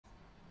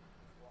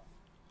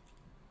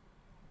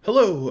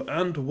Hello,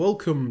 and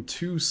welcome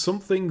to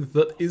something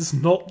that is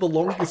not the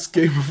longest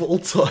game of all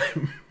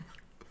time.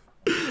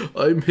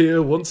 I'm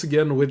here once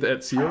again with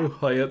Ezio.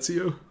 Hi,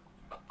 Ezio.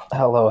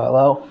 Hello,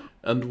 hello.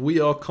 And we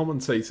are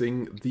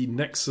commentating the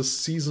Nexus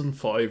Season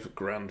 5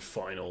 Grand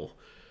Final.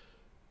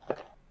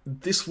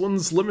 This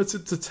one's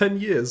limited to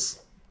 10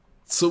 years,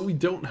 so we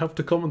don't have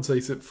to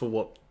commentate it for,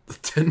 what,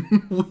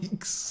 10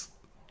 weeks?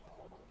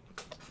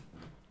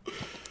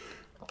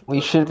 We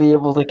should be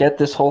able to get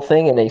this whole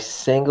thing in a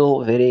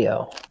single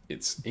video.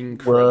 It's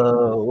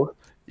incredible. Whoa.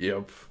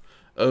 Yep.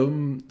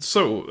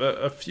 So,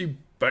 a few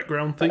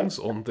background things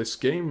on this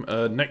game.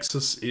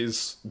 Nexus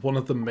is one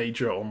of the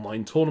major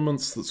online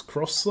tournaments that's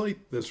cross-site.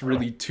 There's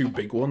really two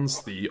big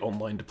ones, the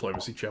Online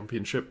Diplomacy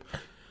Championship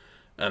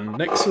and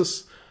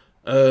Nexus.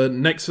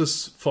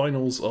 Nexus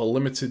finals are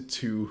limited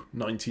to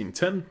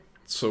 1910,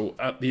 so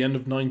at the end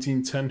of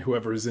 1910,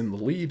 whoever is in the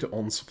lead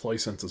on supply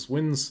centers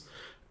wins,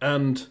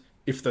 and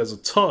if there's a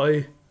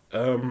tie,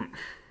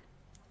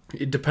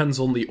 it depends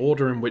on the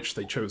order in which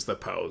they chose their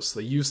powers.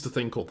 They used a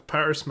thing called the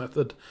Paris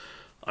method.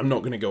 I'm not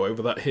going to go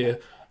over that here.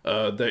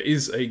 There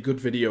is a good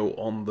video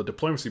on the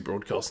Diplomacy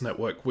Broadcast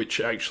Network, which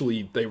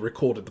actually they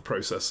recorded the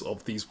process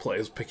of these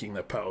players picking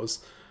their powers.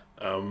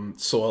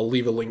 So I'll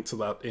leave a link to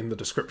that in the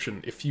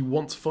description if you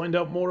want to find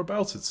out more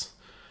about it.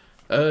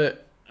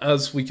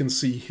 As we can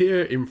see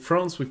here, in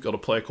France, we've got a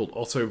player called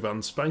Otto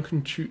van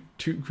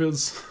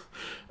Spankentukers.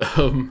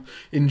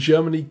 In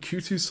Germany,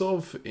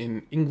 Kutuzov.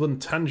 In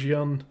England,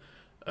 Tangian.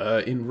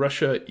 In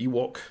Russia,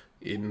 Ewok.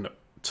 In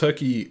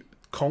Turkey,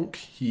 Konk.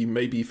 He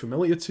may be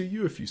familiar to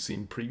you if you've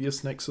seen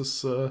previous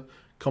Nexus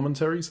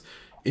commentaries.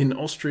 In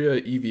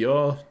Austria,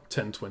 EVR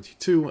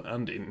 1022.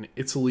 And in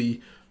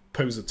Italy,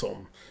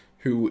 Positom,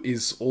 who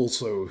is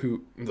also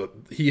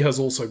he has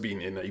also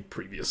been in a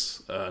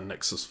previous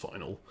Nexus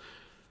final.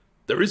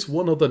 There is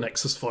one other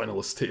Nexus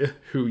finalist here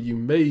who you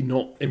may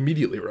not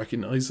immediately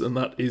recognize, and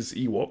that is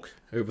Ewok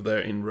over there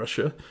in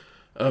Russia.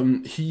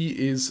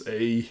 He is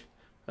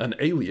an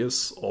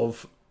alias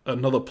of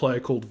another player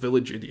called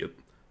Village Idiot,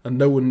 and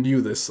no one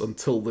knew this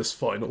until this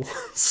final.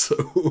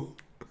 So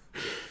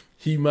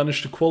he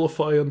managed to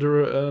qualify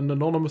under an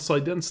anonymous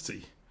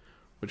identity,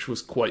 which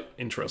was quite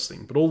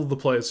interesting. But all of the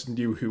players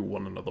knew who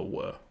one another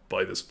were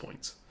by this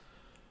point.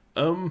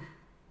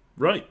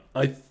 Right,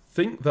 I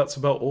think that's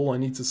about all I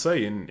need to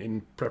say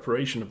in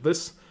preparation of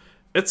this.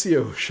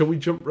 Ezio, shall we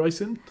jump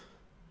right in?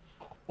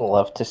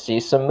 Love to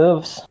see some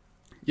moves.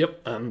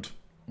 Yep, and,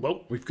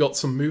 well, we've got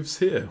some moves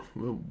here.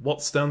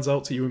 What stands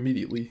out to you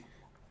immediately?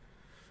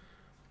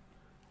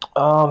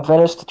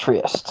 Venice to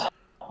Trieste.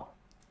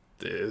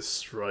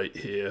 This right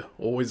here.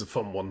 Always a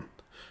fun one.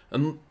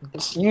 And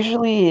it's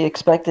usually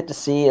expected to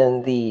see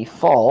in the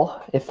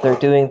fall, if they're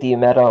doing the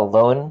meta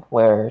alone,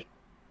 where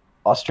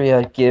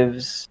Austria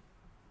gives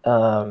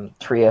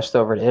Trieste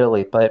over to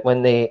Italy. But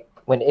when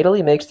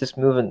Italy makes this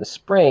move in the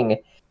spring,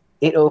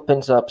 it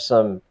opens up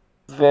some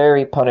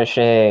very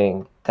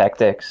punishing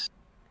tactics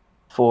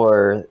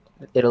for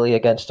Italy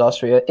against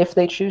Austria if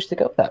they choose to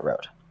go that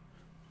route.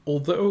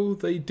 Although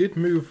they did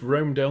move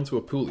Rome down to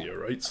Apulia,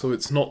 right? So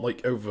it's not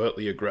like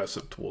overtly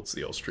aggressive towards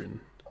the Austrian.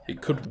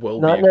 It could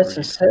well be Not agreed.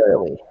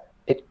 necessarily.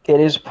 It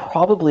is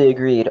probably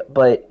agreed,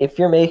 but if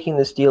you're making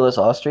this deal as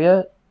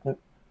Austria,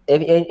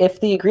 if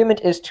the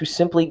agreement is to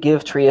simply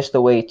give Trieste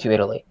away to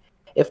Italy,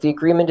 if the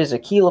agreement is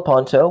Aquila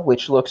Ponto,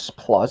 which looks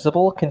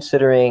plausible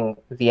considering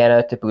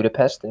Vienna to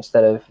Budapest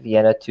instead of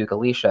Vienna to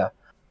Galicia,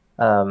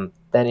 then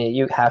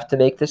you have to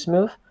make this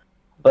move.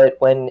 But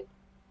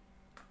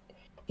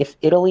if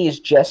Italy is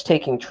just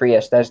taking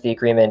Trieste as the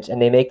agreement and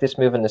they make this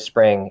move in the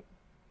spring,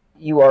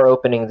 you are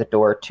opening the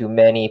door to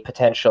many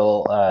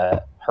potential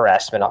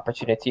harassment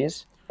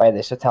opportunities by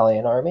this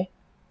Italian army.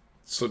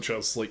 Such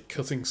as, like,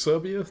 cutting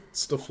Serbia?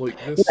 Stuff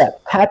like this? Yeah,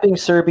 tapping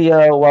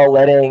Serbia while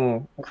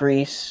letting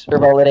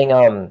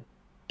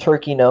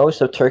Turkey know,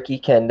 so Turkey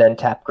can then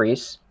tap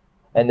Greece,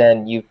 and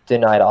then you've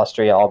denied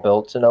Austria all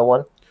build to no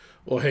one.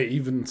 Well, hey,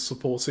 even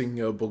supporting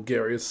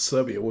Bulgaria to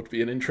Serbia would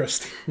be an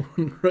interesting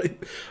one, right?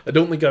 I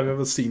don't think I've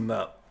ever seen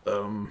that.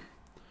 Then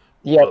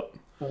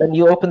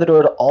you open the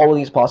door to all of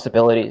these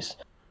possibilities.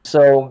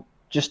 So,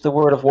 just a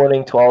word of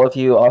warning to all of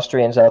you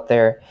Austrians out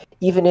there,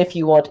 even if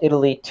you want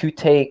Italy to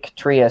take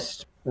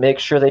Trieste, make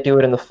sure they do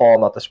it in the fall,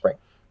 not the spring.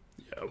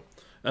 Yeah,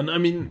 and I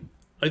mean,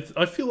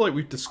 I feel like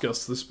we've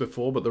discussed this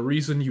before, but the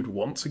reason you'd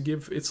want to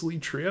give Italy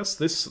Trieste,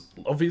 this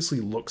obviously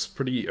looks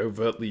pretty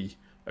overtly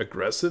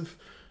aggressive,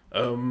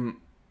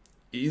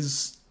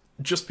 is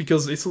just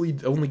because Italy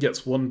only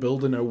gets one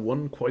build in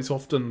 01. Quite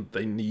often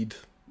they need,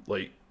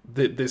 like,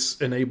 this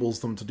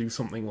enables them to do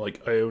something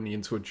like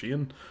Ionian to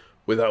Aegean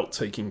without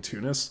taking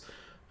Tunis.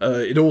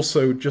 It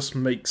also just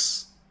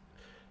makes...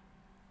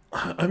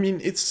 I mean,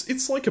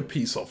 it's like a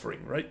peace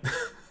offering, right?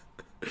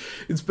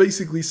 It's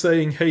basically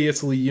saying, hey,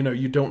 Italy,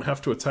 you don't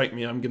have to attack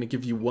me, I'm going to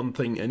give you one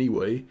thing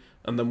anyway,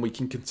 and then we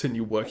can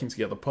continue working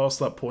together. Past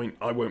that point,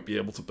 I won't be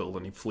able to build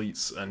any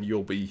fleets, and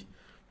you'll be,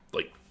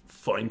 like,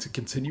 fine to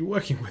continue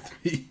working with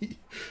me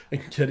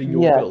and getting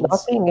your builds.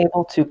 Not being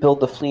able to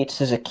build the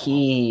fleets is a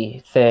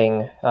key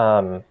thing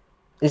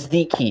is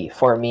the key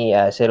for me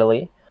as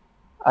Italy.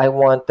 I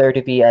want there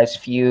to be as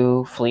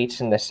few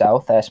fleets in the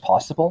south as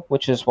possible,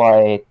 which is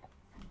why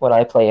when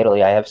I play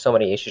Italy, I have so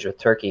many issues with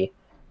Turkey,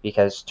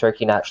 because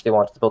Turkey naturally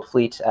wants to build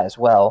fleets as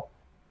well.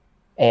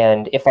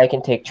 And if I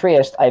can take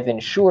Trieste, I've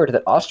ensured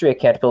that Austria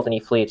can't build any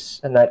fleets,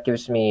 and that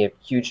gives me a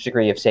huge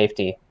degree of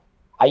safety.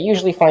 I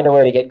usually find a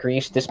way to get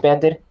Greece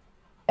disbanded,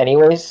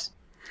 anyways,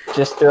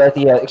 just throughout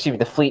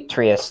the fleet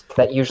Trieste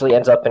that usually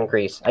ends up in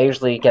Greece. I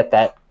usually get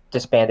that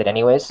disbanded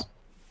anyways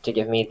to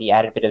give me the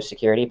added bit of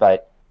security,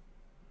 but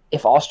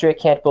if Austria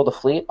can't build a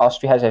fleet,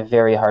 Austria has a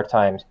very hard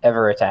time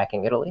ever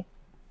attacking Italy.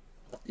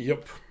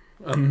 Yep.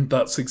 And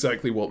that's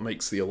exactly what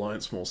makes the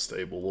alliance more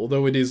stable,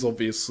 although it is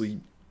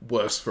obviously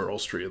worse for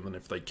Austria than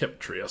if they kept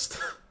Trieste.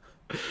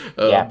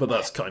 Yeah. But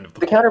that's kind of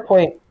the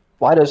counterpoint.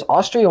 Why does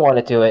Austria want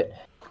to do it?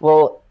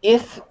 Well,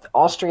 if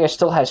Austria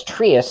still has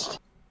Trieste,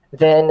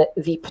 then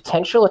the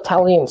potential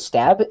Italian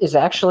stab is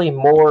actually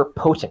more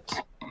potent,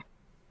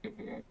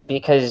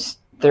 because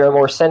there are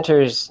more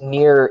centers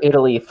near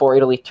Italy for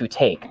Italy to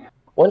take.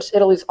 Once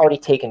Italy's already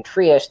taken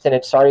Trieste, and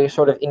it's already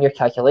sort of in your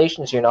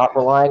calculations, you're not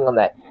relying on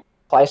that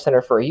supply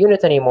center for a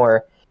unit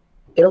anymore,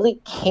 Italy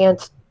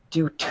can't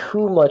do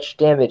too much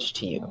damage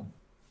to you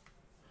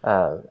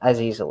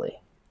as easily.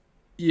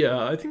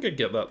 Yeah, I think I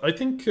get that. I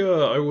think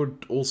I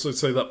would also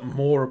say that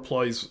more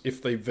applies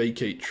if they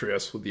vacate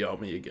Trieste with the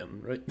army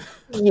again, right?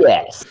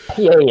 Yes.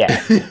 Yeah.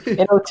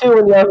 In O2,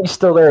 when the army's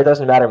still there, it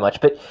doesn't matter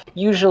much. But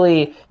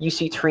usually you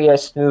see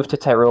Trieste move to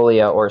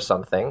Tyrolia or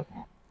something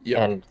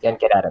and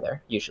get out of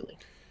there, usually.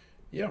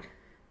 Yeah.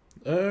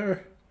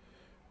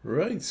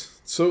 Right.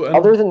 So,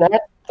 other than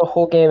that, the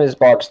whole game is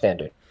bog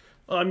standard.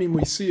 I mean,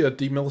 we see a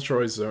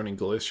demilitarized zone in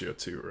Galicia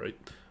too, right?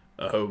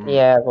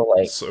 Yeah, but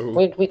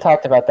we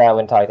talked about that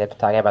when talking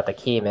about the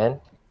key, man.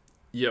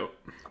 Yeah.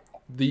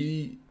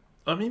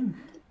 I mean,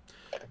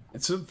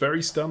 it's a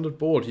very standard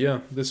board,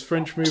 yeah. This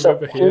French move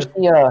over here.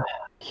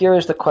 Here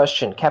is the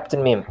question,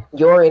 CaptainMeme.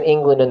 You're in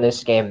England in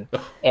this game,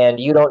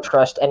 and you don't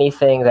trust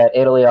anything that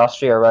Italy,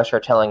 Austria, or Russia are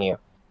telling you.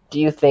 Do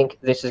you think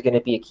this is going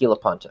to be a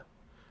Kilopanto?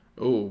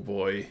 Oh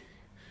boy.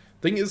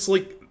 Thing is,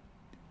 like,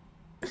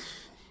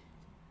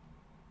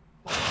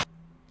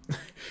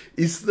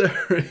 is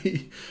there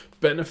a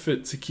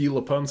benefit to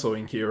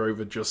Kilopantoing here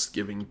over just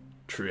giving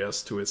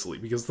Trieste to Italy?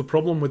 Because the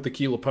problem with the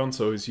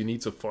Kilopanto is you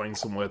need to find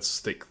somewhere to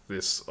stick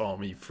this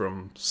army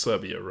from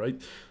Serbia,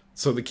 right?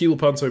 So the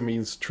Kilopanto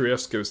means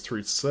Trieste goes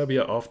through to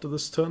Serbia after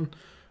this turn.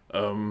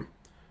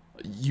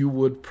 You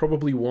would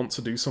probably want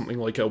to do something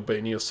like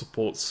Albania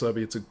supports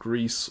Serbia to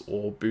Greece,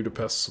 or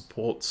Budapest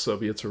supports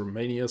Serbia to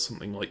Romania,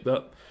 something like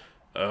that.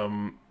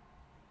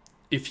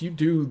 If you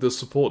do the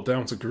support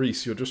down to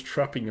Greece, you're just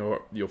trapping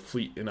your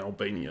fleet in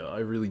Albania. I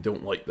really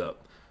don't like that.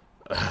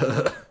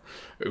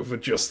 Over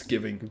just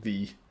giving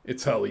the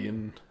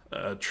Italian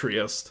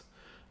Trieste.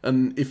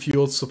 And if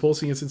you're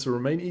supporting it into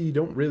Romania, you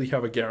don't really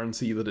have a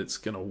guarantee that it's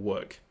going to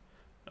work.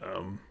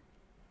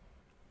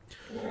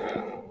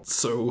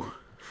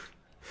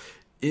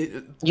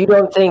 You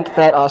don't think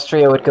that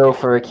Austria would go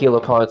for a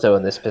Kilopanto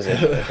in this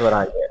position, is what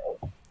I'm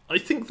hearing. I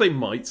think they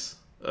might,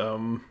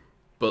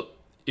 but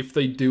if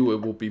they do,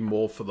 it will be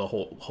more for the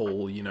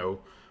whole you know,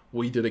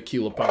 we did a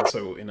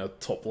Kilopanto in a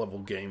top-level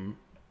game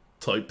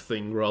type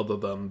thing, rather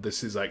than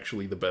this is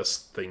actually the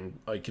best thing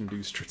I can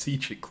do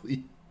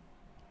strategically.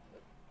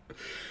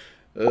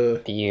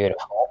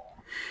 Beautiful.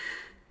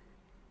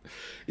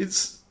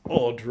 It's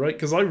odd, right?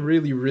 Because I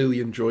really, really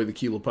enjoy the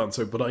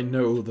Kilopanto, but I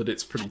know that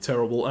it's pretty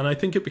terrible, and I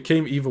think it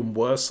became even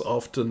worse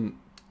after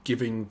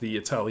giving the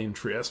Italian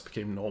Trieste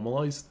became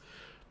normalized,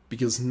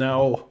 because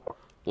now,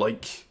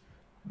 like,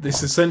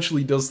 this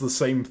essentially does the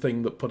same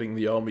thing that putting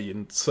the army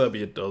in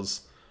Serbia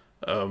does,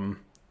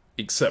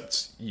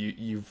 except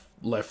you've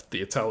left the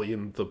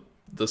Italian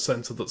the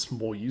center that's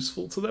more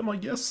useful to them, I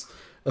guess,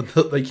 and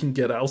that they can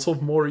get out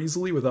of more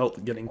easily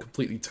without getting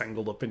completely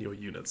tangled up in your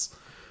units.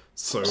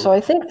 So I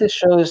think this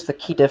shows the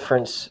key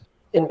difference.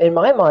 In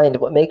my mind,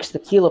 what makes the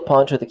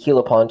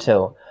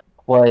Kilopanto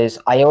was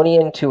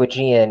Ionian to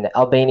Aegean,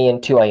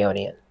 Albanian to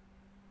Ionian.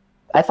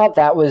 I thought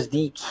that was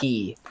the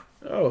key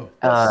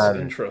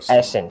interesting.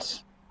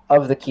 essence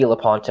of the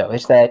Kilopanto,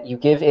 is that you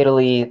give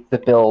Italy the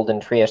build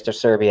in Trieste or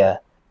Serbia,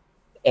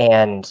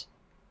 and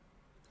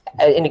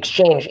in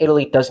exchange,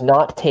 Italy does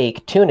not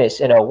take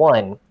Tunis in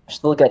 01,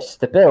 still gets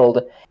the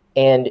build,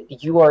 and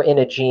you are in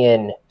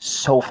Aegean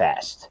so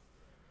fast.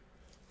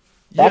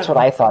 That's what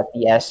I thought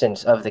the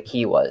essence of the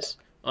key was.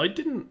 I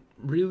didn't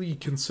really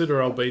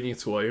consider Albania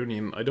to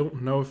Ionian. I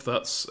don't know if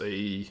that's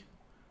a...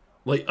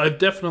 Like, I've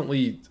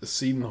definitely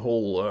seen the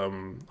whole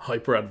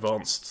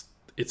hyper-advanced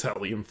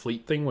Italian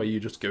fleet thing where you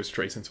just go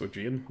straight into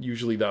Aegean.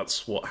 Usually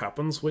that's what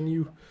happens when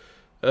you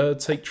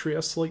take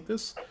Trieste like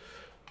this.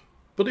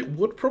 But it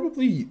would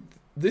probably...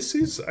 This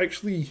is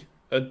actually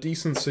a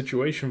decent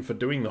situation for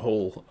doing the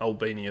whole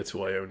Albania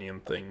to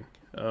Ionian thing.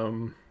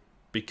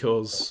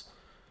 Because,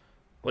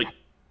 like,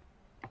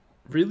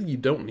 really you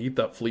don't need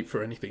that fleet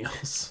for anything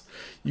else.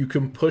 You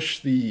can push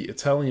the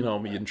Italian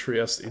army in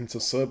Trieste into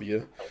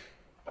Serbia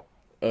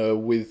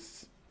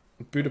with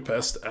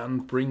Budapest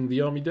and bring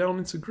the army down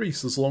into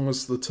Greece, as long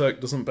as the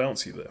Turk doesn't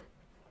bounce you there.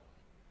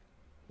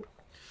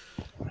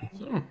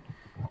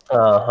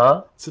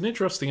 So, it's an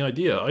interesting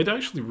idea. I'd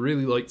actually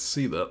really like to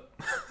see that.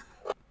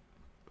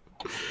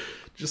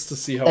 Just to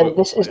see how and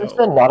is this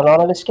a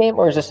non-anonymous game,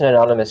 or is this an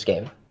anonymous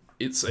game?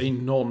 It's a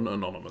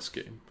non-anonymous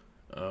game.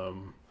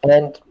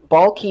 And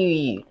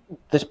Balki,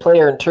 this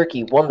player in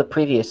Turkey, won the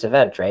previous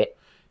event, right?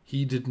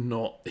 He did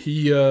not.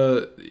 He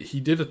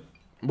did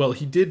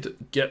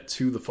get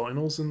to the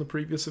finals in the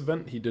previous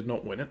event. He did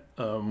not win it.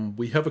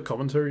 We have a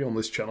commentary on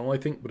this channel, I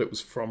think, but it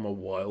was from a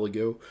while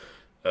ago.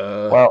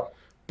 But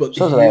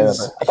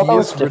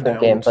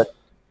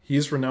he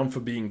is renowned for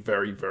being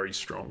very, very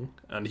strong,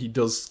 and he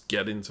does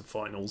get into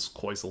finals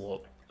quite a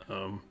lot.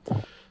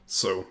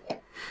 So,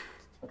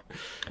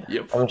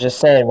 yep. I'm just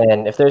saying,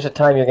 man, if there's a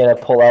time you're going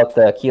to pull out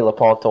the Kila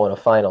Ponto in a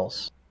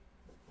finals,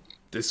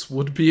 this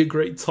would be a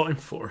great time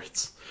for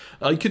it.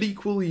 I could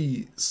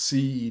equally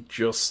see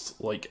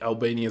just like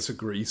Albania to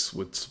Greece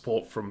with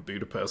support from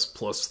Budapest,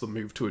 plus the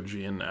move to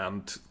Aegean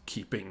and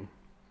keeping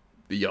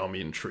the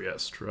army in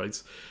Trieste,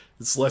 right?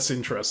 It's less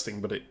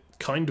interesting, but it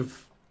kind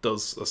of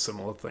does a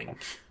similar thing.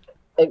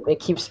 It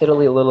keeps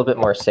Italy a little bit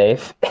more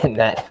safe in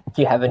that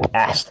you haven't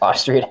asked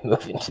Austria to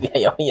move into the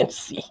Ionian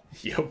Sea.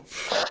 Yep.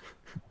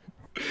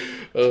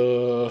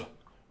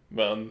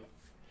 Man.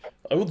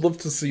 I would love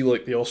to see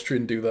like the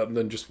Austrian do that and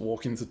then just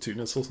walk into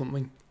Tunis or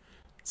something.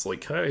 It's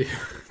like, hey,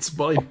 it's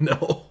mine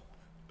now.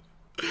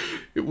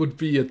 It would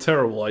be a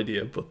terrible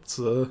idea, but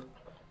it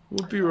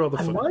would be rather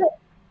fun. I'm not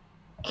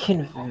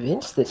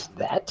convinced it's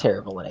that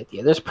terrible an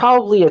idea. There's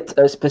probably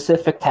a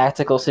specific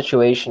tactical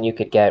situation you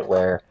could get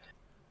where,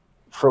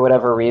 for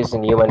whatever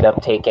reason, you end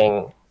up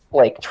taking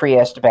like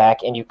Trieste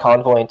back and you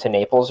convoy into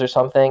Naples or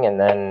something, and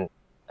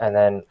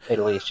then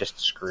Italy's just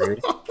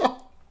screwed.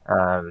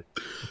 But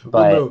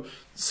no.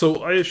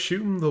 So I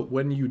assume that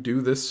when you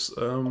do this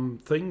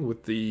thing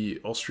with the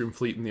Austrian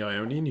fleet and the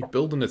Ionian, you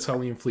build an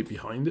Italian fleet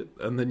behind it,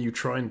 and then you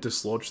try and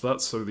dislodge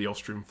that so the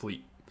Austrian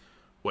fleet...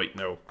 Wait,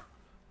 no.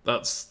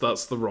 That's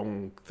the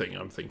wrong thing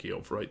I'm thinking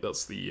of, right?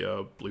 That's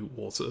the Blue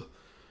Water.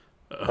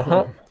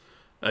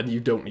 And you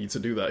don't need to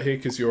do that here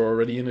because you're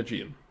already in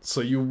Aegean.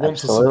 So you want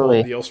to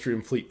support the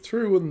Austrian fleet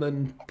through and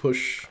then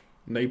push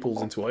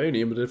Naples into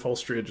Ionia, but if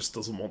Austria just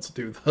doesn't want to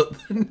do that,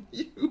 then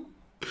you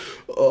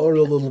are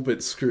a little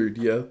bit screwed,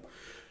 yeah.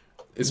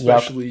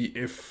 Especially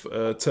if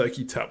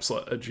Turkey taps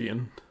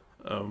Aegean.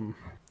 And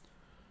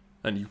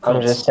you can't.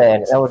 I'm just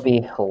saying, that would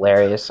be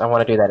hilarious. I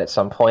want to do that at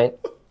some point.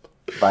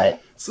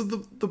 But so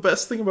the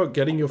best thing about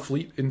getting your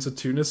fleet into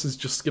Tunis is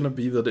just going to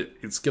be that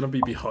it's going to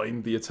be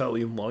behind the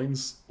Italian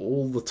lines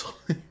all the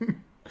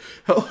time.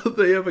 How are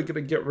they ever going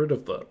to get rid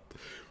of that?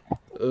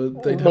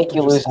 They'd make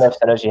you lose enough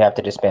centers, you have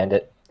to disband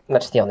it.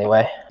 That's the only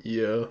way.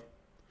 Yeah.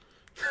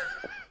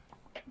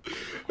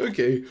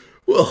 Okay,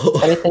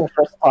 well... Anything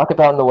for us to talk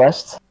about in the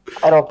West?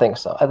 I don't think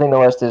so. I think the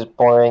West is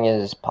boring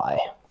as pie.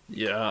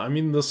 Yeah, I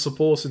mean, the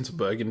support into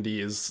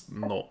Burgundy is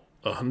not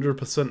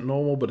 100%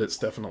 normal, but it's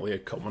definitely a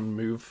common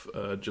move,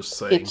 just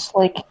saying. It's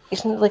like,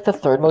 isn't it like the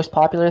third most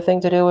popular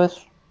thing to do with?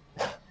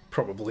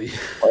 Probably.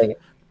 Like,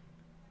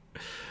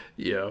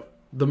 yeah.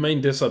 The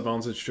main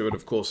disadvantage to it,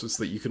 of course, is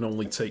that you can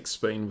only take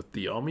Spain with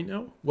the army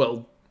now.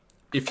 Well,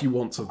 if you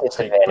want to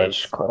take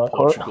both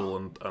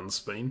Portugal and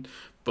Spain.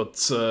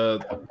 But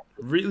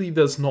really,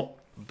 there's not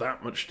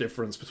that much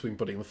difference between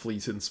putting the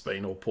fleet in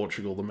Spain or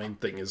Portugal. The main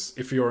thing is,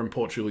 if you're in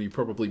Portugal, you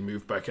probably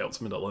move back out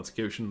to Mid-Atlantic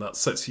Ocean. That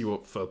sets you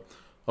up for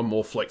a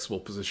more flexible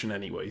position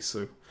anyway,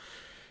 so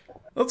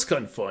that's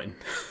kind of fine.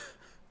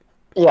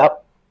 Yeah.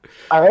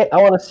 All right, I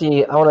want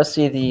to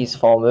see these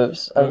fall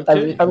moves.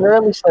 Okay. I'm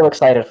really so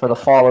excited for the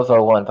fall of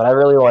 01, but I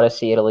really want to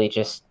see Italy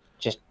just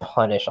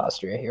punish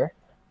Austria here.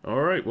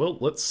 All right, well,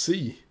 let's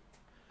see.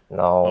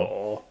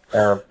 No.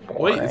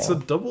 Wait, it's a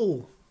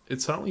double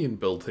Italian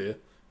build here.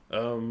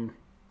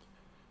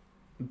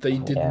 They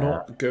did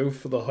not go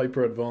for the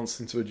hyper advanced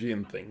into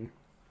Aegean thing.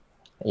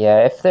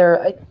 Yeah, if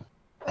they're,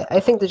 I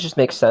think this just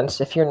makes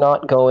sense. If you're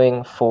not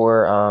going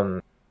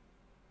for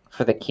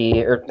the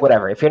key or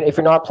whatever, if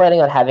you're not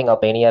planning on having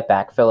Albania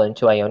backfill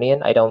into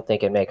Ionian, I don't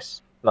think it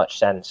makes much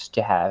sense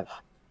to have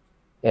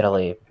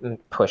Italy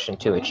push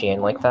into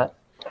Aegean like that.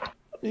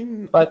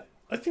 But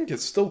I think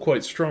it's still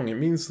quite strong. It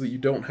means that you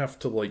don't have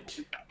to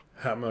like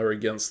hammer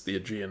against the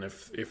Aegean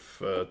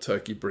if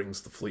Turkey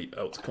brings the fleet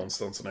out to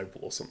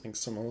Constantinople or something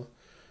similar.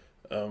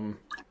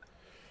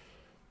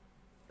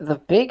 The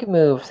big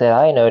move that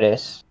I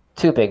notice,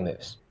 two big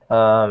moves.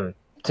 To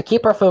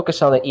keep our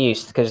focus on the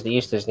east, because the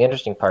east is the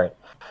interesting part.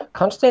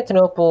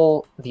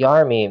 Constantinople, the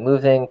army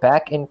moving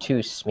back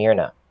into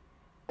Smyrna,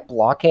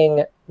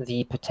 blocking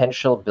the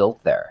potential build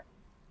there,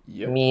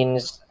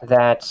 means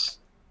that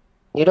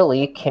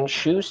Italy can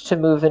choose to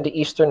move into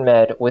Eastern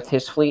Med with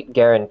his fleet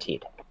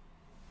guaranteed.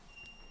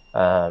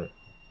 In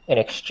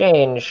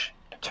exchange,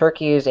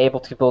 Turkey is able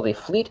to build a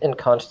fleet in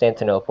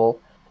Constantinople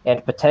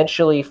and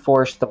potentially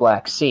force the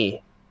Black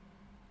Sea.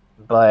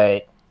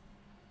 But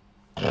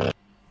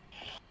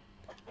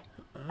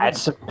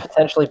that's a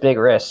potentially big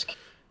risk.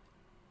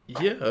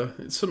 Yeah,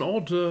 it's an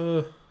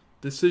odd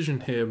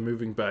decision here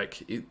moving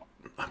back.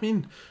 I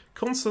mean,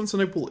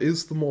 Constantinople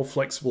is the more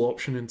flexible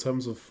option in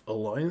terms of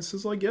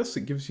alliances, I guess.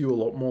 It gives you a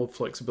lot more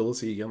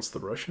flexibility against the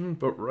Russian,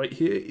 but right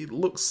here it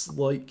looks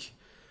like...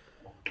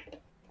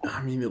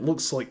 I mean, it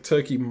looks like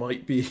Turkey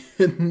might be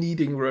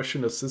needing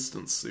Russian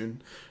assistance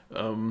soon,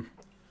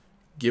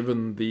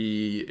 given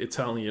the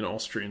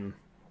Italian-Austrian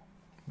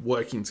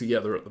working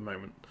together at the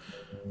moment.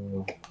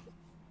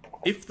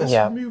 If this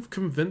move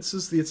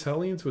convinces the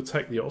Italian to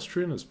attack the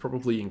Austrian, it's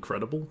probably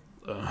incredible.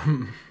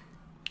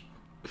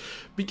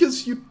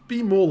 Because you'd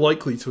be more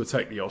likely to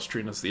attack the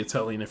Austrian as the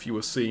Italian if you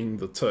were seeing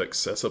the Turks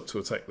set up to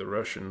attack the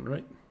Russian,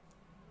 right?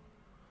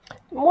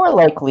 More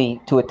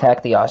likely to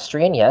attack the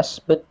Austrian, yes,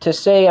 but to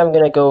say I'm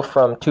going to go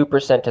from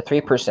 2% to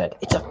 3%,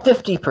 it's a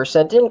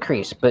 50%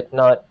 increase, but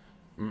not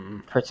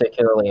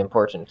particularly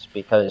important,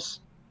 because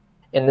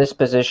in this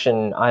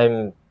position,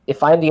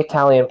 if I'm the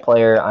Italian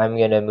player, I'm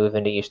going to move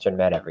into Eastern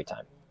meta every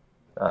time.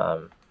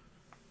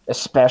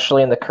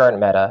 Especially in the current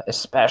meta,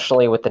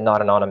 especially with the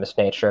non-anonymous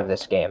nature of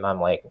this game. I'm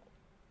like,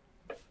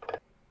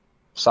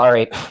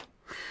 sorry.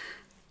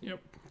 Yep,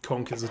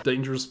 Conk is a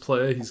dangerous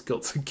player, he's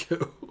got to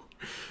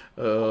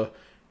go.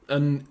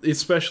 And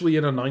especially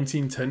in a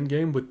 1910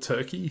 game with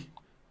Turkey,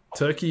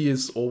 Turkey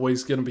is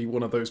always going to be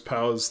one of those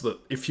powers that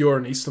if you're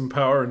an Eastern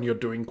power and you're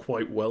doing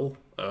quite well,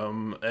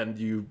 and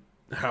you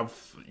have,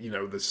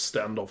 this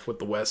standoff with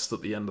the West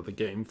at the end of the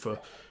game for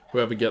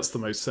whoever gets the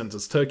most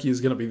centers, Turkey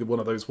is going to be one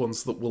of those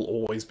ones that will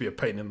always be a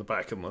pain in the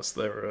back unless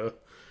they're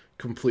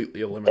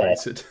completely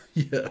eliminated.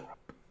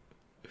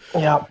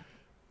 Yeah.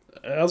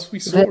 As we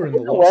saw in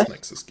the last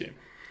Nexus game.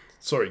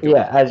 Sorry, go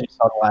ahead. As you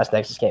saw in the last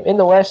Nexus game. In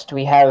the West,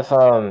 we have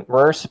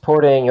we're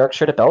supporting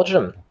Yorkshire to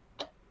Belgium,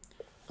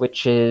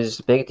 which is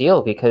a big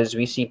deal because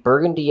we see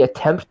Burgundy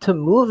attempt to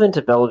move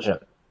into Belgium.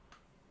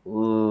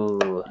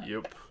 Ooh.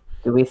 Yep.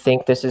 Do we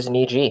think this is an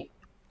EG?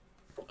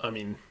 I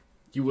mean,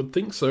 you would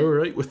think so,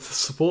 right? With the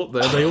support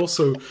there. They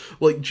also,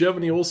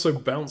 Germany also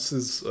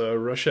bounces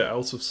Russia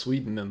out of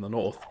Sweden in the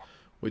north,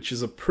 which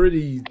is a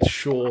pretty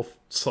sure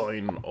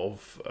sign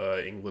of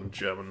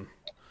England-German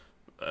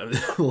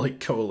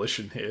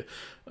coalition here.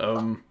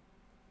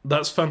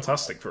 That's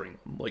fantastic for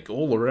England.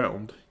 All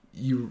around,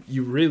 you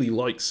really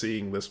like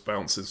seeing this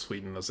bounce in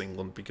Sweden as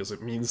England because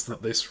it means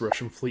that this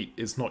Russian fleet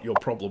is not your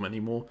problem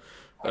anymore.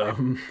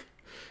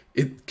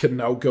 It can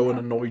now go and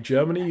annoy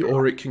Germany,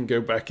 or it can go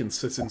back and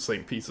sit in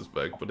St.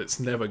 Petersburg, but it's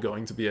never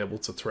going to be able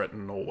to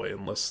threaten Norway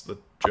unless the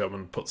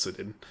German puts it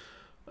in.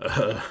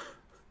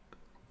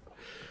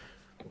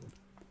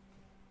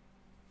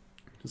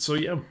 So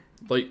yeah,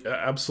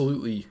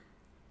 absolutely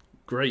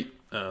great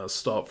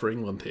start for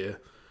England here.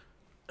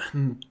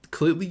 And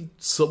clearly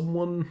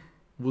someone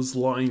was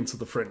lying to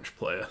the French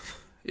player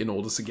in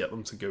order to get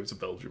them to go to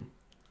Belgium.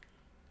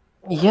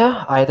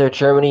 Yeah, either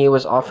Germany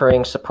was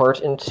offering support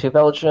into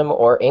Belgium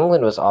or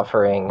England was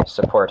offering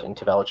support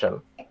into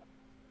Belgium.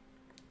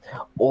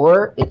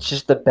 Or it's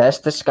just the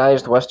best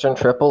disguised Western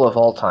triple of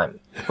all time,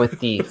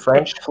 with the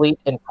French fleet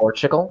in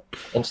Portugal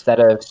instead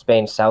of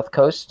Spain's south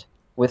coast,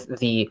 with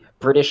the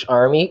British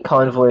army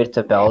convoyed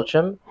to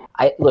Belgium.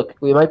 Look,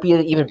 we might be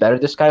an even better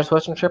disguised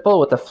Western triple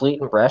with a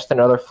fleet in Brest and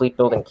another fleet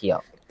building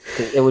Kiel.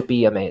 It would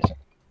be amazing.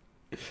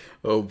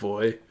 Oh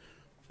boy.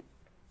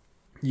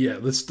 Yeah,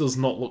 this does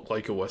not look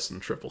like a Western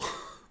triple.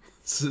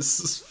 This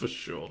is for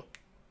sure.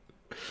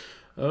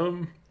 But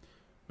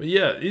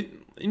yeah,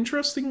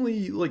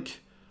 interestingly,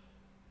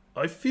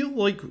 I feel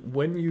like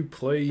when you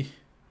play,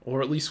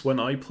 or at least when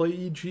I play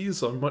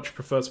EGs, I much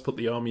prefer to put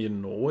the army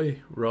in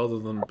Norway rather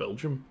than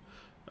Belgium.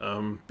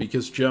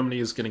 Because Germany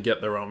is going to get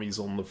their armies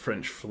on the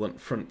French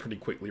front pretty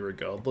quickly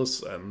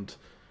regardless, and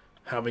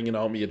having an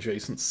army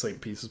adjacent to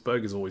St.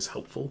 Petersburg is always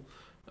helpful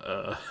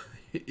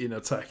in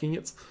attacking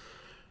it.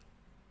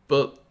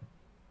 But,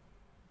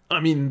 I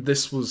mean,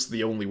 this was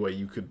the only way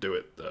you could do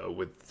it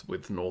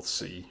with North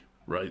Sea,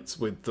 right?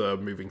 With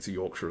moving to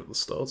Yorkshire at the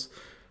start.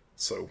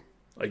 So,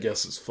 I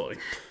guess it's fine.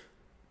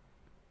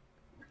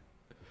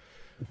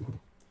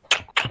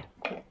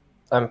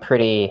 I'm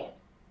pretty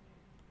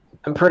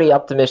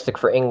optimistic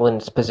for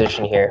England's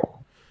position here.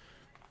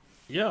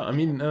 Yeah, I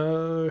mean,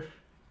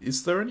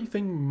 is there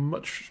anything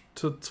much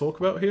to talk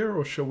about here,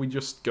 or shall we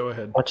just go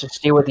ahead? Let's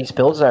just see what these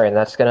builds are, and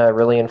that's going to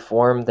really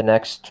inform the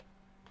next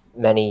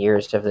many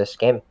years of this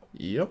game.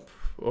 Yep.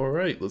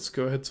 Alright, let's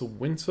go ahead to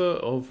winter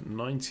of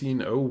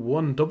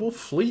 1901. Double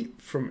fleet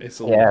from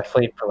Italy. Yeah,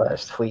 fleet for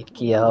West, fleet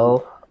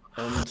Kiel.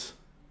 And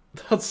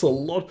that's a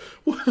lot.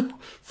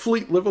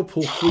 Fleet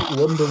Liverpool, fleet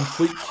London,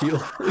 fleet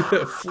Kiel.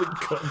 Yeah, fleet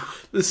Con.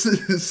 This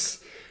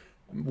is...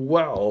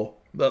 Wow.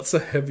 That's a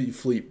heavy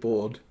fleet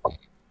board.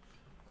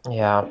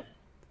 Yeah.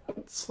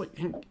 It's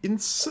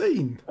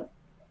insane.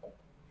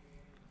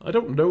 I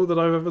don't know that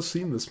I've ever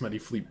seen this many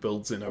fleet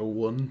builds in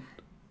 01.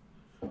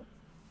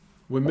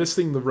 We're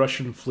missing the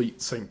Russian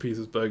fleet, St.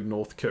 Petersburg,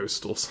 North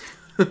Coast, or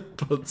something.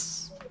 But...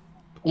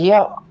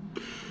 Yeah.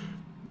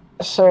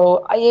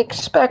 So I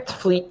expect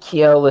Fleet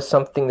Kiel is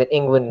something that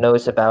England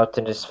knows about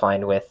and is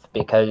fine with,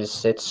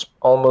 because it's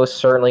almost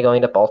certainly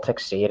going to Baltic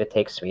Sea to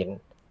take Sweden.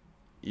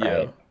 Yeah.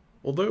 right?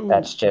 Although,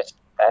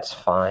 That's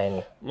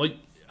fine. like,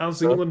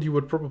 as England, you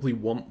would probably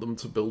want them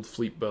to build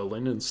Fleet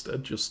Berlin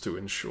instead, just to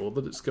ensure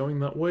that it's going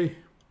that way.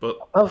 But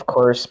Of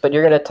course, but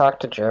you're going to talk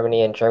to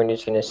Germany, and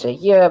Germany's going to say,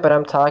 yeah, but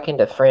I'm talking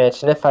to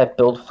France, and if I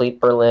build Fleet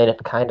Berlin,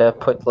 it kind of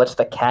lets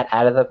the cat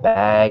out of the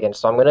bag, and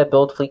so I'm going to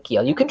build Fleet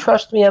Kiel. You can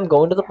trust me, I'm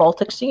going to the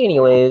Baltic Sea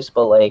anyways,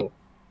 but, like,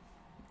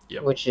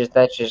 yep.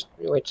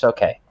 it's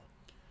okay.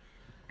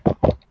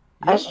 Yep.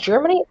 As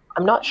Germany,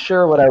 I'm not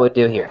sure what I would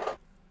do here.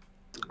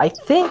 I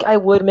think I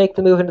would make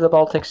the move into the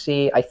Baltic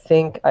Sea. I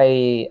think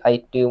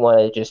I do want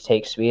to just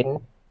take Sweden.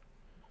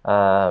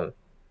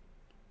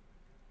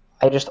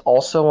 I just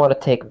also want to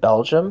take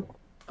Belgium,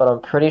 but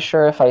I'm pretty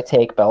sure if I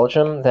take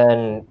Belgium,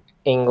 then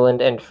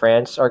England and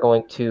France are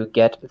going to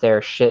get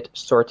their shit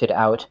sorted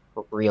out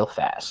real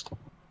fast.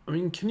 I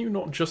mean, can you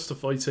not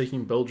justify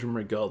taking Belgium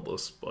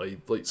regardless by,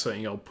 like,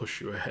 saying I'll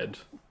push you ahead?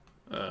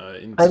 I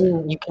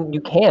mean, you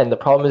can. The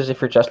problem is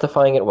if you're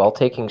justifying it while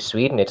taking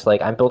Sweden, it's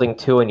like I'm building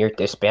two and you're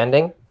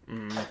disbanding.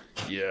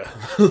 Yeah,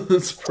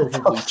 that's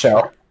probably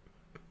So-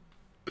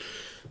 true.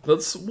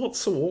 That's what's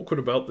so awkward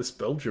about this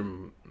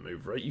Belgium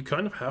move, right? You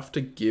kind of have to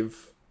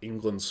give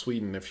England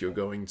Sweden if you're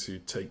going to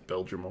take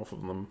Belgium off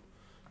of them.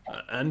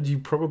 And you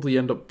probably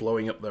end up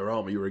blowing up their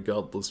army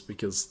regardless,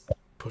 because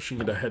pushing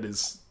it ahead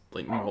is,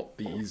 like, not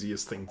the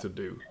easiest thing to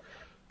do.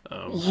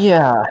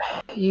 Yeah,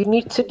 you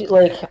need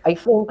to I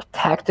think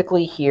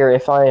tactically here,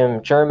 if I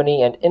am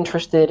Germany and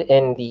interested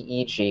in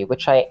the EG,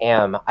 which I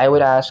am, I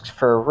would ask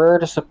for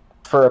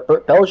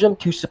Belgium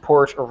to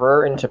support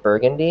Ruhr into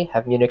Burgundy,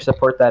 have Munich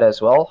support that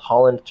as well,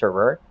 Holland to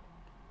Ruhr.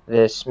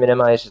 This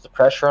minimizes the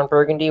pressure on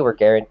Burgundy, we're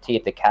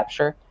guaranteed the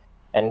capture,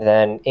 and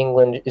then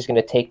England is going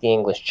to take the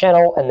English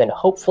Channel, and then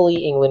hopefully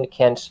England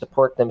can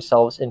support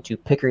themselves into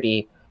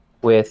Picardy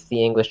with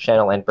the English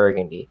Channel and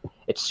Burgundy.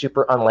 It's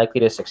super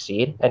unlikely to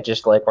succeed, and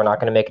just like we're not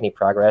going to make any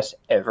progress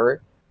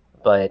ever,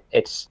 but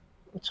it's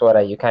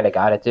what you kind of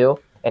got to do.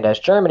 And as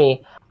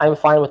Germany, I'm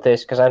fine with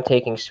this because I'm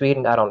taking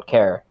Sweden. I don't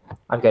care.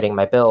 I'm getting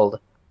my build,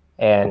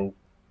 and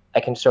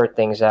I can sort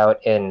things out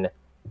in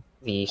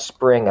the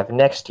spring of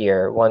next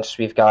year once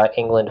we've got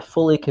England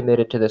fully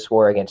committed to this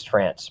war against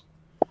France.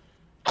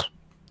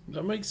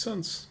 That makes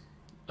sense.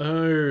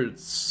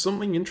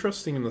 Something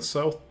interesting in the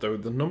south, though,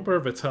 the number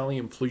of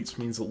Italian fleets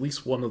means at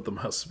least one of them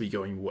has to be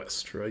going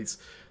west, right?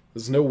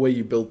 There's no way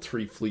you build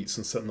 3 fleets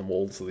and send them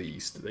all to the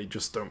east. They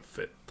just don't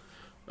fit.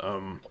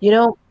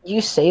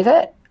 You say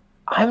that,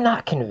 I'm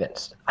not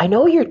convinced. I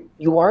know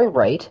you are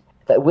right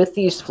that with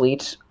these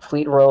fleets,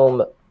 Fleet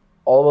Rome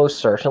almost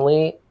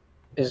certainly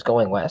is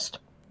going west.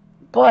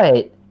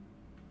 But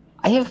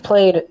I have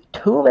played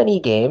too many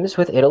games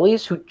with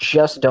Italy's who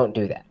just don't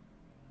do that.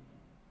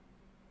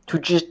 Who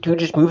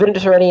just move it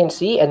into Tyrrhenian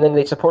Sea and then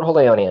they support whole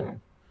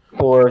Ionian.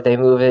 Or they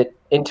move it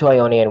into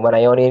Ionian when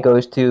Ionian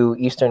goes to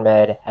Eastern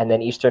Med, and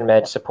then Eastern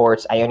Med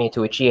supports Ionian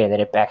to Aegean, and then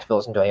it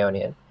backfills into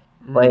Ionian.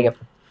 Like,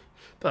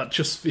 that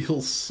just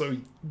feels so,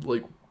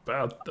 like,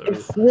 bad, though. it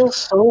feels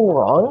so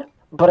wrong,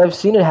 but I've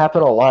seen it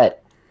happen a lot,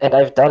 and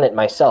I've done it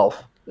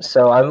myself.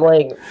 So I'm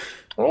like,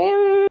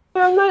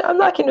 I'm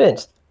not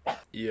convinced.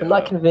 Yeah. I'm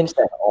not convinced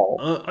at all.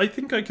 I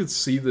think I could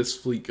see this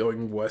fleet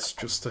going west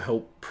just to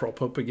help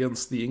prop up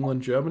against the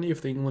England-Germany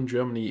if the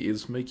England-Germany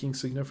is making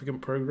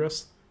significant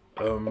progress.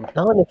 No,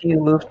 and if you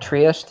move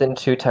Trieste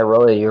into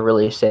Tyrolia, you're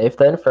really safe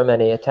then from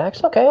any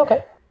attacks?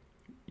 Okay.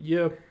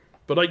 Yeah,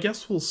 but I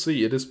guess we'll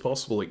see. It is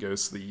possible it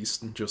goes to the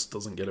east and just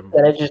doesn't get involved.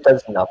 Then it just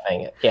does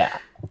nothing. Yeah.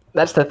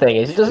 That's the thing,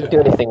 is it doesn't do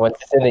anything once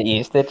it's in the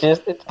east.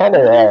 It's kind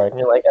of there, and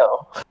you're like,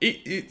 oh.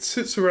 It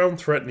sits around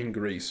threatening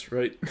Greece,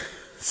 right?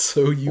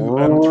 So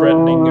and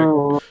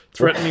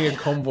threatening a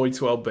convoy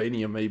to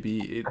Albania,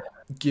 maybe it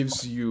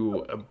gives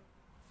you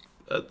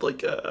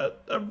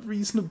a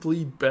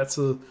reasonably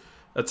better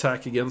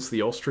attack against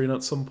the Austrian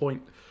at some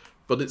point,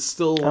 but it's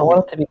still. I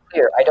want it to be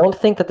clear. I don't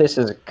think that this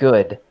is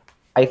good.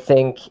 I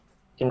think,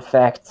 in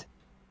fact,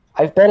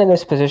 I've been in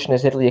this position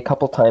as Italy a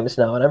couple times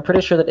now, and I'm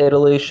pretty sure that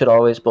Italy should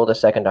always build a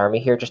second army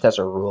here, just as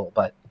a rule.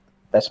 But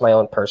that's my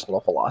own personal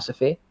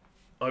philosophy.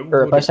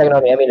 Or by second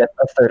army, I mean a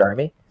third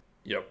army.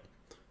 Yep.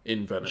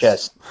 In Venice.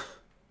 Just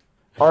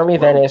Army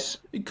Venice,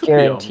 it could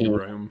guaranteed. Be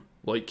Army Rome.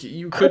 Like,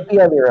 you could be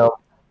Army Rome,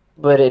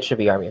 but it should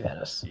be Army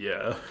Venice.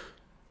 Yeah.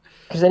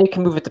 Because then you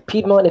can move it to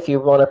Piedmont if you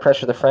want to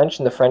pressure the French,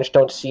 and the French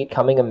don't see it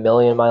coming a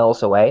million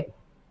miles away.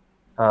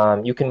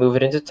 You can move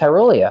it into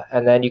Tyrolia,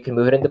 and then you can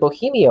move it into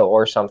Bohemia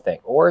or something.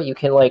 Or you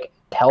can, like,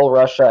 tell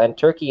Russia and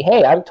Turkey,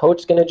 hey, I'm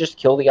totes going to just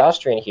kill the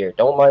Austrian here.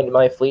 Don't mind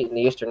my fleet in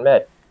the Eastern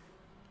Med.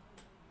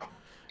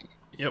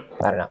 Yep.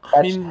 I don't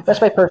know. That's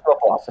my personal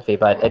philosophy,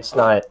 but it's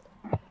not...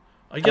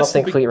 I don't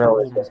think Fleet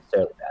Rome is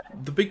necessarily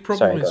bad. The big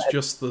problem is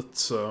just that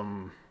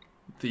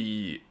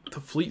the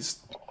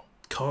fleets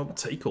can't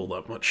take all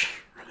that much.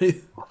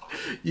 Right?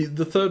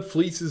 The third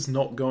fleet is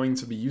not going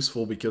to be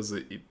useful because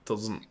it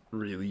doesn't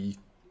really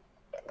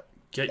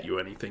get you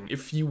anything.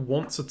 If you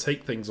want to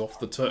take things off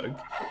the Turk,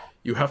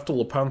 you have to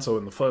Lepanto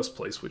in the first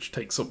place, which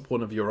takes up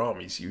one of your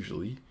armies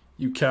usually.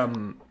 You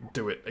can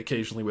do it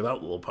occasionally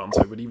without the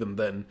Lepanto, but even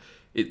then,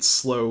 it's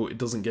slow, it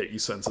doesn't get you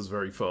centers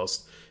very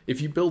fast. If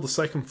you build a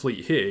second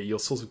fleet here, you're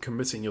sort of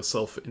committing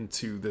yourself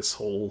into this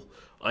whole,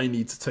 I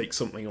need to take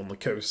something on the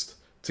coast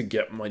to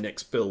get my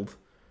next build,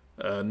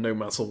 no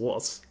matter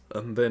what.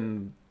 And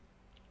then,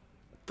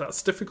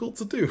 that's difficult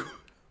to do.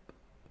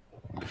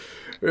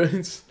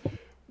 Right?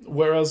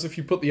 Whereas if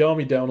you put the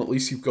army down, at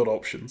least you've got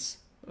options.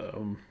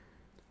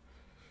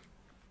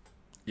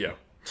 Yeah.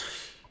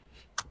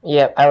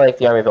 Yeah, I like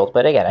the army build,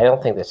 but again, I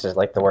don't think this is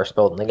like the worst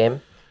build in the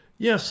game.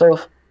 Yeah. So,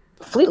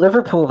 Fleet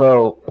Liverpool,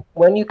 though,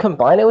 when you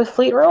combine it with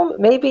Fleet Rome,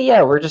 maybe,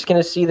 yeah, we're just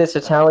going to see this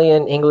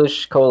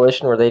Italian-English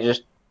coalition where they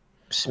just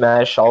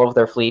smash all of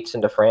their fleets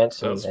into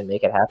France and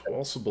make it happen.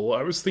 Possible.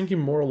 I was thinking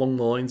more along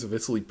the lines of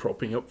Italy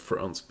propping up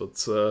France,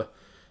 but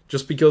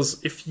just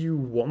because if you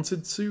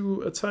wanted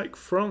to attack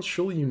France,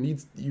 surely you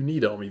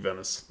need Army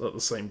Venice at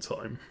the same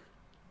time.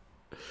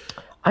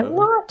 I'm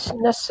not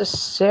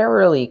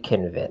necessarily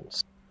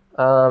convinced.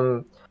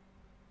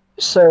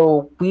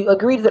 So we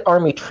agreed that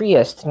Army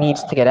Trieste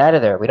needs to get out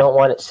of there. We don't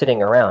want it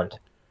sitting around.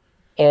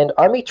 And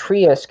Army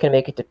Trieste can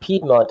make it to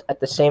Piedmont at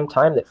the same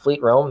time that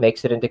Fleet Rome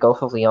makes it into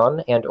Gulf of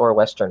Leon and or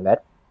Western Med.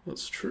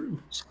 That's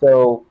true.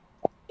 So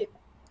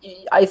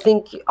I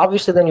think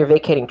obviously then you're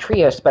vacating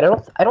Trieste, but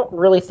I don't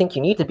really think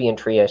you need to be in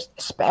Trieste,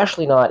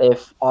 especially not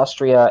if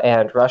Austria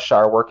and Russia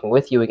are working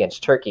with you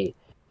against Turkey.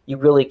 You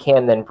really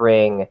can then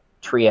bring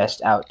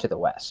Trieste out to the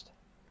west.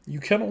 You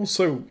can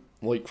also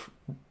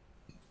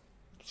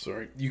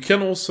you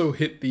can also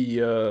hit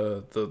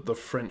the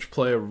French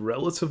player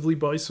relatively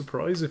by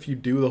surprise if you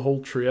do the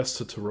whole Trieste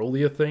to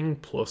Tyrolia thing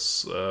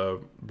plus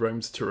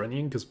Rome to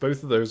Tyrrhenian, because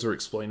both of those are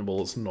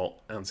explainable as not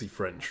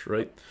anti-French,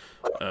 right?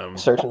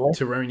 Certainly.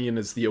 Tyrrhenian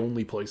is the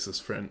only place this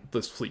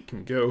fleet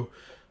can go.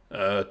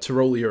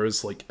 Tyrolia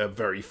is like a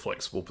very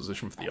flexible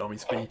position for the army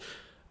to be.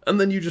 And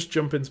then you just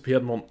jump into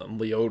Piedmont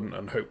and Lyon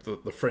and hope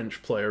that the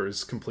French player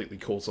is completely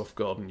caught off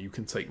guard and you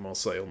can take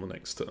Marseille on the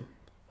next turn.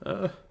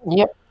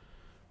 Yep.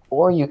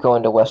 Or you go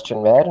into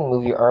Western Med and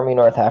move your army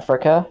North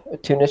Africa,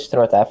 Tunis to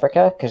North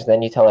Africa, because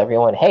then you tell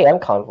everyone, hey, I'm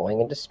convoying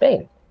into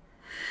Spain.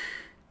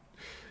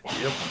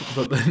 Yep,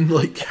 but then,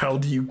 like, how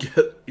do you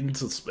get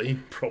into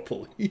Spain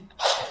properly?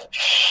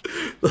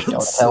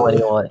 Don't tell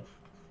anyone.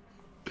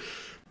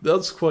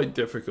 That's quite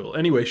difficult.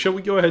 Anyway, shall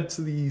we go ahead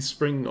to the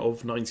spring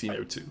of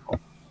 1902?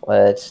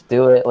 Let's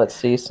do it. Let's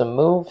see some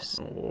moves.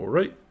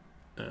 Alright.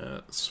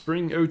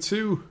 Spring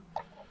 02.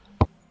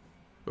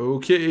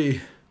 Okay.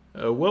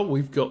 Well,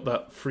 we've got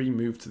that free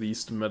move to the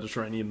Eastern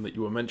Mediterranean that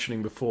you were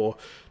mentioning before.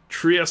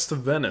 Trieste to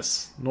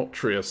Venice, not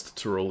Trieste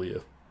to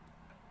Tyrolia.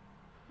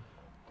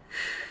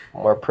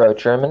 More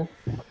pro-German?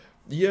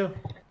 Yeah,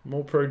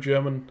 more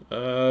pro-German.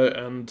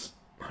 And,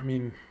 I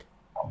mean,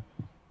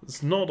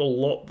 there's not a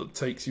lot that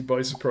takes you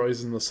by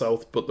surprise in the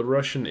south, but the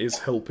Russian is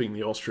helping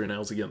the Austrian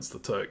out against the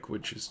Turk,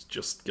 which is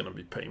just going to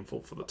be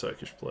painful for the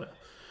Turkish player.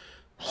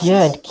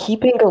 Yeah, and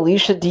keeping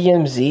Galicia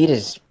DMZ'd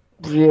is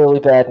really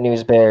bad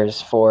news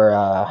bears for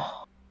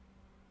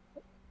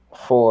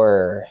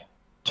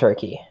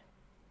Turkey.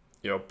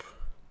 Yep.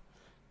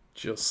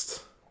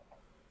 Just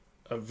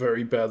a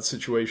very bad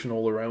situation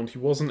all around. He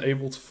wasn't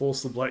able to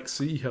force the Black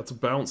Sea. He had to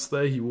bounce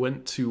there. He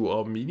went to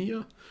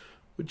Armenia,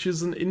 which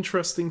is an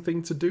interesting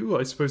thing to do.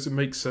 I suppose it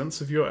makes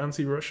sense if you're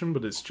anti-Russian,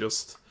 but it's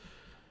just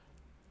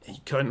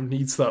he kind of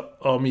needs that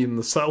army in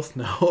the south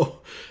now.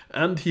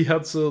 And he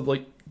had to,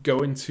 like, go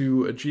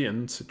into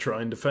Aegean to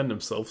try and defend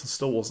himself and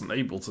still wasn't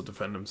able to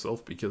defend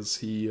himself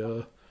because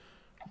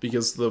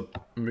because the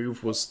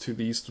move was to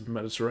the Eastern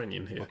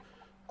Mediterranean here.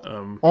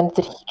 And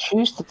did he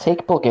choose to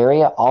take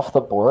Bulgaria off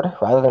the board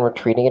rather than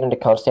retreating it into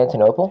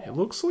Constantinople? It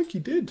looks like he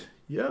did,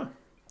 yeah.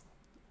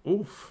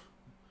 Oof.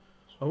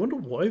 I wonder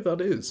why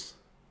that is.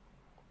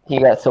 He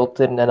got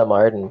tilted and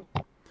enamored and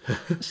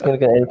he's going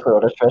to get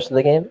input the rest of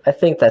the game? I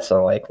think that's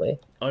unlikely.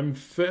 I'm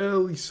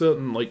fairly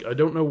certain, like, I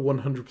don't know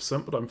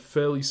 100%, but I'm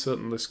fairly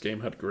certain this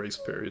game had grace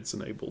periods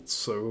enabled,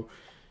 so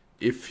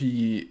if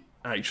he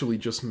actually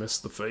just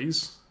missed the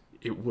phase,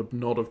 it would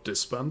not have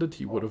disbanded,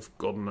 he would have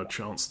gotten a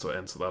chance to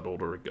enter that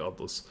order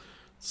regardless.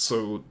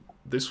 So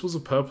this was a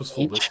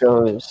purposeful... He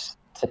chose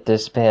to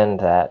disband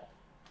that.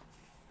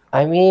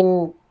 I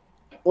mean,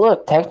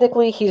 look,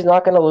 technically he's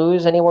not going to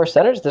lose any more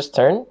centers this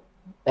turn,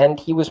 and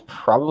he was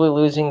probably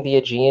losing the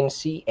Aegean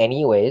Sea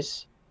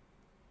anyways.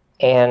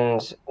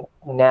 And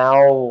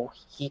now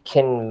he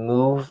can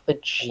move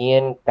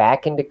Aegean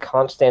back into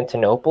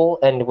Constantinople,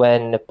 and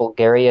when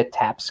Bulgaria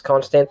taps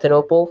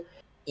Constantinople,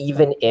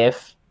 even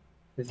if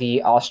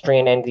the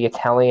Austrian and the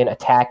Italian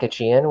attack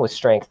Aegean with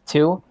strength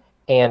 2,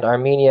 and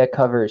Armenia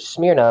covers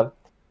Smyrna,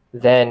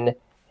 then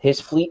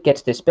his fleet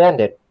gets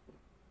disbanded.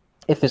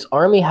 If his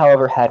army,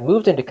 however, had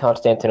moved into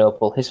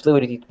Constantinople, his fleet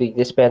would be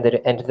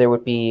disbanded and there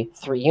would be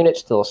 3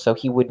 units still, so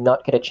he would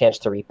not get a chance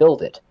to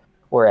rebuild it.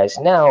 Whereas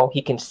now,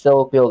 he can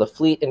still build a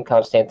fleet in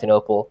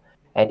Constantinople,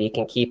 and he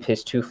can keep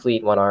his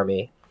 2-fleet,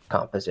 1-army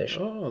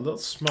composition. Oh,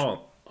 that's smart.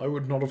 I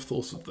would not have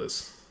thought of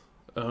this.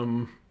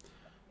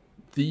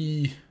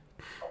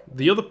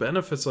 The other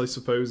benefit, I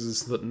suppose,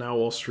 is that now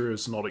Austria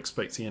is not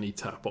expecting any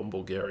tap on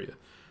Bulgaria.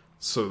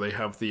 So they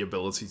have the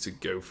ability to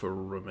go for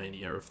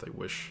Romania if they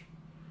wish.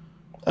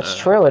 That's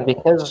true, and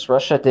because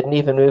Russia didn't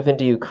even move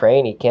into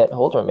Ukraine, he can't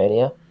hold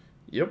Romania.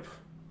 Yep.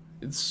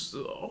 It's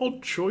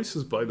odd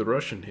choices by the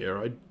Russian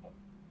here.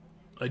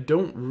 I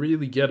don't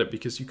really get it,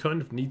 because you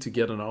kind of need to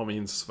get an army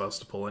in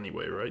Sevastopol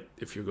anyway, right?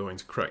 If you're going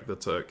to crack the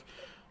Turk.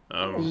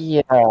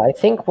 Yeah, I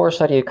think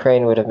Warsaw to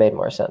Ukraine would have made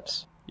more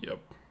sense. Yep.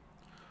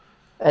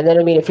 And then,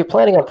 I mean, if you're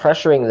planning on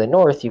pressuring the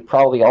north, you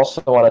probably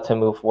also wanted to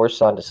move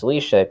Warsaw into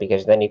Silesia,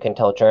 because then you can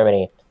tell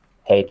Germany,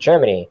 hey,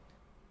 Germany,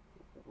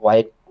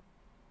 why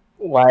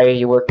are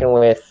you working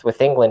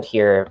with England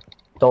here?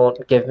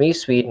 Don't give me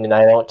Sweden and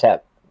I don't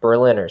tap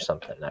Berlin or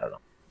something. I don't know.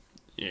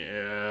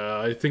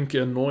 Yeah, I think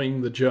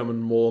annoying the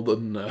German more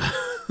than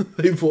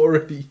they've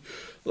already...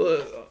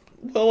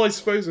 well, I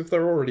suppose if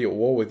they're already at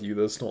war with you,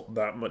 there's not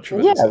that much of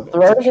a disadvantage.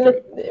 They're already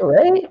gonna...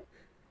 Right?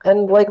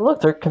 And, like,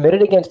 look, they're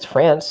committed against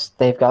France.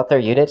 They've got their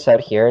units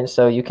out here, and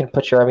so you can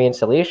put your army in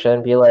Silesia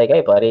and be like, hey,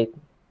 buddy,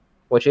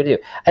 what you do?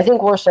 I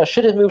think Warsaw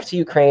should have moved to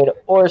Ukraine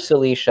or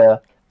Silesia.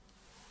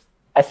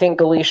 I think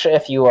Galicia,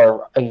 if you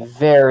are a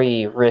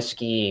very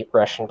risky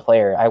Russian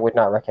player, I would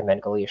not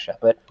recommend Galicia.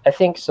 But I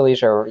think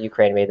Silesia or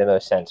Ukraine made the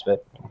most sense.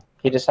 But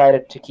he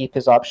decided to keep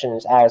his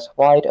options as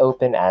wide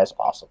open as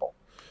possible.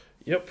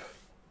 Yep.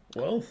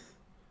 Well,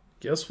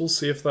 guess we'll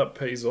see if that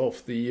pays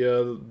off.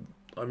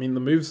 I mean, the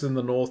moves in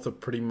the north are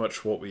pretty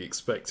much what we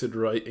expected,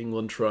 right?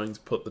 England trying to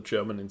put the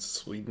German into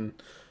Sweden.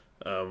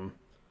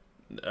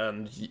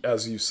 And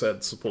as you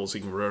said,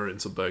 supporting Ruhr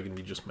into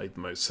Burgundy just made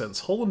the most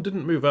sense. Holland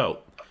didn't move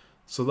out.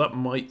 So that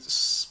might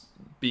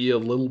be a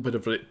little bit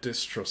of a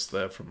distrust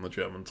there from the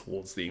German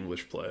towards the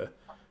English player.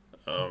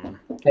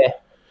 Okay.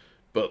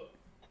 But,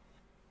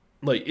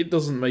 like, it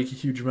doesn't make a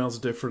huge amount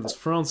of difference.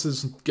 France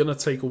is going to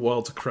take a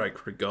while to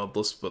crack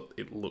regardless, but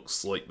it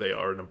looks like they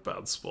are in a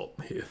bad spot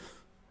here.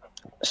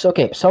 So,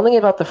 okay, something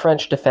about the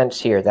French defense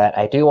here that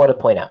I do want to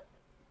point out.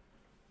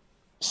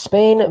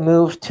 Spain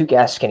moved to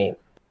Gascony,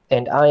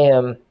 and I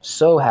am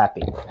so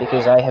happy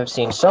because I have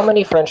seen so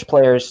many French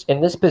players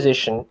in this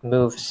position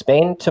move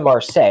Spain to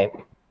Marseille,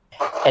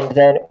 and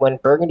then when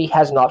Burgundy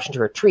has an option to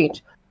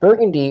retreat,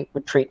 Burgundy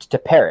retreats to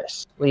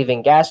Paris,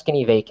 leaving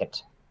Gascony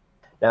vacant.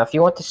 Now, if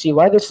you want to see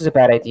why this is a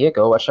bad idea,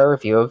 go watch our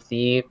review of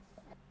the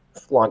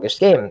longest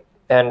game,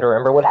 and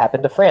remember what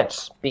happened to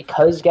France.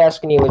 Because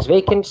Gascony was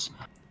vacant,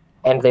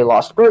 and they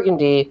lost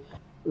Burgundy,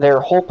 their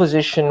whole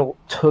position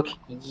took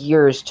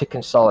years to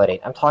consolidate.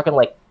 I'm talking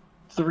like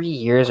 3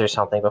 years or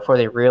something before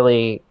they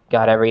really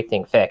got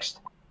everything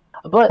fixed.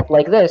 But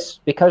like this,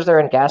 because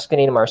they're in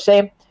Gascony and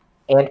Marseille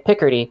and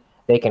Picardy,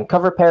 they can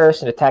cover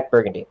Paris and attack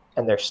Burgundy,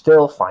 and they're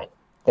still fine.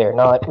 They're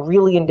not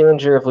really in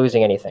danger of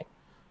losing anything.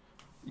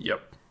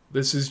 Yep.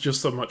 This is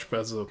just a much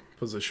better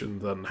position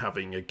than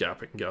having a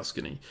gap in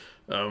Gascony.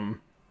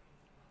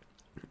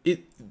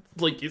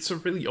 It's a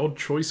really odd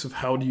choice of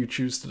how do you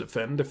choose to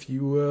defend if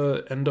you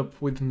end up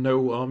with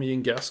no army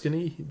in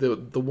Gascony.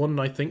 The one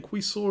I think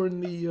we saw in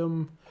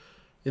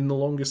the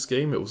longest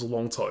game, it was a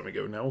long time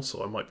ago now,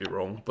 so I might be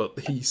wrong, but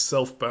he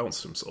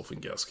self-bounced himself in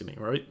Gascony,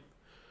 right?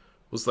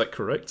 Was that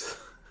correct?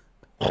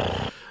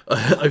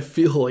 I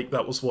feel like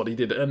that was what he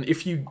did, and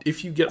if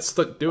you get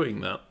stuck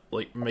doing that,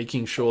 like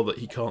making sure that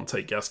he can't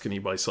take Gascony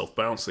by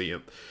self-bouncing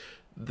it,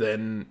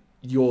 then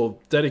you're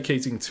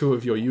dedicating 2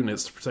 of your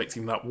units to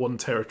protecting that one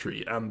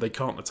territory, and they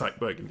can't attack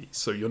Burgundy,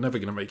 so you're never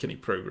going to make any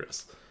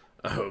progress.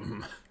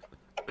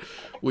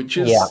 Which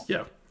is,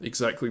 yeah,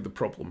 exactly the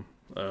problem.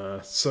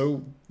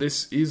 So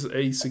this is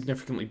a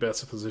significantly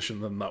better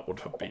position than that would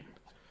have been.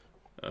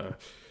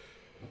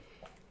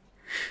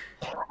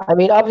 I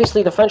mean,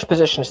 obviously the French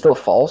position still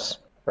falls,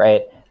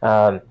 right?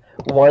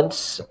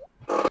 Once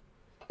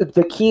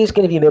the key is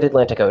going to be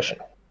mid-Atlantic Ocean.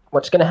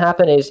 What's going to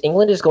happen is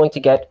England is going to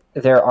get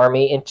their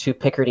army into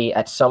Picardy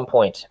at some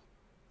point.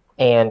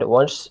 And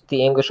once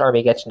the English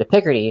army gets into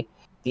Picardy,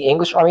 the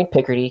English army in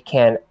Picardy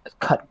can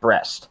cut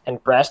Brest.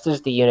 And Brest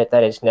is the unit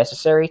that is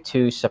necessary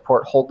to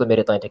hold the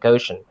mid-Atlantic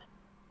Ocean,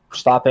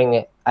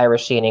 stopping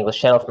Irish Sea and English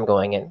Channel from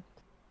going in.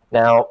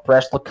 Now,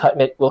 Brest will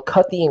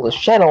cut the English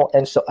Channel,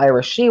 and so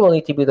Irish Sea will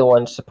need to be the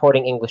one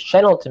supporting English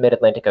Channel to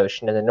mid-Atlantic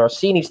Ocean, and the North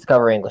Sea needs to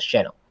cover English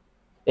Channel.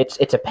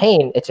 It's a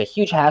pain, it's a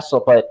huge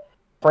hassle, but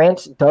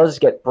France does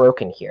get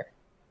broken here.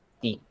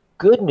 The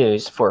good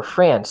news for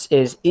France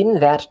is in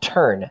that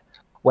turn,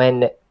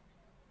 when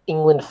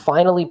England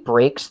finally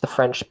breaks the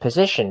French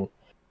position,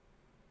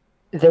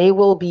 they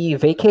will be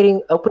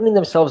opening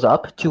themselves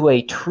up to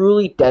a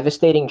truly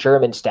devastating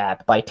German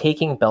stab by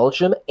taking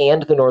Belgium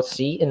and the North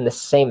Sea in the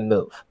same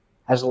move,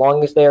 as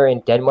long as they are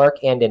in Denmark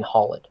and in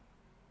Holland.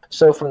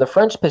 So from the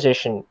French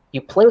position,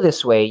 you play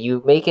this way,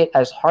 you make it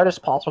as hard as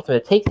possible for them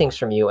to take things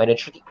from you, and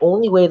ensure the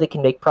only way they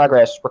can make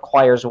progress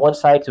requires one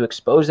side to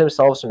expose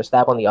themselves from a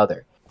stab on the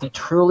other. The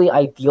truly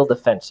ideal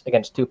defense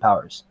against 2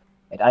 powers.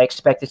 And I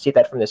expect to see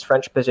that from this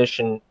French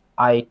position.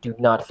 I do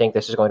not think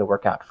this is going to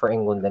work out for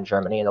England and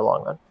Germany in the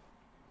long run.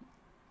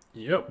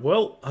 Yeah,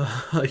 well,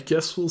 I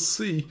guess we'll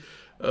see.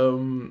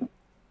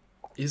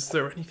 is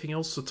there anything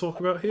else to talk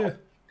about here?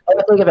 Let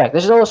me take it back.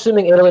 This is all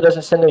assuming Italy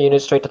doesn't send their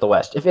units straight to the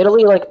west. If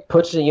Italy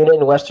puts a unit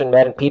in Western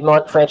Med and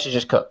Piedmont, France is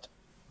just cooked.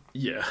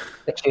 Yeah.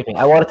 Excuse me.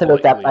 I wanted to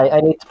make that.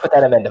 I need to put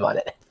that amendum on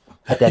it.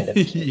 Addendum.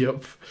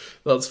 Yep,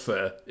 that's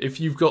fair. If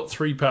you've got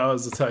 3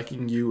 powers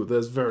attacking you,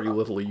 there's very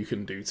little you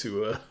can do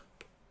to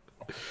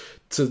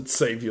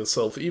save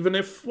yourself. Even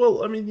if,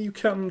 well, I mean, you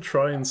can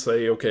try and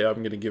say, okay, I'm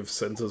going to give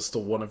centers to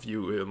one of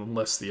you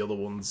unless the other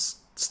one's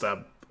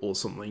stab or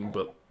something,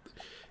 but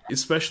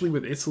especially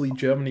with Italy,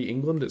 Germany,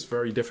 England, it's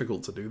very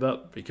difficult to do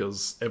that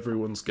because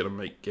everyone's going to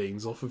make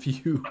gains off of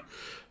you.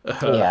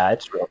 Yeah,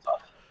 it's real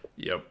tough.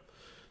 Yep.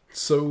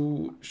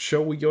 So,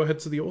 shall we go ahead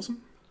to the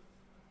autumn?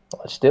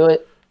 Let's do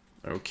it.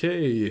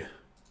 Okay.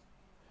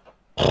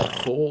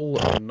 Fall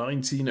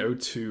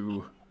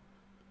 1902.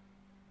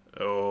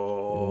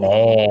 Oh.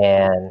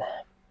 Man.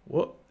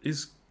 What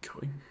is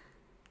going...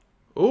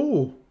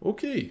 Oh,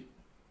 okay.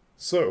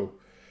 So,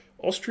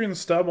 Austrian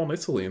stab on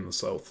Italy in the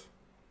south.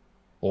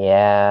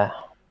 Yeah.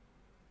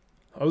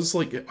 I was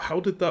like, how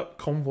did that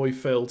convoy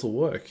fail to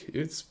work?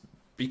 It's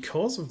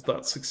because of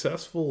that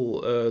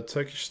successful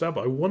Turkish stab.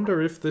 I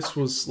wonder if this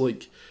was,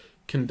 like,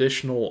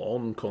 conditional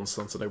on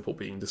Constantinople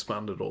being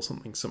disbanded or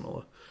something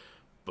similar.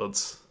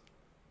 But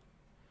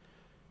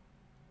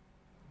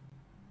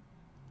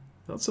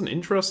that's an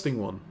interesting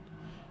one.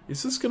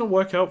 Is this going to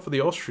work out for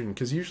the Austrian?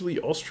 Because usually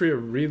Austria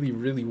really,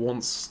 really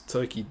wants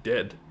Turkey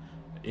dead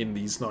in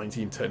these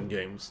 1910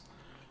 games.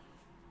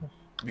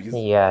 Because...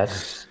 yeah,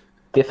 it's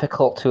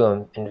difficult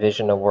to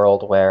envision a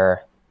world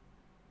where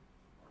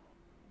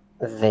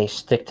they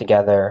stick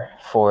together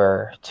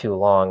for too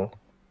long.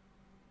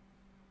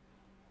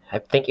 I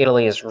think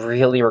Italy is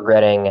really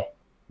regretting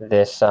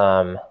this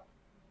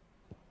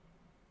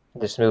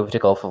this move to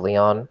Gulf of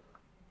Leon.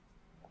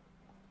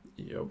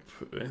 Yep.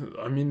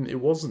 I mean, it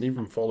wasn't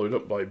even followed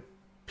up by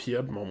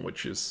Piedmont,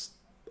 which is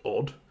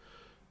odd.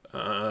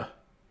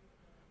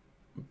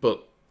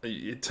 But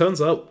it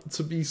turns out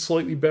to be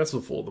slightly better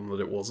for them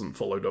that it wasn't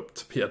followed up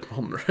to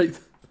Piedmont, right?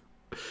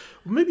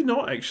 Well, maybe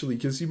not, actually,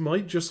 because you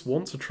might just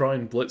want to try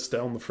and blitz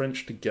down the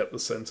French to get the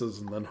centres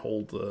and then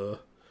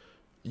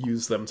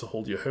use them to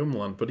hold your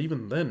homeland, but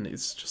even then,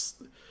 it's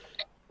just...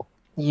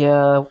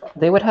 Yeah,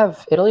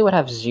 Italy would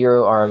have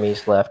 0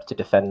 armies left to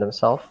defend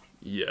themselves.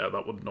 Yeah,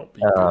 that would not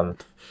be good.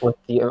 With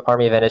the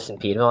army of Venice and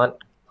Piedmont,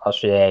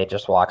 Austria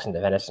just walks into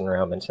Venice and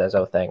Rome and says,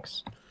 oh,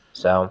 thanks.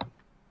 So...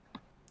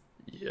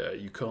 yeah,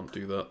 you can't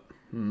do that.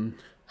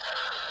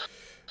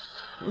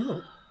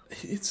 Well,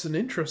 it's an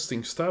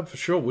interesting stab for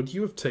sure. Would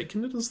you have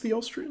taken it as the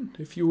Austrian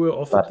if you were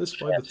offered this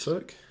by the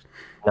Turk?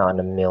 Not in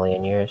a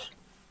million years.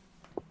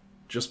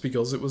 Just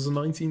because it was a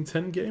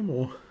 1910 game,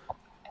 or?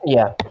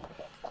 Yeah.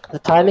 The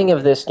timing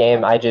of this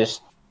game, I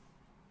don't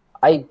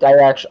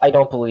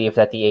believe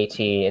that the AT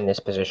in this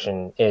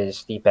position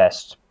is the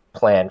best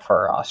plan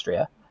for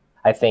Austria.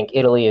 I think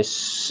Italy is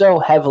so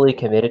heavily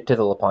committed to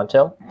the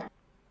Lepanto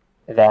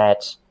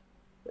that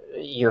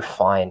you're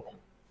fine.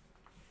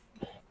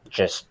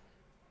 Just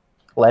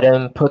let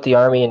him put the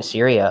army in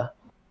Syria.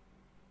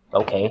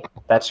 Okay,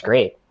 that's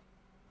great.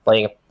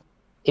 Like,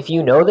 if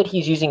you know that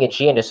he's using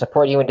Aegean to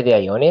support you into the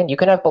Ionian, you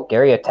can have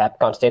Bulgaria tap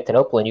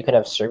Constantinople and you can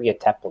have Serbia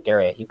tap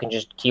Bulgaria. You can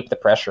just keep the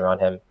pressure on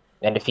him.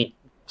 And if he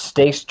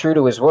stays true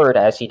to his word,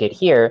 as he did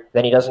here,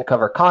 then he doesn't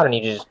cover Con and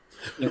you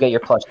get your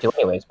 +2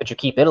 anyways, but you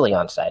keep Italy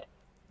on side.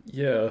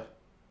 Yeah.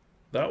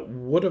 That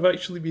would have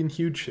actually been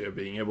huge here,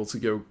 being able to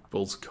go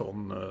Bull to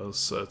Con,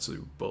 Sir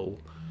Bull.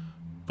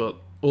 But,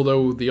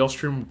 although the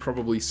Austrian would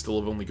probably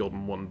still have only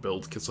gotten 1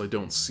 build, because I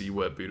don't see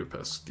where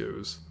Budapest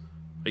goes.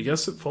 I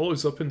guess it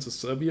follows up into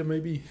Serbia,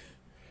 maybe?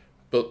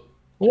 But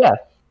yeah,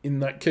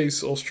 in that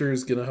case, Austria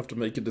is going to have to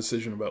make a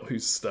decision about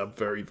who's stabbed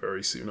very,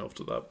 very soon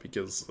after that,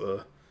 because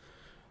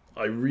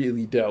I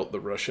really doubt that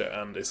Russia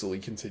and Italy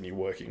continue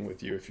working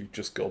with you if you've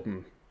just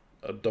gotten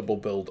a double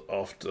build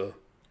after,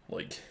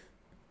 like...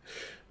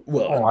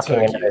 well,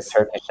 walking into the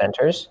Turkish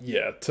centers.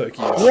 Yeah,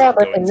 Turkey is yeah,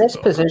 but in this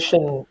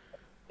position,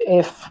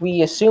 if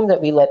we assume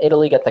that we let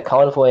Italy get the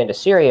convoy into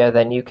Syria,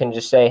 then you can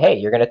just say, hey,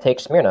 you're going to take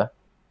Smyrna.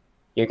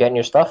 You're getting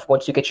your stuff.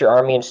 Once you get your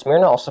army in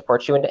Smyrna, I'll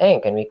support you into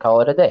Ankh, and we call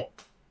it a day.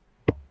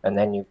 And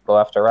then you go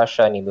after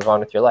Russia, and you move on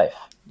with your life.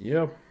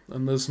 Yeah,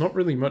 and there's not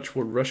really much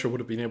what Russia would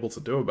have been able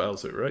to do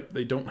about it, right?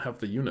 They don't have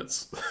the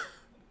units.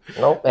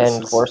 Nope,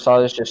 and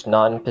Warsaw is just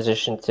not in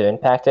position to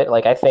impact it.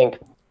 Like, I don't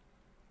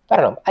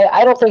know.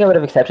 I don't think I would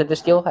have accepted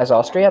this deal as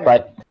Austria,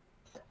 but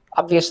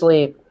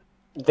obviously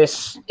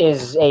this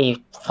is a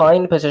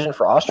fine position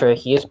for Austria.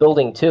 He is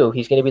building too.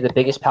 He's going to be the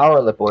biggest power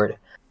on the board.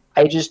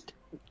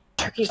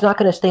 Turkey's not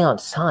going to stay on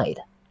side.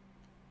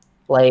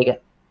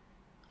 Like,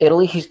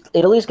 Italy's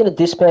going to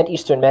disband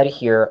Eastern Med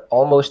here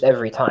almost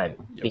every time,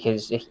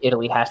 because if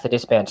Italy has to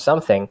disband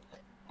something,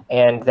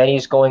 and then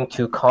he's going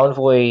to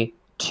convoy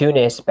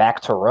Tunis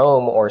back to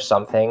Rome or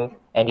something,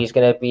 and he's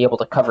going to be able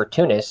to cover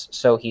Tunis,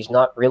 so he's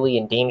not really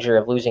in danger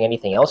of losing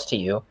anything else to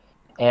you,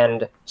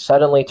 and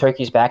suddenly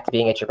Turkey's back to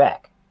being at your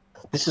back.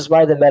 This is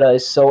why the meta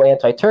is so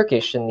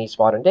anti-Turkish in these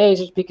modern days,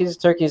 is because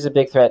Turkey is a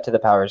big threat to the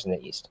powers in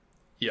the East.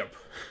 Yep.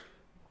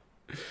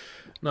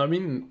 No, I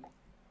mean,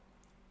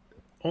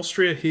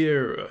 Austria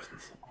here,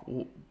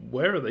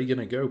 where are they going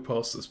to go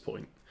past this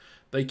point?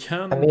 They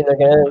can... I mean, they're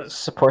going to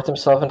support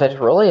themselves in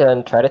Titanoria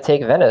and try to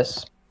take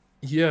Venice.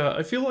 Yeah,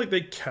 I feel like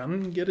they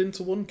can get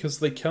into one, because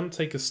they can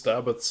take a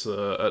stab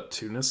at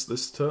Tunis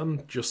this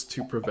turn, just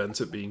to prevent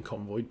it being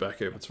convoyed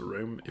back over to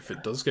Rome. If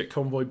it does get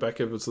convoyed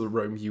back over to the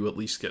Rome, you at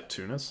least get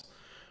Tunis.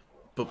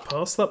 But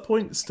past that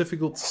point, it's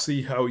difficult to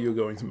see how you're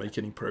going to make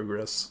any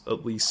progress,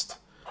 at least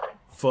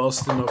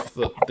fast enough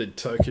that the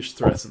Turkish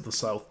threat in the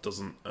south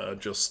doesn't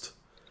just,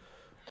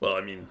 well,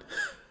 I mean,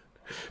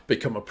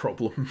 become a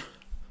problem.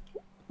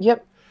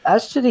 Yep.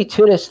 As to the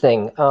Tunis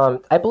thing,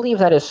 I believe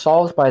that is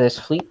solved by this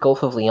fleet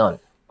Gulf of Lyon,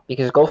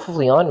 because Gulf of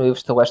Lyon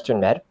moves to Western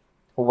Med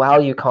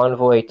while you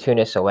convoy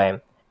Tunis away,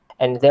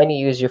 and then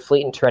you use your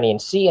fleet in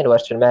Tyrrhenian Sea and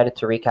Western Med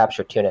to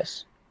recapture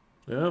Tunis.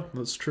 Yeah,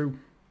 that's true.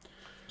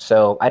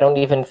 So I don't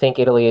even think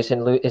Italy is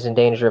in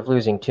danger of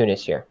losing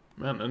Tunis here.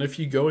 Man, and if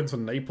you go into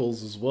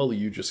Naples as well,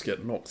 you just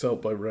get knocked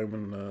out by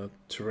Roman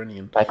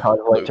Tyrrhenian. By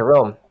convoy to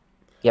Rome.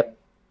 Yep.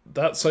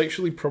 That's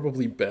actually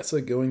probably better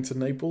going to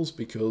Naples,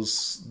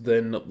 because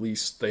then at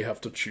least they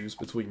have to choose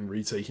between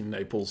retaking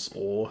Naples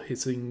or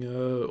hitting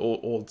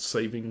or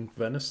saving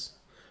Venice.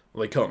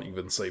 Well, they can't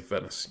even save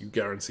Venice. You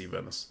guarantee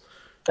Venice.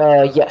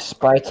 Yes,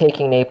 by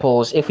taking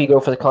Naples, if we go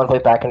for the convoy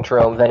back into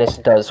Rome, Venice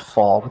does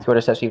fall with what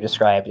it says you've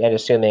described, and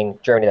assuming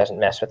Germany doesn't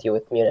mess with you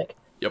with Munich.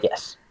 Yep.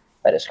 Yes,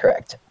 that is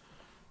correct.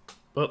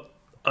 But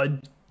I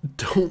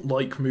don't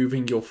like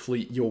moving your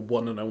fleet, your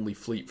one and only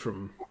fleet,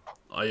 from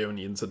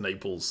Ionian to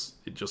Naples.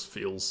 It just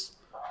feels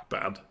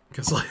bad,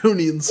 because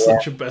Ionian's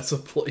such a better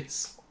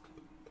place.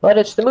 But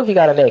it's the move you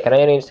gotta make, and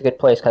Ionian's a good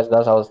place because it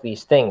does all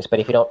these things, but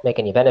if you don't make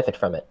any benefit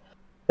from it.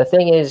 The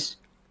thing is,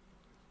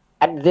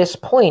 at this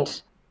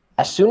point,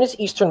 as soon as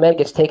Eastern Med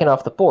gets taken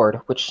off the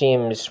board, which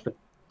seems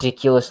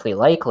ridiculously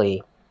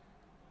likely,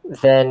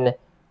 then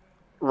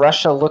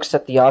Russia looks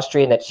at the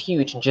Austrian that's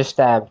huge and just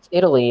stabbed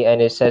Italy,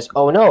 and it says,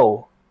 oh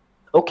no,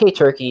 okay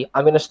Turkey,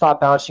 I'm going to stop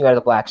bouncing you out of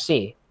the Black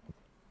Sea.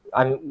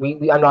 I'm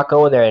not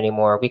going there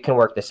anymore. We can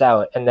work this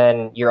out. And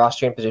then your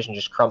Austrian position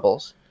just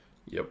crumbles.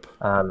 Yep.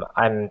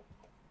 I'm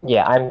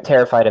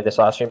terrified of this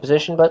Austrian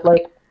position, but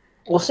like,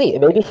 we'll see.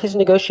 Maybe his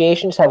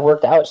negotiations have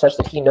worked out such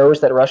that he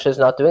knows that Russia is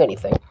not doing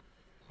anything.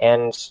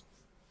 And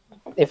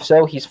if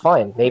so, he's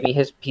fine. Maybe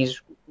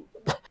he's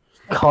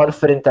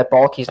confident that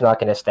Balki's not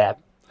going to stab.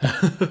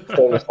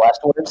 Famous last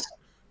words.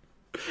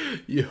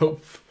 Yep.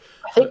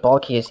 I think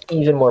Balki is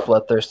even more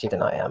bloodthirsty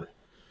than I am.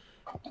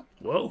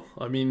 Well,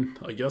 I mean,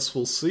 I guess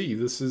we'll see.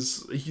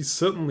 He's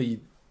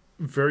certainly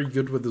very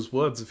good with his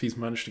words if he's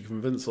managed to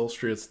convince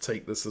Austria to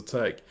take this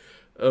attack.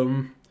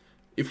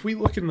 If we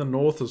look in the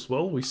north as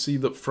well, we see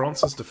that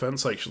France's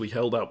defense actually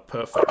held out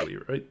perfectly,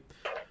 right?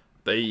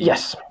 They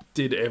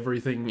did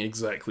everything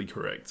exactly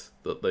correct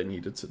that they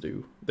needed to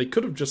do. They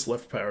could have just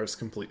left Paris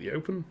completely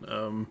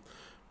open,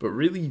 but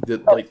really,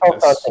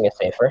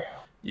 safer.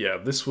 Yeah,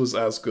 this was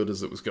as good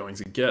as it was going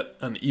to get,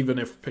 and even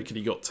if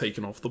Picardy got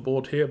taken off the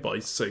board here by,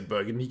 say,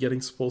 Burgundy getting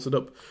supported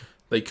up,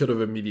 they could have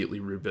immediately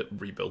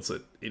rebuilt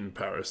it in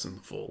Paris in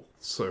the fall.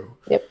 So,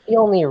 yep, the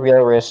only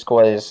real risk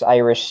was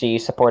Irish Sea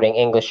supporting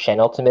English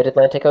Channel to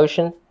mid-Atlantic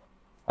Ocean.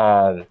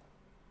 But,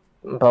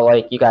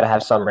 like, you gotta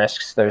have some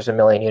risks. There's a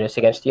million units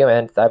against you,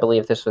 and I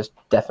believe this was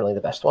definitely the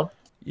best one.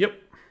 Yep.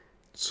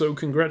 So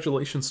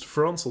congratulations to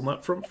France on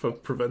that front for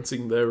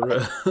preventing their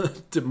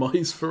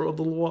demise for a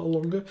little while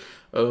longer.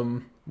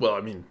 Well,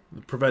 I mean,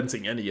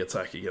 preventing any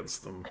attack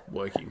against them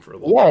working for a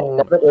little while. Yeah,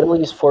 now that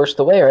Italy's forced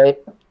away, right?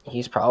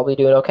 He's probably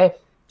doing okay.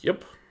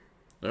 Yep.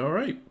 All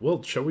right.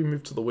 Well, shall we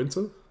move to the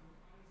winter?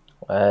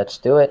 Let's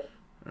do it.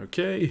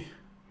 Okay.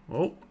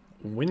 Well,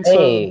 winter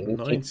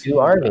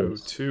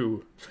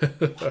 1902.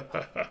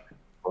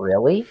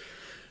 Really?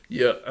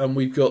 Yeah, and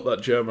we've got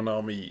that German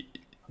army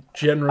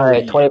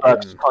generally... All right,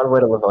 $20, convoy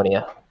to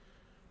Livonia.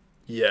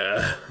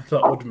 Yeah,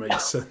 that would make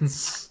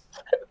sense.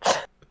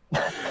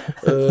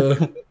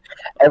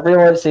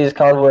 Everyone sees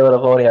convoy to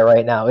Livonia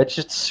right now. It's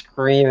just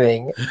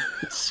screaming.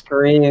 It's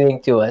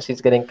screaming to us. He's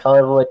getting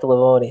convoy to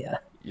Livonia.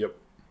 Yep.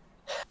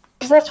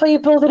 Because that's why you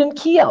build it in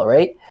Kiel,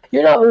 right?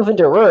 You're not moving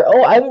to Ruhr.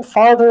 Oh, I'm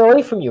farther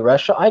away from you,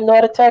 Russia. I'm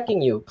not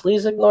attacking you.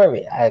 Please ignore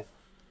me.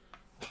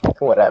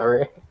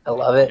 Whatever. I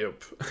love it.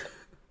 Yep.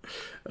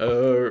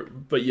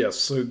 But yes,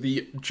 so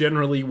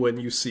generally when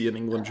you see an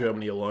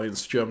England-Germany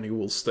alliance, Germany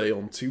will stay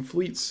on 2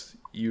 fleets.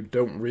 You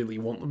don't really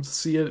want them to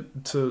see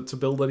it to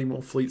build any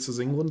more fleets as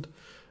England.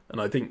 And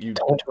I think you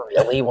don't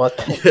really want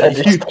them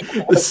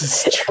this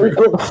is true.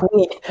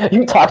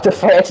 You talk to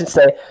France and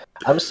say,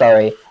 I'm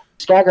sorry,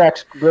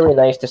 Skagerrak's really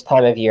nice this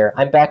time of year.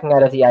 I'm backing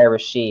out of the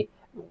Irish Sea.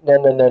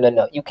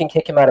 No. You can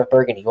kick him out of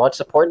Burgundy. You want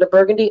support into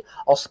Burgundy?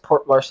 I'll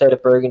support Marseille to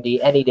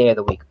Burgundy any day of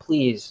the week.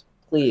 Please,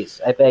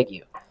 I beg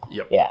you.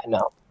 Yep. Yeah,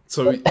 no.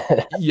 So,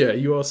 yeah,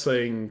 you are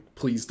saying,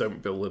 please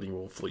don't build any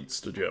more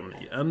fleets to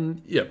Germany.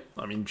 And, yeah,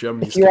 I mean,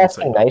 Germany's... If you're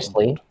asking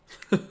nicely.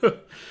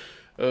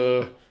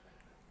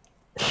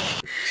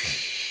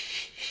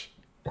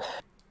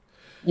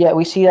 Yeah,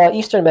 we see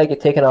Eastern Med get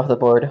taken off the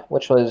board,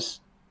 which was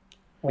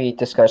we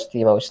discussed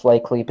the most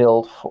likely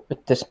build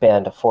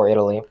disband for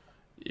Italy.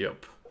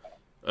 Yep.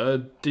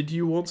 Did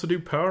you want to do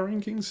power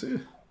rankings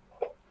here?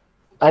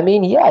 I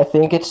mean, yeah, I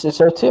think it's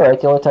so too, right?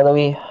 The only time that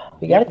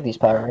we got into these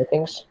power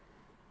rankings.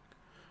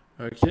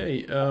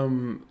 Okay,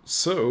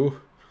 so,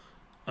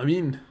 I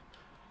mean,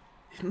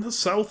 in the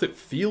south it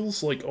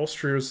feels like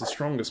Austria is the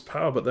strongest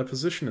power, but their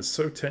position is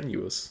so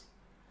tenuous.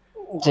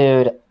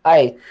 Dude,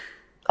 I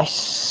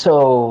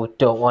so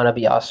don't want to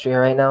be Austria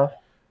right now.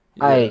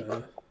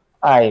 Yeah.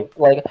 I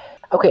like,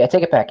 okay, I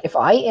take it back. If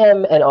I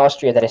am an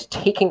Austria that is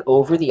taking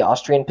over the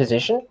Austrian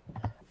position,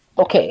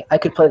 okay, I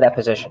could play that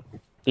position.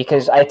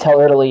 Because I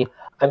tell Italy,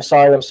 I'm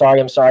sorry, I'm sorry,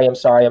 I'm sorry, I'm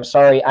sorry, I'm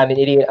sorry, I'm an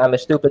idiot, I'm a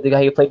stupid, the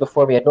guy who played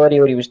before me had no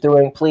idea what he was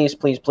doing, please,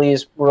 please,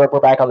 please, we're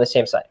back on the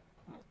same side.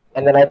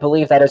 And then I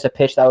believe that is a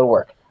pitch that would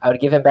work. I would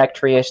give him back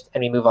Trieste,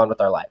 and we move on with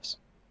our lives.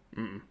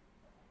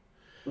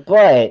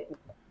 But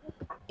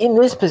in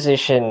this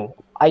position,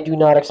 I do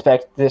not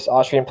expect this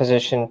Austrian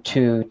position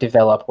to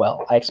develop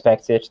well. I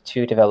expect it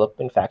to develop,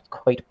 in fact,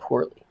 quite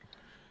poorly.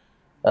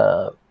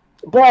 But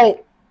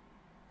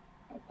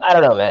I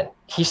don't know, man.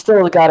 He's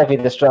still got to be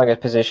the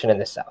strongest position in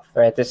the South,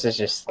 right? This is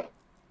just...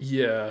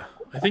 Yeah,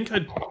 I think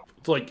I'd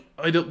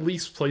at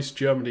least place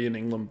Germany and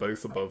England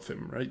both above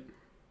him, right?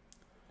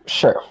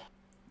 Sure.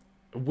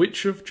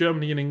 Which of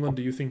Germany and England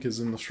do you think is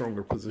in the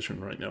stronger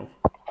position right now?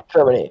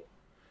 Germany.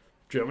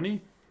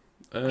 Germany?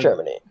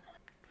 Germany.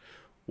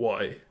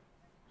 Why?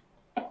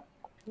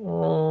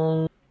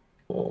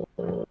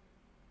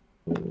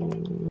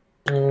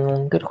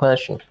 Good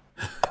question.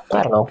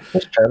 I don't know.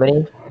 It's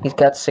Germany. He's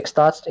got 6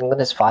 dots.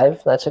 England has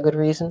 5. That's a good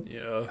reason.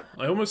 Yeah,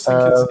 I almost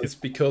think it's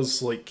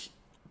because, like,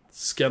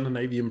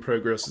 Scandinavian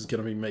progress is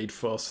going to be made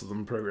faster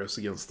than progress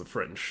against the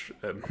French,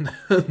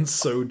 and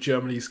so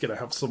Germany's going to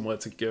have somewhere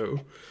to go.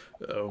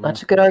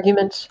 That's a good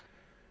argument.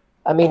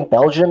 I mean,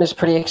 Belgium is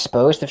pretty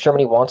exposed. If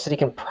Germany wants it, he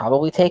can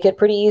probably take it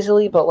pretty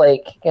easily, but,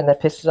 like, again,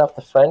 that pisses off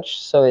the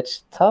French, so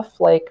it's tough.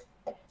 Like,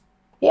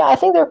 yeah, I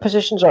think their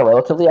positions are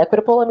relatively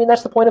equitable. I mean,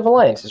 that's the point of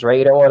alliances, right?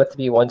 You don't want it to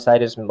be one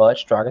side as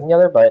much stronger than the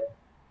other, but...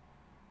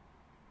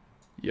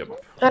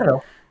 Yep. I don't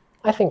know.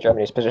 I think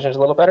Germany's position is a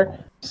little better.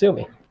 Sue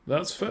me.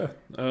 That's fair.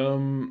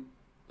 I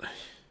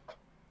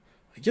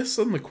guess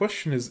then the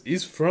question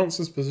is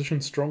France's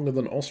position stronger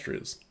than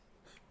Austria's?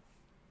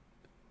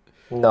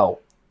 No.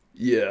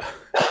 Yeah.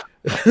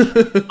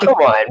 Come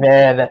on,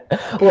 man.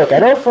 Look, I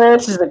know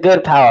France is the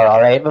good power,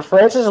 all right, but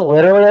France is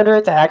literally under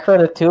attack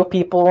from the 2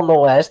 people in the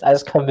West,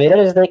 as committed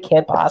as they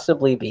can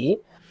possibly be.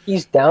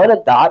 He's down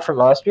a dot from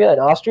Austria, and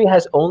Austria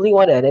has only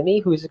one enemy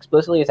who's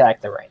explicitly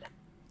attacked them right now.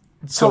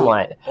 So come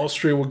on.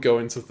 Austria will go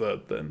into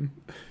third then.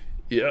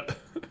 Yeah.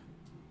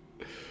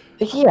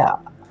 Yeah,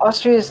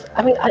 Austria's...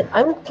 I mean,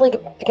 I'm like...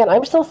 Again,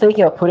 I'm still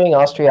thinking of putting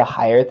Austria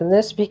higher than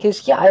this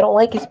because, yeah, I don't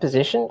like his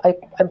position.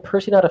 I'm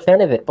personally not a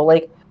fan of it, but,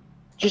 like,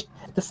 just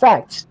the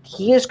fact,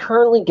 he is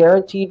currently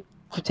guaranteed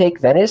to take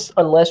Venice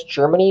unless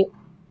Germany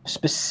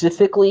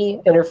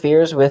specifically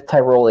interferes with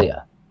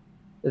Tyrolia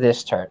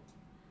this turn.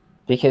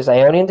 Because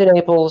Ionian into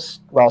Naples,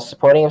 while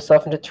supporting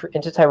himself into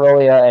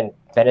Tyrolia, and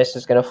Venice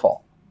is going to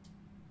fall.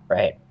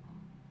 Right?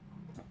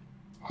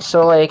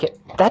 So, like,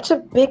 that's a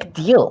big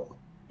deal.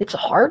 It's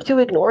hard to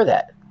ignore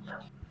that.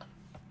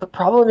 The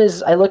problem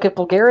is, I look at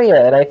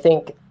Bulgaria and I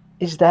think,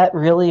 is that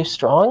really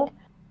strong?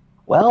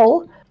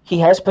 Well, he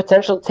has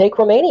potential to take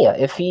Romania.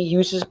 If he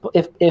uses,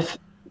 if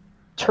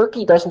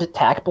Turkey doesn't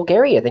attack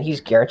Bulgaria, then he's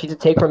guaranteed to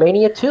take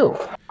Romania too.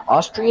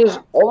 Austria is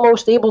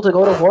almost able to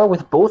go to war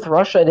with both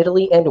Russia and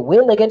Italy and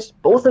win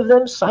against both of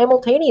them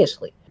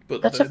simultaneously.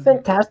 But that's a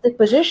fantastic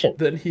position.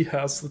 Then he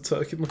has the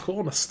Turk in the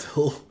corner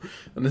still.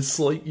 And it's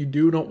like, you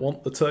do not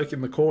want the Turk in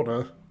the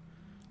corner.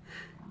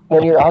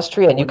 When you're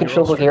Austria and you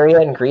control Bulgaria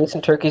and Greece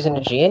and Turkey's in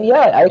Aegean,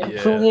 yeah, I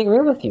completely agree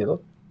with you.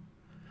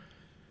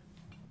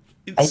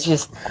 I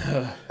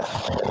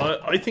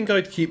think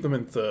I'd keep them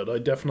in third. I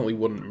definitely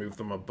wouldn't move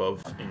them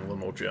above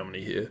England or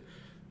Germany here.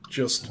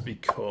 Just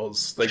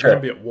because they're going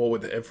to be at war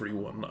with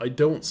everyone. I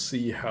don't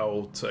see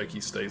how Turkey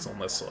stays on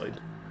their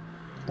side.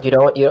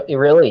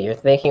 You're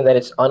thinking that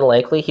it's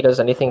unlikely he does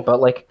anything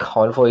but, like,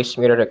 convoy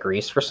smeared out of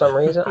Greece for some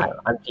reason?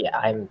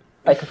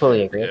 I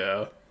completely agree.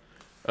 Yeah.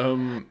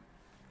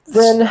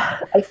 Then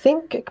I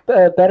think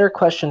a better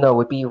question, though,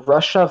 would be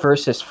Russia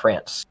versus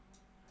France.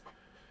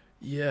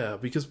 Yeah,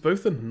 because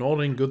both are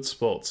not in good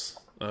spots.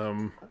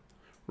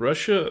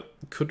 Russia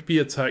could be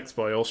attacked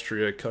by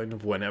Austria kind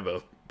of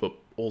whenever, but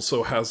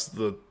also has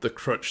the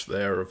crutch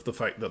there of the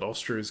fact that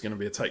Austria is going to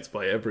be attacked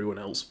by everyone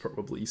else,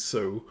 probably,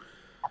 so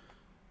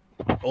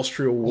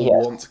Austria will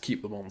want to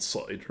keep them on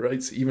side,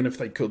 right? Even if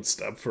they could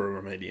stab for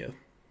Romania.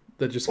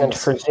 They're just going to...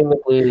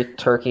 presumably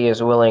Turkey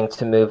is willing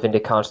to move into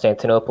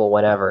Constantinople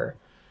whenever,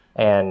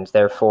 and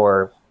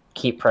therefore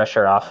keep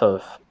pressure off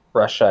of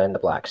Russia in the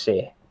Black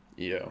Sea.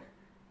 Yeah.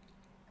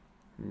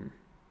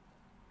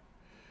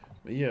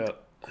 Yeah.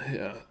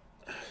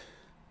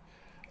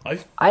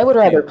 I would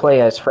rather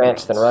play as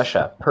France than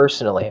Russia,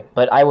 personally,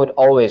 but I would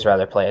always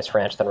rather play as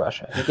France than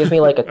Russia. You give me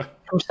like a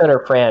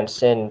 2-center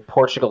France in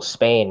Portugal,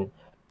 Spain,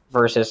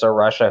 versus a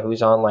Russia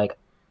who's on like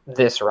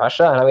this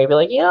Russia, and I'm gonna be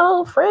like,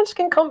 France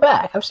can come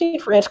back. I've seen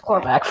France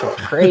come back from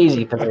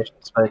crazy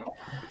positions, but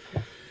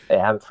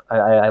yeah,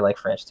 I like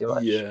France too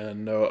much. Yeah,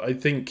 no, I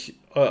think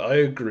I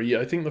agree.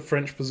 I think the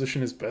French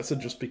position is better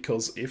just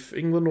because if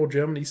England or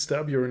Germany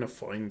stab, you're in a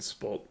fine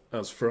spot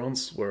as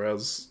France,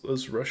 whereas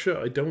as Russia,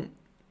 I don't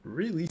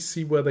really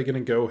see where they're going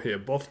to go here.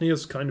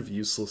 Bothnia's kind of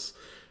useless.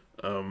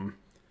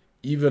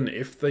 Even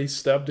if they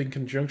stabbed in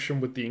conjunction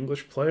with the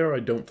English player, I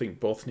don't think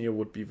Bothnia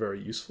would be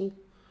very useful.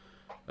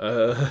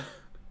 And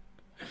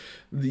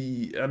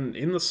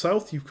in the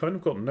south, you've kind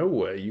of got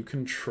nowhere. You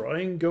can try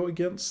and go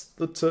against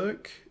the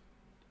Turk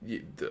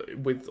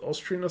with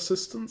Austrian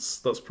assistance.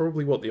 That's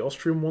probably what the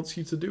Austrian wants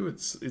you to do.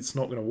 It's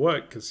not going to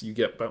work because you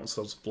get bounced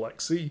out of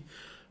Black Sea.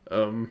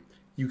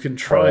 You can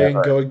try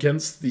and go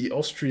against the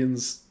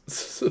Austrians'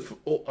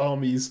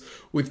 armies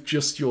with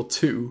just your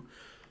two.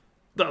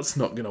 That's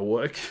not going to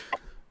work.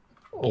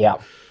 Yeah.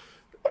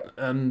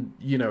 And,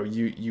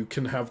 you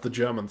can have the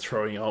German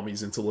throwing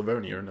armies into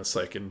Livonia in a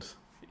second.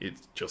 It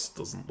just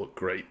doesn't look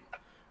great.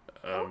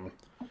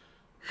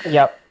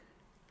 Yep.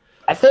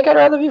 I think I'd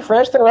rather be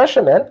French than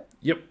Russia, man.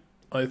 Yep,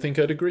 I think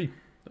I'd agree.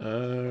 All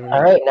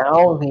right,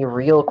 now the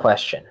real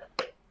question.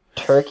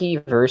 Turkey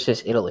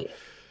versus Italy.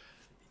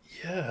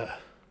 Yeah.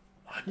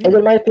 And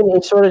in my opinion,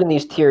 it's sorted in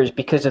these tiers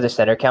because of the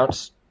center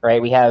counts,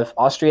 right? We have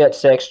Austria at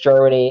 6,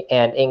 Germany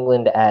and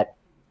England at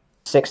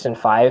 6 and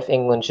 5.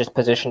 England's just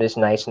positioned as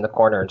nice in the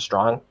corner and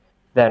strong.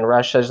 Then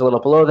Russia's a little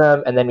below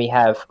them, and then we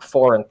have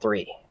 4 and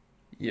 3,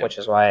 which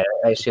is why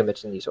I assume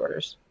it's in these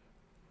orders.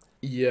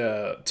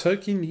 Yeah,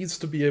 Turkey needs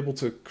to be able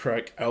to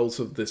crack out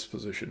of this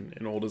position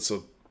in order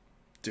to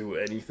do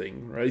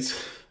anything, right?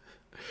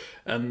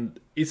 And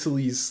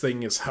Italy's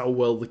thing is how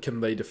well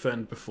can they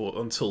defend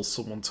until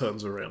someone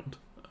turns around.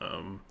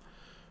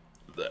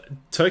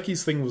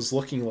 Turkey's thing was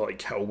looking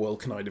like how well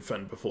can I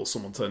defend before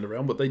someone turned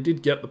around, but they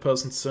did get the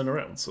person to turn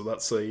around, so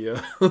that's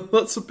a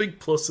that's a big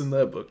plus in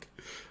their book.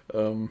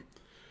 But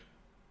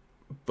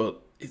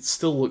it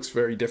still looks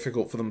very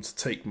difficult for them to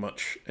take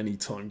much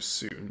anytime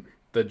soon.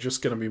 They're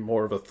just going to be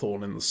more of a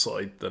thorn in the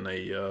side than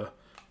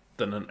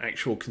an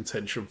actual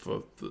contention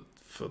for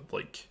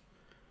like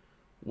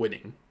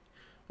winning.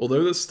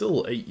 Although there's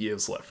still 8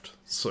 years left,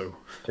 so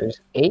there's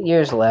 8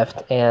 years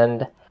left,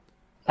 and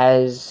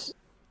if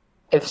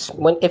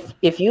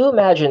you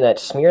imagine that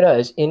Smyrna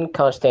is in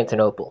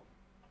Constantinople,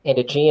 and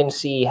a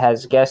GNC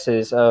has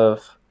guesses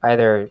of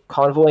either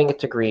convoying it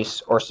to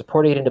Greece or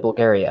supporting it into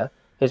Bulgaria,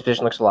 his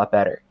vision looks a lot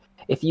better.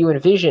 If you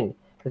envision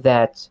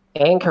that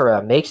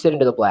Ankara makes it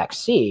into the Black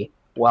Sea,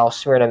 while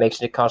Smyrna makes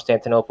it to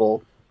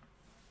Constantinople,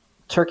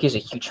 Turkey is a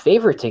huge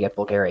favorite to get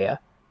Bulgaria,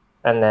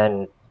 and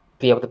then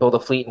be able to build a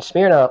fleet in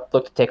Smyrna,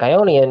 look to take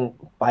Ionian,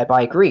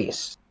 bye-bye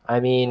Greece. I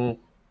mean,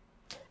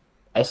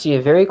 I see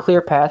a very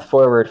clear path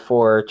forward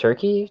for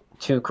Turkey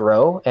to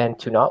grow and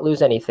to not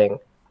lose anything.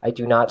 I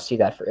do not see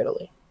that for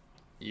Italy.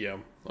 Yeah,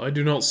 I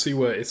do not see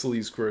where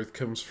Italy's growth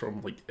comes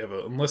from, like, ever.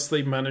 Unless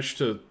they manage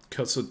to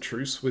cut a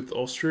truce with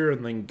Austria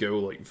and then go,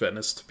 like,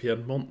 Venice to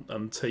Piedmont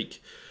and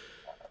take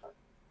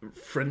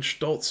French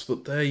dots,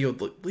 but there you're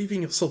like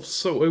leaving yourself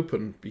so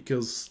open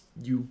because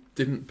you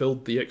didn't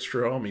build the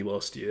extra army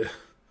last year.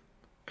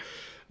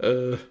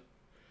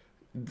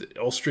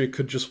 Austria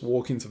could just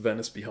walk into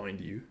Venice behind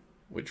you,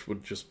 which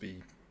would just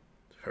be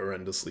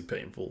horrendously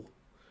painful.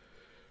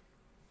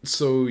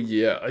 So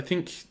yeah, I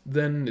think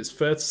then it's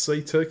fair to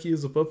say Turkey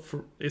is above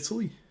for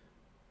Italy.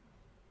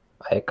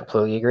 I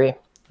completely agree.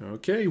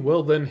 Okay,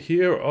 well then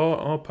here are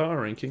our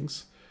power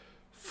rankings.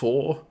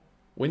 For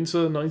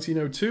Winter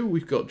 1902,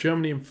 we've got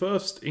Germany in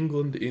first,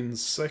 England in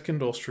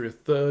second, Austria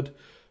third,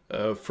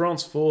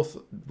 France fourth,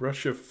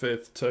 Russia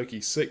fifth,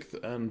 Turkey sixth,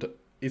 and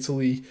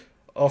Italy,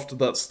 after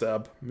that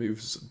stab,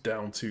 moves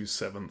down to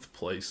 7th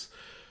place.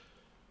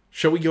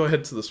 Shall we go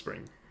ahead to the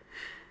spring?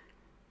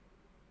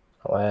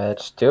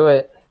 Let's do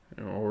it.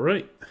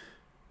 Alright.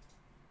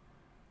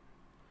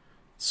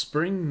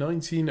 Spring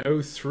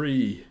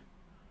 1903.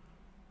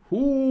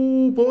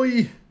 Ooh,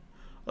 boy!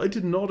 I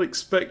did not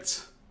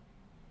expect...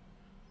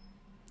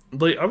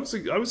 Like, I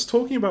was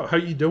talking about how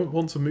you don't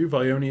want to move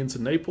Ionian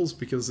to Naples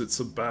because it's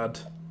a bad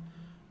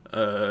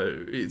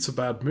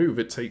move.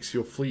 It takes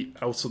your fleet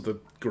out of the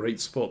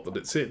great spot that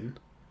it's in.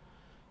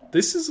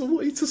 This is a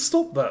way to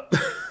stop that.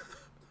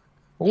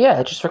 Yeah,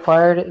 it just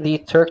required the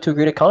Turk to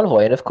agree to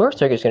convoy, and of course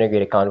Turkey's going to agree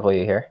to convoy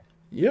you here.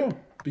 Yeah,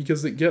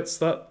 because it gets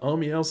that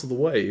army out of the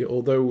way,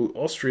 although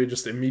Austria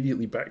just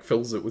immediately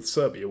backfills it with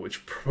Serbia,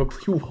 which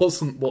probably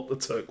wasn't what the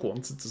Turk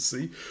wanted to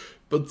see.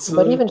 But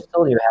even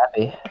still, you're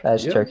happy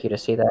as Turkey to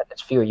see that.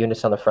 It's fewer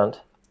units on the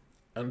front.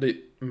 And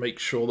it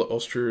makes sure that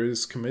Austria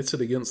is committed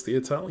against the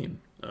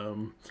Italian.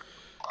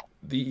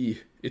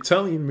 The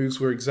Italian moves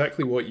were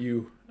exactly what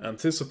you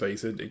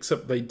anticipated,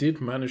 except they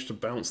did manage to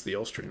bounce the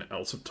Austrian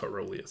out of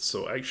Tyrolia.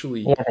 So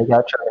actually... Yeah, they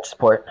got German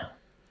support.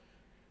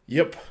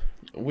 Yep,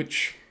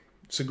 which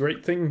it's a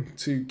great thing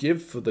to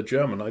give for the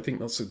German. I think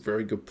that's a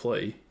very good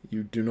play.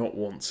 You do not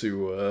want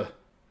to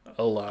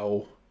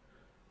allow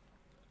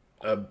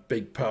a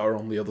big power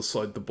on the other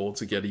side of the board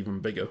to get even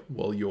bigger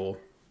while you're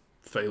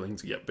failing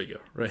to get bigger,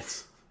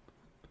 right?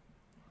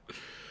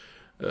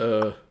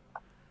 Uh,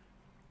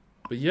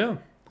 but yeah,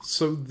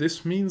 so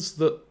this means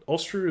that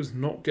Austria is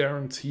not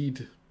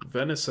guaranteed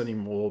Venice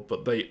anymore,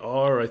 but they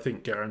are, I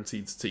think,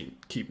 guaranteed to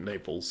keep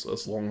Naples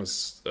as long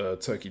as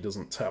Turkey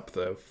doesn't tap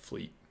their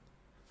fleet.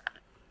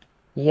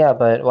 Yeah,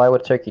 but why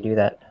would Turkey do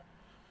that?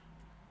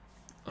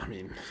 I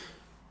mean,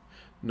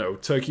 no,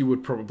 Turkey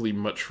would probably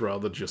much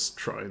rather just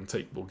try and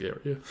take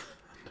Bulgaria.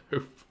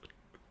 No.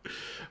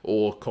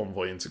 Or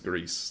convoy into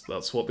Greece.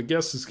 That's what the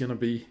guess is going to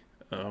be.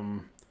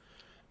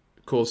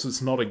 Of course,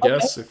 it's not a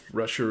guess if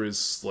Russia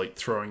is like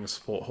throwing a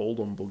support hold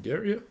on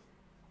Bulgaria.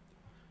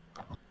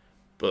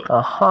 But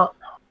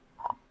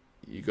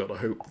you gotta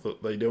hope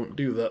that they don't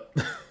do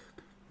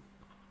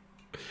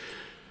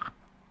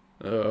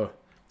that.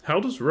 How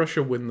does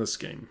Russia win this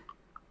game?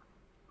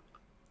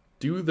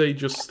 Do they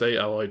just stay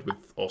allied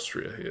with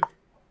Austria here?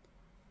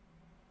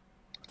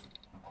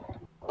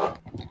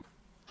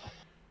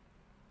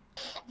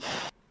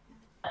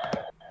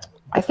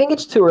 I think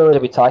it's too early to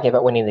be talking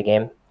about winning the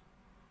game.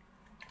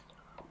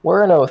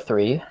 We're in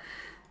 03.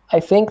 I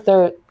think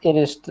it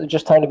is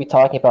just time to be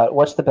talking about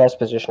what's the best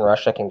position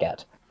Russia can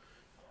get.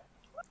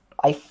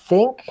 I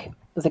think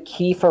the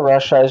key for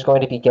Russia is going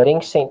to be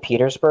getting St.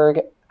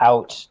 Petersburg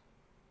out,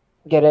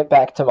 get it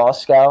back to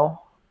Moscow,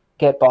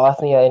 get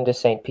Bothnia into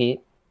St.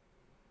 Pete.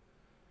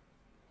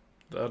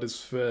 That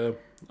is fair.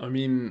 I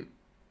mean,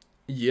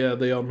 yeah,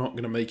 they are not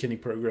going to make any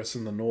progress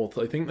in the north.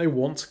 I think they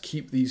want to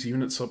keep these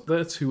units up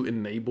there to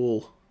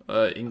enable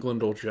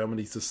England or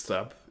Germany to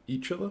stab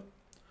each other.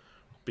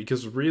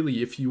 Because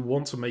really, if you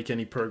want to make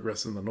any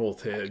progress in the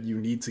north here, you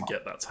need to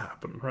get that to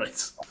happen,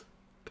 right?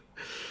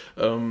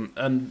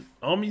 And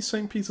Army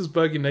St.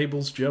 Petersburg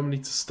enables Germany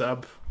to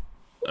stab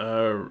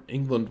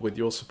England with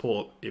your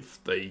support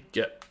if they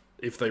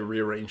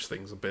rearrange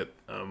things a bit.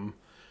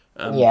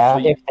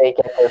 If they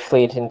get their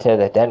fleet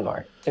into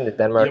Denmark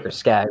or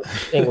Skag,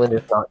 England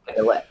is not going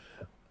to let.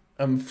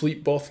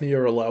 Fleet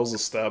Bothnia allows a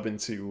stab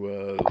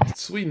into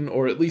Sweden,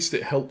 or at least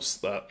it helps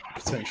that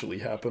potentially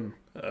happen.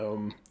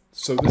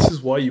 So this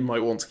is why you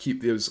might want to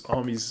keep those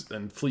armies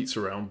and fleets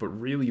around, but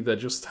really they're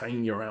just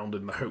hanging around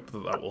in the hope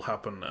that that will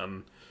happen,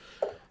 and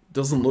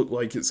doesn't look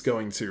like it's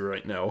going to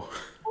right now.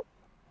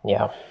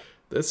 Yeah.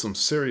 There's some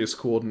serious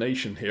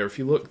coordination here. If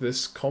you look,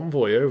 this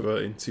convoy over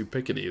into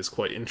Picardy is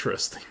quite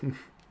interesting.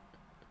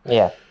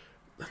 Yeah.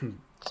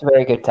 It's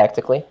very good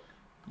tactically.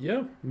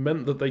 Yeah,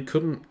 meant that they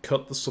couldn't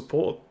cut the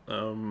support.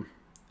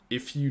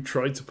 If you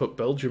tried to put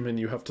Belgium in,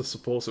 you have to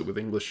support it with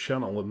English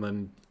Channel, and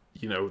then,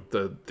 you know,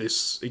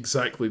 this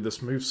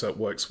moveset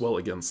works well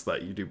against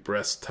that. You do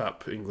Brest,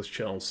 tap English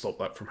Channel, stop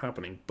that from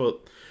happening.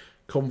 But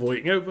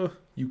convoying over,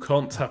 you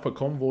can't tap a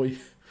convoy,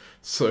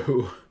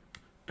 so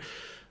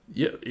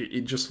yeah,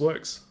 it just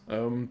works.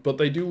 But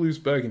they do lose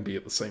Burgundy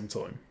at the same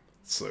time,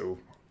 so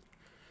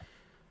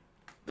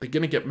they're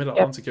gonna get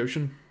Mid-Atlantic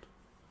Ocean,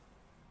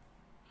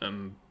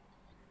 and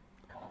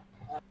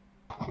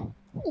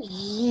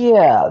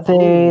yeah,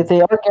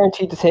 they are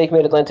guaranteed to take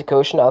Mid-Atlantic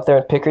Ocean out there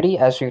in Picardy,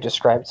 as you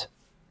described.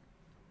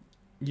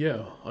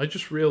 Yeah, I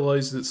just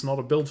realised it's not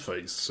a build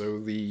phase, so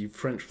the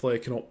French player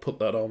cannot put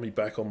that army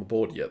back on the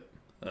board yet.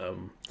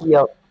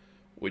 Yep.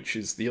 Which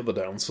is the other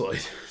downside.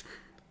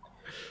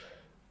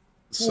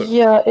 So,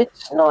 yeah,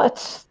 it's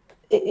not...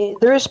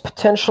 there is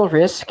potential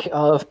risk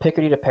of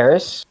Picardy to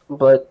Paris,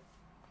 but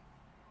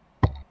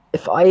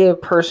if I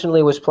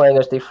personally was playing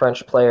as the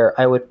French player,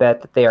 I would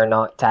bet that they are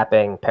not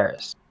tapping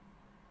Paris.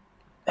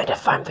 And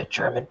if I'm the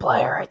German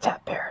player, I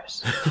tap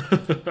Paris.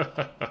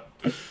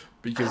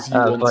 Because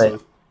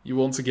you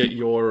want to get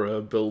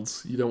your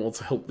builds. You don't want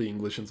to help the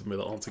English into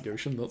Mid-Atlantic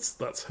Ocean.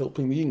 That's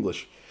helping the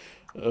English.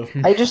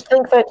 I just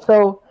think that,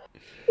 so,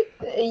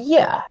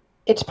 yeah,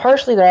 it's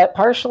partially that.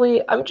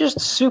 Partially, I'm just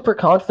super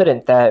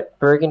confident that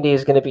Burgundy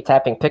is going to be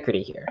tapping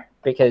Picardy here,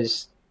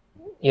 because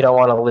you don't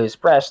want to lose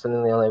Brest,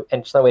 and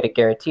it's no way to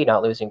guarantee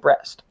not losing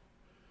Brest,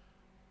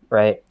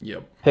 right?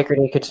 Yep.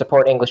 Picardy could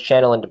support English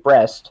Channel into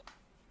Brest,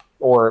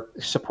 or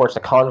supports a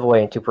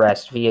convoy into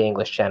Brest via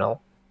English Channel,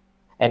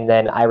 and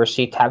then Irish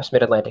taps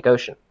Mid-Atlantic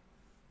Ocean.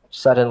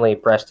 Suddenly,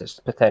 Brest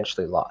is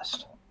potentially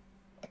lost.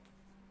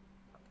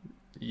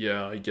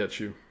 Yeah, I get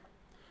you.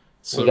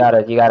 So you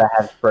gotta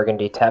have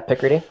Burgundy tap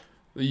Picardy.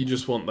 You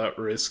just want that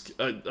risk.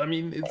 I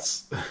mean,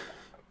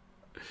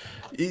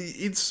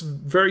 it's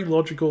very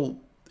logical.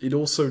 It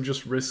also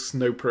just risks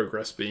no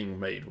progress being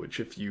made, which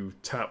if you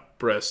tap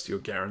Brest, you're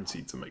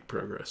guaranteed to make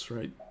progress,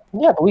 right?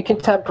 Yeah, but we can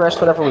tap Brest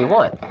whenever we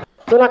want.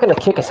 They're not going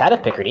to kick us out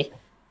of Picardy.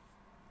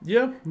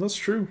 Yeah, that's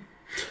true.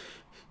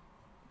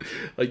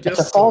 I guess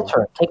it's a fall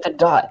turn. Take the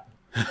dot.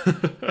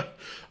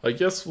 I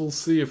guess we'll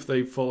see if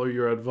they follow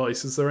your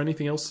advice. Is there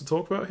anything else to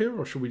talk about here,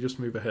 or should we just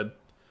move ahead?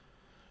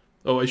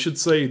 Oh, I should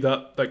say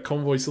that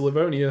convoy to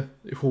Livonia,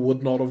 it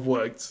would not have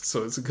worked,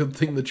 so it's a good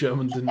thing the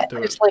German didn't do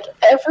it. It's like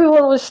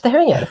everyone was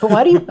staring at it, but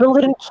why do you build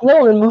it in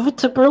Kiel and move it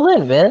to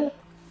Berlin, man?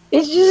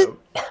 It's just... Yep.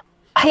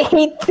 I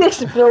hate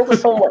this build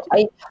so much.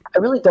 I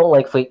really don't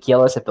like Fleet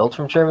Kiel as a build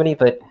from Germany,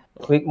 but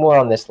more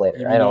on this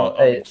later. I don't...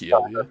 Army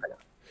Kiel,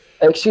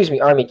 yeah. Excuse me,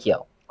 Army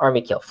Kiel.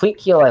 Army Kiel. Fleet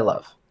Kiel I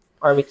love.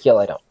 Army Kiel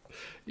I don't.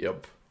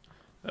 Yep.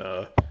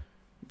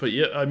 But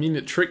yeah, I mean,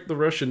 it tricked the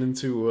Russian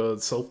into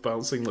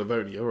self-bouncing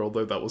Livonia,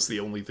 although that was the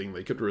only thing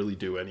they could really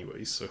do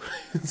anyway, so...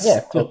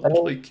 Yeah, I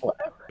mean,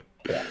 whatever.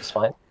 Yeah, it's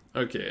fine.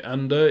 Okay,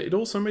 and it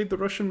also made the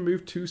Russian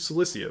move to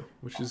Cilicia,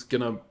 which is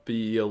gonna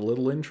be a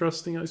little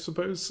interesting, I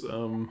suppose.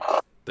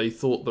 They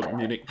thought that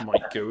Munich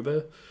might go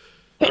there.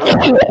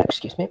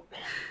 Excuse me.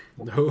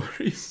 No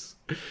worries.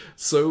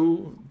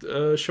 So,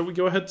 shall we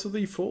go ahead to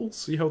the fall,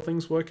 see how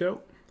things work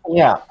out?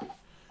 Yeah.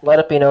 Let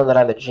it be known that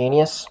I'm a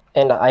genius,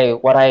 and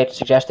what I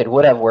suggested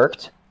would have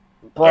worked,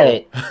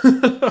 but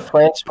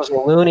France was a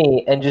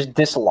loony and just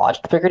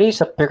dislodged Picardy,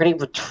 so Picardy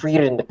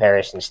retreated into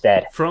Paris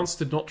instead. France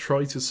did not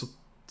try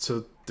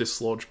to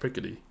dislodge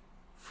Picardy.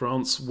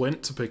 France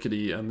went to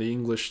Picardy, and the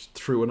English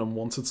threw an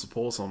unwanted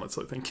support on it,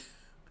 I think.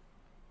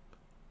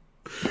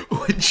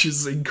 Which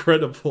is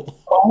incredible.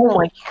 Oh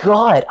my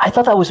god, I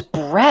thought that was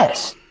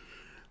Brest.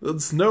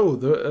 No,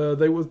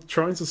 they were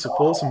trying to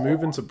support and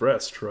move into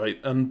Brest, right?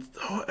 And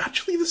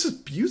actually, this is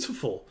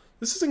beautiful.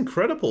 This is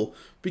incredible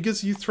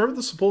because you throw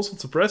the supports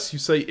onto Brest. You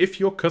say if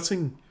you're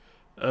cutting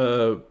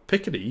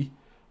Picardy,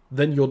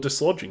 then you're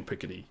dislodging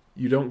Picardy.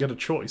 You don't get a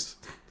choice.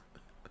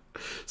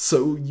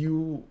 So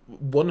you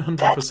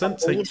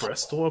 100% take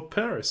Brest or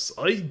Paris.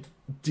 I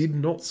did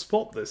not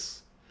spot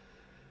this.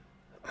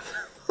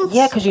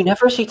 Yeah, because you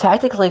never see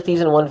tactics like these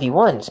in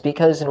 1v1s,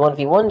 because in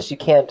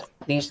 1v1s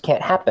these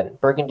can't happen.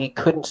 Burgundy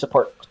couldn't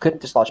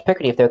dislodge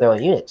Picardy if they're their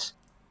own units.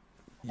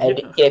 Yeah.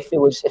 And if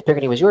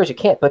Picardy was yours, you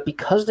can't. But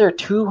because they're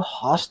two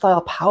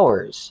hostile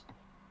powers,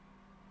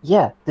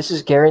 yeah, this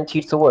is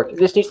guaranteed to work.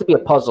 This needs to be a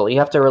puzzle. You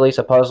have to release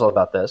a puzzle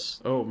about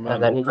this. Oh man,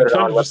 and then you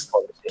can't just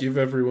give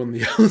everyone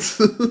the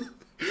answer.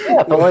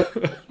 Yeah, but like,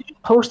 you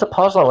post a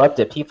puzzle on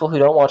Webdip, people who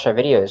don't watch our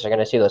videos are going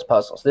to see those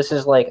puzzles. This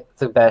is like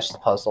the best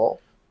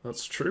puzzle.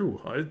 That's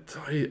true.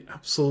 I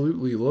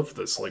absolutely love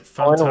this. Like,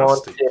 fantastic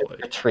unwanted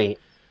retreat,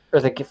 or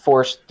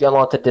the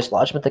unwanted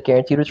dislodgement, the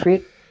guaranteed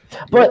retreat.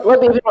 But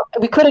yeah.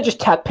 We could have just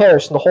tapped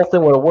Paris, and the whole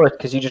thing would have worked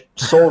because you just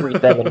soul read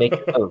them and make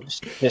your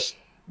moves.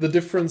 The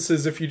difference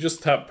is if you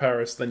just tap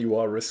Paris, then you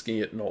are risking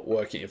it not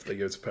working if they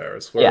go to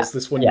Paris. Whereas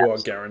this one, you are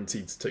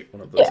guaranteed to take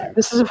one of the two.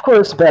 This is of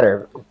course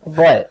better,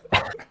 but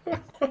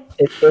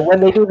when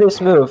they do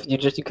this move, you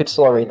could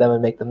soul read them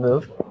and make the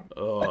move.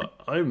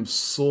 I'm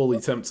sorely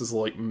tempted to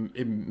like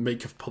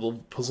make a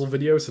puzzle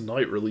video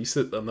tonight, release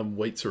it, and then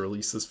wait to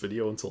release this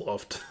video until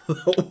after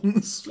that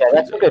one's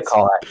that's a good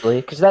call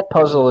actually, because that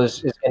puzzle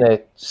is gonna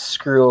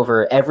screw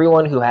over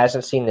everyone who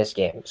hasn't seen this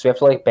game. So you have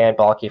to like ban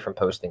Balky from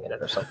posting in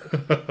it or something.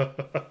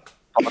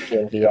 Balky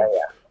and VI, yeah.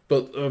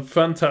 But a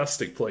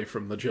fantastic play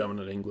from the German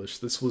and English.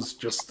 This was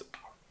just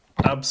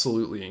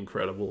absolutely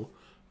incredible.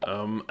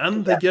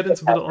 And they get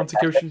into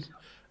Mid-Atlantic Ocean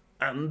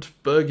and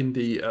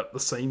Burgundy at the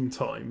same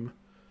time.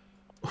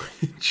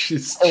 Which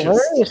is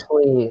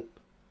hilariously,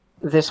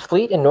 this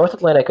fleet in North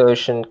Atlantic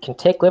Ocean can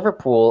take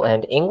Liverpool,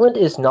 and England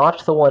is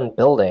not the one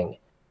building.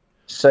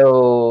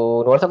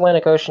 So North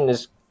Atlantic Ocean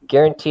is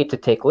guaranteed to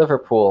take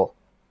Liverpool,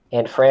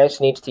 and France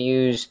needs to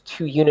use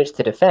 2 units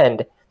to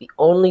defend. The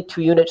only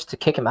 2 units to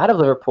kick him out of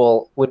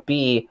Liverpool would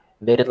be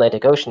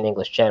Mid-Atlantic Ocean,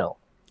 English Channel.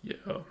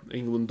 Yeah,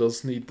 England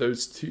does need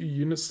those 2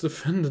 units to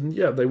defend, and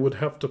yeah, they would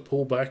have to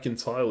pull back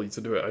entirely to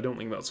do it. I don't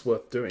think that's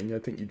worth doing. I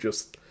think you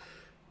just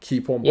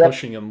keep on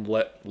pushing and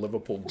let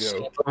Liverpool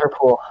go.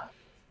 Liverpool.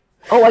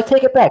 Oh, I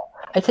take it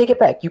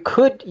back. You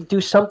could do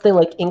something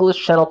like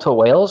English Channel to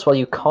Wales while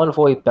you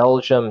convoy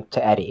Belgium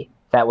to Eddie.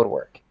 That would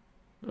work.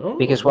 Oh,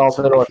 because while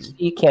the North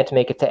Sea can't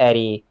make it to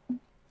Eddie,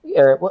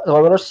 or the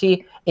North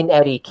Sea in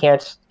Eddie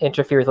can't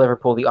interfere with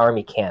Liverpool, the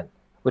army can,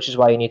 which is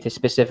why you need to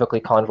specifically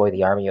convoy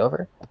the army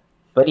over.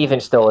 But even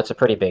still, it's a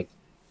pretty big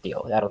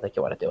deal. I don't think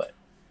you want to do it.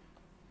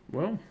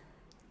 Well,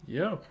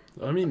 yeah.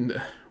 I mean,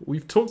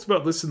 we've talked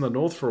about this in the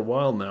north for a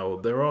while now.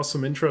 There are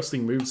some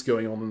interesting moves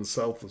going on in the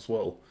south as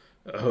well.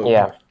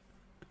 Yeah.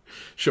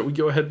 Shall we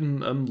go ahead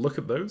and look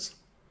at those?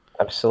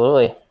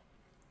 Absolutely.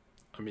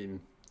 I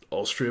mean,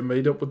 Austria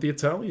made up with the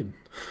Italian.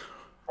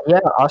 Yeah,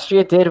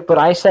 Austria did, but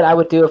I said I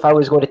would do if I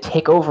was going to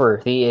take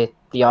over the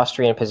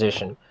Austrian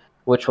position,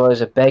 which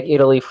was beg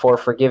Italy for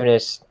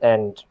forgiveness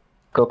and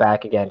go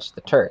back against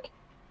the Turk.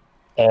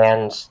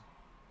 And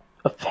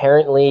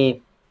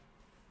apparently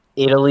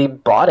Italy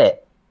bought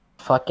it.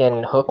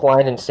 Fucking hook,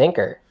 line, and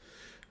sinker.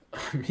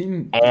 I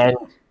mean... And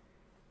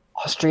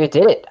Austria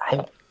did it.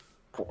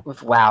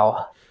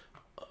 Wow.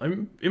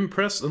 I'm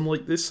impressed, and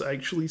like this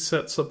actually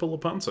sets up a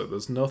Lepanto.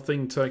 There's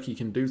nothing Turkey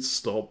can do to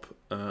stop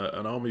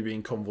an army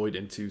being convoyed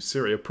into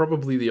Syria.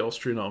 Probably the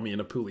Austrian army in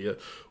Apulia.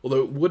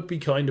 Although it would be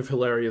kind of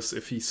hilarious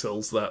if he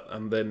sells that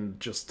and then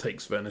just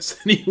takes Venice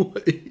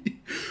anyway.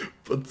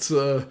 But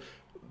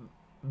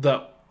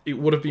it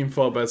would have been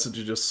far better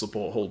to just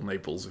support hold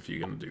Naples if you're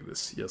going to do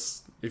this.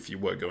 Yes, if you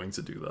were going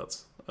to do that.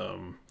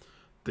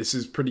 This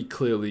is pretty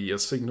clearly a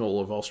signal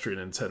of Austrian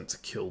intent to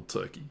kill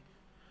Turkey.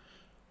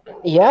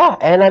 Yeah,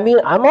 and I mean,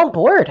 I'm on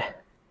board.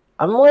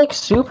 I'm like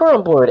super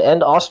on board.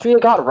 And Austria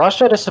got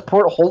Russia to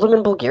support Hold'em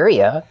in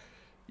Bulgaria.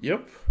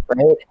 Yep.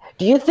 Right?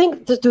 Do you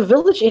think, do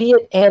Village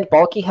Idiot and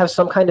Balky have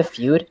some kind of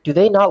feud? Do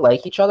they not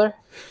like each other?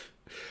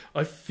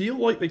 I feel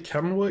like they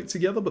can work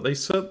together, but they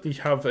certainly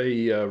have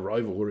a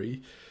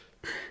rivalry.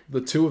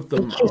 The two of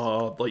them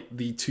are like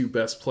the two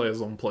best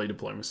players on Play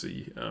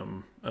Diplomacy,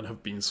 and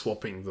have been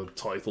swapping the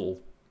title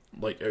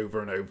like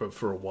over and over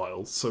for a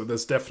while. So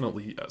there's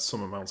definitely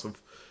some amount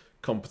of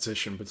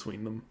competition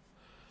between them.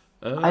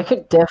 I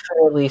could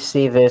definitely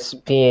see this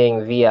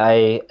being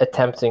VI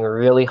attempting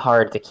really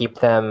hard to keep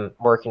them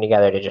working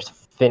together to just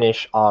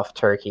finish off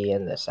Turkey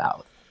in the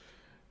south.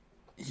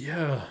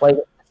 Yeah. Like,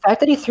 the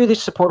fact that he threw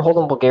this support hold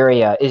on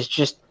Bulgaria is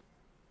just...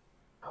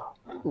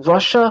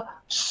 Russia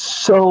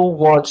so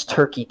wants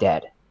Turkey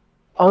dead.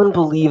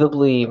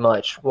 Unbelievably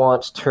much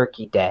wants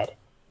Turkey dead.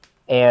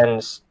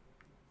 And,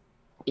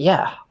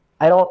 yeah,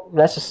 I don't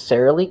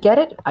necessarily get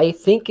it. I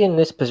think in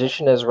this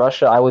position as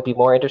Russia, I would be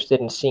more interested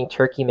in seeing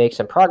Turkey make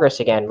some progress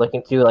again,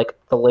 looking through like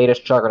the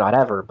latest juggernaut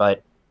ever,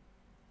 but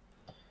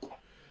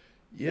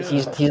Yeah.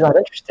 he's not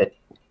interested.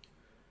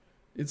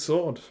 It's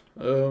odd.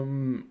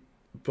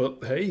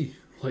 But hey,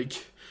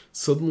 like,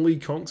 suddenly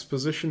Konk's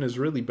position is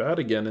really bad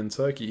again in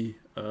Turkey.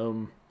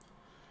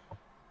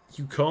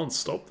 You can't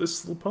stop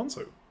this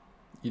Lepanto.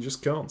 You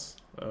just can't.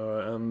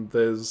 And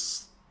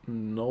there's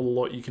not a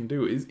lot you can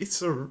do.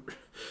 It's a...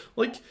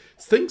 Like,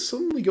 things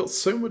suddenly got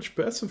so much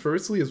better for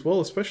Italy as well,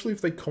 especially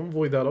if they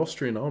convoy that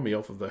Austrian army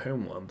off of their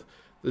homeland.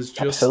 There's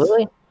just...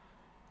 Absolutely.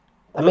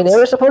 I mean, they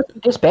were supposed to be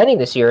disbanding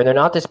this year, and they're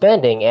not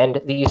disbanding, and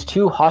these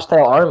two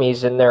hostile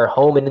armies in their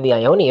home and in the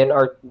Ionian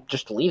are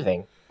just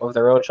leaving of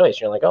their own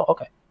choice. You're like, oh,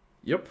 okay.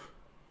 Yep.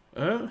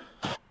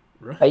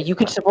 Right. You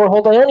can support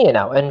hold Ionia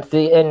now, and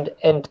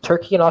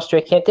Turkey and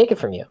Austria can't take it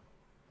from you.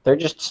 They're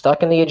just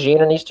stuck in the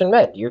Aegean and Eastern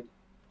Med. You're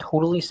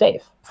totally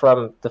safe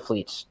from the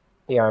fleets.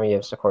 The army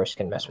of course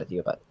can mess with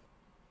you, but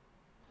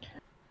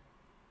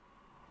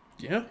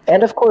yeah.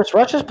 And of course,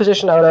 Russia's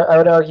position, I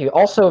would argue,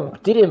 also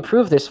did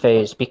improve this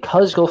phase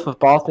because Gulf of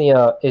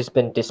Bothnia has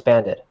been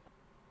disbanded.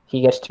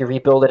 He gets to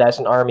rebuild it as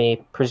an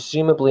army,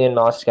 presumably in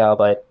Moscow,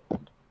 but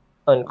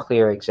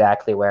unclear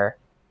exactly where.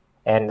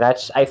 And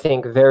that's, I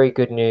think, very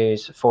good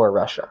news for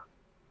Russia.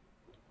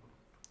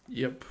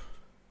 Yep.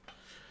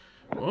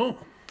 Well,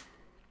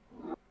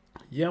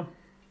 yeah.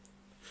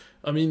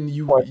 I mean,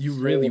 you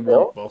really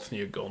want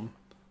Bothnia gone.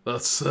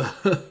 That's,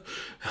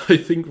 I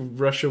think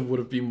Russia would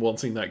have been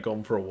wanting that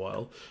gone for a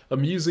while.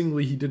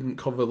 Amusingly, he didn't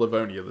cover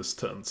Livonia this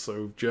turn,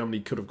 so Germany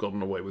could have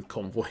gotten away with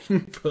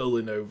convoying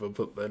Berlin over,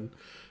 but then...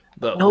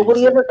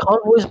 Nobody ever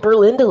convoys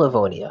Berlin to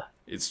Livonia.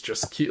 It's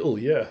just Kiel,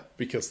 yeah,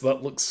 because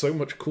that looks so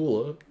much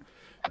cooler.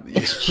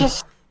 It's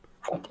just...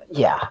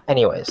 Yeah,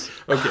 anyways.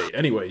 Okay,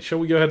 anyway, shall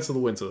we go ahead to the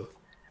winter?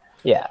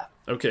 Yeah.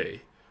 Okay,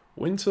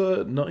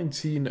 winter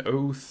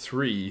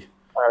 1903.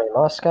 Army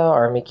Moscow,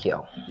 Army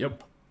Kiel.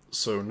 Yep.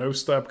 So no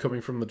stab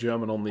coming from the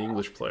German on the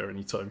English player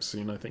anytime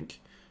soon, I think.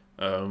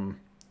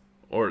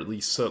 Or at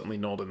least certainly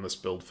not in this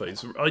build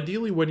phase.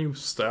 Ideally, when you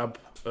stab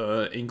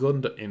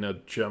England in a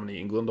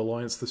Germany-England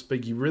alliance this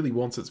big, you really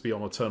want it to be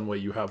on a turn where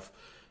you have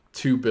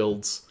two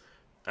builds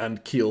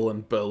and Kiel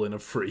and Berlin are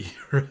free,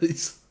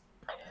 right?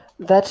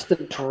 That's the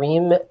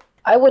dream.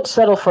 I would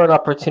settle for an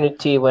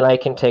opportunity when I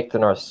can take the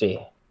North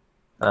Sea.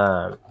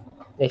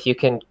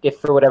 If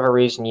for whatever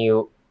reason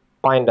you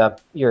find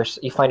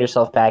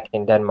yourself back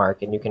in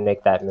Denmark and you can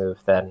make that move,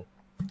 then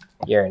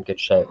you're in good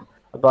shape.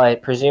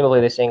 But presumably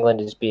this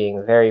England is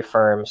being very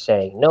firm,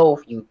 saying, no,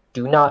 you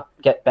do not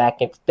get back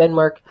into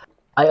Denmark.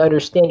 I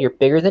understand you're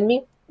bigger than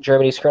me.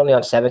 Germany's currently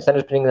on 7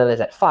 centers, but England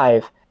is at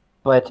 5.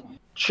 But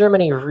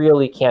Germany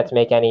really can't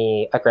make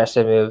any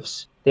aggressive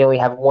moves. They only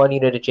have 1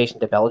 unit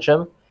adjacent to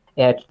Belgium.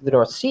 And the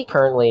North Sea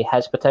currently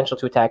has potential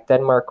to attack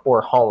Denmark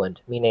or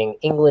Holland, meaning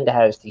England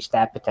has the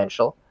stab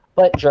potential,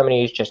 but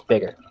Germany is just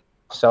bigger.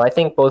 So I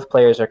think both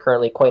players are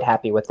currently quite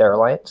happy with their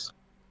alliance.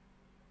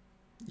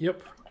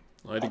 Yep,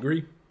 I'd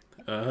agree.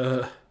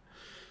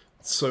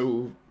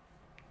 So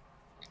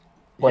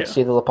let's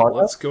see the Lepanto.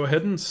 Let's go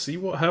ahead and see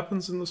what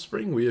happens in the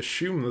spring. We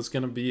assume there's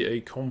going to be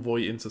a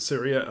convoy into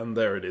Syria, and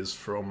there it is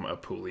from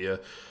Apulia.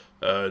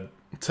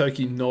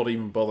 Turkey not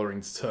even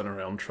bothering to turn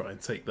around, try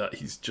and take that.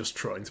 He's just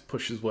trying to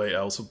push his way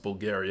out of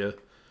Bulgaria,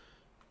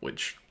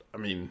 which, I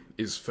mean,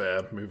 is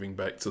fair. Moving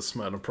back to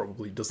Smyrna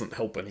probably doesn't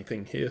help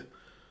anything here.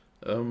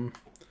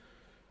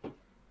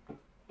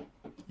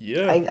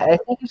 Yeah. I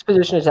think his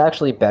position is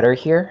actually better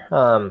here.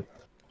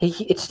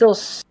 It still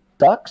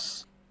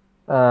sucks,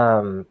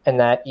 and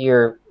that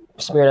your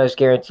Smyrna is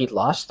guaranteed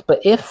lost. But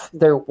if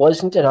there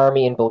wasn't an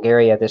army in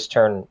Bulgaria this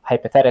turn,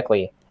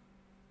 hypothetically,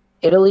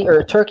 Italy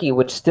or Turkey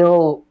would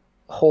still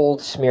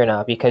hold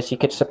Smyrna because he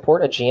could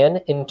support Aegean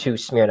into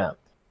Smyrna.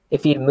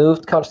 If he'd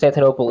moved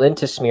Constantinople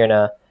into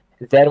Smyrna,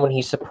 then when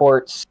he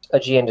supports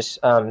Aegean,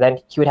 then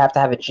he would have to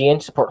have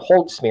Aegean support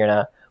hold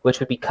Smyrna, which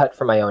would be cut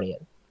from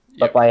Ionian. Yep.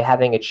 But by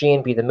having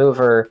Aegean be the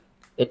mover,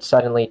 it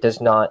suddenly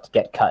does not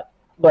get cut.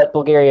 But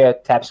Bulgaria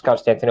taps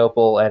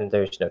Constantinople, and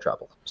there's no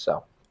trouble.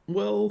 So,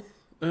 well,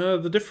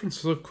 the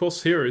difference, of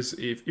course, here is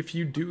if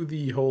you do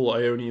the whole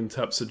Ionian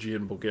taps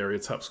Aegean, Bulgaria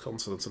taps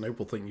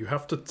Constantinople thing, you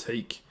have to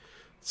take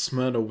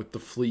Smyrna with the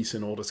fleet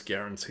in order to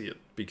guarantee it,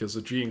 because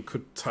Aegean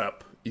could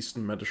tap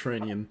Eastern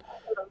Mediterranean.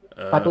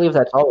 I believe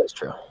that's always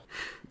true.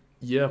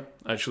 Yeah,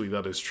 actually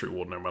that is true,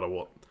 or no matter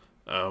what.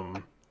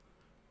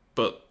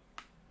 But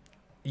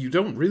you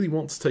don't really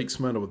want to take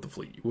Smyrna with the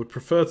fleet. You would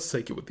prefer to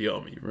take it with the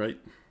army, right?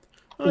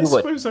 I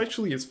suppose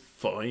actually it's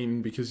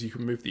fine, because you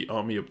can move the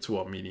army up to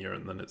Armenia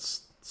and then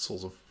it's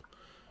sort of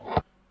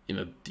in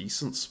a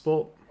decent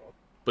spot.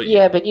 But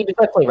yeah, but you'd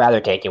definitely rather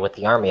take it with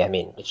the army. I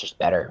mean, it's just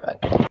better.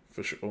 But...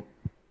 For sure.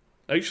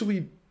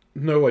 Actually,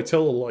 no, I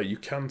tell a lie. You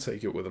can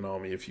take it with an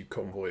army if you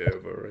convoy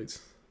over, right?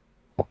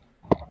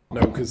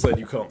 No, because then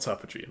you can't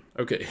tap Aegean.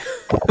 Okay.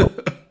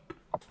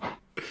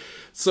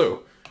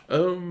 So,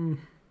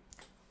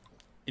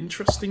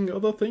 interesting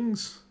other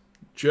things.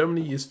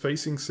 Germany is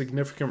facing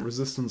significant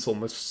resistance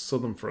on this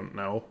southern front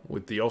now,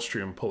 with the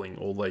Austrian pulling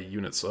all their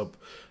units up.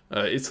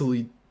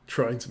 Italy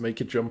trying to make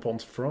a jump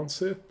onto France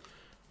here,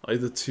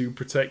 either to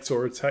protect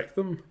or attack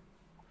them.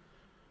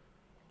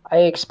 I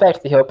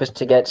expect the hope is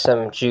to get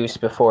some juice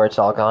before it's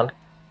all gone.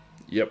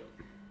 Yep,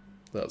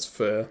 that's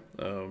fair.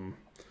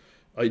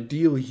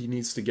 Ideally, he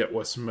needs to get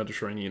Western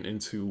Mediterranean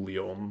into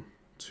Lyon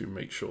to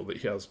make sure that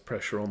he has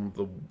pressure on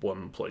the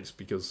one place,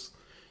 because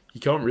he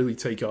can't really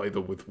take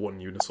either with one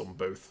unit on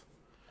both.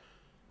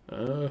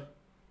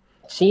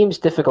 Seems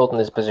difficult in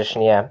this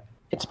position, yeah.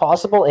 It's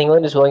possible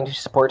England is willing to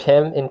support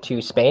him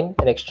into Spain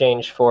in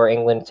exchange for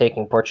England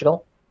taking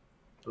Portugal,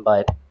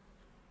 but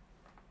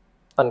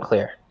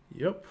unclear.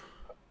 Yep.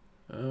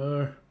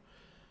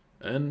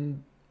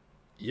 And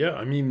yeah,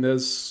 I mean,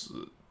 there's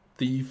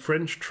the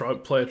French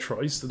player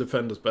tries to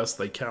defend as best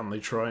they can. They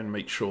try and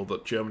make sure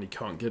that Germany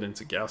can't get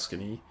into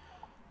Gascony,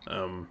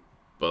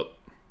 but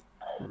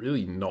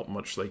really not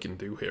much they can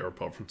do here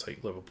apart from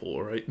take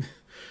Liverpool, right?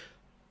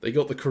 They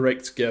got the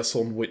correct guess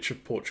on which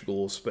of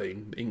Portugal or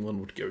Spain England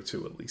would go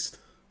to, at least.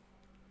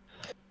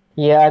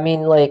 Yeah, I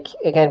mean, like,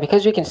 again,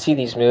 because we can see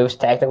these moves,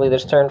 technically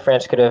this turn,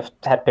 France could have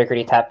had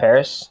Picardy tap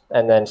Paris,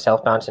 and then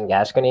self-bounce in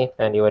Gascony,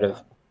 and you would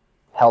have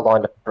held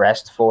on to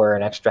Brest for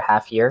an extra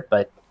half year,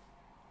 but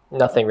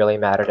nothing really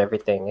mattered.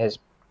 Everything is...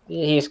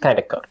 He's kind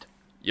of cooked.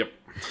 Yep.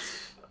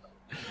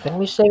 Didn't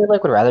we say we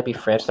would rather be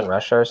France than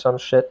Russia or some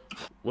shit?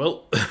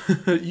 Well,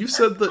 you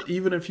said that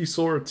even if you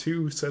saw a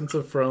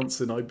two-center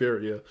France in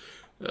Iberia,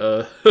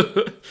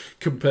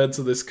 compared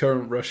to this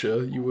current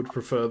Russia, you would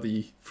prefer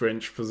the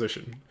French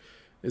position.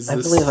 I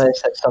believe I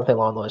said something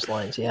along those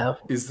lines, yeah.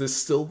 Is this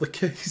still the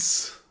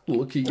case?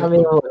 Look, the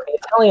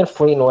Italian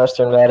fleet in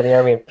Western Med and the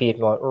army in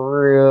Piedmont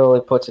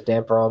really puts a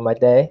damper on my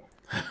day.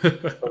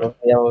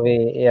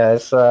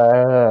 Yes.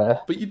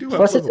 But you do have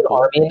plus, it's an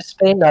army in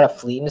Spain, not a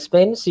fleet in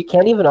Spain, so you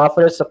can't even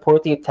offer to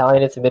support the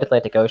Italian into the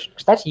Mid-Atlantic Ocean,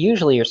 because that's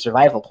usually your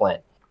survival plan.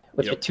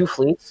 With two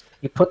fleets,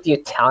 you put the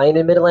Italian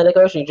in Mid-Atlantic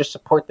Ocean, you just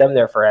support them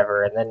there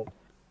forever, and then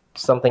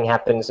something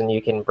happens and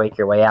you can break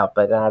your way out.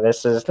 But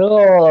this is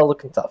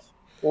looking tough.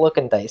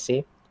 Looking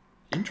dicey.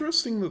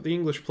 Interesting that the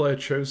English player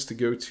chose to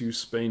go to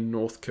Spain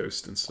North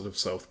Coast instead of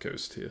South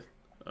Coast here.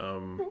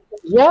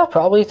 Yeah,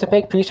 probably to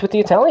make peace with the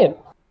Italian.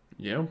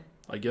 Yeah,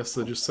 I guess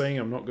they're just saying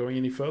I'm not going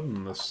any further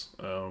than this.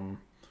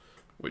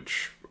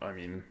 Which, I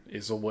mean,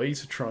 is a way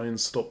to try and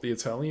stop the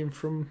Italian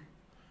from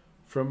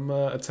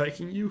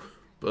attacking you.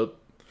 But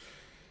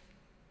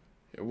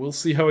yeah, we'll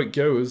see how it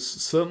goes.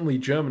 Certainly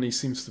Germany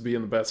seems to be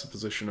in the better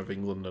position of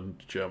England and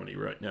Germany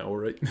right now,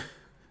 right?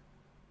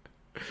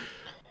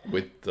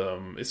 With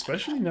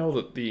especially now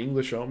that the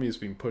English army has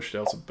been pushed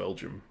out of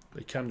Belgium,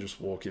 they can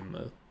just walk in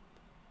there.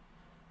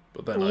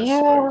 But then I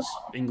suppose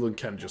England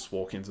can just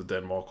walk into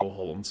Denmark or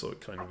Holland, so it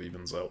kind of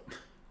evens out.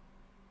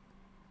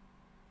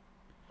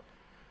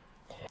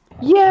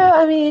 Yeah,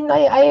 I mean,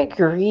 I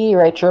agree,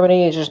 right?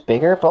 Germany is just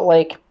bigger, but,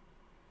 like,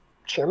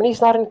 Germany's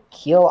not in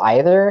Kiel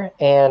either,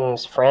 and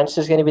France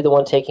is going to be the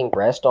one taking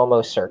Brest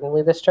almost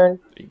certainly this turn.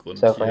 England,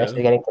 so France is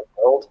getting to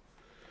build.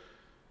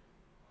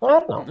 I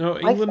don't know. No,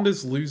 England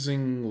is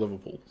losing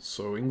Liverpool,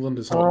 so England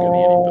is not getting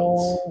any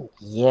builds.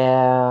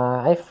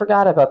 Yeah, I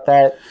forgot about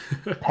that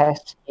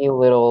pesky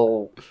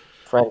little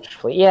French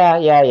fleet.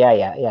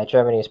 Yeah.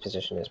 Germany's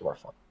position is more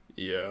fun.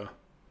 Yeah.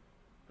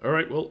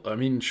 Alright, well, I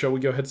mean, shall we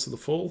go ahead to the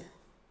fall?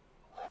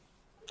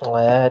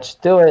 Let's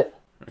do it.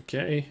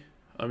 Okay.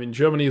 I mean,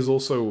 Germany is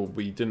also,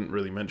 we didn't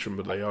really mention,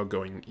 but they are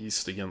going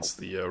east against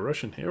the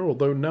Russian here,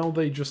 although now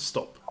they just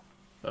stop.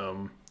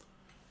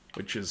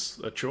 Which is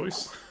a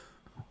choice.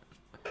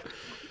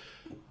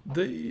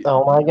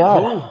 Oh my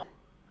god. Oh,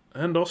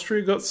 and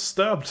Austria got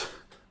stabbed.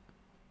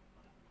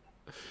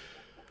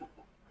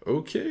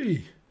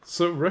 Okay.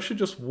 So Russia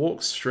just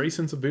walks straight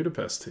into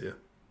Budapest here.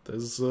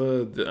 There's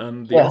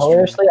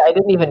hilariously, I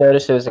didn't even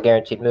notice it was a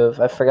guaranteed move.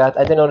 I forgot.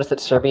 I didn't notice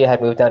that Serbia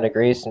had moved down to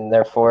Greece and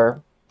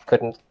therefore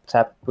couldn't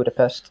tap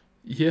Budapest.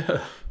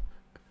 Yeah.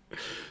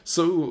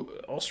 So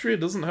Austria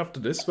doesn't have to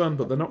disband,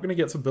 but they're not going to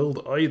get to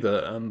build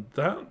either, and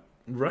that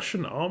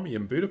Russian army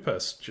in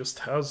Budapest just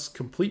has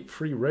complete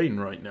free reign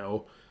right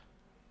now,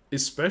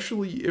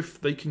 especially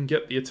if they can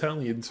get the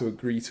Italian to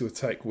agree to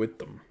attack with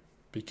them,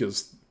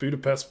 because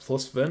Budapest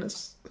plus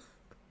Venice,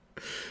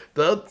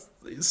 that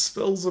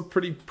spells a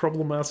pretty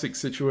problematic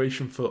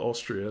situation for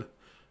Austria.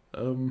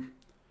 I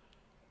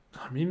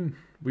mean,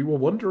 we were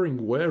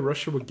wondering where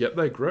Russia would get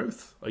their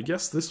growth. I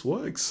guess this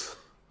works.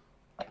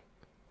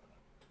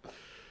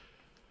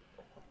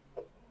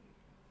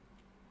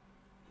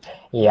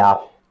 Yeah.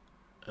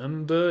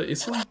 And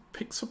Italy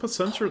picks up a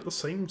centre at the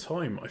same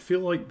time. I feel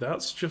like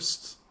that's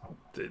just...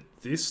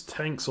 This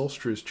tanks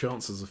Austria's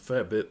chances a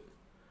fair bit.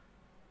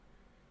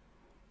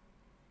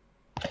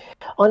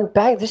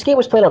 This game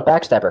was played on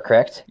Backstabber,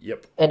 correct?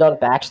 Yep. And on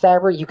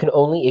Backstabber, you can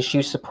only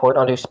issue support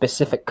onto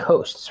specific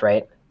coasts,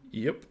 right?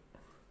 Yep.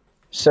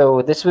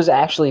 So this was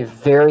actually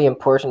very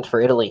important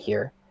for Italy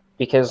here,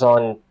 because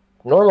on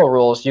normal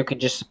rules, you could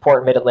just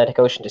support Mid-Atlantic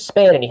Ocean to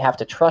Spain, and you have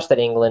to trust that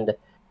England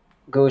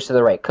goes to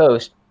the right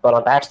coast. But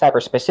on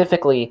Backstabber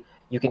specifically,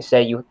 you can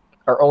say you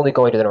are only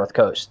going to the North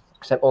Coast,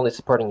 because I'm only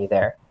supporting you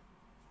there.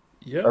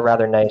 Yeah. A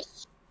rather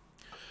nice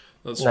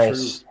true.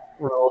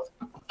 rule.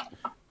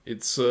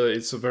 It's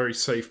a very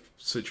safe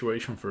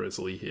situation for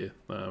Italy here.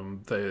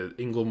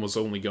 England was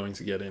only going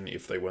to get in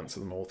if they went to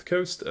the North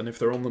Coast, and if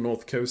they're on the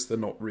North Coast, they're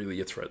not really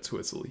a threat to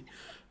Italy.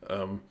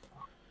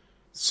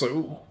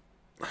 So,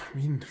 I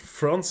mean,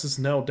 France is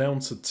now down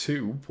to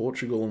 2,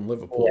 Portugal and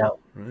Liverpool,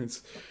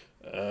 right?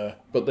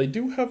 But they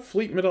do have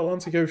fleet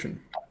mid-Atlantic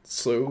Ocean,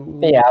 so...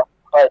 Yeah,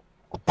 but...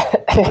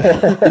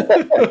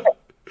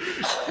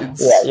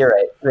 Yeah, you're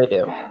right, they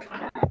do.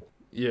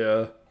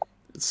 Yeah,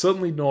 it's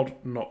certainly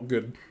not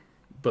good.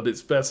 But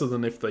it's better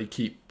than if they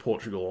keep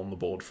Portugal on the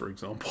board, for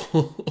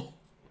example.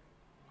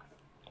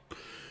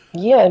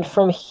 Yeah, and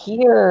from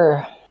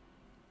here...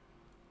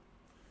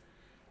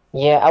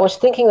 Yeah, I was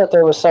thinking that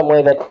there was some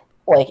way that,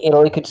 like,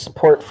 Italy could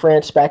support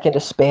France back into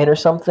Spain or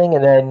something,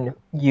 and then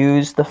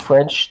use the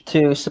French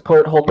to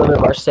support Hold-Limit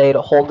Marseille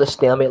to hold the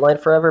stalemate line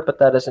forever, but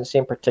that doesn't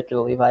seem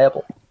particularly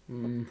viable.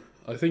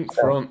 I think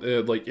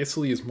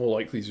Italy is more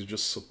likely to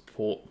just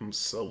support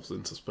themselves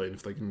into Spain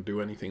if they can do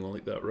anything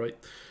like that, right?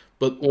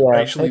 But yeah,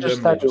 actually, I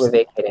just thought they were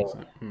vacating.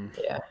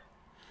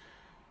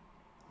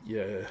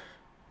 Yeah.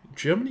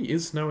 Germany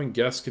is now in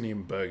Gascony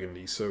and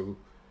Burgundy, so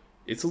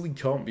Italy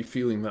can't be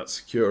feeling that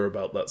secure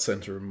about that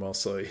centre in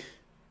Marseille.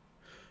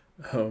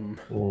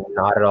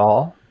 Not at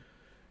all.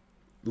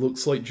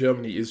 Looks like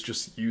Germany is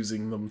just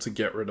using them to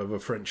get rid of a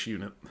French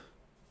unit.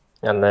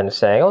 And then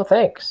saying, oh,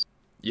 thanks.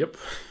 Yep.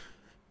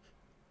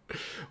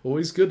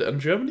 Always good.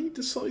 And Germany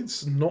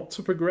decides not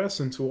to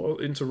progress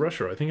into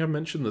Russia. I think I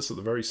mentioned this at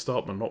the very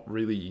start, but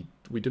we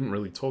didn't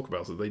really talk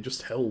about it. They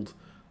just held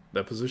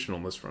their position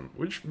on this front,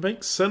 which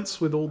makes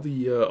sense with all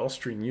the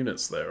Austrian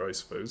units there, I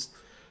suppose.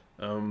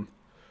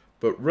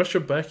 But Russia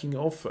backing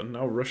off, and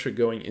now Russia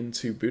going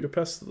into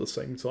Budapest at the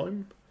same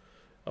time.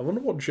 I wonder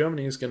what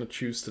Germany is going to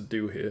choose to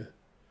do here.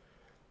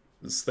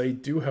 As they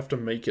do have to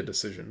make a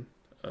decision.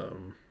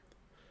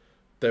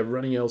 They're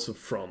running out of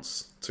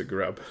France to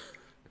grab.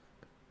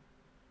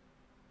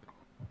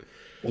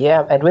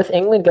 Yeah, and with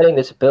England getting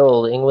this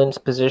build, England's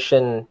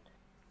position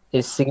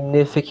is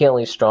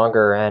significantly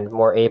stronger and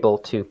more able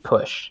to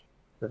push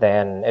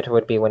than it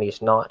would be when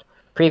he's not.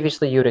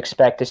 Previously, you'd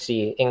expect to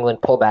see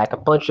England pull back a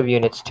bunch of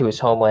units to his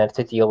homeland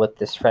to deal with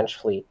this French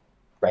fleet,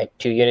 right?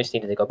 2 units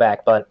needed to go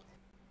back, but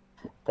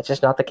that's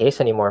just not the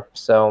case anymore.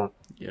 So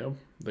yeah,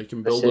 they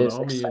can build an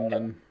army,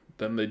 and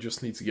then they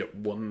just need to get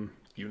 1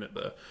 unit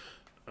there.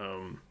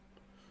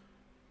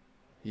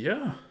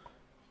 Yeah,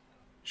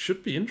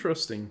 should be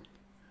interesting.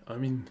 I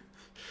mean,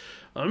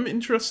 I'm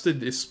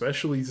interested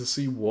especially to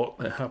see what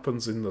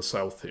happens in the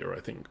south here,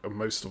 I think,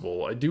 most of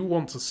all. I do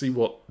want to see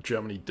what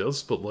Germany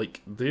does, but,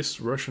 like,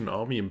 this Russian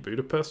army in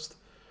Budapest,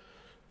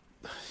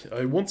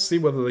 I want to see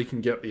whether they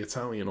can get the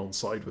Italian on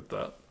side with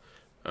that.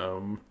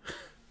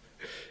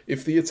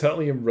 If the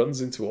Italian runs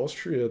into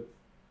Austria,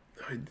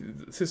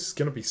 this is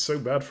going to be so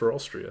bad for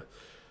Austria.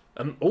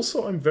 And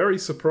also, I'm very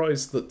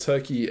surprised that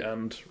Turkey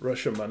and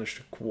Russia managed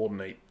to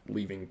coordinate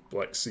leaving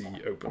Black Sea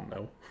open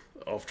now.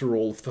 After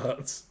all of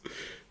that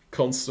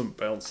constant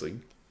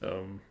bouncing.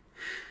 But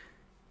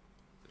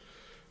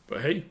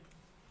hey,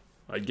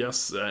 I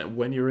guess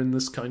when you're in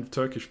this kind of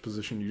Turkish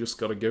position, you just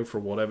gotta go for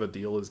whatever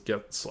deal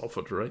gets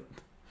offered, right?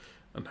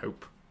 And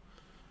hope.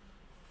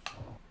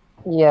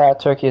 Yeah,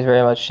 Turkey is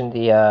very much in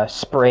the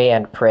spray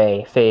and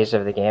pray phase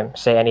of the game.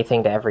 Say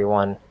anything to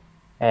everyone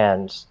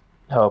and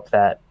hope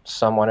that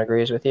someone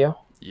agrees with you.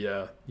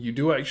 Yeah, you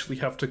do actually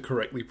have to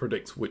correctly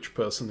predict which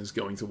person is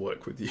going to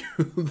work with you,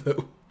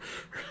 though.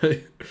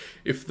 Right?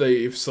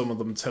 If some of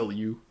them tell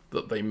you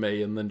that they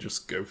may, and then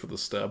just go for the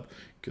stab,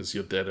 because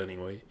you're dead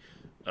anyway.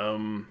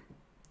 And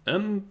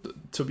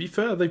to be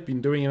fair, they've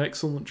been doing an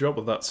excellent job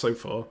of that so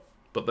far,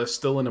 but they're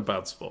still in a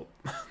bad spot.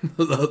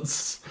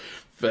 That's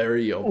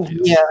very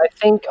obvious. Yeah, I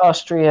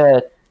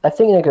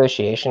think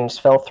negotiations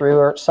fell through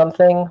or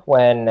something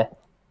when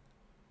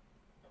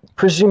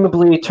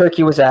presumably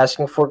Turkey was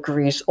asking for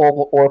Greece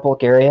or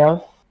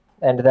Bulgaria,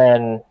 and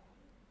then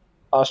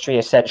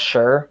Austria said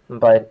sure,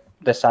 but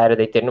decided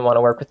they didn't want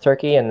to work with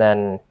Turkey, and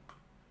then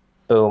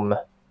boom,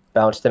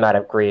 bounced them out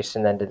of Greece,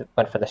 and then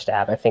went for the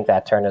stab. I think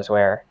that turn is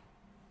where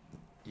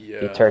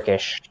the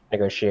Turkish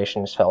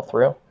negotiations fell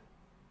through.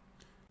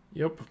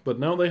 Yep, but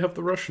now they have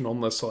the Russian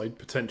on their side,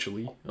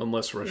 potentially,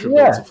 unless Russia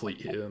builds a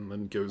fleet here and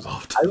then goes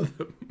after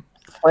them.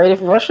 Right, if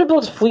Russia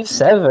builds Fleet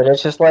 7,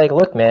 it's just like,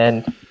 look,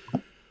 man,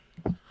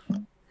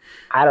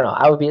 I don't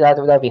know,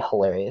 that'd be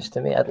hilarious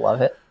to me. I'd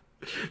love it.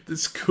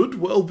 This could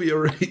well be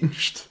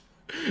arranged.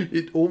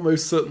 It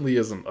almost certainly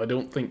isn't. I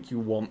don't think you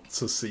want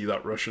to see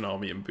that Russian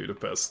army in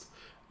Budapest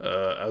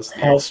as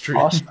the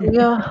Austrian.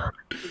 Austria?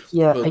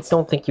 Yeah, But, I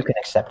don't think you can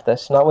accept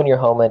this. Not when your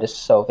homeland is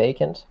so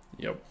vacant.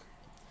 Yep.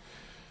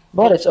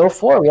 But it's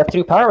 04. We have to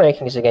do power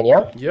rankings again,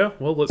 yeah? Yeah,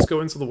 well, let's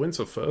go into the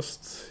winter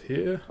first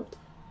here.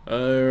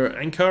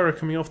 Ankara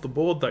coming off the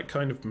board, that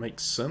kind of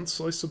makes sense,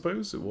 I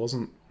suppose. It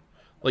wasn't...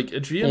 Like,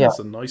 Aegean is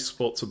a nice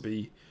spot to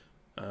be,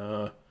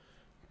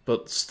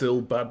 but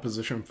still bad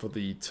position for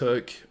the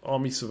Turk.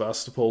 Army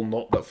Sevastopol,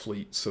 not that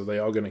fleet, so they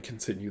are going to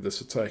continue this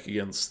attack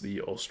against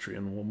the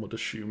Austrian, one would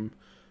assume.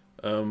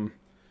 And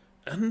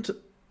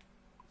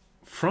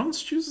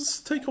France chooses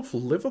to take off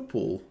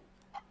Liverpool,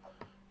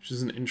 which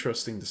is an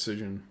interesting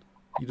decision.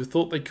 You'd have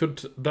thought they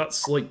could...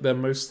 That's, like, their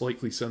most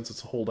likely centre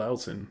to hold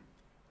out in.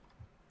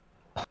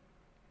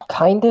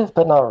 Kind of,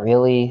 but not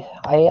really.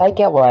 I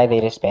get why they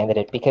disbanded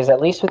it, because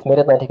at least with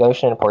Mid-Atlantic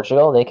Ocean and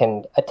Portugal, they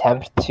can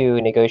attempt to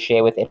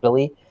negotiate with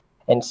Italy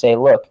and say,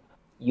 look,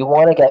 you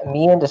want to get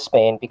me into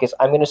Spain because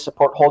I'm going to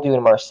hold you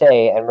in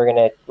Marseille, and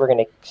we're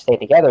gonna stay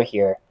together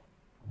here.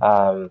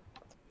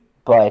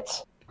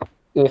 But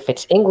if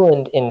it's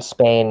England in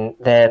Spain,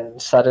 then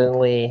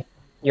suddenly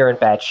you're in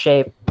bad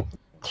shape.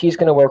 He's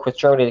going to work with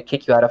Germany to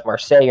kick you out of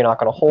Marseille. You're not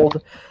going to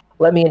hold.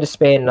 Let me into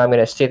Spain, and I'm going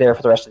to stay there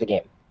for the rest of the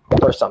game,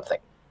 or something.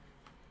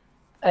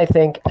 I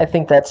think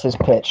that's his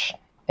pitch,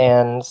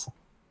 and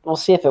we'll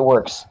see if it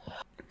works.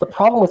 The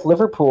problem with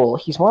Liverpool,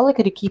 he's more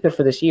likely to keep it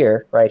for this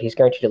year, right? He's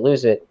guaranteed to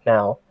lose it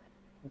now,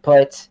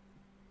 but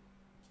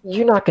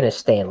you're not going to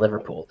stay in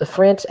Liverpool. If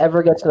France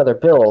ever gets another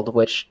build,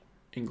 which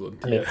England,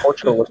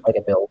 Portugal looks like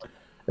a build,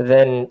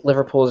 then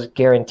Liverpool's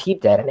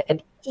guaranteed dead.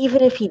 And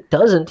even if he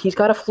doesn't, he's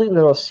got a fleet in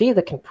the North Sea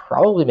that can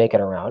probably make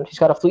it around. He's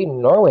got a fleet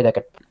in Norway that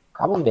could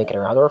probably make it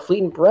around, or a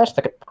fleet in Brest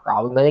that could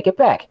probably make it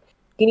back.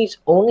 He needs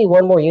only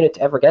one more unit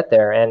to ever get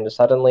there, and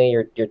suddenly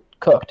you're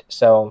cooked.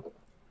 So,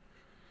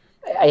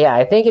 yeah,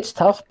 I think it's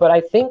tough, but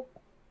I think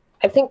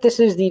this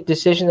is the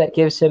decision that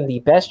gives him the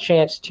best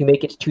chance to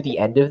make it to the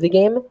end of the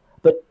game,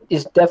 but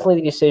is definitely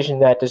the decision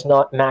that does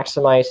not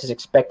maximize his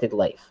expected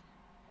life.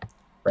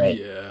 Right?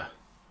 Yeah,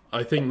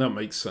 I think that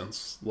makes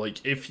sense.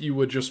 Like, if you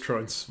were just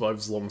trying to survive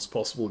as long as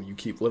possible, you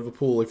keep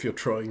Liverpool. If you're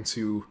trying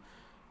to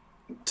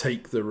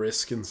take the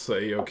risk and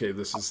say, okay,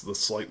 this is the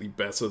slightly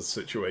better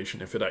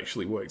situation, if it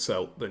actually works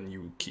out, then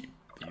you keep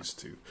these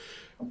two.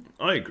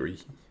 I agree.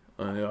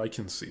 I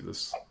can see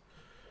this.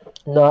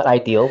 Not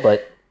ideal,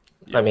 but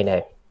yeah. I mean,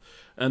 hey.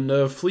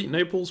 And Fleet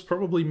Naples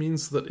probably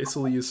means that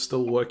Italy is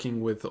still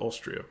working with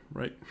Austria,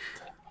 right?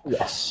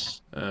 Yes.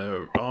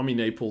 Army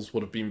Naples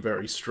would have been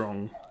very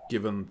strong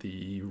given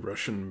the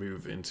Russian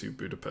move into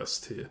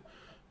Budapest here,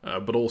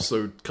 but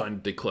also kind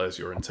of declares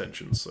your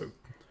intentions, so...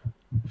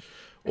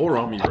 Or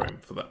Army Rome,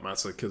 for that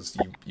matter, because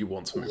you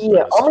want to move.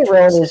 Yeah, Army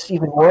Rome is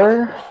even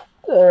more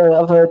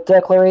of a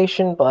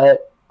declaration,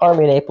 but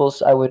Army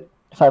Naples,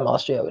 if I'm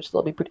Austria, I would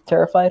still be pretty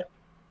terrified.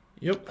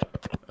 Yep.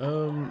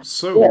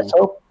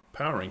 So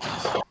power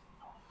rankings.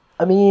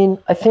 I mean,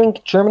 I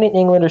think Germany and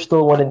England are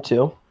still 1 and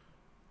 2.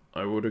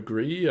 I would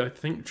agree. I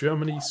think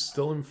Germany's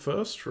still in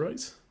first,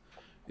 right?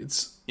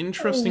 It's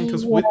interesting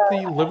because with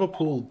the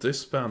Liverpool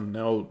disband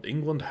now,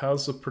 England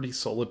has a pretty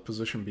solid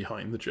position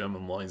behind the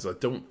German lines. I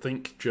don't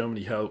think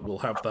Germany will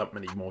have that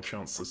many more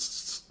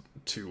chances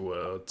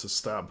to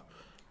stab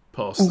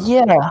past this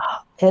point.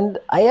 And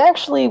I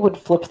actually would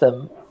flip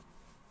them.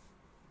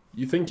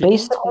 You think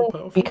basically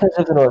because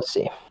of the North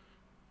Sea?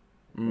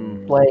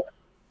 Like,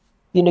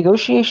 the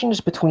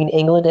negotiations between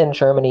England and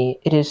Germany,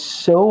 it is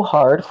so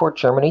hard for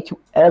Germany to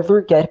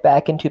ever get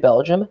back into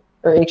Belgium.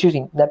 Or, excuse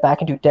me,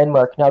 back into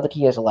Denmark now that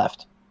he has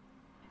left.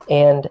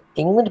 And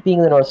England being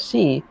in the North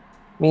Sea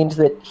means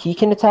that he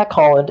can attack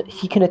Holland,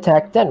 he can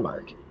attack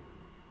Denmark.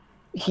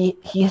 He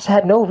has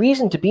had no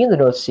reason to be in the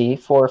North Sea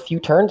for a few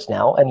turns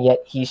now, and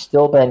yet he's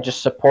still been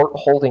just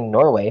holding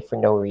Norway for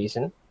no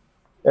reason.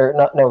 Or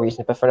not no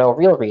reason, but for no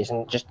real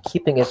reason, just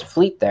keeping his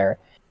fleet there.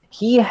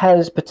 He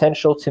has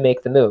potential to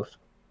make the move.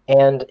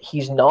 And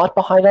he's not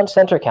behind on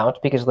center count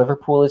because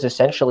Liverpool is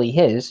essentially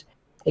his.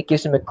 It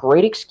gives him a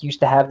great excuse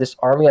to have this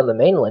army on the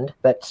mainland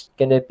that's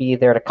going to be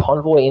there to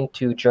convoy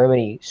into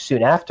Germany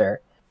soon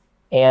after.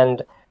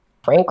 And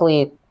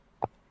frankly,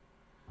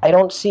 I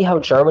don't see how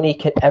Germany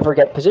can ever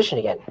get position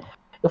again.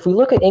 If we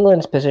look at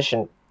England's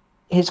position,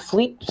 his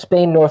fleet,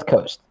 Spain north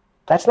coast,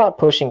 that's not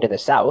pushing to the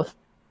south.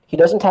 He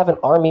doesn't have an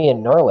army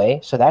in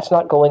Norway, so that's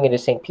not going into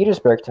St.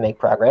 Petersburg to make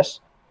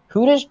progress.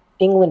 Who does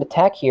England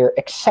attack here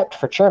except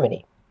for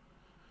Germany?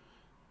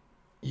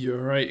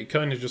 You're right, it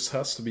kind of just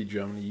has to be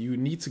Germany. You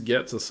need to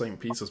get to St.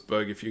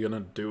 Petersburg if you're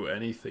going to do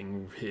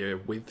anything here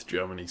with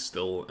Germany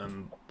still,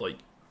 and, like,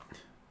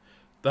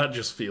 that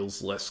just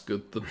feels less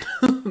good than,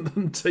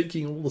 than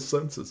taking all the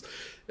centers.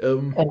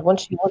 And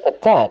once you look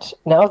at that,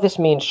 now this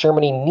means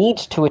Germany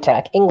needs to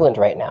attack England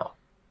right now.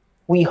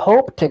 We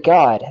hope to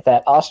God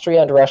that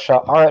Austria and Russia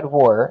are at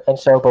war, and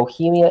so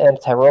Bohemia and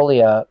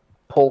Tyrolia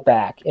pull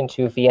back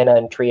into Vienna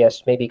and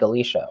Trieste, maybe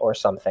Galicia or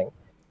something.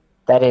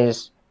 That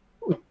is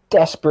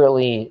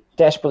desperately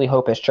desperately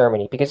hope it's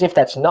Germany, because if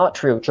that's not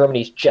true,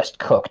 Germany's just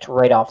cooked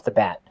right off the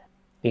bat,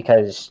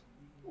 because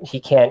he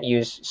can't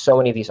use so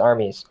many of these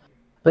armies.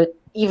 But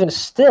even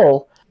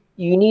still,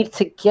 you need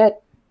to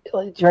get,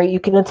 right, you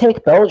can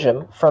take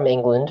Belgium from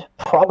England,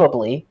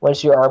 probably,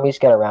 once your armies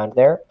get around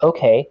there.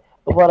 Okay,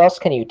 but what else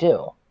can you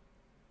do?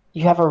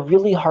 You have a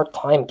really hard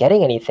time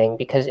getting anything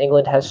because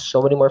England has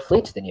so many more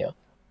fleets than you.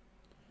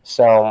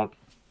 So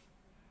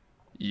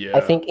Yeah.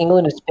 I think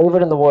England is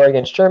favored in the war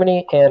against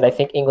Germany, and I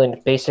think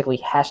England basically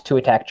has to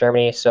attack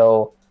Germany,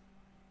 so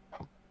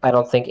I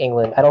don't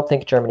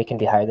think Germany can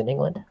be higher than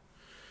England.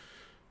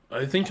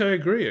 I think I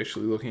agree,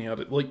 actually, looking at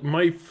it. Like,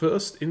 my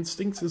first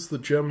instinct is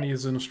that Germany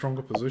is in a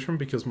stronger position,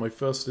 because my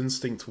first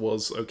instinct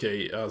was,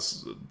 okay,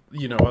 as,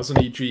 you know, as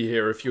an EG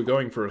here, if you're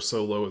going for a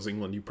solo as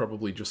England, you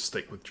probably just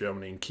stick with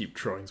Germany and keep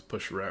trying to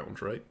push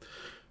around, right?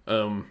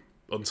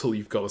 Until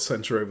you've got a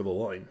centre over the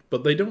line.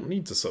 But they don't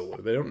need to solo,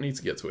 they don't need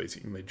to get to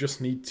 18, they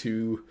just need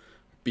to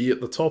be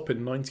at the top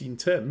in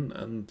 1910,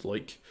 and,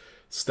 like,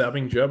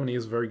 stabbing Germany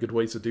is a very good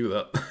way to do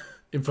that.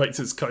 In fact,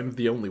 it's kind of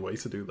the only way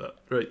to do that,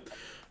 right?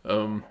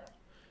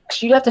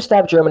 So you have to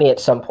stab Germany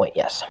at some point,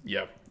 yes.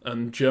 Yeah,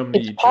 and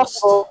Germany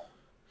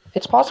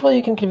It's possible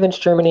you can convince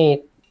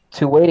Germany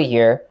to wait a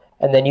year,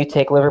 and then you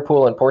take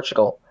Liverpool and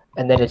Portugal,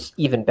 and then it's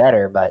even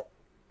better, but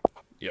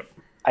Yep.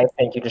 I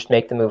think you just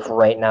make the move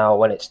right now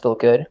when it's still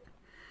good.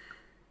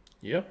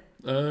 Yeah.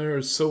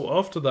 So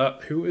after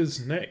that, who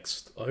is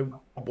next? I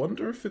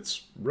wonder if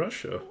it's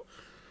Russia.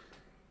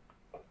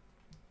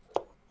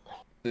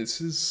 This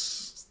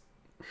is...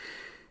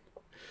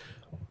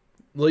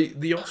 Like,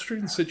 the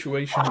Austrian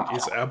situation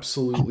is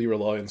absolutely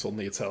reliant on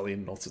the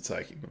Italian not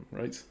attacking them,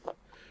 right?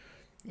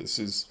 This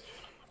is...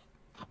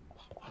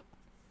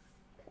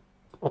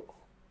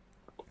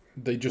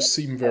 They just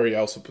seem very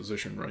out of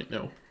position right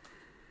now.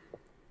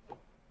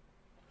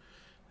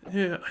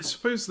 Yeah, I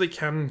suppose they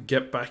can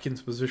get back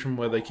into position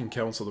where they can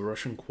counter the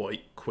Russian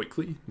quite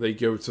quickly. They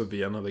go to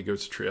Vienna, they go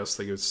to Trieste,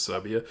 they go to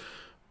Serbia.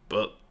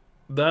 But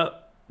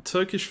that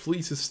Turkish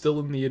fleet is still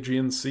in the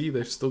Aegean Sea.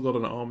 They've still got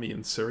an army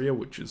in Syria,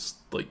 which is,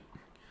 like...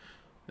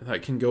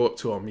 That can go up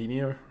to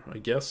Armenia, I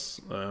guess,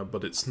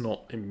 but it's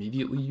not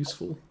immediately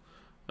useful.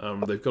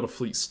 They've got a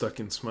fleet stuck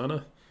in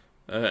Smyrna,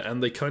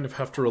 and they kind of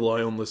have to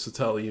rely on this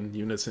Italian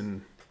unit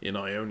in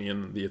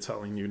Ionian, the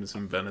Italian unit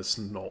in Venice,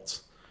 not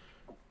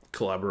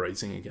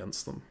collaborating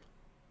against them.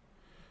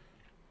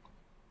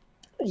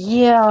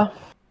 Yeah.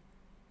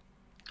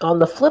 On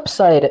the flip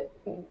side,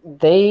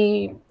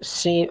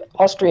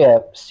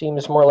 Austria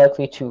seems more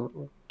likely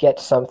to get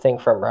something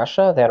from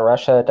Russia than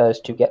Russia does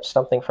to get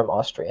something from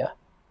Austria.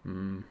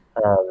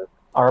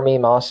 Army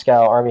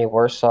Moscow, Army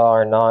Warsaw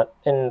are not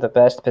in the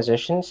best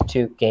positions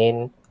to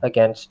gain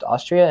against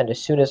Austria, and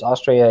as soon as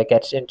Austria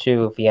gets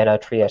into Vienna,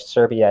 Trieste,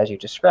 Serbia, as you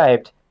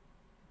described,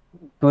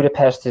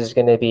 Budapest is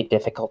going to be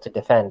difficult to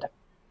defend.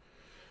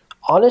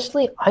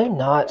 Honestly, I'm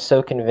not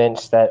so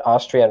convinced that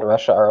Austria and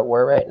Russia are at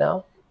war right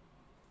now.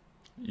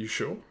 You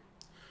sure?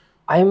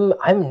 I'm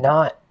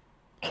not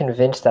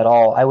convinced at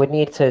all. I would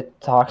need to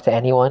talk to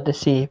anyone to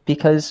see,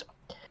 because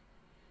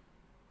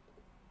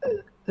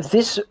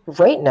this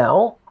right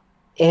now,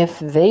 if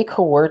they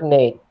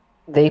coordinate,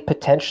 they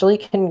potentially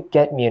can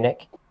get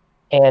Munich,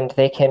 and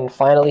they can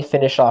finally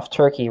finish off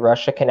Turkey.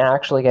 Russia can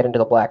actually get into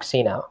the Black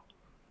Sea now.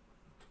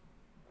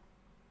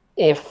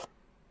 If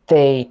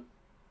they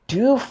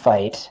do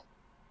fight,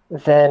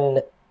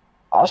 then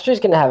Austria's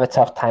going to have a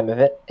tough time of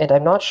it, and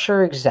I'm not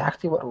sure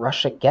exactly what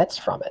Russia gets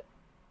from it.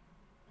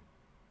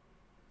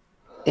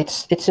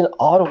 It's an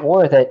odd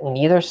war that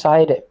neither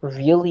side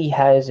really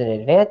has an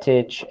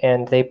advantage,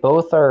 and they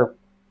both are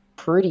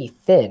pretty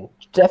thin.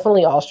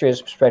 Definitely Austria is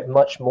spread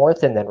much more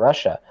thin than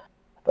Russia,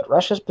 but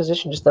Russia's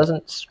position just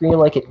doesn't scream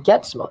like it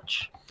gets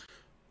much.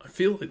 I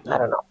feel like I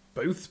don't know.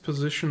 Both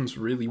positions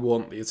really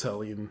want the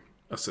Italian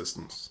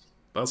assistance.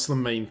 That's the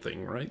main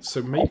thing, right?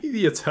 So maybe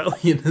the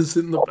Italian is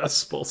in the best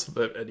spot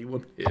about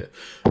anyone here,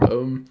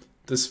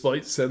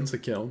 despite center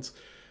count.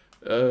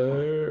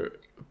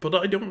 But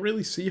I don't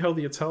really see how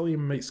the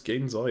Italian makes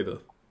gains either.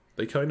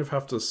 They kind of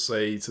have to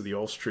say to the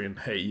Austrian,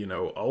 hey, you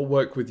know, I'll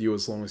work with you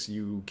as long as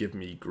you give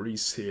me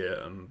Greece here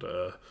and...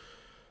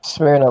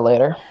 Smyrna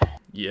later.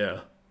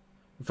 Yeah.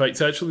 In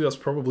fact, actually, that's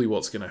probably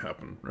what's going to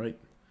happen, right?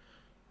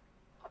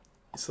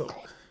 So...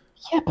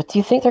 Yeah, but do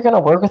you think they're going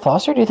to work with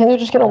Austria? Or do you think they're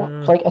just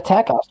going to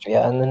attack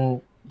Austria and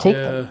then take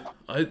them?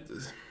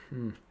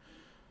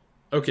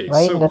 Okay,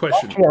 right? so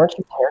question. Austria, aren't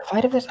you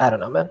terrified of this? I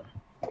don't know, man.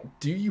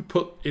 Do you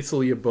put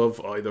Italy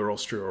above either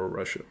Austria or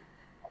Russia?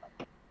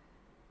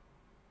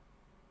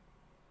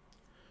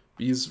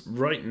 Because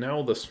right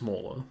now they're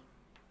smaller,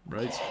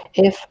 right?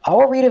 If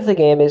our read of the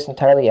game is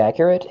entirely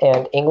accurate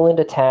and England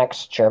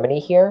attacks Germany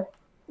here,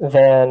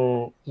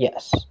 then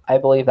yes, I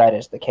believe that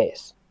is the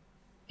case.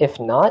 If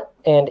not,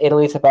 and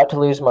Italy's about to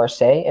lose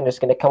Marseille and is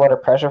going to come under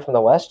pressure from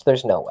the West,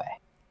 there's no way.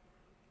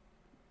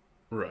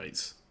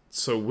 Right.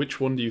 So which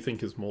one do you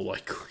think is more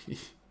likely?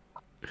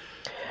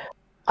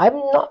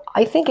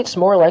 I think it's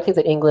more likely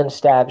that England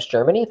stabs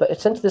Germany, but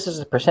since this is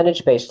a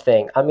percentage-based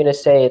thing, I'm going to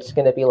say it's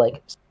going to be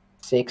like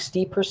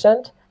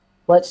 60%,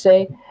 let's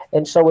say.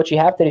 And so what you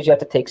have to do is you have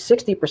to take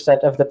 60%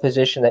 of the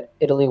position that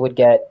Italy would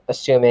get,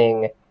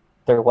 assuming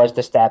there was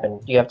the stab,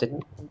 and you have to,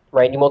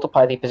 right, you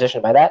multiply the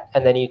position by that,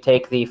 and then you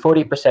take the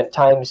 40%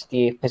 times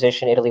the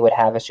position Italy would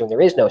have, assume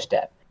there is no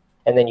stab.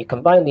 And then you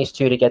combine these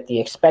two to get the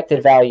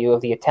expected value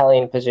of the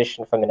Italian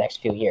position from the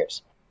next few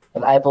years.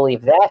 And I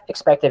believe that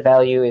expected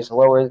value is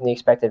lower than the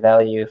expected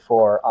value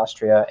for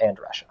Austria and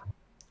Russia.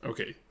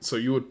 Okay, so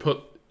you would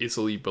put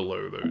Italy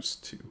below those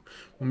two,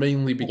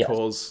 mainly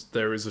because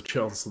there is a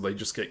chance that they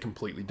just get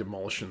completely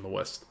demolished in the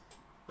West.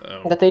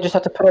 That they just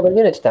have to put all their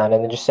units down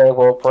and then just say,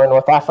 well, we're in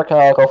North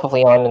Africa, Gulf of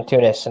Leon and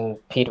Tunis and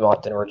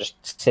Piedmont, and we're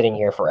just sitting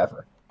here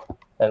forever.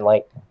 And,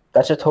 like,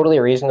 that's a totally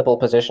reasonable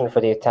position for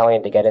the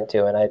Italian to get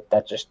into, and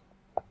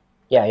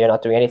you're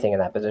not doing anything in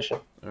that position.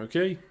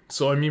 Okay,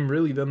 so I mean,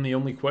 really, then the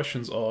only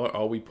questions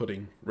are we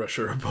putting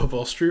Russia above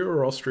Austria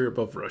or Austria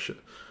above Russia?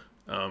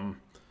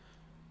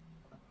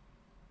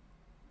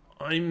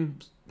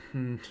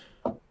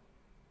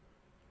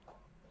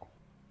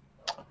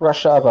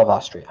 Russia above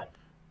Austria.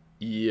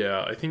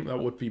 Yeah, I think that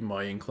would be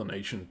my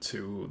inclination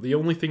too. The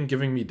only thing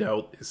giving me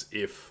doubt is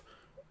if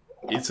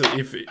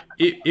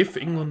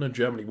England and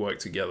Germany work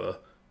together,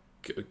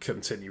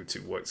 continue to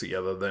work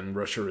together, then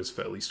Russia is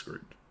fairly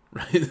screwed,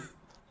 right?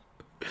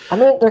 I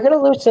mean, they're going to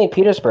lose St.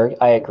 Petersburg,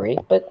 I agree,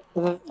 but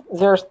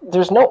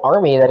there's no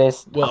army that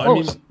is. Well, I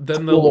mean,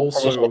 then they'll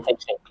also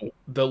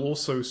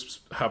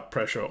have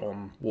pressure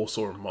on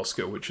Warsaw and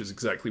Moscow, which is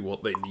exactly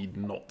what they need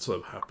not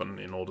to happen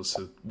in order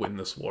to win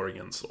this war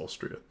against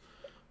Austria.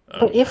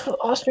 But if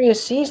Austria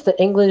sees that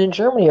England and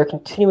Germany are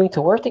continuing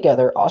to work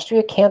together,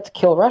 Austria can't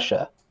kill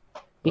Russia,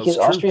 because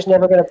Austria's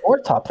never going to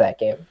board top that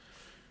game.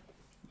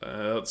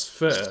 That's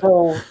fair.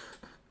 So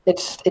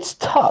it's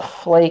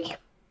tough. Like,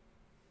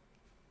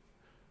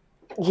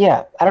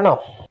 yeah, I don't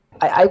know.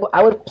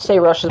 I would say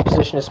Russia's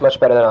position is much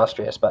better than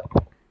Austria's, but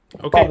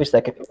obviously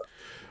that could be.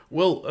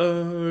 Well,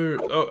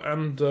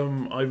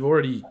 I've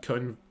already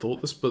kind of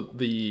thought this, but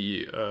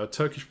the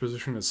Turkish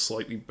position is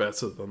slightly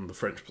better than the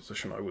French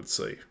position, I would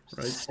say,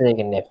 right?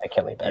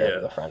 Significantly better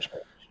than the French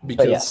position.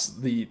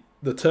 Because the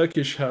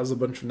Turkish has a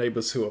bunch of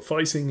neighbors who are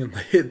fighting, and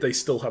they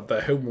still have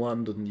their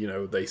homeland, and, you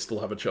know, they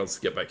still have a chance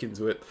to get back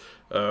into it.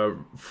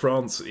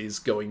 France is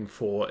going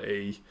for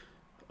a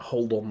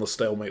hold on the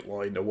stalemate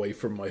line away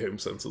from my home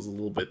centers a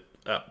little bit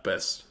at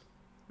best.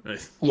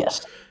 Right?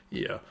 Yes.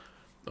 Yeah.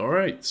 All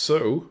right,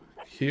 so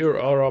here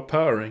are our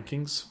power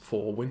rankings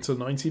for Winter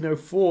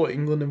 1904.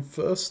 England in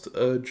first,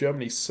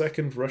 Germany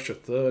second, Russia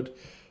third,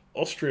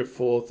 Austria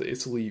fourth,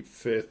 Italy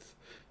fifth,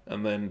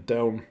 and then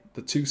down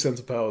the two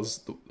centre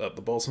powers at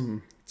the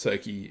bottom,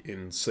 Turkey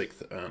in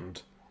sixth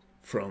and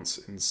France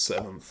in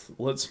seventh.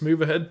 Let's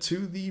move ahead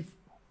to the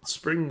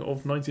spring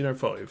of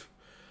 1905.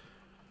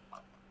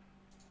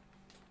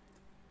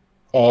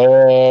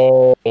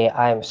 Hey,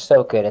 I'm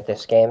so good at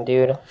this game,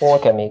 dude.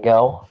 Look at me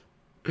go.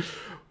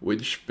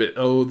 Which bit?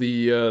 Oh,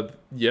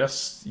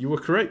 yes, you were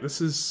correct.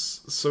 This is,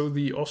 so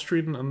the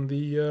Austrian and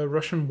the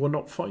Russian were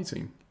not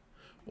fighting.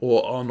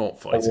 Or are not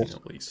fighting,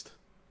 at least.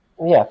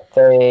 Yeah,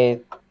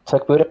 they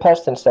took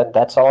Budapest and said,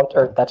 that's all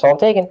I'm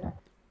taking.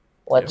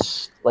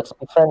 Let's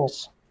be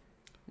friends.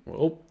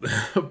 Well,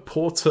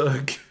 poor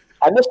Turk.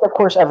 I missed, of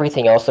course,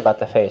 everything else about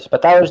the face,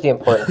 but that was the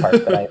important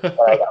part that I got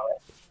right.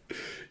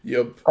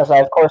 Yep. Because,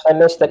 of course, I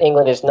missed that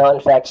England is not,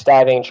 in fact,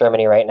 stabbing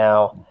Germany right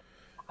now.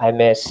 I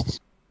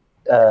missed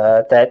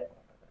that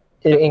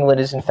England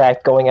is, in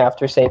fact, going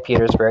after St.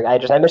 Petersburg. I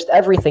missed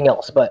everything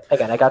else, but,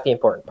 again, I got the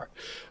important part.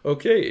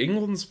 Okay,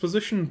 England's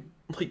position,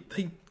 like,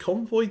 they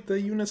convoyed their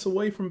units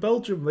away from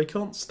Belgium. They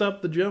can't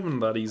stab the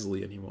German that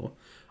easily anymore.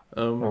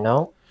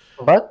 No,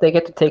 but they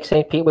get to take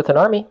St. Pete with an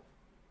army.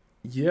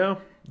 Yeah,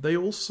 they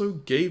also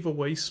gave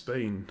away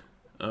Spain.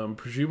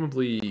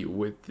 Presumably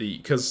with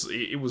because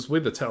it was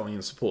with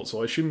Italian support,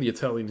 so I assume the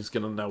Italian is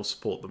going to now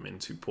support them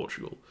into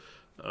Portugal.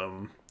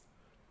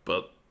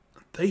 But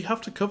they have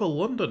to cover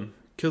London,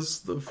 because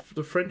the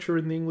French are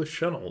in the English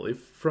Channel. If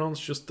France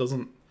just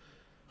doesn't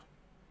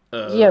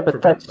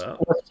prevent that...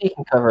 North Sea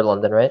can cover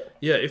London, right?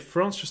 Yeah, if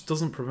France just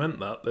doesn't prevent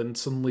that, then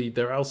suddenly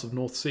they're out of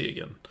North Sea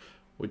again,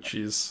 which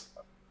is...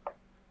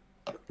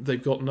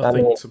 They've got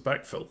nothing to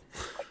backfill.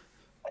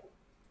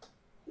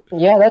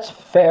 Yeah, that's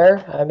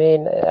fair. I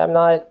mean,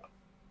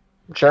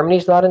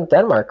 Germany's not in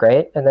Denmark,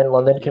 right? And then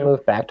London can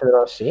move back to the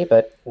North Sea,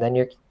 but then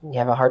you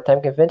have a hard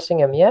time convincing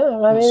them. Yeah,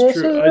 I mean, it's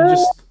true.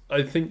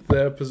 I think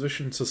their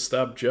position to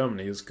stab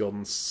Germany has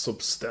gone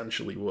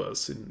substantially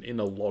worse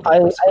in a lot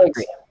of respects. I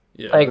agree.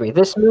 Yeah. I agree.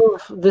 This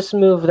move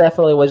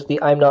definitely was the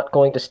 "I'm not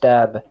going to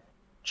stab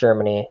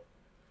Germany"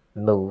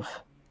 move.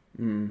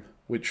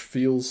 Which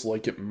feels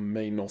like it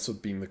may not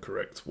have been the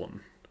correct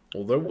one.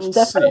 Although we'll it's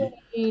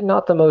definitely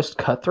not the most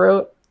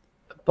cutthroat.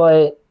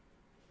 But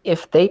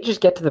if they just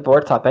get to the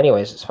board top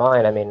anyways, it's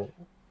fine. I mean,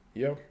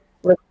 yeah.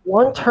 Like,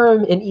 one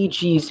term in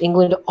EGs,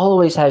 England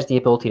always has the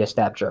ability to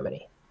stab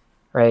Germany,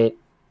 right?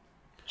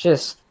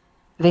 Just,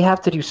 they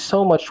have to do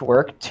so much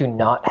work to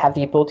not have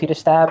the ability to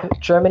stab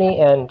Germany,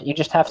 and you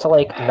just have to,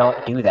 like,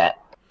 not do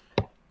that,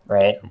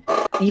 right?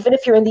 even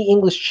if you're in the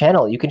English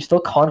Channel, you can still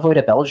convoy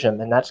to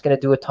Belgium, and that's going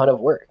to do a ton of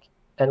work.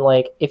 And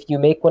like, if you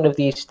make one of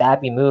these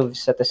stabby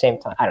moves at the same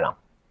time, I don't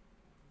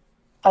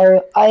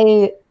know.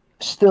 I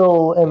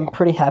still am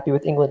pretty happy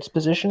with England's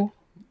position.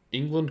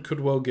 England could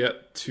well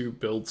get 2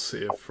 builds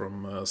here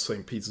from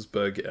St.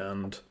 Petersburg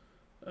and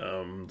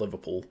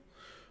Liverpool.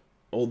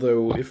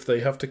 Although, if they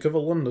have to cover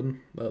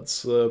London,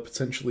 that's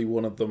potentially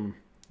one of them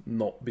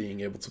not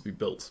being able to be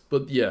built.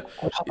 But yeah,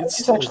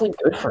 it's actually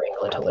good for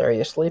England,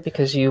 hilariously,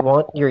 because you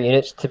want your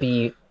units to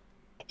be...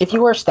 If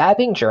you are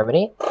stabbing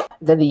Germany,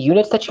 then the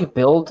units that you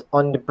build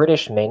on the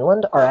British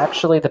mainland are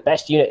actually the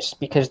best units,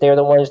 because they're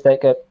the ones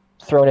that get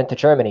thrown into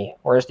Germany,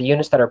 whereas the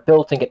units that are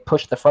built and get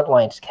pushed to the front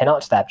lines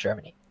cannot stab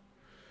Germany.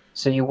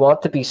 So you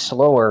want to be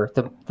slower.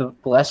 The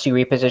less you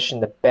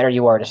reposition, the better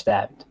you are to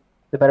stab.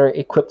 The better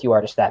equipped you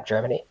are to stab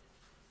Germany.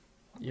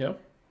 Yeah.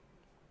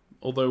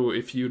 Although,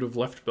 if you'd have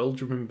left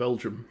Belgium in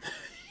Belgium,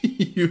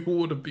 you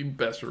would have been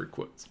better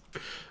equipped.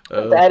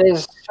 That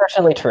is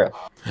certainly true.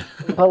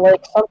 But,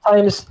 like,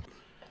 sometimes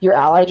your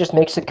ally just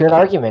makes a good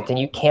argument, and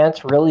you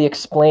can't really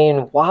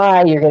explain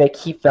why you're going to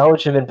keep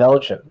Belgium in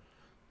Belgium,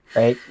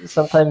 right?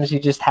 Sometimes you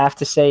just have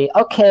to say,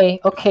 okay,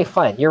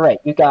 fine, you're right,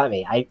 you got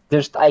me.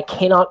 I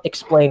cannot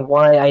explain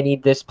why I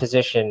need this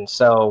position,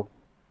 so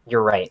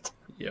you're right.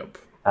 Yep.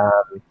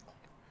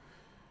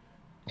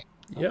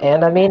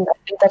 And I mean, I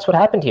think that's what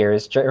happened here.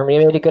 Is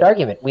Germany made a good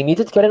argument. We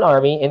needed to get an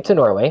army into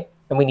Norway,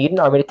 and we need an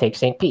army to take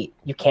St. Pete.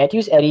 You can't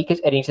use Eddie because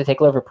Eddie needs to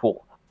take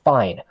Liverpool.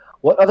 Fine.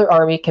 What other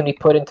army can we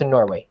put into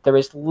Norway? There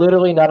is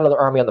literally not another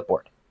army on the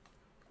board.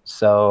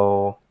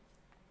 So...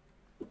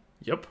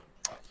 Yep.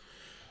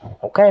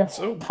 Okay,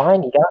 so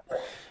fine, you got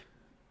it.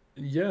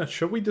 Yeah,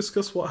 shall we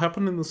discuss what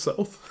happened in the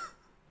south?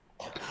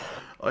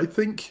 I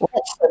think...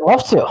 Yes, I'd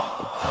love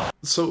to.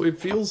 So it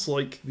feels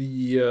like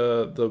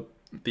the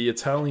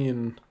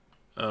Italian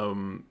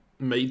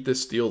made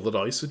this deal that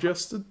I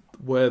suggested,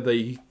 where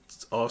they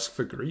ask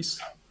for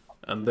Greece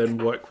and then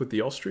work with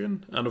the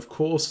Austrian. And of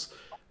course,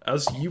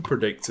 as you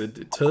predicted,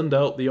 it turned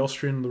out the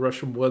Austrian and the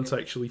Russian weren't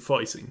actually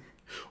fighting.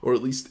 Or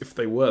at least if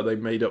they were, they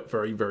made up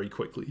very, very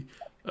quickly.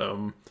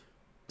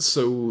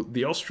 So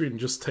the Austrian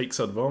just takes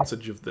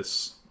advantage of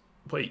this.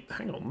 Wait,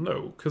 hang on,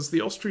 no, because the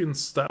Austrian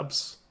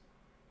stabs...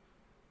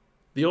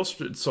 The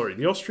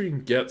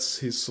Austrian gets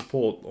his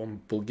support on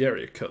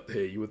Bulgaria cut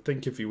here. You would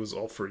think if he was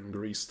offering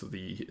Greece to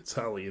the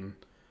Italian,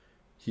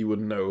 he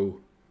would know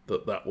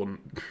that that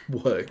wouldn't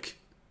work.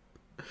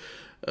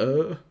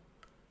 But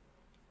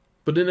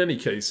in any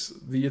case,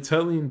 the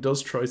Italian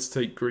does try to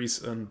take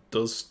Greece and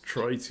does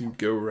try to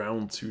go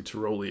round to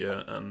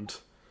Tyrolia and...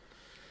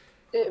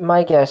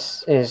 My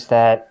guess is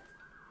that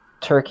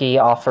Turkey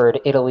offered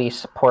Italy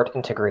support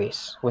into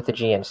Greece with the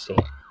GNC.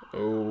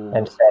 Oh.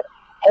 And said,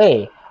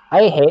 hey,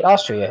 I hate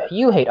Austria.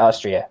 You hate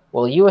Austria.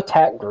 Will you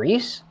attack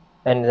Greece?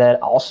 And then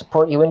I'll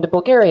support you into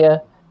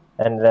Bulgaria.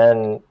 And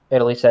then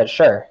Italy said,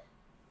 sure,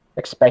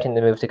 expecting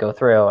the move to go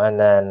through. And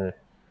then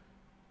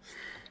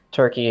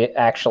Turkey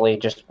actually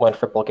just went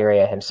for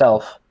Bulgaria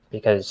himself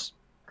because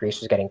Greece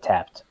was getting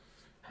tapped.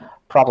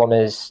 Problem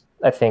is,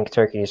 I think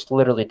Turkey is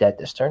literally dead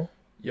this turn.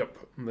 Yep,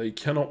 they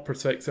cannot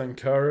protect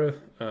Ankara.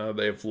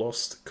 They have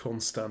lost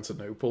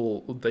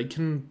Constantinople. They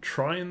can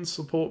try and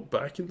support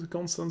back into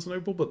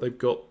Constantinople, but they've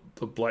got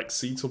the Black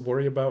Sea to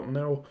worry about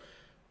now.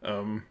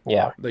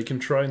 Yeah. They can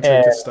try and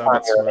take a stab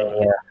at Smyrna.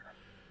 Yeah.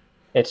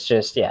 It's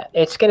just, yeah.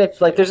 It's gonna,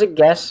 like, there's a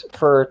guess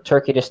for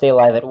Turkey to stay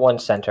alive at one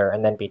center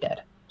and then be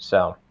dead.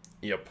 So.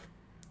 Yep.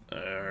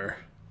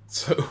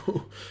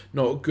 So,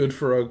 not good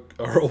for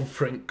our old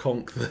friend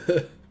Conk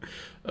there.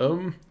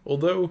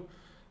 Although...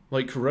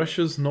 Like,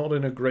 Russia's not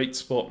in a great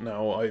spot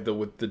now, either,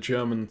 with the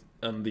German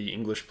and the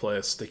English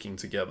players sticking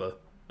together.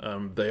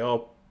 They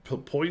are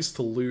poised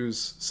to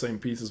lose St.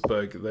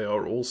 Petersburg. They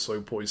are also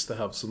poised to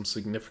have some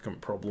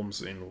significant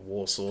problems in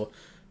Warsaw,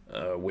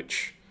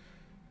 which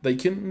they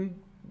can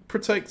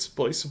protect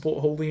by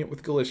support holding it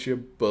with Galicia,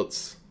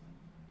 but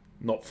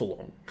not for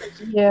long.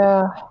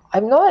 Yeah,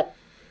 I'm not...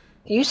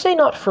 You say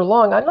not for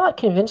long, I'm not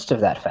convinced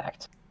of that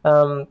fact.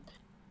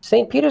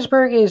 St.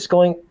 Petersburg is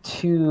going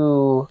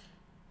to...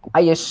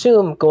 I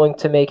assume going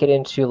to make it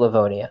into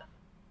Livonia.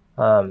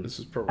 This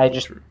is probably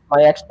true.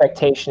 My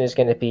expectation is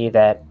going to be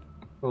that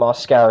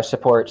Moscow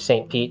supports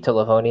St. Pete to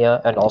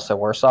Livonia and also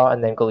Warsaw,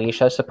 and then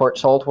Galicia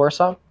supports Old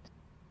Warsaw.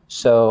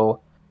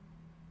 So,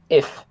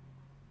 if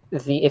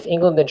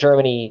England and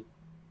Germany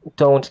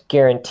don't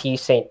guarantee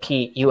St.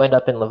 Pete, you end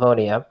up in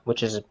Livonia,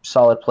 which is a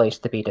solid place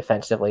to be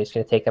defensively. It's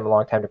going to take them a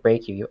long time to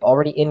break you. You're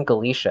already in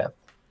Galicia,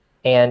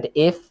 and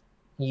if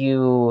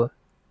you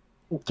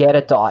get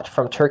a dot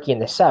from Turkey in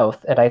the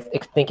south, and I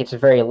think it's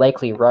very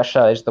likely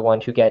Russia is the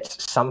one who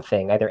gets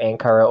something, either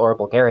Ankara or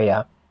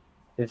Bulgaria,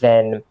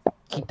 then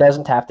he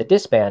doesn't have to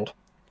disband,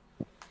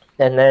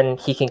 and then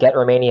he can get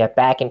Romania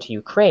back into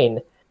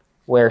Ukraine,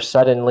 where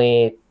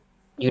suddenly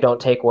you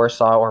don't take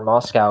Warsaw or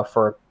Moscow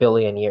for a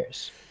billion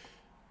years.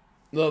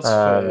 That's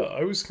fair.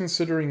 I was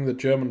considering the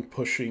German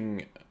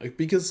pushing...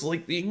 Because,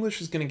 like, the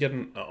English is going to get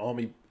an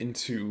army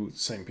into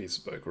St.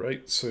 Petersburg,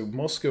 right? So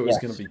Moscow is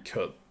going to be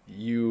cut.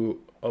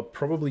 You are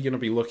probably going to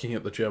be looking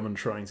at the German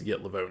trying to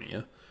get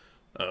Livonia.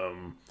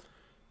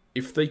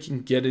 If they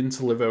can get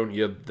into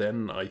Livonia,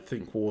 then I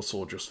think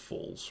Warsaw just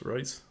falls,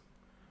 right?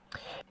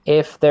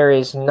 If there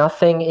is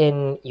nothing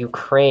in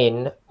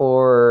Ukraine,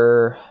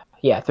 or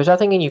yeah, if there's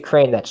nothing in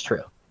Ukraine, that's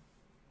true.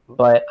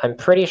 But I'm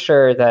pretty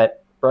sure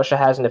that Russia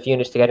has enough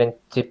units to get in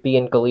to be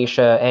in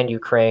Galicia and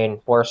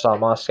Ukraine, Warsaw,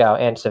 Moscow,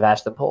 and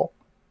Sevastopol.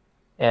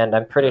 And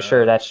I'm pretty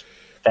sure that's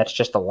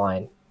just a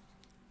line.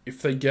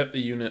 If they get the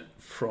unit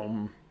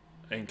from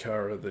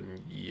Ankara,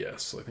 then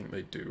yes, I think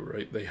they do,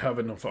 right? They have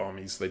enough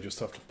armies, they just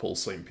have to pull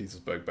St.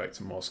 Petersburg back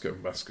to Moscow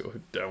and Moscow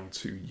down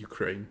to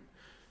Ukraine,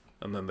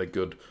 and then they're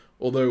good.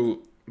 Although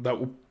that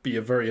would be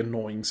a very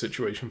annoying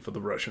situation for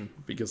the Russian,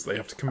 because they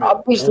have to commit.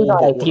 Obviously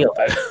not ideal.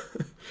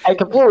 I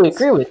completely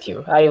agree with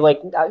you.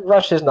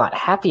 Russia's not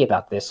happy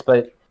about this,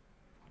 but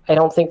I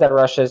don't think that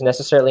Russia is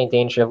necessarily in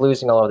danger of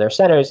losing all of their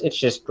centers. It's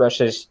just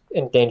Russia's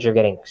in danger of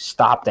getting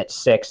stopped at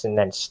 6 and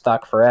then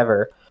stuck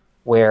forever,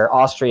 where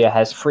Austria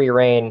has free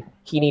reign.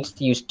 He needs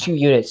to use 2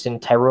 units in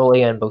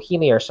Tyrolia and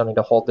Bohemia or something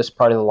to hold this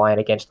part of the line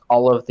against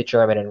all of the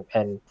German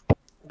and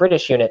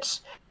British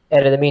units.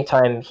 And in the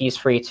meantime, he's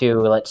free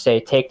to, let's say,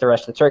 take the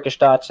rest of the Turkish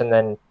dots and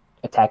then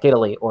attack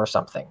Italy or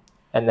something.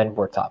 And then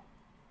we're top.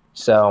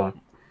 So,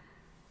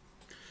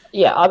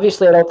 yeah,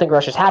 obviously I don't think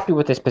Russia's happy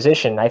with this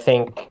position. I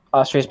think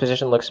Austria's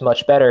position looks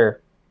much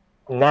better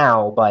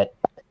now, but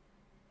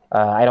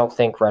I don't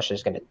think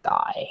Russia's going to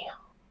die.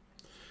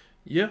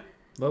 Yeah,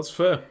 that's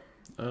fair.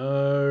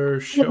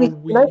 Shall we?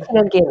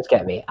 19 games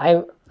get me.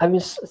 I'm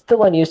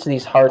still unused to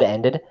these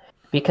hard-ended,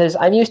 because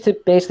I'm used to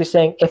basically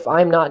saying, if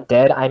I'm not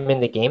dead, I'm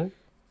in the game.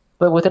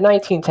 But with a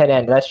 19-10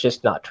 end, that's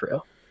just not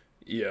true.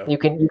 Yeah. You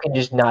can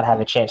just not have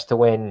a chance to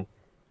win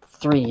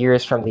 3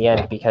 years from the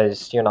end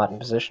because you're not in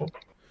position.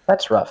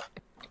 That's rough.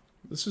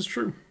 This is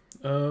true.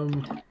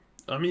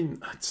 I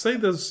mean, I'd say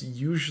there's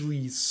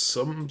usually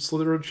some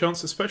slither of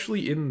chance,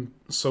 especially in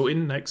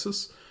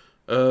Nexus.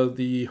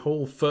 The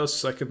whole first,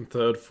 second,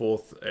 third,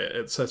 fourth,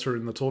 etc.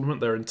 in the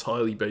tournament, they're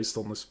entirely based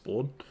on this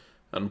board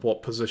and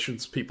what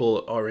positions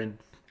people are in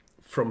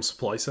from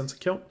supply center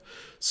count.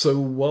 So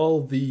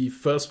while the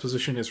first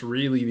position is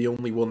really the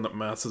only one that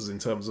matters in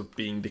terms of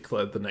being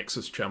declared the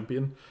Nexus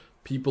champion,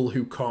 people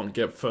who can't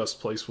get first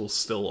place will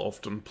still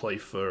often play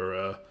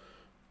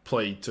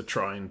to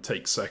try and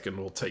take second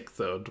or take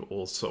third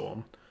or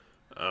so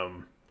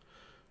on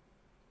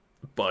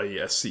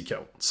by SC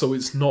count. So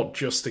it's not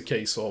just a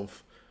case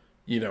of,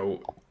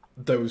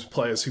 those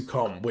players who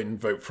can't win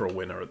vote for a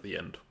winner at the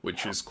end,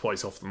 which is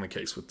quite often the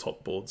case with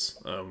top boards.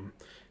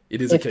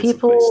 It is a case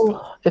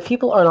if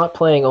people are not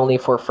playing only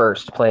for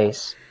first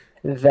place,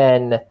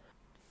 then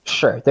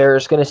sure,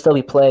 there's going to still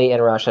be play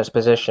in Russia's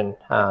position,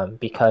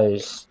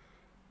 because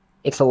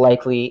it's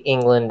likely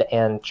England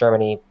and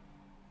Germany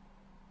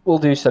will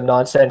do some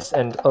nonsense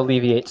and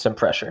alleviate some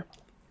pressure.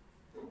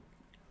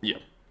 Yeah.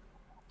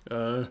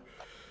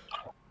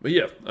 But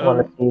yeah.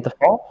 Want to see the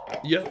fall?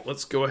 Yeah,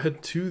 let's go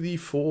ahead to the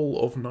fall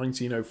of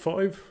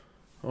 1905.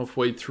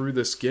 Halfway through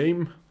this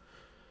game,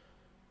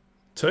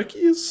 Turkey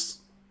is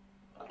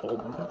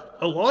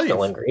alive.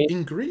 Still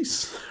in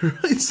Greece,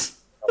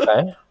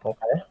 right? Okay.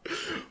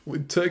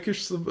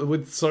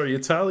 With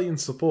Italian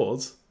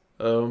support,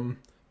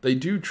 they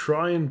do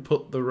try and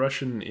put the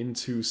Russian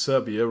into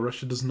Serbia.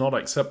 Russia does not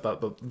accept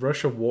that, but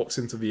Russia walks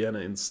into Vienna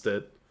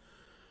instead.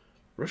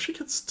 Russia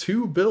gets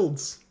 2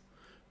 builds,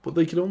 but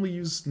they can only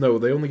use... No,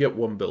 they only get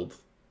 1 build,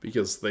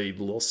 because they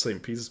lost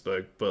St.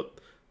 Petersburg, but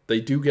they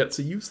do get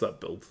to use that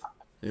build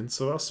in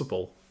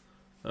Sevastopol.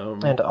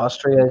 And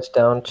Austria is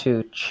down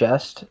to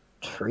just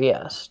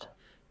Trieste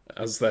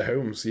as their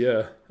homes,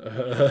 yeah.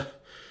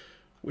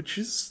 Which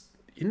is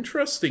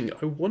interesting.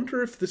 I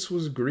wonder if this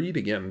was agreed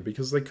again,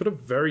 because they could have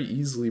very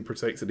easily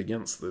protected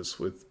against this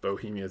with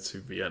Bohemia to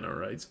Vienna,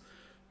 right?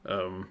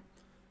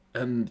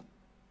 And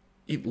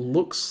it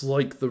looks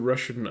like the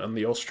Russian and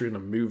the Austrian are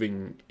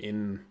moving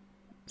in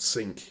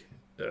sync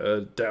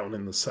down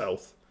in the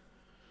south.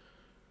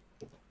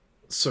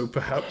 So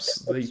perhaps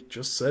they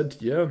just said,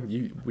 yeah,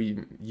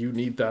 you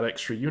need that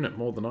extra unit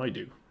more than I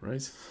do,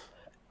 right?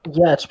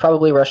 Yeah, it's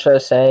probably Russia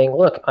saying,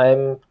 look,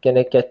 I'm going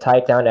to get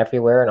tied down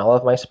everywhere in all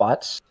of my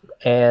spots,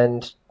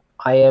 and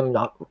I am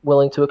not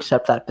willing to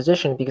accept that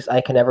position because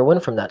I can never win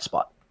from that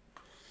spot.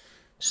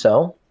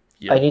 So,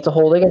 I need to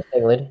hold against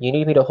England. You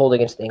need me to hold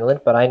against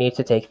England, but I need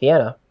to take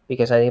Vienna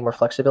because I need more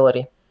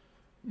flexibility.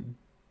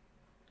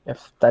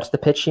 If that's the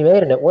pitch he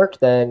made and it worked,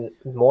 then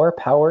more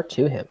power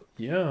to him.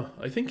 Yeah,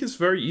 I think it's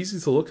very easy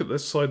to look at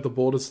this side of the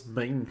board as the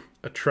main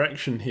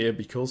attraction here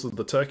because of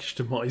the Turkish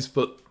demise,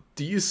 but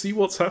do you see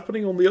what's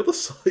happening on the other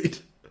side?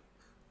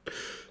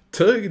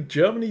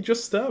 Germany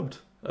just stabbed.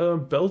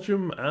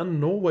 Belgium and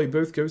Norway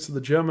both go to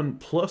the German,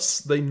 plus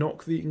they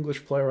knock the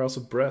English player out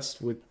of Brest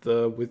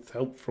with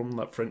help from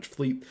that French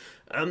fleet,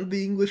 and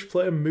the English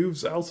player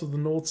moves out of the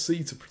North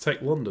Sea to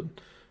protect London.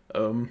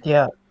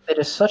 Yeah, it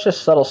is such a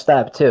subtle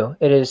stab, too.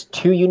 It is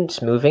 2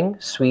 units moving,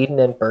 Sweden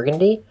and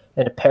Burgundy,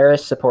 and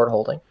Paris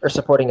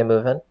supporting a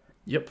movement.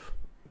 Yep.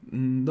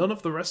 None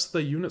of the rest of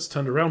their units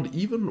turned around.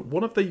 Even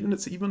one of their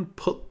units even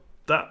put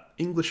that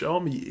English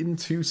army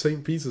into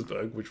St.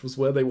 Petersburg, which was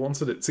where they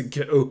wanted it to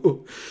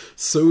go,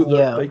 so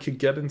that they could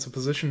get into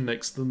position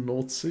next to the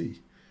North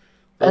Sea.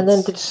 And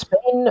then did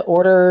Spain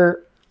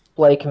order,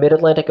 like,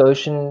 Mid-Atlantic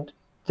Ocean?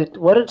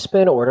 What did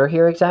Spain order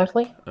here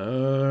exactly?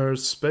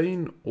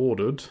 Spain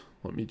ordered...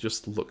 Let me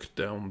just look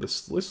down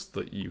this list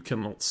that you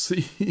cannot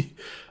see.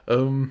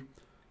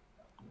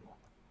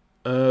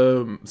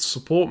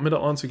 Support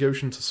Mid-Atlantic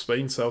Ocean to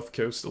Spain South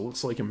Coast. It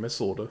looks like a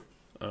misorder.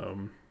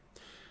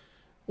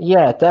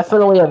 Yeah,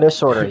 definitely a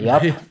misorder.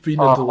 Yep. It may have been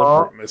a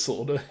deliberate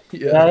misorder.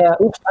 Yeah.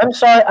 Oops, I'm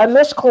sorry. I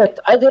misclicked.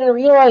 I didn't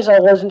realize I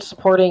wasn't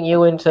supporting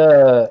you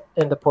into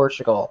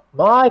Portugal.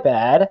 My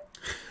bad.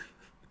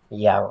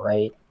 Yeah,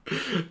 right.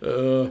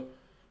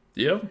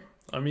 Yeah.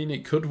 I mean,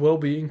 it could well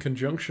be in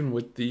conjunction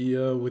with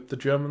the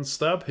German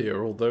stab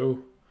here. Although,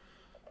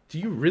 do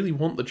you really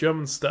want the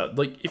German stab?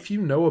 Like, if you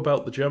know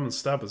about the German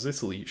stab as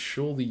Italy,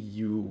 surely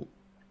you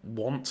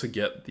want to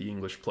get the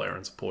English player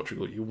into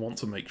Portugal. You want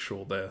to make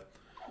sure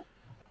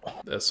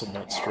they're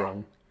somewhat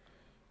strong.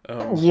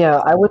 Yeah,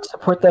 I would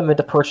support them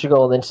into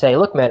Portugal and then say,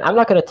 look, man, I'm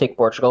not going to take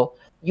Portugal.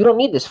 You don't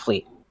need this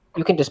fleet.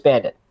 You can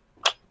disband it.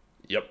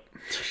 Yep.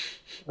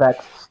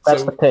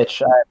 That's the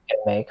pitch I can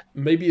make.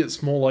 Maybe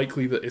it's more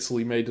likely that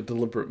Italy made a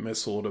deliberate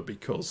misorder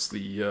because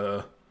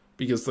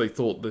they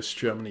thought this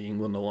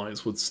Germany-England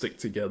alliance would stick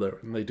together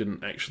and they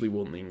didn't actually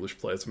want the English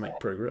player to make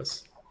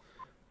progress.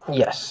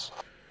 Yes,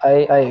 I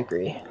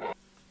agree.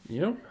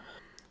 Yeah.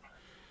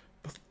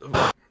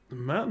 But,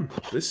 man,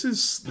 this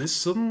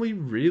suddenly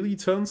really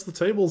turns the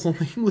tables on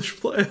the English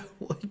player.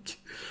 Like,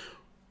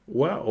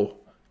 wow.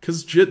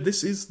 Because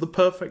this is the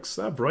perfect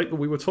stab, right, that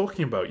we were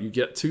talking about. You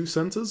get two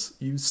centres,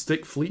 you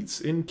stick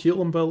fleets in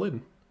Kiel and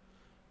Berlin.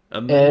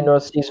 And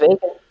North Sea is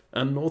vacant.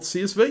 And North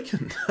Sea is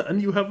vacant. And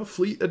you have a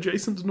fleet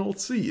adjacent to North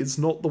Sea. It's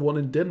not the one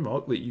in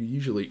Denmark that you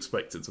usually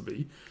expect it to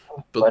be.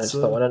 But it's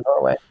the one in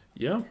Norway.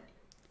 Yeah.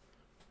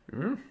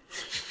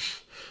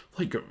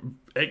 Like,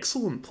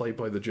 excellent play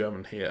by the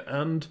German here.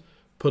 And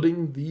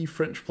putting the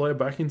French player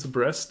back into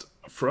Brest,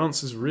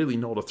 France is really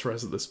not a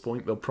threat at this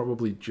point. They'll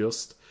probably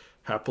just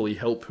happily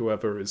help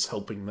whoever is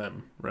helping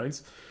them,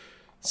 right?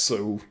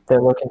 So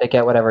they're looking to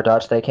get whatever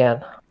dots they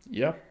can.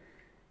 Yeah.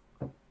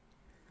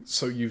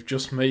 So you've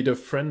just made a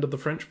friend of the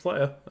French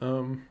player,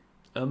 and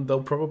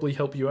they'll probably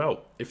help you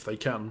out if they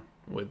can.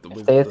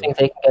 If they think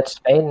they can get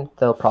Spain,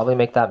 they'll probably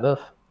make that move.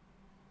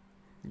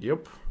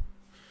 Yep.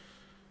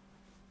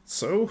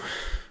 So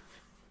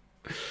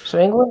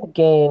England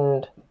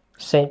gained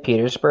St.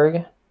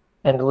 Petersburg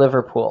and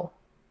Liverpool.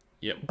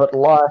 Yep. But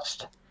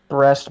lost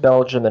Brest,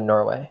 Belgium, and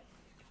Norway.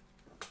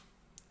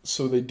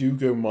 So they do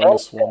go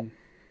 -1.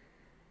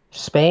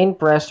 Spain,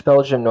 Brest,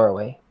 Belgium,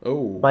 Norway.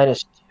 Oh.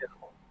 -2.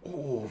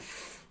 Oh.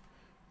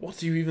 What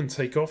do you even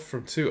take off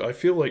from 2? I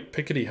feel like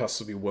Picardy has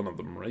to be one of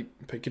them, right?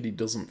 Picardy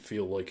doesn't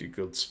feel like a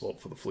good spot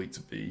for the fleet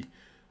to be.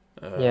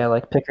 Yeah,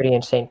 like Picardy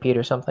and St. Pete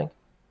or something.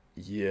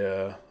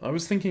 Yeah. I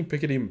was thinking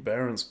Picardy and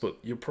Barents, but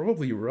you're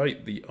probably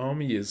right. The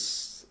army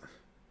is...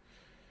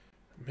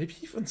 Maybe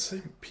even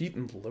St. Pete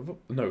and Liverpool?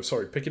 No,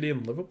 sorry, Picardy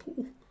and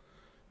Liverpool?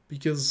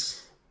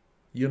 Because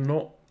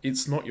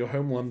it's not your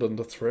homeland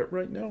under threat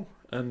right now.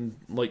 And,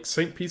 like,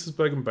 St.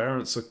 Petersburg and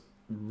Barents are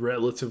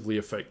relatively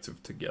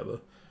effective together.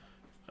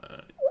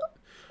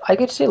 I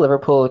could see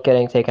Liverpool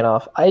getting taken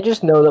off. I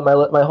just know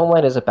that my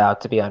homeland is about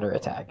to be under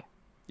attack.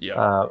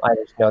 Yeah. I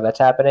just know that's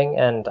happening,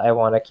 and I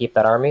want to keep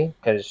that army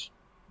because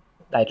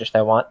I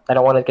don't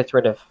want to get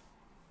rid of.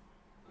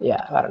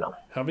 Yeah, I don't know.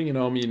 Having an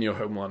army in your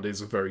homeland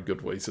is a very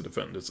good way to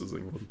defend it as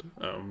England.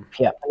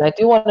 Yeah, and I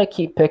do want to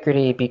keep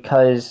Picardy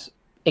because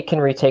it can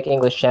retake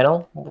English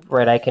Channel,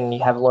 right? I can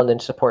have London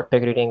support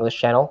Picardy to English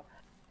Channel,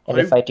 and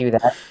if I do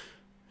that,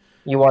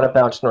 you want to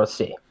bounce North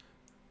Sea.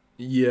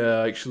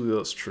 Yeah, actually,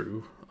 that's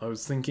true. I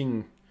was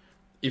thinking,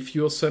 if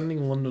you're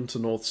sending London to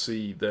North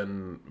Sea,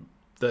 then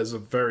there's a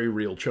very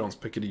real chance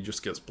Picardy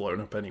just gets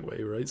blown up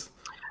anyway, right?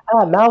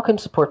 Mal can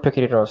support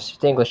Picardy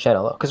to English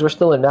Channel, though, because we're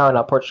still in Mal,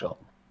 not Portugal.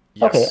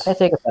 Yes. Okay, I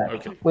take it back.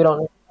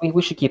 Okay.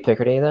 We should keep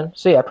Picardy then.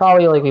 So yeah,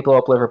 probably like we blow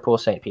up Liverpool,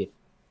 St. Pete.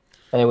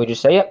 And we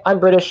just say, yep, I'm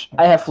British,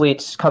 I have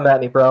fleets, come at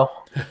me, bro.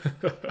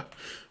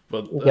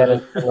 But get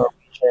into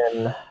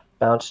Norwegian,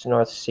 bounce to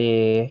North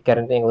Sea, get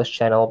into English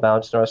Channel,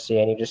 bounce North Sea,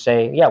 and you just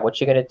say, yeah, what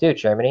you gonna do,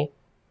 Germany?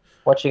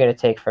 What you gonna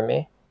take from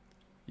me?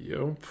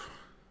 Yep.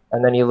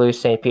 And then you lose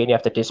St. Pete and you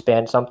have to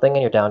disband something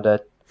and you're down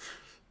to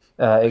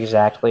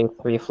exactly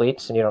 3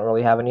 fleets and you don't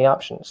really have any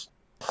options.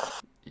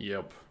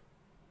 Yep.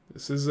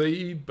 This is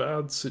a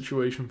bad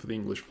situation for the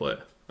English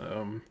player.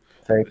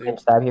 Very good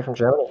stab here from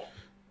Germany.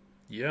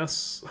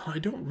 Yes, I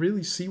don't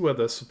really see where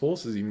their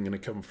support is even going to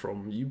come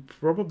from. You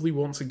probably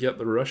want to get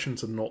the Russian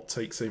to not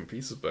take St.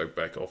 Petersburg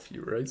back off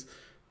you, right?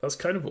 That's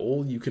kind of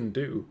all you can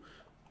do.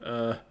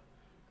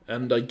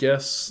 And I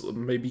guess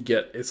maybe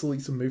get Italy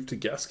to move to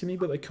Gascony,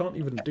 but they can't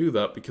even do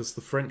that because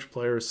the French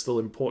player is still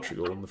in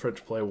Portugal, and the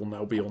French player will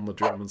now be on the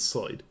German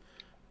side.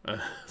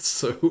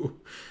 So,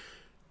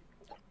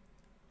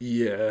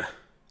 yeah.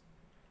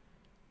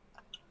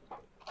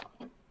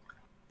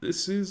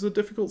 This is a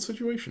difficult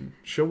situation.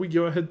 Shall we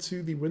go ahead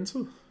to the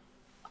winter?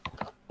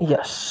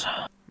 Yes.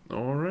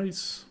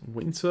 Alright,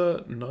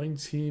 winter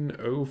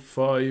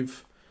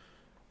 1905.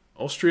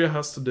 Austria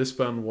has to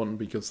disband one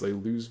because they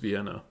lose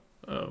Vienna.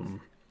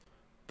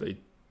 They're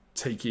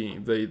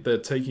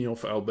taking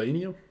off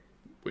Albania,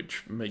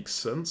 which makes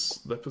sense.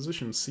 Their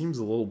position seems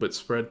a little bit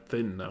spread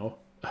thin now.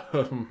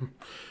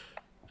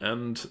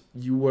 And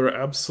you were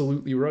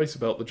absolutely right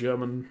about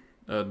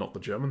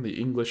the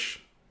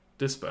English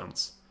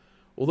disbands.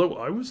 Although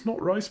I was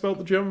not right about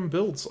the German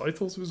builds. I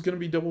thought it was going to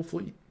be double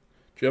fleet.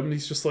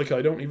 Germany's just like,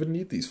 I don't even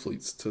need these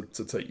fleets to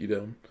take you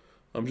down.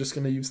 I'm just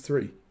going to use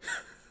 3.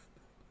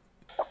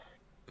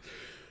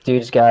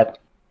 Dude's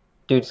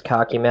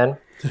cocky, man.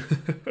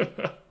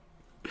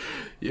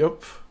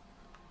 Yep.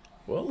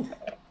 Well.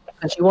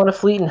 And you want a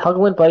fleet in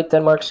Helgoland, Bite,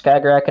 Denmark,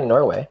 Skagerrak, and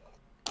Norway.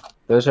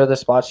 Those are the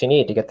spots you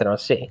need to get the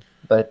North Sea.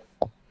 But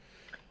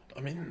I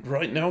mean,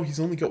 right now he's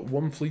only got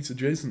 1 fleet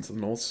adjacent to the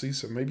North Sea,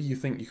 so maybe you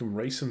think you can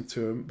race him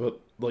to him, but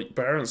like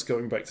Barents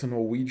going back to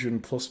Norwegian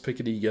plus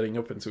Picardy getting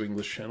up into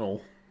English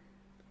Channel,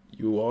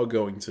 you are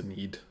going to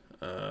need.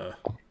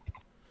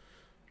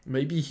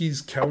 Maybe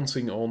he's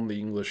counting on the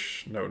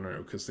English. No,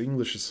 because the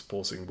English is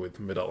supporting with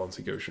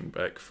Mid-Atlantic Ocean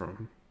back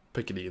from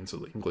Picardy into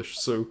the English,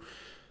 so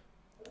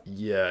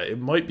yeah, it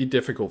might be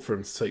difficult for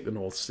him to take the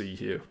North Sea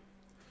here.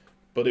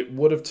 But it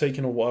would have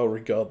taken a while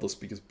regardless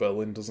because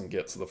Berlin doesn't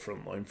get to the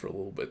front line for a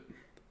little bit.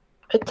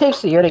 it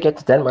takes a year to get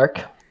to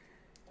Denmark,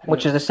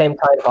 which is the same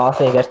time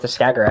Bosnia gets to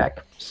Skagerrak.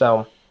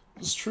 So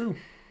it's true.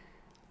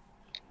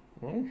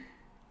 Well,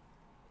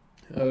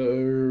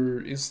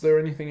 is there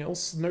anything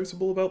else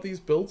notable about these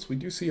builds? We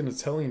do see an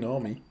Italian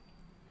army.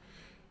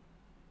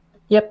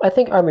 Yep, I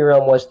think Army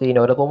Rome was the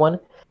notable one.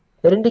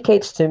 It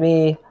indicates to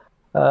me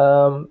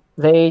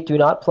they do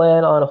not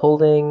plan on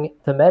holding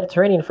the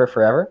Mediterranean for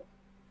forever,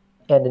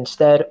 and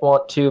instead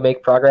want to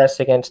make progress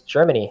against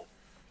Germany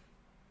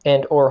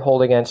and or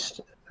hold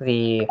against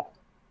the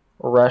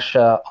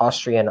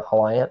Russia-Austrian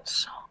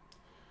alliance.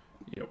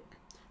 Yep.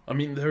 I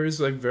mean, there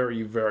is a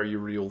very, very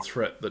real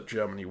threat that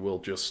Germany will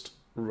just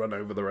run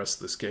over the rest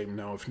of this game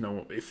now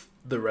if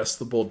the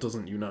rest of the board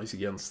doesn't unite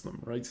against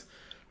them, right?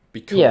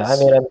 Because Yeah, I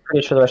mean, I'm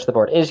pretty sure the rest of the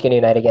board is going to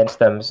unite against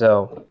them,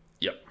 so...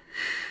 Yep.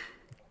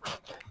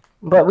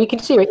 But we can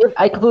see, right?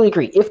 I completely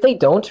agree. If they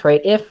don't, right,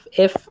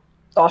 if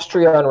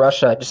Austria and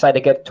Russia decide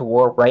to get to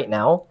war right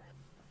now,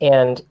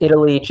 and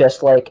Italy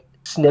just like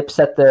snips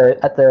at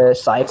the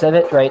sides of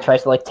it, right?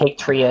 Tries to like take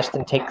Trieste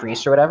and take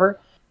Greece or whatever,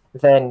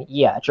 then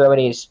yeah,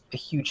 Germany is a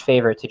huge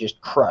favorite to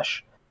just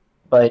crush.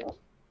 But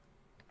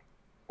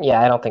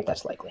yeah, I don't think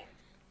that's likely.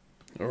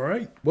 All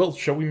right. Well,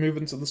 shall we move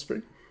into the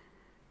spring?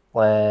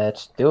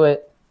 Let's do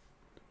it.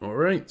 All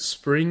right,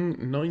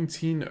 spring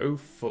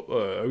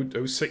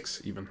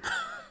 1906 even.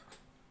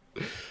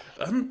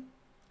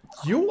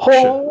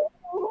 Yorkshire.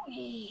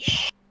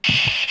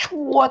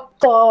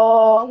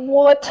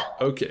 What?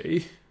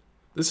 Okay.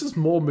 This is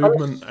more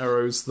movement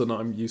arrows than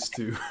I'm used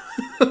to.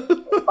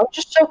 I'm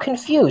just so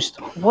confused.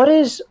 What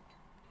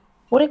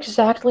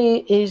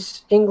exactly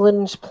is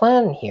England's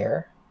plan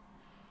here?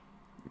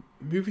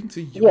 Moving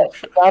to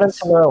Yorkshire. Yeah, got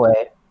into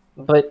Norway,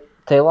 but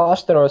they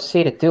lost the North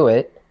Sea to do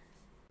it.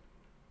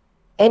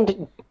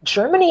 And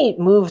Germany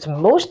moved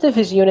most of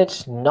his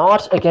units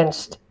not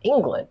against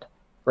England,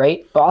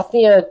 right?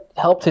 Bosnia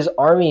helped his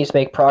armies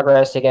make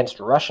progress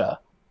against Russia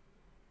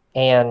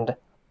and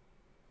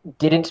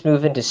didn't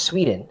move into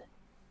Sweden.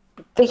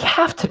 They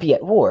have to be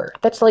at war.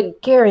 That's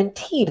like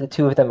guaranteed the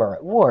two of them are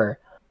at war.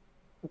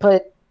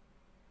 But,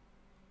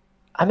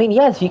 I mean,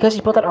 yeah, it's because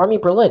he built that army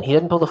in Berlin. He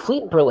didn't build a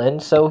fleet in Berlin,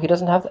 so he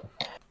doesn't have that.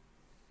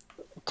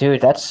 Dude,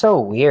 that's so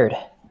weird.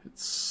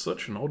 It's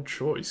such an odd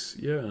choice,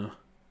 yeah.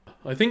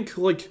 I think,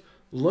 like,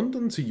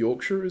 London to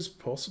Yorkshire is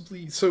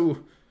possibly... So,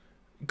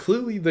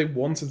 clearly they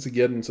wanted to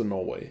get into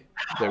Norway.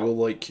 They were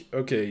like,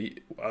 okay,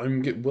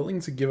 I'm willing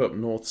to give up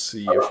North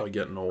Sea if I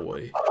get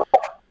Norway.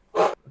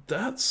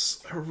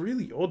 That's a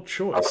really odd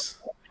choice.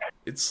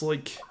 It's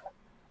like...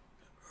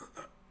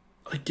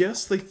 I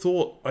guess they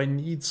thought, I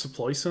need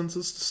supply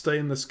centers to stay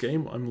in this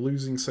game. I'm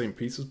losing St.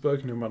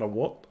 Petersburg no matter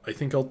what. I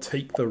think I'll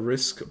take the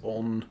risk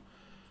on...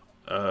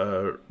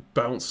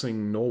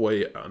 bouncing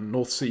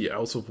North Sea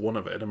out of one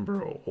of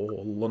Edinburgh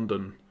or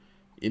London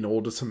in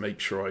order to make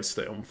sure I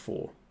stay on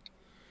 4.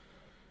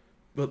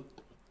 But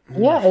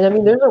yeah, and I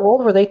mean, there's a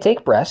world where they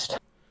take Brest.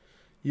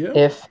 Yeah.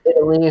 If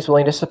Italy is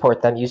willing to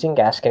support them using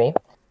Gascony,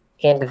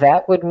 and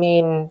that would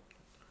mean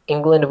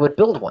England would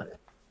build one.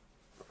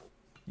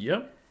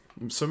 Yeah,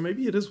 so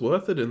maybe it is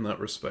worth it in that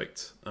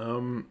respect.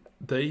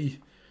 They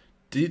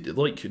did,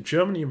 like,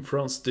 Germany and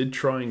France did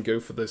try and go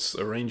for this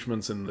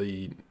arrangement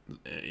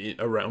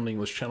around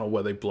English Channel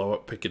where they blow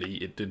up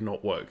Picardy. It did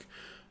not work.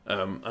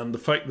 And the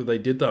fact that they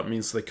did that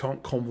means they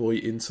can't convoy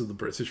into the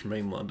British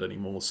mainland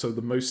anymore. So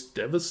the most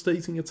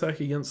devastating attack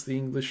against the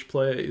English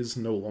player is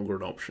no longer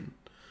an option.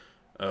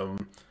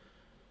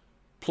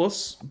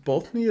 Plus,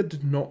 Bothnia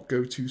did not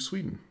go to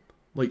Sweden.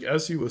 Like,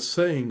 as you were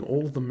saying,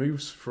 all the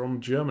moves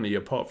from Germany,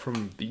 apart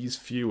from these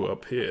few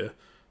up here,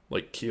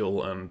 like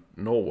Kiel and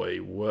Norway,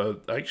 were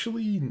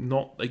actually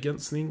not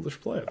against the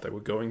English player. They were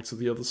going to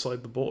the other side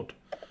of the board.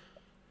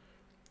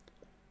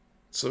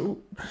 So,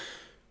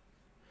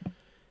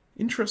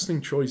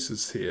 interesting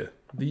choices here.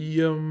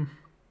 The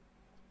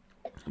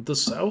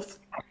South,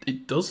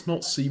 it does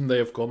not seem they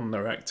have gotten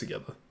their act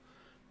together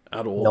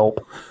at all.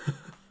 Nope.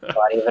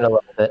 Not even a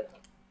little bit.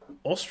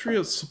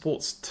 Austria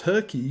supports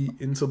Turkey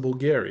into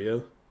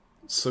Bulgaria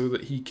so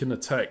that he can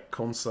attack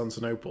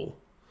Constantinople.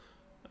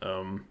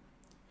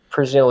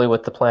 Presumably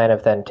with the plan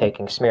of then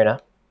taking Smyrna.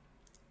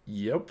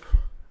 Yep.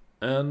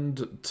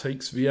 And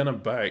takes Vienna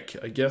back.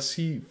 I guess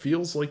he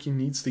feels like he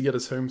needs to get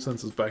his home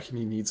centers back and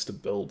he needs to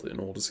build in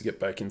order to get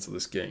back into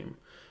this game.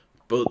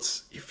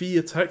 But if he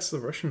attacks the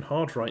Russian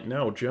hard right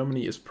now,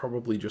 Germany is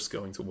probably just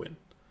going to win.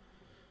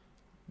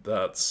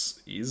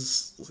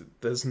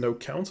 There's no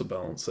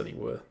counterbalance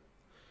anywhere.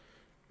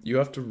 You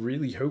have to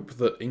really hope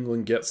that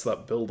England gets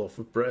that build off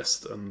of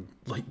Brest and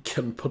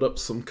can put up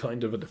some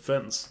kind of a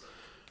defense.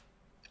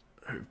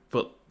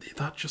 But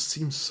that just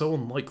seems so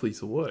unlikely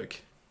to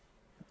work.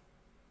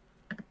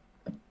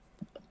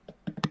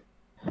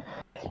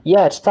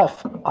 Yeah, it's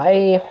tough.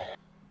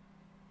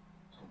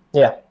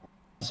 Yeah,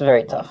 it's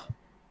very tough.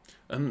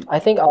 And I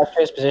think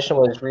Austria's position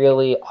was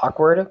really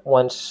awkward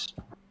once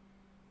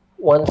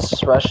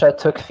Russia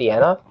took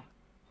Vienna,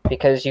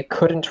 because you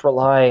couldn't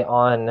rely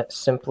on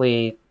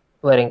simply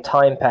letting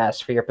time pass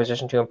for your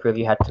position to improve.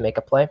 You had to make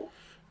a play.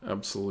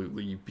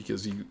 absolutely,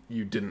 because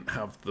you didn't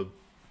have the...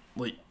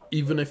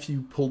 even if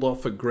you pulled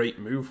off a great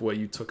move where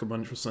you took a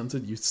bunch of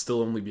centered, you'd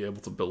still only be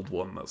able to build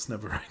one. That's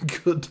never a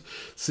good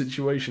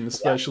situation,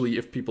 especially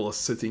if people are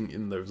sitting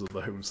in those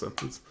other home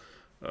centers.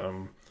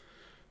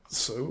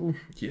 So,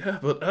 yeah,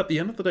 but at the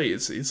end of the day,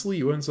 it's Italy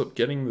who ends up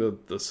getting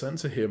the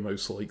center here,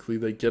 most likely.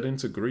 They get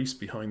into Greece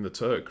behind the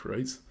Turk,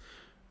 right?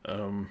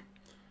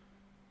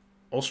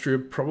 Austria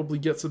probably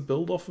gets a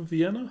build off of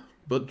Vienna,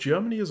 but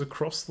Germany is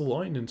across the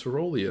line in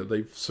Tyrolia.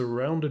 They've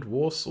surrounded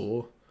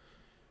Warsaw.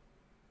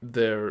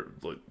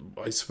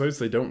 I suppose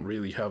they don't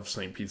really have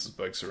St.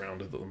 Petersburg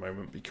surrounded at the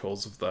moment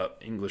because of that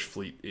English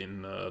fleet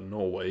in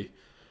Norway,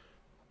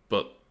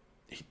 but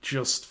it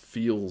just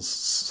feels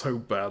so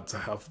bad to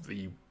have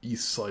the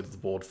east side of the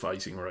board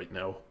fighting right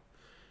now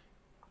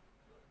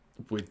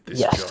with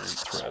this giant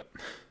threat.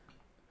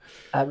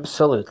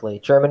 Absolutely.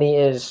 Germany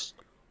is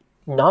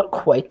not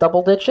quite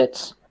double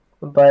digits,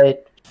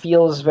 but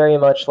feels very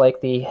much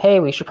like hey,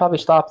 we should probably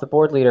stop the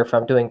board leader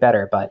from doing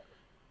better, but...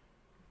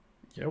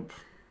 Yep.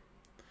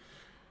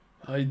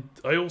 I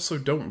also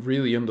don't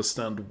really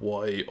understand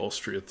why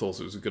Austria thought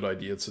it was a good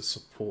idea to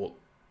support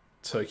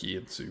Turkey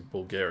into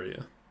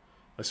Bulgaria.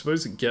 I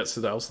suppose it gets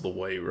it out of the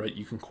way, right?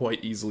 You can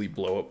quite easily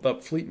blow up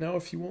that fleet now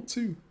if you want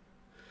to.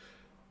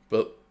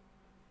 But,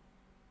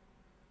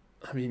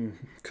 I mean,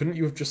 couldn't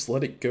you have just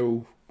let it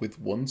go with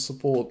one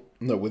support?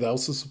 No,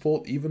 without a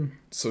support even,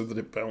 so that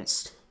it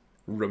bounced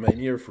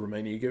Romania if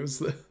Romania goes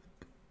there?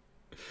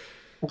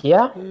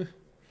 Yeah.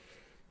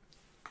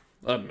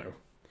 I don't know.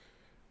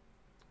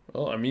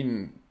 Well, I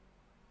mean,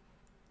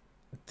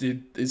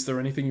 is there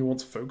anything you want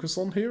to focus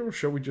on here, or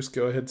shall we just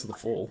go ahead to the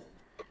fall?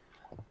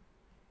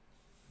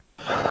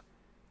 I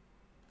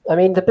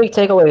mean, the big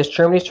takeaway is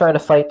Germany's trying to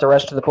fight the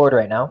rest of the board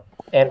right now,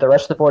 and the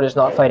rest of the board is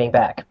not fighting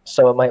back,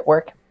 so it might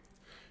work.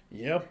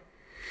 Yeah,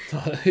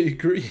 I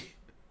agree.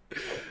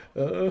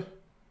 Shall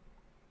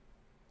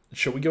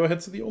we go ahead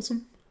to the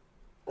autumn?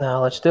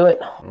 Now let's do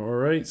it.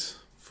 Alright,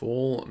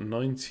 fall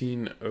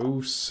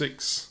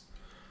 1906.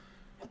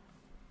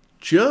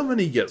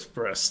 Germany gets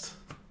Brest.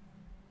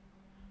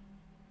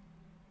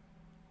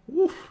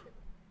 Oof.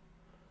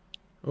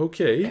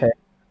 Okay.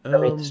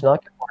 Germany does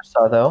not get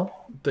Warsaw, though.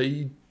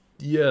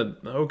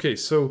 Okay,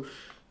 so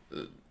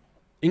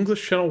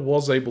English Channel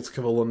was able to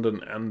cover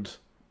London and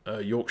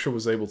Yorkshire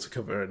was able to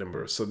cover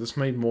Edinburgh, so this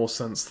made more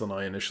sense than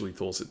I initially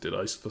thought it did.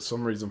 I, for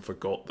some reason,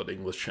 forgot that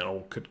English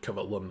Channel could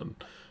cover London.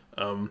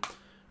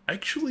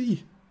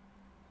 Actually,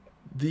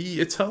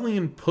 the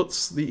Italian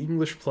puts the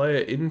English player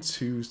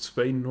into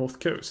Spain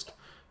North Coast.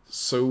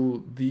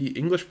 So the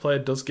English player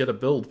does get a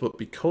build, but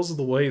because of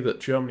the way that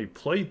Germany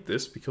played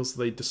this, because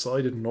they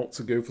decided not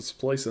to go for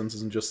supply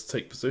centres and just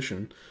take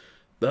position,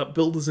 that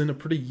build is in a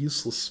pretty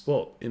useless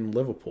spot in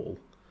Liverpool.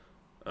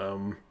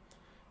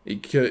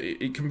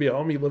 It can be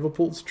Army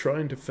Liverpool to try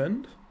and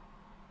defend,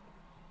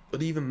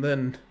 but even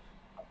then,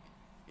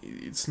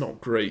 it's not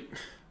great.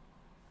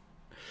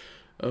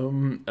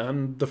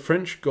 And the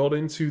French got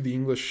into the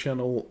English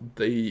Channel.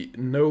 They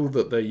know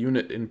that their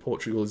unit in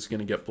Portugal is going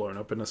to get blown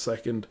up in a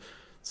second,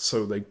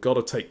 so they've got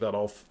to take that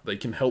off. They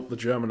can help the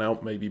German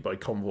out maybe by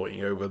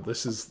convoying over.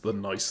 This is the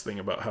nice thing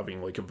about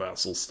having like a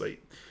vassal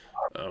state.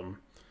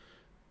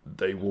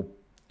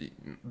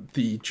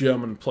 The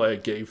German player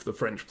gave the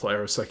French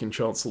player a second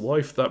chance of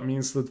life. That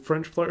means the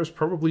French player is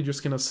probably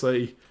just going to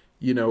say,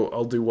 you know,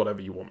 I'll do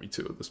whatever you want me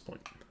to at this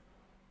point.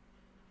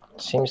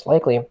 Seems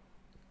likely.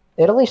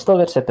 Italy still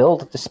gets a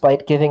build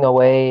despite giving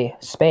away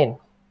Spain.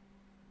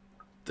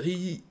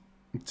 They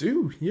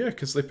do, yeah,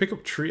 because they pick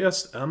up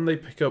Trieste and they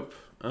pick up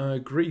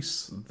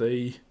Greece.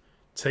 They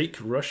take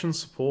Russian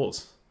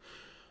support.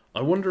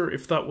 I wonder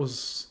if that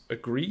was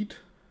agreed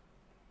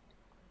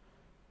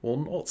or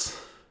not.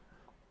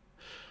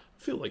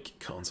 feel like it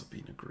can't have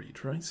been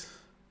agreed, right?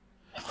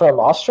 From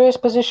Austria's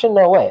position,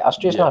 no way.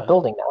 Austria's not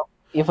building now.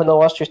 Even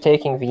though Austria's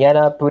taking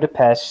Vienna,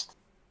 Budapest,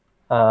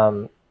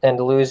 and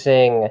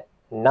losing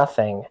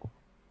nothing,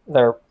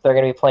 they're going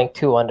to be playing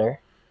 2 under.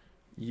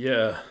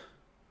 Yeah.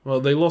 Well,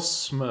 they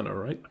lost Smyrna,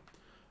 right?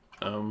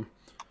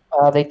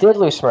 They did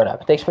lose Smyrna,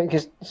 but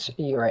because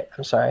you're right.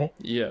 I'm sorry.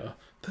 Yeah.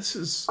 This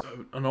is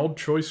an odd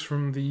choice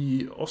from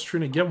the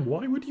Austrian again.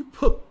 Why would you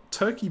put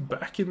Turkey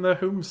back in their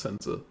home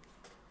center?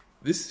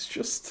 This is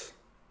just...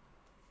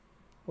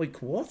 like,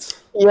 what?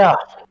 Yeah.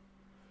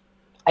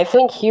 I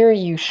think here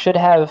you should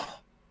have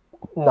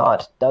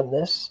not done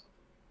this.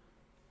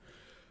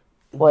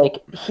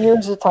 Like,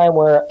 here's a time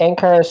where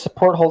Ankara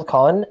support Hold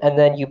Khan, and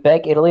then you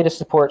beg Italy to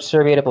support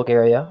Serbia to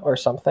Bulgaria, or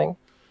something.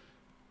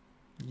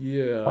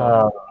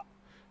 Yeah.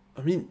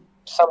 I mean...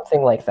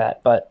 something like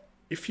that, but...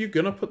 if you're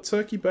gonna put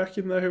Turkey back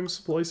in their home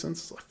supply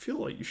centers, I feel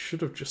like you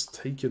should have just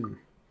taken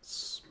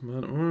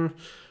Smyrna.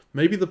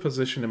 Maybe the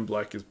position in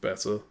black is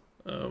better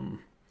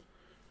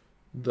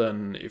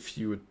than if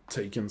you had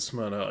taken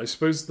Smyrna. I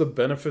suppose the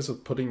benefit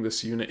of putting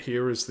this unit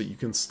here is that you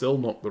can still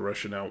knock the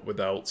Russian out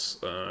without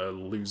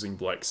losing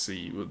Black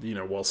Sea, you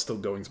know, while still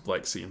going to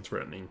Black Sea and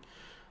threatening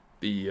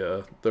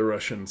the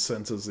Russian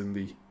centers in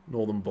the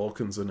Northern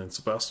Balkans and in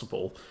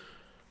Sevastopol.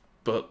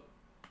 But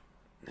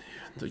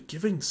they're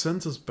giving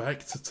centers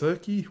back to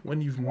Turkey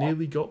when you've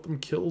nearly got them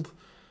killed.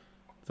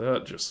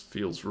 That just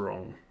feels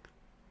wrong.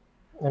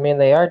 I mean,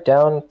 they are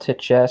down to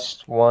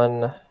just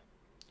 1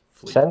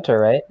 center,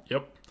 right?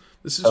 Yep.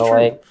 This is so, true.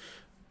 Like...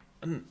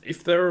 and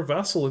if they're a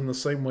vassal in the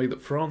same way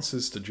that France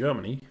is to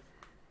Germany,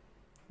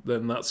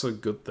 then that's a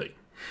good thing.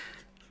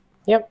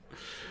 Yep.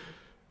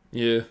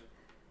 Yeah.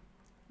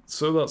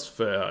 So that's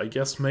fair. I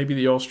guess maybe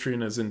the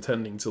Austrian is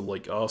intending to,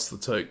 like, ask the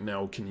Turk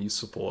now, can you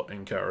support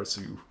Ankara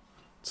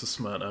to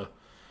Smyrna?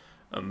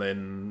 And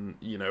then,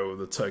 you know,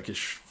 the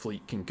Turkish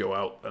fleet can go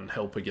out and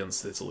help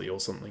against Italy or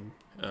something.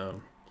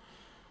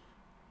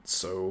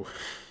 So,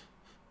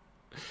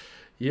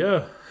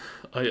 yeah.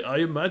 I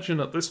imagine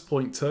at this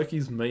point,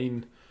 Turkey's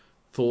main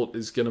thought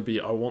is going to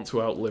be, I want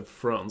to outlive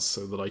France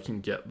so that I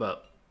can get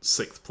that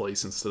 6th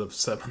place instead of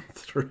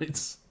 7th,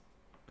 right?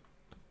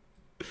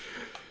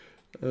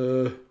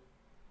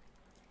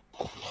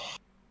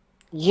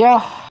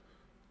 Yeah.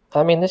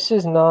 I mean, this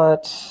is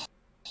not...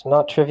 it's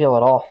not trivial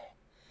at all.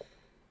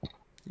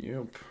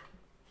 Yep.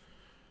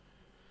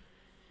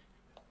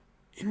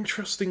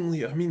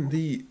 Interestingly, I mean,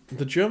 the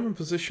German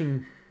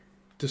position,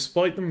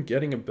 despite them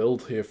getting a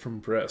build here from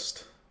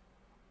Brest,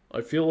 I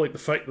feel like the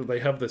fact that they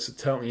have this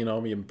Italian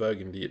army in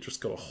Burgundy, it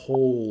just got a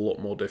whole lot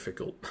more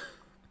difficult.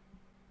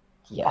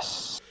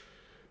 Yes.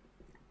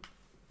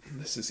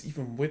 This is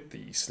even with the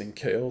Eastern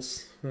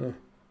Chaos. Huh.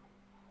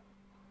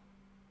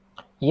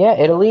 Yeah,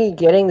 Italy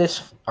getting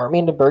this army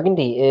into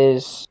Burgundy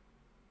is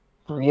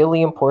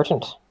really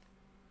important.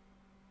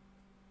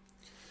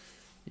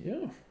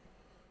 Yeah.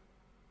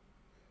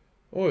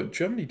 Oh,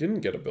 Germany didn't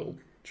get a build.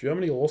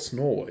 Germany lost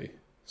Norway,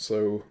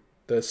 so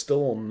they're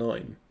still on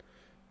 9.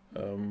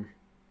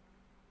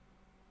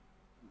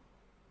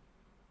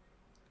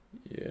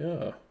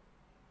 Yeah.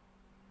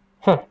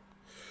 Huh.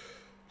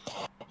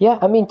 Yeah,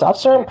 I mean,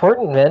 dots are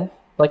important, man.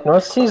 Like,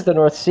 North Sea is the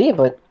North Sea,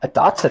 but a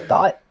dot's a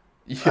dot.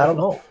 Yeah. I don't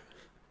know.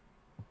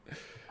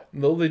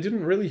 No, they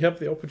didn't really have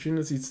the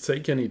opportunity to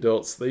take any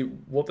dots.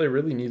 What they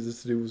really needed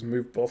to do was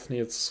move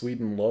Bothnia to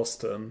Sweden last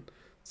turn,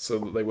 so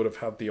that they would have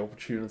had the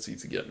opportunity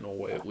to get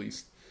Norway at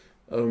least.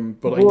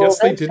 But I guess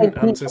they didn't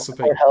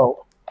anticipate...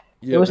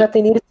 Yeah, it was that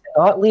they needed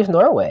to not leave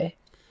Norway.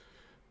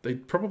 They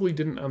probably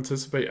didn't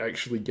anticipate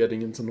actually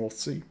getting into North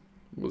Sea.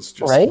 Was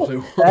just right? What it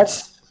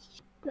was.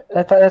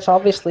 That's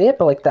obviously it,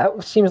 but like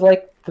that seems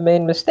like the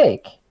main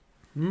mistake.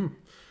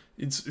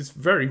 It's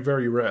very,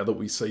 very rare that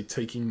we say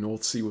taking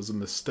North Sea was a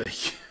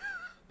mistake.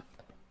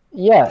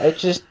 Yeah, it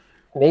just...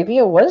 maybe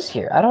it was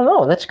here. I don't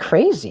know. That's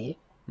crazy.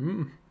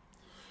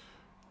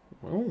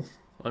 Well,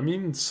 I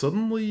mean,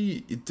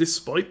 suddenly,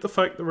 despite the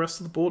fact the rest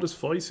of the board is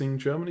fighting,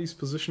 Germany's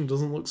position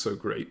doesn't look so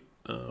great.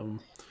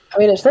 I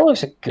mean, it still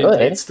looks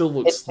good. It still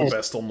looks the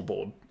best on the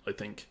board, I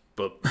think.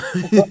 But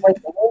like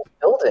the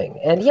building,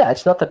 and yeah,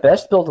 it's not the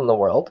best build in the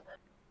world,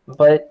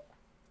 but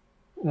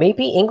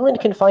maybe England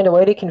can find a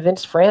way to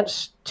convince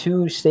France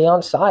to stay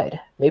on side.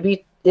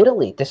 Maybe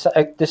Italy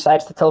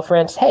decides to tell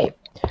France, "Hey,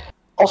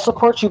 I'll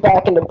support you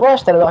back into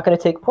Brest, and I'm not going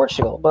to take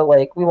Portugal, but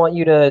like we want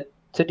you to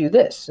do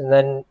this." And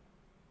then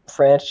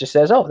France just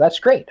says, "Oh, that's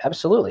great,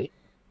 absolutely."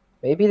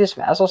 Maybe this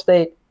vassal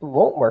state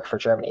won't work for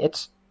Germany.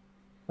 It's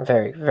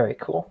very, very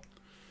cool.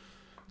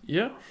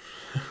 Yeah.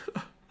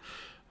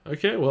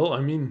 Okay, well,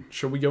 I mean,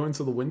 shall we go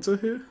into the winter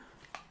here?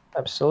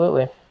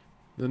 Absolutely.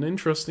 An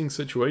interesting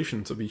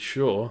situation, to be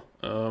sure.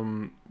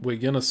 We're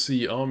going to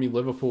see Army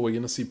Liverpool, we're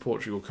going to see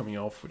Portugal coming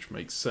off, which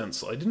makes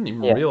sense. I didn't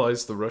even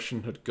realize the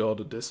Russian had got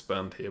a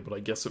disband here, but I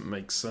guess it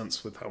makes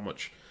sense with how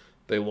much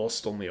they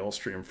lost on the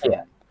Austrian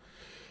front.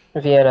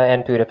 Yeah. Vienna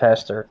and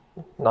Budapest are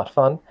not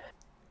fun.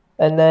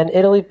 And then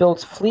Italy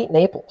builds Fleet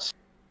Naples.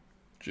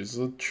 Which is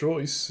a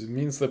choice. It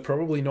means they're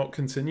probably not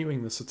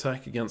continuing this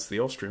attack against the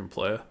Austrian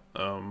player.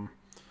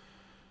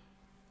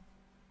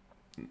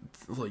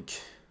 like,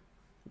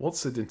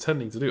 what's it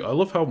intending to do? I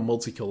love how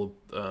multicolored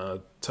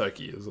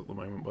Turkey is at the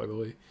moment, by the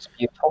way. It's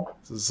beautiful.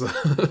 This is,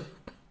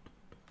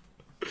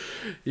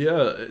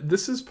 yeah,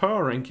 this is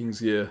power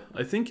rankings year.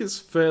 I think it's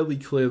fairly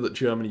clear that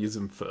Germany is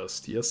in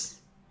first, yes?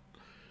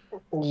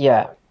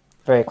 Yeah,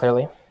 very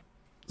clearly.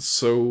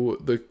 So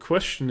the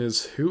question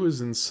is, who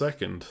is in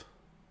second?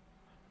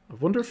 I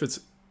wonder if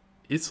it's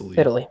Italy.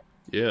 Italy.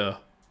 Yeah,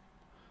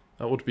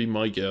 that would be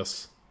my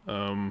guess.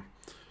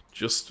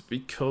 Just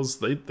because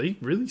they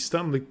really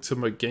stand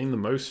to gain the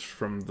most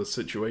from the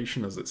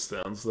situation as it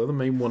stands. They're the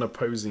main one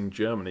opposing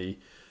Germany,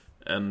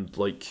 and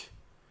like,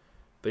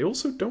 they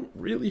also don't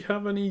really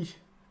have any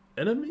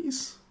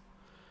enemies.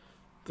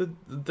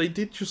 They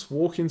did just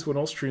walk into an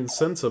Austrian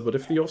center, but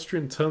if the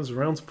Austrian turns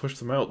around to push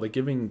them out, they're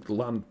giving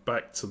land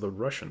back to the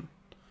Russian.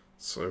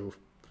 So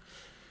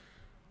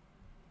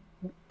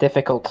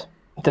difficult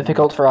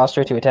for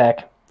Austria to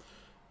attack.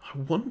 I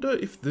wonder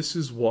if this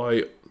is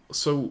why.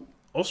 So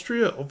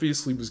Austria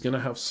obviously was going to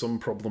have some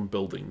problem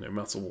building no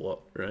matter what,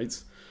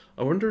 right?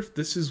 I wonder if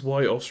this is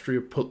why Austria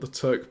put the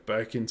Turk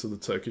back into the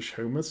Turkish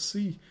Home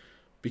Sea,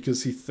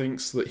 because he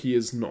thinks that he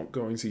is not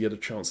going to get a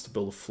chance to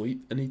build a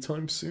fleet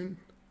anytime soon.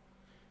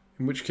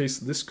 In which case,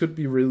 this could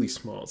be really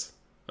smart,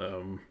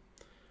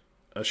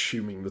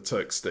 assuming the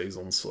Turk stays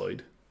on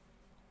side.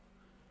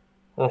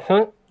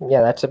 Yeah,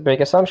 that's a big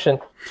assumption.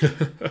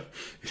 It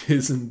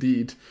is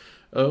indeed.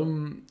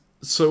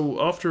 So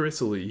after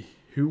Italy,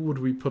 who would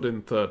we put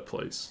in third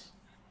place?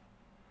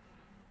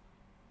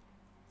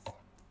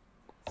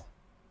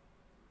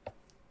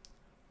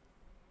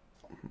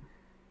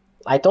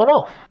 I don't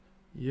know.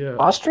 Yeah.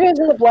 Austria's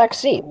in the Black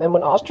Sea, and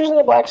when Austria's in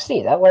the Black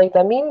Sea,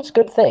 that means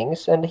good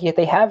things, and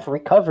they have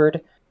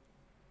recovered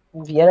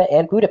Vienna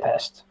and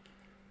Budapest.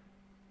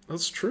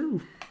 That's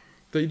true.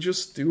 They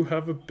just do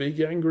have a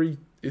big angry,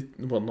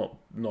 well,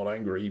 not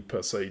angry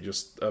per se,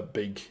 just a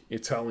big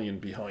Italian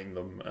behind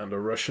them and a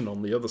Russian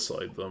on the other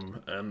side of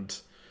them. And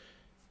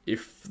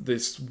if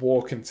this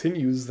war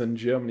continues, then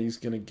Germany's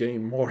going to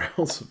gain more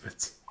out of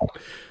it.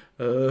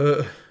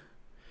 I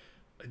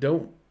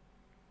don't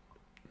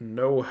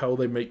know how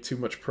they make too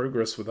much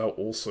progress without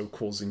also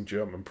causing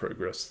German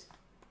progress.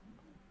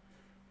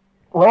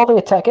 Well, they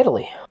attack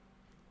Italy.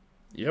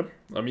 Yep.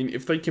 I mean,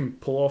 if they can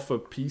pull off a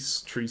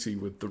peace treaty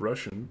with the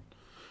Russian,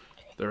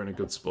 they're in a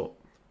good spot.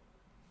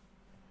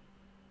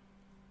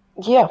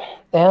 Yeah,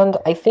 and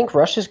I think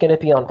Russia's going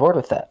to be on board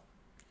with that.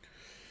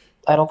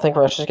 I don't think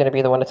Russia's going to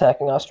be the one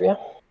attacking Austria.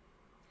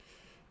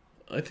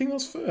 I think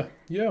that's fair,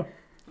 yeah.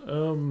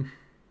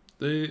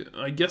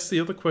 I guess the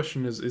other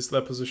question is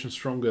their position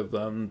stronger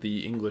than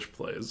the English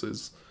players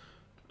is,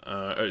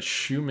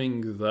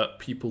 assuming that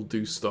people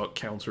do start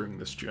countering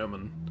this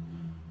German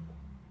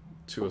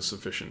to a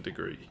sufficient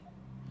degree.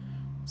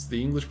 So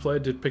the English player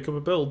did pick up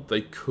a build.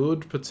 They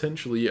could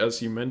potentially,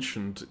 as you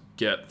mentioned,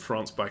 get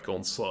France back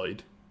on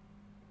side.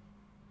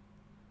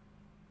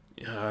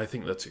 Yeah, I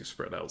think they're too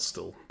spread out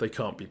still. They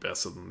can't be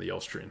better than the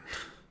Austrian.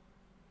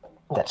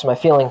 That's my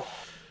feeling.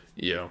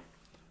 Yeah.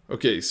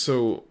 Okay,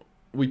 so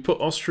we put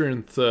Austria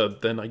in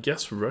third, then I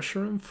guess Russia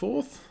in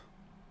fourth?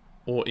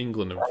 Or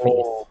England in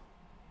fourth?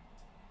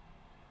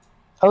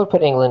 I would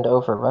put England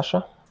over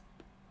Russia.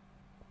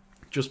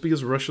 Just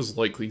because Russia's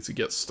likely to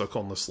get stuck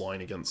on this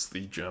line against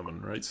the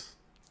German, right?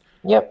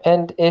 Yep,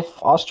 and if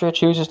Austria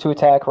chooses to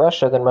attack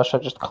Russia, then Russia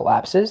just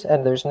collapses,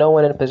 and there's no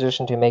one in a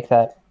position to make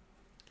that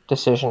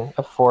decision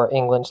for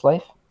England's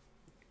life.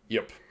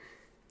 Yep,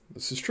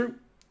 this is true.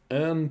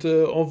 And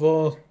of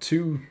our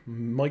two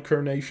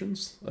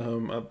micronations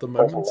at the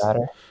moment... Doesn't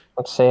matter.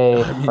 Let's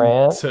say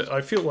France.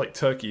 I feel like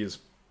Turkey is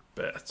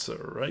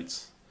better,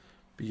 right?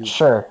 Because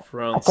sure.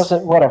 France... That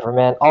doesn't... Whatever,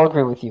 man. I'll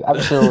agree with you.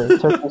 Absolutely.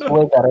 Turkey's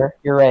way better.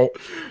 You're right.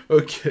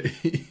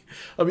 Okay.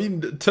 I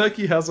mean,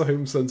 Turkey has a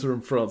home center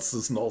and France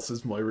does not,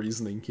 is my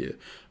reasoning here.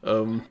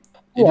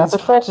 Yeah,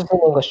 but France is in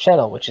the English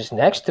Channel, which is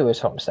next to his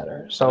home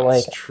center. So,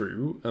 that's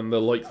true, and they're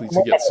likely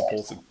to get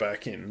supported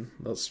back in.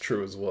 That's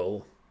true as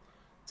well.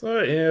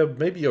 So, yeah,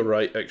 maybe you're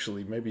right,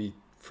 actually. Maybe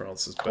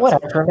France is better.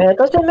 Whatever, man.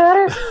 Doesn't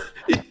matter.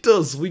 It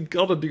does. We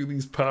gotta do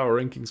these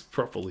power rankings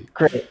properly.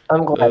 Great.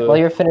 I'm glad. While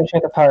you're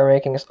finishing the power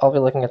rankings, I'll be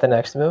looking at the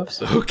next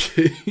moves.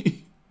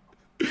 Okay.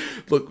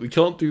 Look, we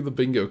can't do the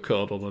bingo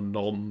card on a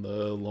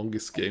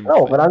non-longest game.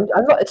 No, but I'm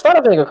not. It's not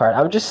a bingo card.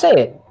 I'm just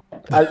saying.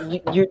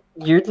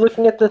 You're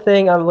looking at the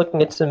thing. I'm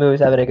looking at some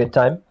moves, having a good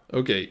time.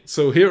 Okay,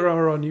 so here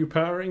are our new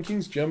power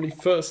rankings. Germany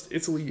first,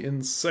 Italy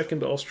in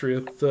second, Austria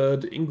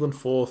third, England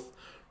fourth,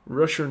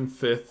 Russia in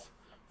fifth,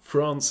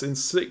 France in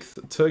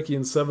sixth, Turkey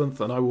in seventh,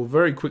 and I will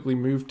very quickly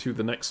move to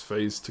the next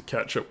phase to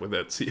catch up with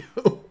Ezio.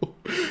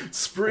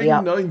 Spring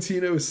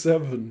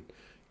 1907.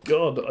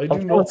 God, I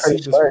do not see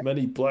this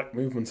many black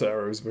movement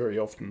arrows very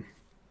often.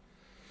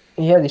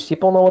 Yeah, these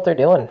people know what they're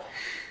doing.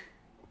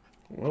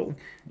 Well,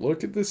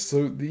 look at this.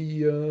 So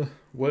the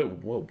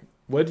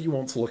where do you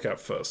want to look at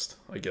first?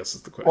 I guess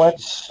is the question.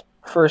 Let's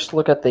first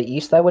look at the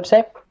east, I would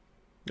say.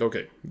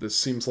 Okay, this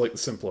seems like the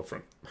simpler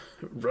front.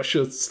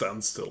 Russia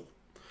stands still,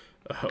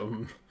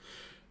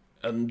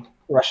 and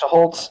Russia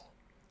holds.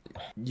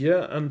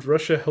 Yeah, and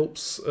Russia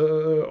helps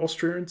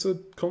Austria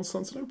into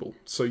Constantinople.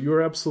 So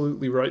you're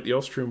absolutely right. The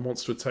Austrian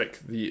wants to attack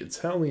the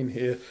Italian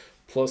here,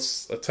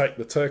 plus attack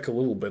the Turk a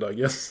little bit, I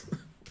guess.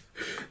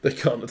 They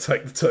can't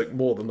attack the Turk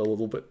more than a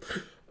little bit.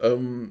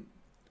 And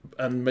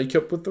make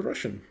up with the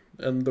Russian.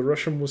 And the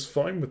Russian was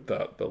fine with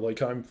that. They're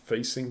like, I'm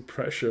facing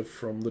pressure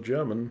from the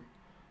German.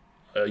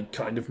 I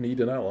kind of need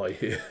an ally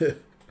here.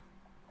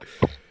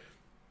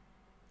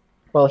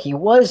 Well, he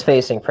was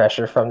facing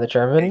pressure from the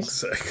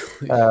Germans.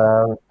 Exactly.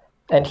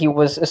 And he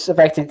was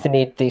expected to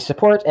need the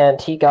support,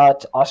 and he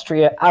got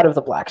Austria out of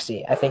the Black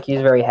Sea. I think he's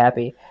very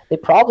happy. They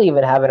probably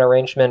even have an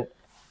arrangement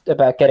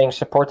about getting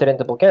supported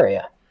into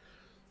Bulgaria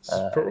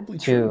probably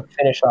to true.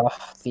 finish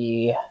off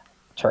the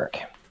Turk.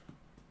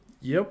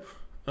 Yep.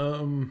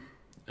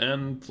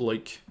 And,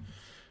 like,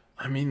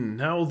 I mean,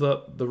 now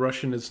that the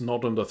Russian is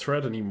not under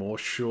threat anymore,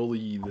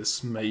 surely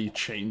this may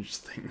change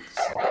things.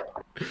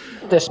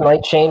 This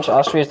might change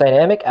Austria's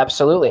dynamic,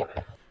 absolutely.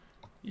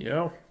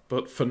 Yeah,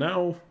 but for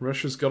now,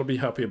 Russia's got to be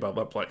happy about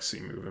that Black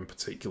Sea move in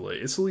particular.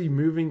 Italy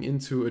moving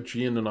into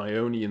Aegean and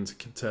Ionian to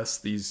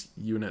contest these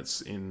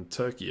units in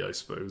Turkey, I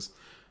suppose.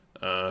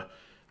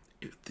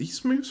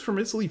 These moves from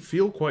Italy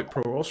feel quite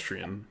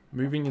pro-Austrian.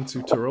 Moving into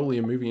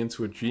Tyrolean, moving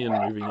into Aegean,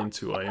 moving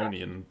into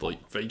Ionian,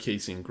 like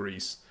vacating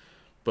Greece.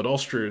 But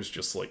Austria is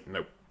just like,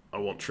 nope, I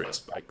want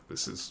Trieste back.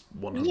 This is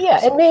 100%.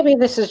 Yeah, and maybe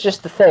this is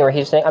just the thing where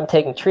he's saying, I'm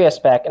taking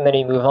Trieste back, and then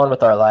we move on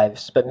with our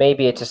lives. But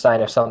maybe it's a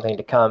sign of something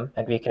to come,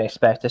 and we can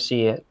expect to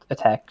see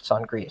attacks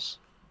on Greece.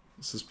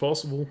 This is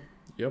possible.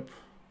 Yep.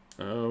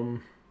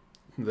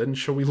 Then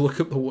shall we look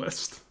at the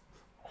West?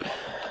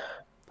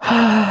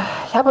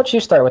 How about you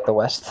start with the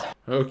West?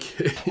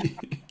 Okay.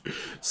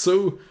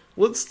 So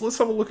let's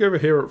have a look over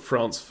here at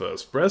France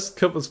first. Brest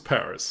covers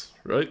Paris,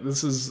 right?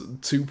 This is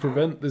to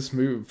prevent this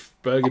move,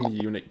 Burgundy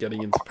unit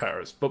getting into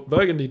Paris. But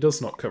Burgundy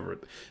does not cover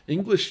it.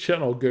 English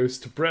Channel goes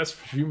to Brest,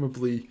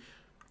 presumably.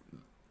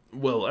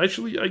 Well,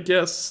 actually, I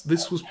guess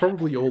this was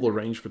probably all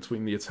arranged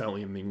between the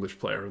Italian and the English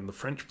player and the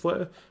French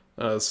player,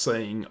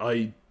 saying,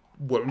 I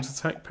won't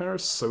attack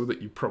Paris so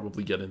that you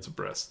probably get into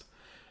Brest.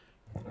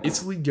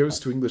 Italy goes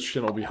to English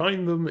Channel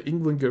behind them,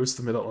 England goes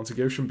to Mid-Atlantic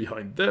Ocean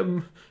behind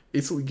them,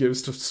 Italy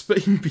goes to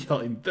Spain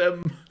behind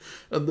them,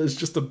 and there's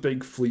just a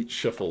big fleet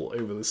shuffle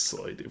over this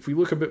side. If we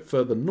look a bit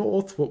further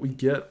north, what we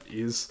get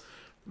is,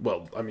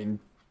 well, I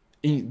mean,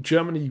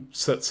 Germany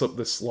sets up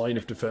this line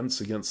of defense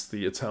against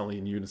the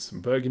Italian units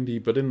in Burgundy,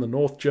 but in the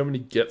north, Germany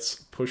gets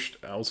pushed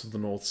out of the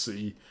North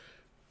Sea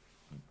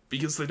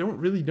because they don't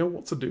really know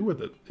what to do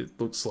with it, it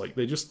looks like.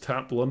 They just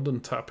tap London,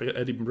 tap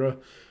Edinburgh,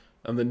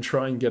 and then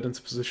try and get into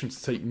position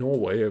to take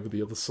Norway over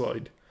the other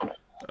side.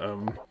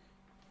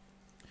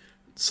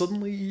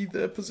 Suddenly,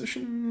 their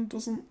position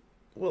doesn't...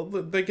 Well,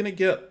 they're going to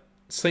get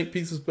St.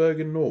 Petersburg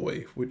and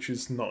Norway, which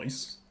is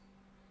nice.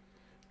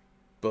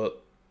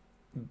 But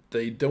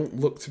they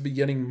don't look to be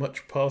getting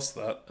much past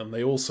that, and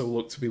they also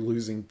look to be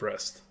losing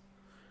Brest.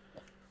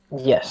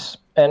 Yes,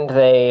 and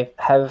they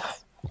have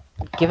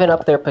given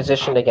up their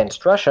position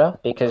against Russia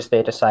because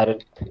they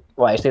decided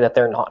wisely that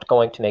they're not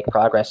going to make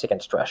progress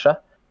against Russia.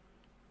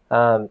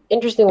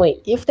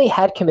 Interestingly, if they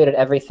had committed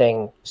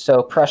everything,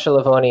 so Prussia,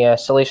 Livonia,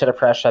 Silesia to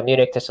Prussia,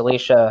 Munich to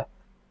Silesia,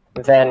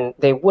 then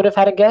they would have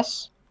had a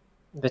guess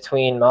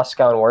between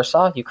Moscow and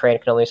Warsaw. Ukraine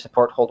can only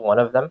hold one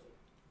of them.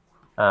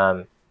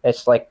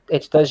 It's like,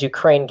 does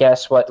Ukraine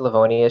guess what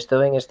Livonia is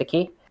doing is the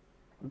key?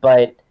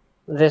 But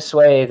this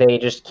way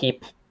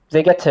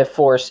they get to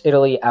force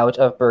Italy out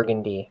of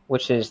Burgundy,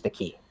 which is the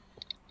key.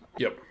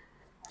 Yep.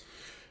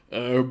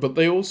 But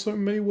they also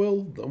may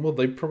well,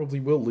 they probably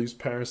will lose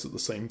Paris at the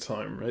same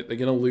time, right? They're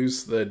going to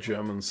lose their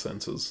German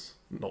centres.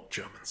 Not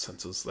German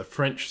centres, their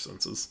French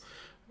centres.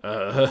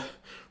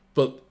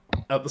 But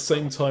at the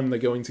same time, they're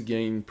going to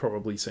gain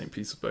probably St.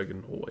 Petersburg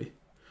and Norway.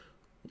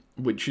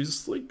 Which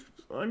is, like,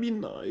 I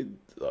mean,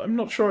 I'm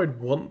not sure I'd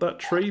want that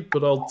trade,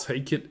 but I'll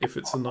take it if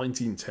it's a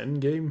 1910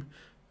 game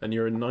and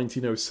you're in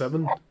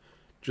 1907.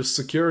 Just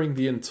securing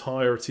the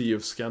entirety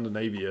of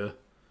Scandinavia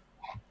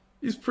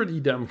is pretty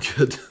damn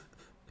good.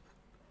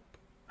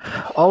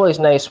 Always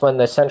nice when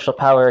the central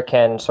power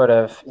can sort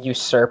of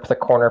usurp the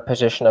corner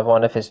position of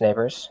one of his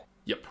neighbors.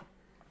 Yep.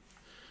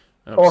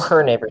 Absolutely. Or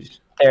her neighbors.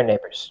 Their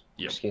neighbors.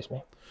 Yep. Excuse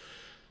me.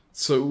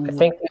 So I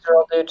think these are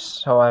all dudes,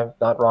 so I'm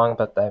not wrong,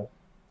 but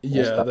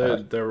yeah,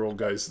 they're all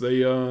guys.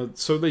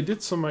 So they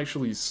did some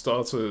actually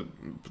starter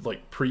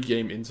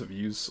pre-game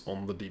interviews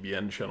on the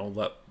DBN channel.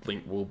 That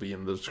link will be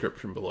in the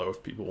description below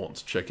if people want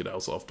to check it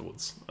out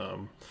afterwards.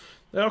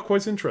 They are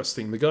quite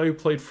interesting. The guy who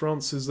played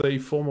France is a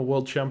former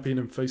world champion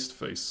in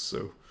face-to-face,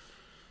 so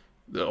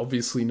they're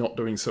obviously not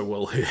doing so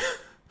well here.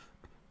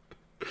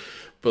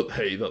 But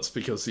hey, that's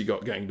because he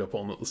got ganged up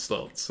on at the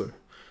start, so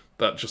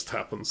that just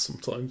happens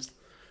sometimes.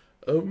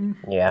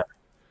 Yeah.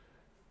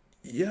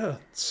 Yeah,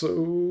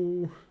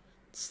 so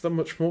is there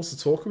much more to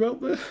talk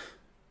about there?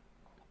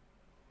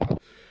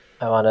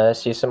 I want to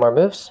see some more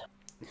moves.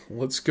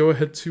 Let's go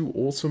ahead to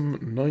autumn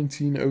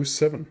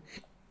 1907.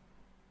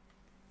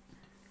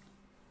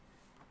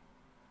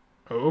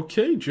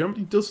 Okay,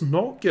 Germany does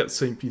not get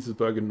St.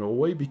 Petersburg in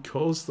Norway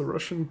because the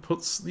Russian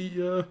puts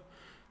the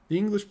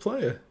English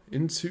player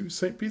into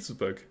St.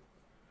 Petersburg.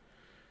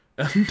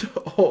 And,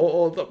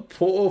 oh, the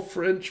poor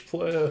French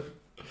player.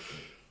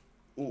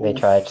 Oof. They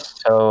tried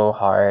so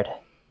hard.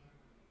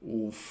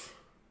 Oof.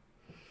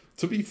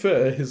 To be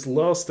fair, his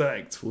last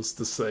act was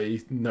to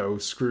say, no,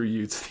 screw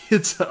you to the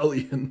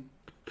Italian.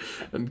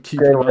 And keep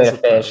Good him way as to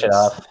a finish it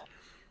palace. off.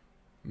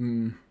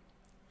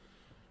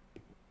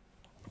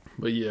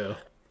 But yeah.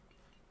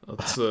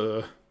 That's,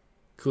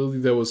 clearly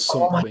there was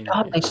Oh something. my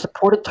god, they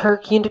supported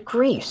Turkey into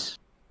Greece.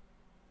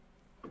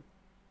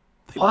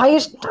 Why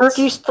is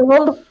Turkey still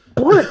on the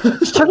board?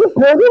 Is Turkey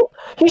building?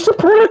 He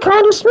supported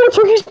Congress.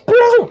 Turkey's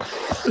building.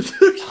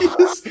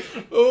 Turkey is...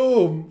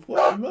 Oh,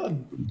 what,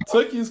 man.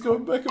 Turkey is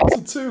going back up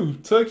to 2.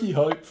 Turkey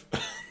hype.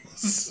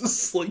 It's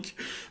just like...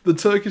 The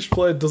Turkish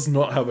player does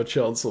not have a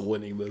chance of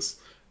winning this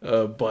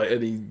by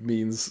any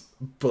means.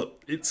 But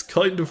it's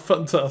kind of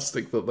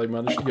fantastic that they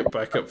managed to get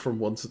back up from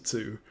 1 to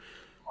 2.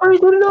 Why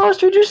didn't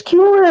Austria just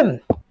kill him?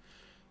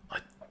 I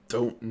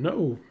don't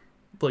know.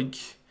 Like...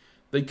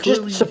 They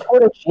clearly... Just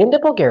support Aegean to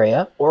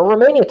Bulgaria, or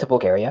Romania to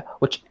Bulgaria,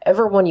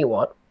 whichever one you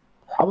want,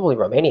 probably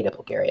Romania to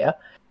Bulgaria,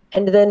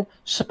 and then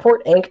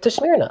support Ankh to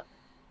Smyrna.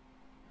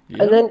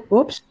 Yeah. And then,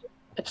 oops,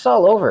 it's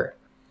all over.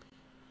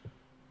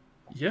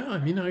 Yeah, I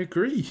mean, I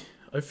agree.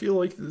 I feel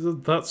like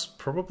that's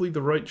probably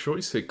the right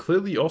choice here.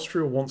 Clearly,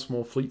 Austria wants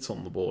more fleets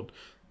on the board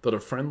that are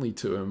friendly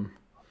to him.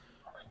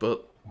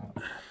 But...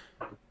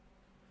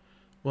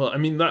 Well, I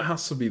mean, that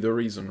has to be the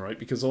reason, right?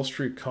 Because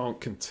Austria can't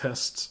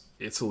contest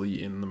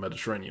Italy in the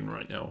Mediterranean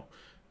right now,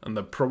 and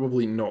they're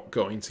probably not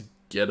going to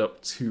get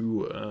up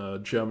to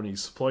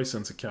Germany's supply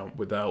center count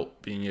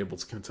without being able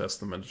to contest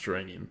the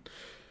Mediterranean.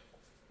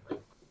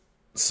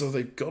 So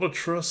they've got to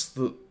trust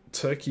that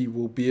Turkey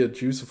will be a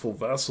dutiful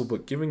vassal,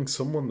 but giving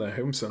someone their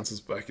home centers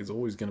back is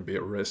always going to be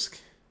a risk.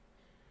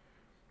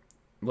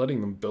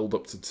 Letting them build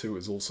up to 2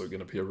 is also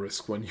going to be a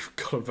risk when you've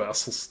got a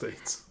vassal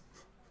state.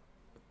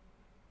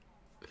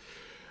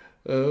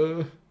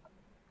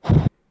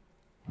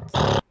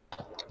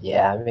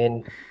 Yeah, I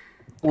mean,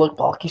 look,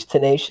 Balky's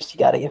tenacious. You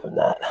gotta give him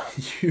that.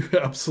 You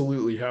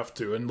absolutely have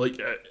to, and like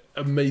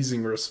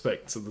amazing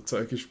respect to the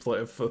Turkish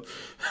player for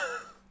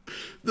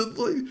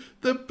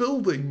they're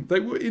building. They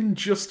were in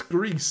just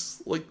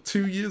Greece like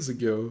 2 years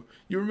ago.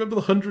 You remember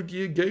the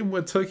 100-year game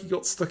where Turkey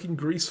got stuck in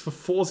Greece for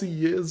 40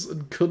 years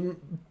and couldn't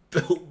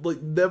build,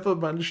 like never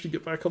managed to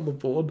get back on the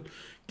board,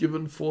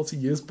 given 40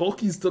 years.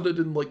 Balky's done it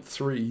in like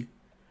 3.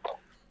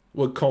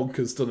 Well,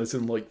 Conker's done it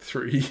in like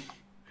 3.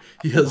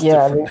 He has he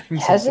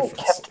hasn't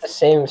kept the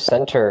same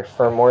center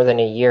for more than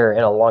a year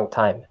in a long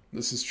time.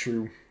 This is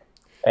true.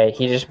 Right?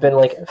 He's just been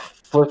like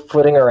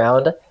flitting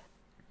around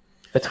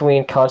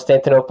between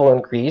Constantinople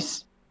and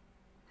Greece.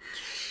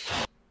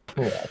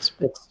 Yeah,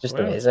 it's just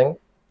amazing.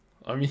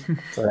 I mean,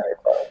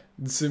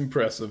 it's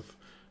impressive.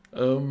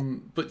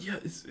 But yeah,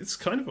 it's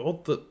kind of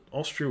odd that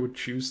Austria would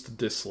choose to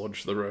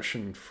dislodge the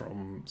Russian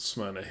from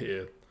Smyrna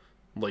here.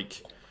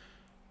 Like...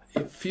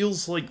 It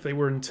feels like they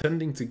were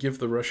intending to give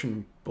the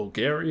Russian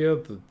Bulgaria,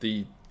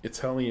 the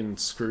Italian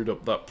screwed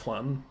up that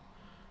plan,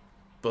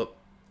 but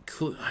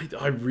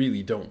I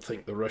really don't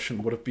think the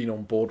Russian would have been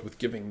on board with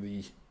giving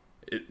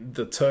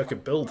the Turk a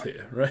build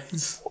here,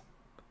 right?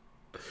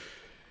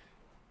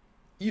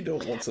 You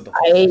don't want to...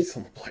 I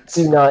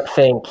do not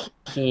think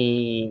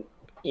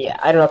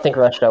I don't think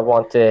Russia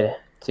wanted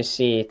to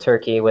see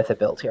Turkey with a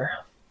build here.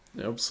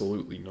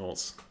 Absolutely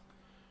not.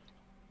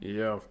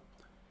 Yeah.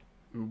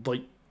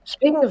 Like...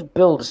 Speaking of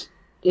builds,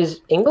 is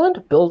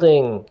England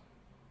building...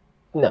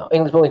 No,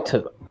 England's building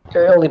 2.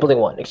 They're only building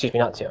 1, excuse me,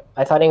 not 2.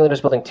 I thought England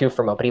was building 2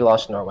 for Mo, but he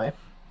lost Norway.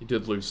 He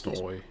did lose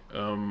Norway.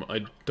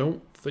 I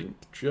don't think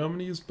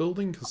Germany is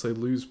building, because they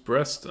lose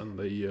Brest and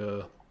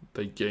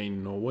they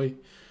gain Norway.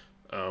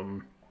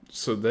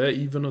 So they're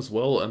even as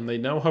well, and they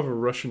now have a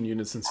Russian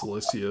unit in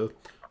Silesia,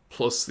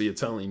 plus the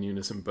Italian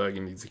unit in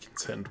Burgundy to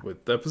contend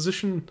with. Their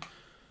position...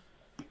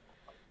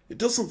 It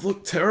doesn't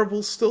look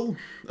terrible still,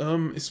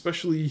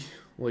 especially...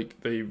 Like,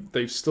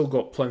 they've still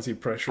got plenty of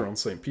pressure on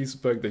St.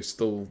 Petersburg.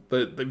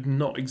 They've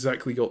not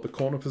exactly got the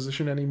corner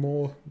position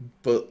anymore,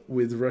 but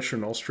with Russia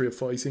and Austria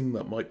fighting,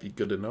 that might be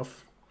good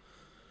enough.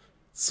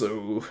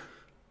 So,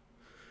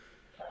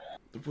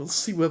 we'll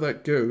see where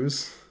that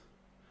goes.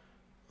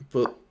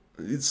 But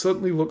it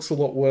certainly looks a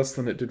lot worse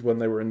than it did when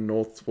they were in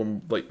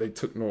when they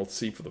took North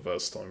Sea for the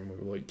first time. We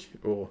were like,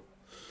 oh.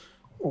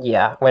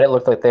 Yeah, when it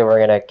looked like they were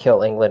going to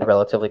kill England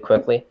relatively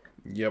quickly.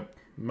 Yep,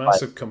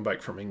 massive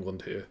comeback from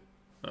England here.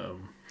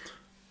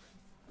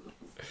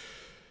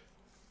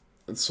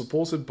 And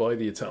supported by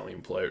the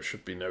Italian player, it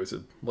should be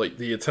noted. Like,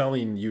 the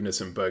Italian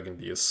unit in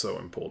Burgundy is so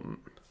important.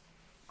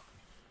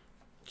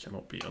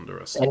 Cannot be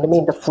underestimated. And I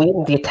mean,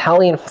 the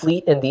Italian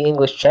fleet in the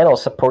English Channel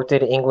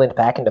supported England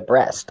back into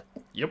Brest.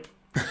 Yep.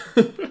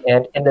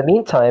 And in the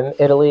meantime,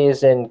 Italy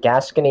is in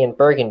Gascony and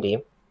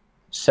Burgundy,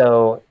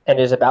 and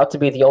is about to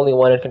be the only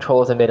one in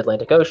control of the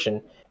Mid-Atlantic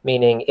Ocean,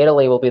 meaning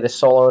Italy will be the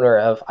sole owner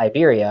of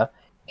Iberia,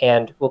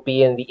 and will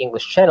be in the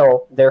English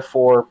Channel,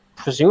 therefore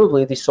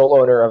presumably the sole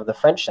owner of the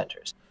French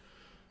centers.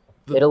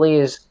 Italy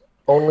is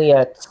only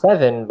at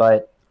 7,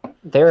 but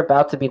they're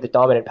about to be the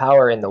dominant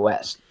power in the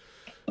West.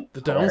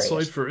 The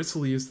downside for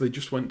Italy is they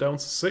just went down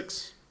to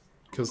 6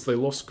 because they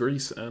lost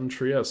Greece and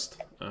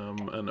Trieste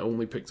and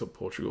only picked up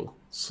Portugal.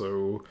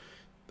 So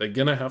they're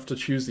gonna have to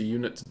choose a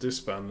unit to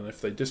disband, and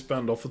if they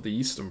disband off of the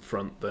Eastern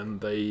Front, then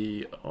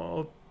they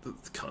are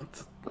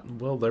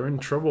they're in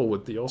trouble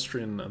with the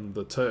Austrian and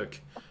the Turk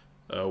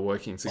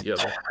working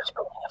together. Turk's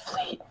building a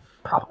fleet,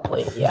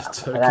 probably. Yeah,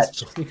 the Turk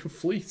is building a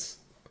fleet.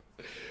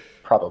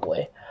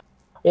 Probably.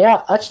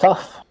 Yeah, that's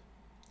tough.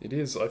 It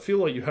is. I feel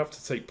like you have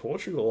to take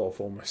Portugal off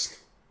almost.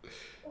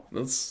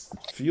 That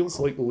feels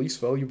like the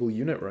least valuable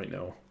unit right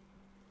now.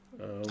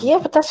 Yeah,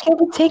 but that's going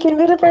to be taken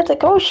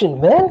mid-Atlantic Ocean,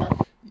 man.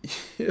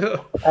 Yeah.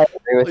 I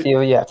agree with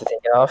you. You have to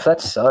take it off.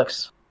 That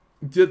sucks.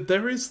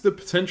 There is the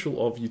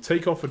potential of you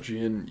take off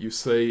Aegean, you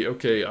say,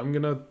 okay, I'm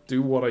going to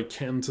do what I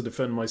can to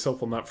defend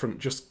myself on that front,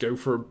 just go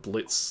for a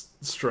blitz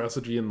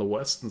strategy in the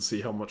West and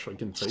see how much I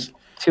can take.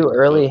 Too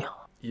early.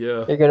 But,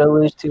 yeah. You're going to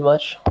lose too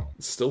much.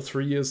 Still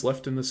 3 years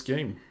left in this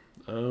game.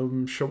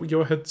 Shall we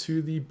go ahead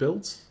to the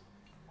builds?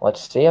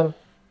 Let's see them.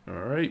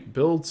 Alright,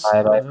 builds.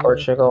 Bye-bye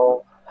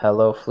Portugal.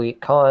 Hello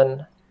Fleet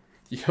Con.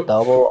 Yep.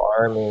 Double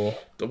army.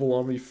 Double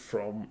army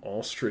from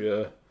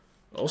Austria.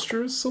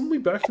 Austria is suddenly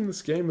back in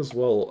this game as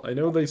well. I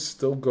know they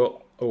still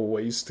got a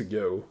ways to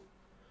go,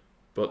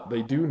 but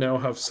they do now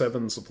have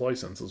 7 supply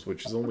centers,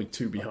 which is only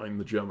 2 behind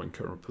the German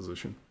current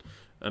position.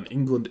 And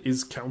England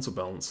is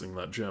counterbalancing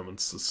that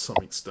Germans to some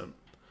extent.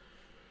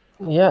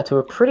 Yeah, to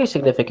a pretty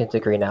significant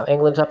degree now.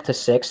 England's up to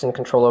 6 in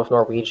control of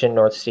Norwegian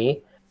North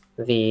Sea.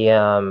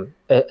 The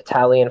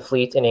Italian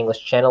fleet in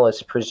English Channel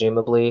is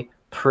presumably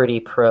pretty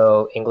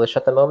pro-English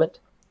at the moment.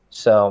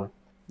 So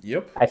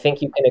yep. I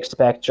think you can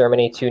expect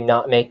Germany to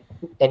not make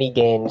any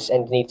gains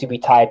and need to be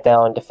tied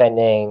down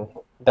defending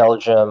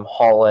Belgium,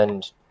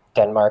 Holland,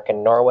 Denmark,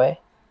 and Norway.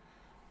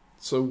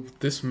 So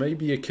this may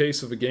be a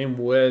case of a game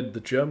where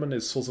the German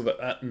is sort of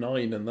at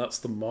 9, and that's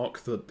the mark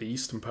that the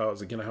Eastern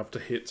powers are going to have to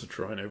hit to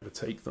try and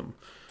overtake them.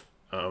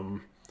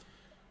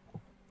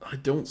 I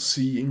don't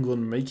see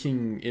England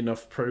making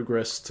enough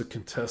progress to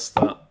contest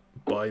that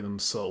by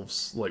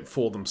themselves, like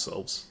for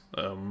themselves.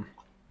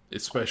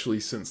 Especially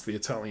since the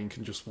Italian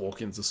can just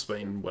walk into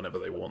Spain whenever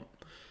they want.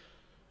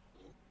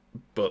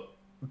 But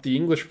the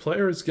English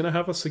player is going to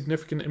have a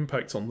significant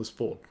impact on this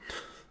board.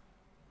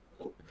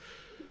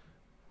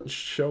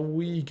 Shall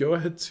we go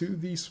ahead to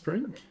the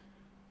spring?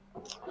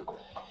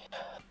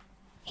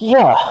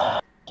 Yeah,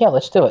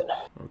 let's do it.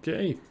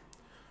 Okay.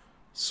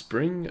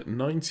 Spring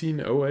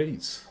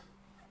 1908.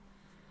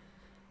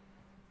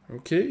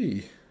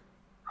 Okay.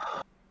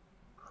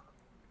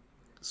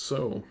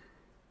 So,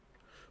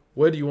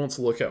 where do you want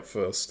to look at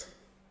first?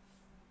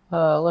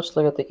 Let's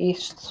look at the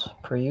East,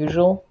 per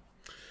usual.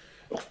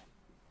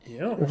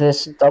 Yeah.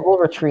 This double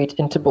retreat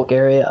into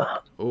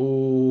Bulgaria.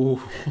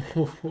 Oh,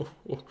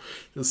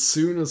 as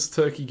soon as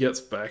Turkey gets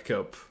back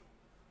up,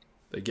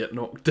 they get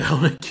knocked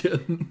down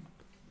again.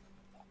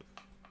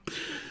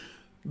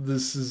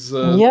 This is...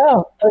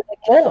 Yeah, but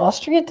again,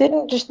 Austria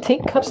didn't just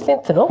take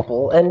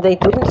Constantinople, and they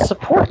didn't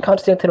support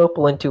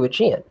Constantinople into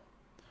Aegean.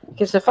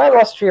 Because if I'm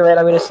Austria, right,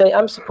 I'm going to say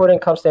I'm supporting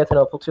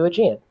Constantinople to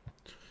Aegean.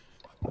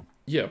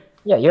 Yeah.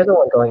 Yeah, you're the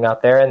one going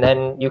out there, and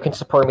then you can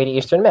support me to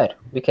Eastern Med.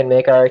 We can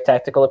make our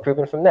tactical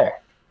improvement from there.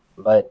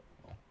 But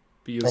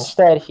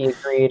instead, he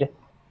agreed.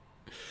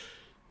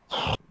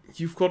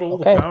 You've got all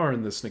the power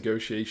in this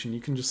negotiation.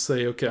 You can just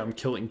say, okay, I'm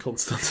killing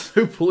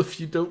Constantinople if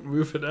you don't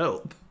move it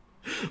out.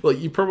 Like,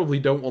 you probably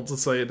don't want to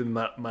say it in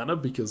that manner,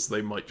 because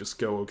they might just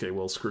go, okay,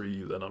 well, screw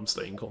you, then I'm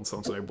staying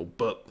Constantinople.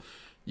 But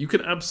you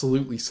can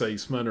absolutely say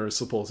Smyrna is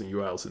supporting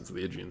you out into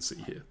the Aegean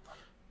Sea here.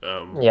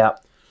 Yeah.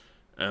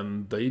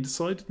 And they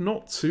decided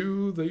not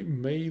to. They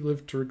may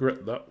live to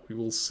regret that. We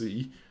will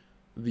see.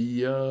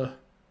 The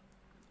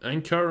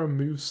Ankara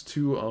moves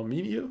to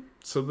Armenia.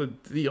 So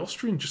the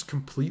Austrian just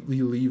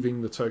completely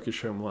leaving the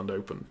Turkish homeland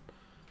open.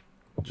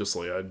 Just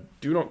like, I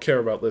do not care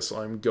about this.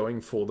 I'm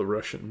going for the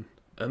Russian.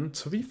 And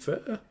to be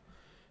fair,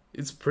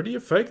 it's pretty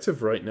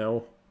effective right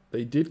now.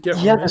 They did get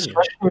Romania. This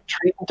Russian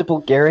retreat into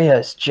Bulgaria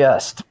is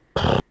just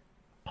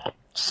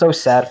so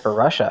sad for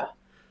Russia.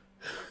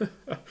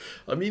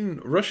 I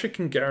mean, Russia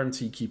can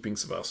guarantee keeping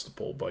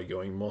Sevastopol by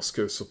going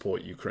Moscow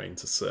support Ukraine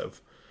to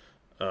Sev.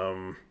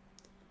 And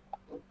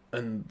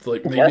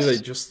like maybe they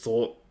just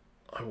thought,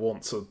 I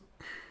want to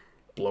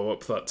blow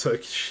up that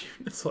Turkish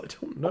unit. I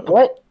don't know.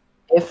 What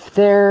if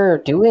they're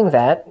doing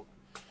that,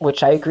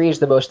 which I agree is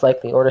the most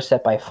likely order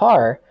set by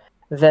far,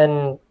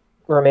 then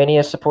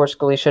Romania supports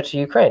Galicia to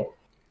Ukraine.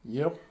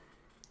 Yep.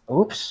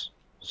 Oops.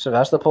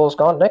 Sevastopol's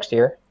gone next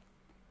year.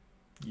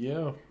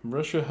 Yeah,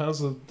 Russia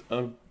has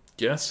a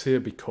guess here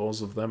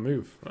because of their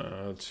move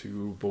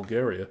to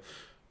Bulgaria.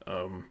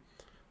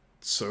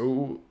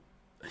 So,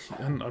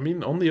 and I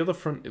mean, on the other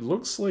front, it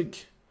looks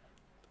like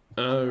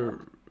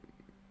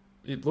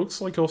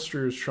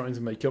Austria is trying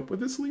to make up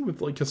with Italy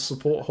with like a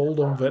support hold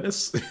on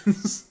Venice.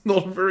 It's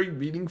not a very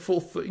meaningful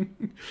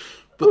thing.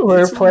 But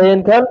we're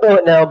playing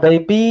gunboat now,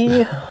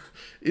 baby.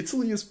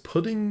 Italy is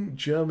putting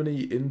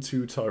Germany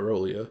into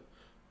Tyrolia,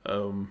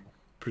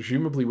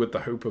 presumably with the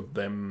hope of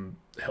them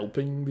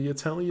helping the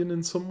Italian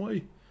in some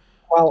way.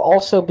 While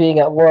also being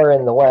at war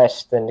in the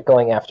West and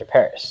going after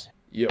Paris.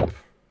 Yep,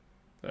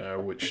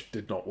 which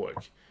did not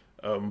work.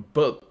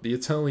 But the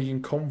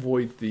Italian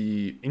convoyed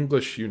the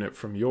English unit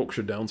from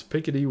Yorkshire down to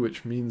Picardy,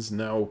 which means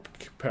now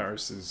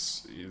Paris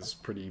is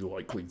pretty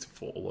likely to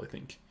fall, I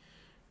think.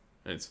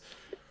 It's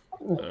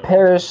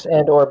Paris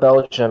and or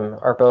Belgium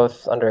are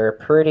both under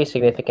pretty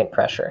significant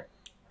pressure.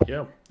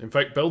 Yeah. In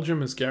fact,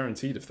 Belgium is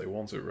guaranteed if they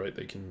want it, right?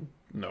 They can...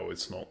 No,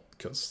 it's not,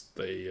 because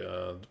they...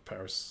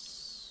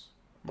 Paris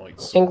might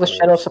support... English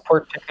Channel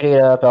support Picardy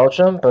to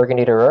Belgium,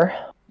 Burgundy to Ruhr.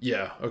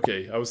 Yeah,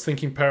 okay. I was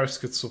thinking Paris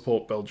could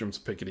support Belgium's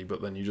Picardy,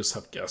 but then you just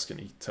have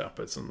Gascony tap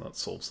it, and that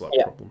solves that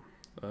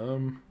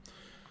problem.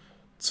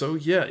 So,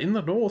 yeah, in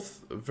the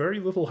north, very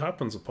little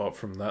happens apart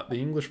from that.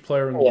 The English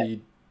player and the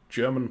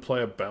German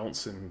player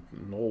bounce in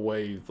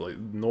Norway. Like,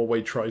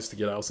 Norway tries to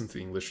get out into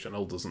the English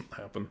Channel, doesn't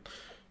happen.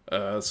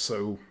 North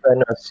Sea,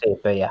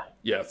 but yeah.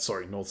 Yeah,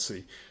 sorry, North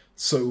Sea.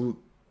 So...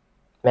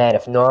 Man,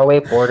 if Norway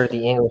bordered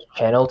the English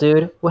Channel,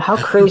 dude, well, how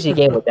crazy a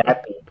game would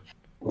that be?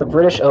 The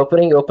British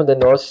opening opened the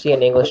North Sea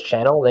and English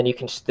Channel, and then you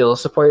can still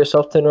support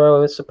yourself to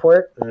Norway with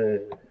support?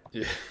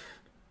 Yeah.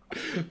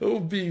 That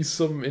would be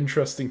some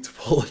interesting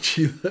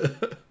topology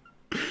there.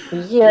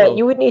 Yeah, well,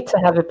 you would need to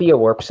have it be a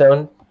warp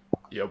zone.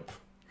 Yep.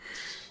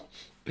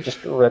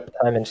 Just rip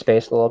time and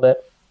space a little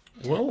bit.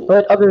 Well,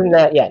 but other than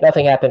that, yeah,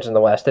 nothing happens in the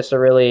West. It's a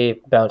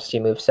really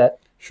bouncy moveset.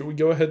 Should we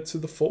go ahead to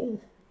the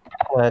fall?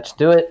 Let's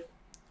do it.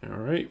 All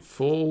right,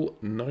 fall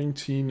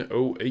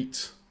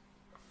 1908.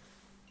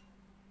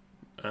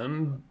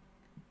 And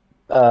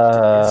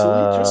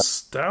Italy just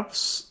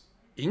stabs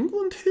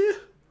England here?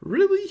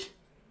 Really?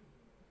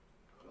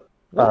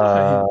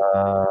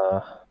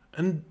 Why?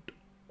 And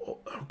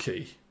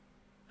okay,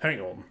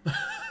 hang on.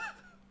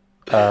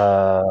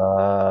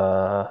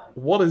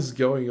 What is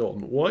going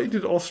on? Why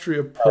did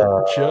Austria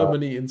put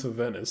Germany into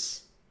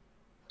Venice?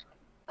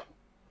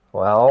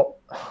 Well,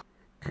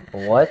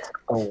 what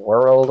a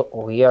world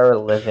we are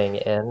living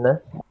in.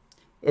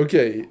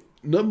 Okay.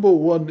 Number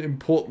one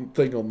important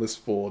thing on this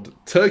board.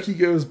 Turkey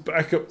goes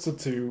back up to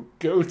 2.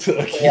 Go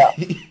Turkey. Yeah.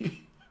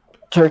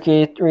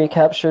 Turkey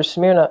recaptures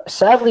Smyrna.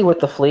 Sadly with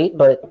the fleet,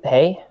 but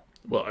hey.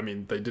 Well, I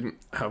mean, they didn't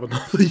have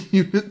another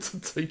unit to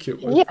take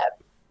it with. Yeah.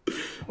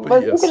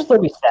 But yes. You can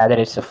still be sad that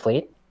it's a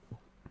fleet.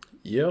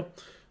 Yeah.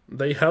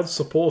 They had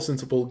support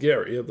into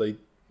Bulgaria. They,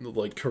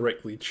 like,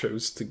 correctly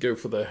chose to go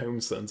for their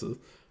home center.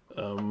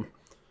 I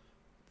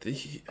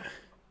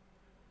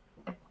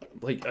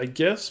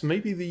guess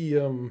maybe the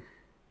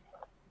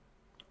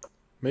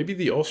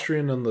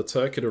Austrian and the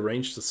Turk had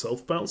arranged to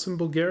self-bounce in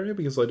Bulgaria,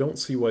 because I don't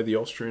see why the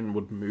Austrian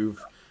would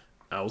move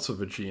out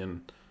of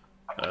Aegean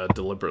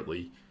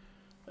deliberately.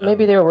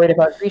 Maybe they were worried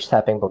about Greece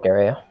tapping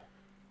Bulgaria.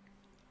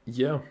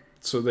 Yeah,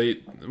 so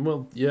they...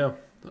 Well, yeah.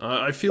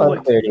 I feel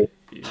like...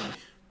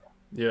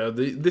 Yeah,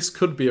 this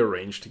could be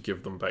arranged to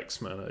give them back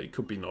Smyrna. It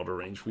could be not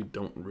arranged. We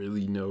don't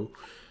really know.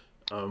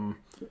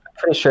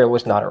 Pretty sure it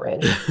was not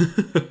arranged.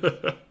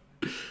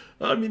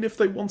 I mean, if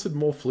they wanted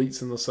more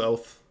fleets in the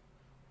south,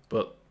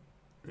 but...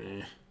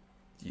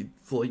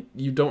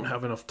 you don't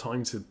have enough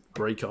time to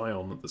break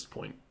Ion at this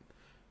point.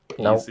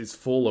 No. It's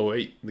fall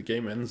 08. The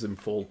game ends in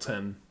fall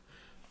 10.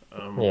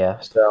 Yeah,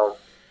 so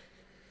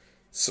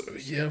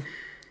yeah,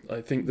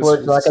 I think this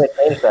it's not going to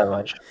change that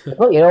much.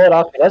 Well, you know what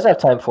Austria does have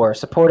time for?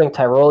 Supporting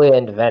Tyrolia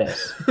and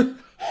Venice.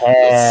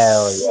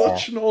 Hell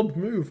such an odd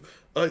move.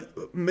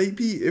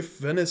 Maybe if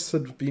Venice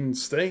had been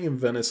staying in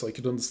Venice, I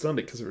could understand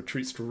it because it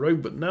retreats to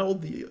Rome, but now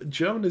the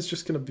German is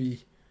just going to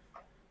be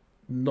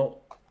not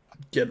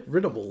get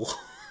riddable.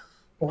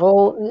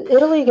 Well,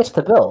 Italy gets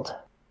to build.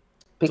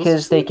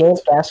 Because they gained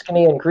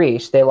Gascony and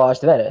Greece, they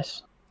lost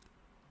Venice.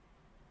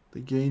 They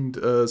gained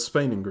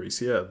Spain and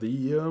Greece, yeah.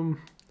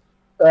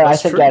 I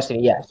said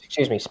Gascony, yes.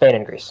 Excuse me, Spain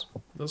and Greece.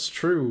 That's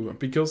true,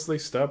 because they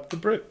stabbed the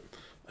Brit.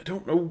 I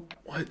don't know,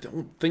 I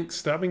don't think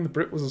stabbing the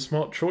Brit was a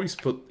smart choice,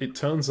 but it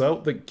turns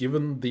out that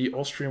given the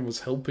Austrian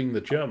was helping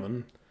the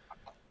German,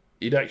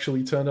 it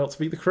actually turned out to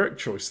be the correct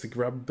choice to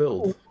grab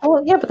build.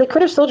 Well, yeah, but they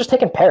could have still just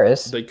taken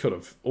Paris. They could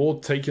have, or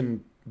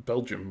taken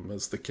Belgium,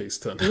 as the case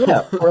turned out.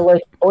 Yeah,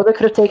 or they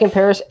could have taken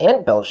Paris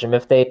and Belgium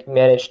if they'd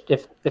managed,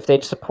 if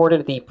they'd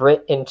supported the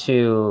Brit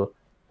into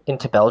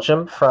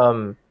Belgium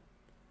from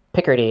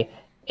Picardy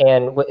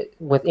and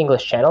with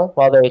English Channel,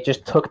 while they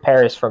just took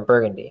Paris from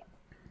Burgundy.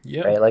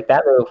 Yeah, right? Like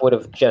that move would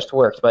have just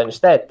worked, but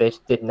instead this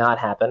did not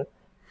happen.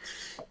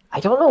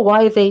 I don't know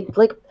why they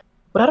like.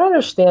 What I don't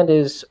understand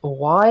is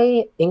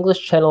why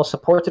English Channel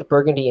supported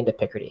Burgundy into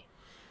Picardy.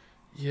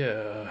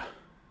 Yeah.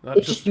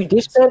 It's just you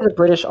disbanded the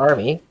British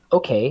army.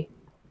 Okay,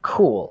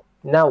 cool.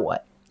 Now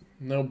what?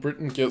 Now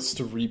Britain gets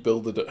to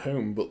rebuild it at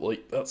home, but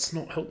like that's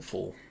not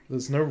helpful.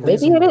 There's no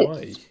reason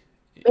why.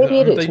 Maybe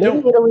it is. They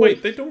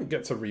don't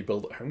get to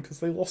rebuild at home because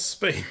they lost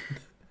Spain.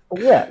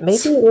 Yeah,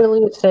 maybe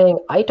Italy is saying,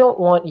 I don't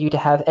want you to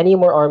have any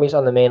more armies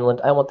on the mainland.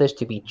 I want this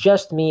to be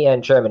just me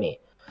and Germany.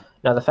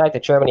 Now, the fact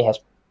that Germany has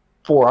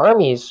 4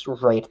 armies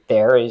right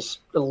there is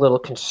a little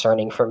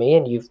concerning for me,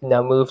 and you've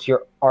now moved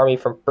your army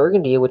from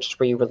Burgundy, which is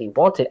where you really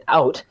want it,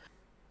 out.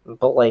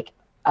 But, like,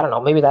 I don't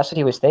know, maybe that's what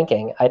he was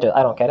thinking. I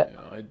don't get it.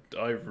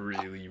 Yeah, I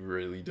really,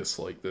 really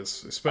dislike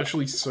this,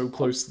 especially so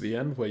close to the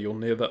end where you're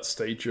near that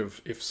stage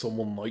of if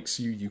someone likes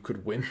you, you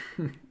could win.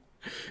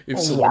 If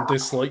someone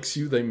dislikes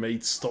you, they may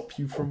stop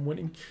you from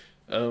winning.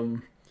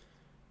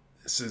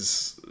 This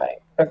is... I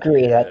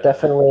agree, that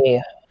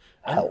definitely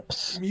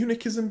helps. And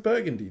Munich is in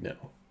Burgundy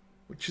now,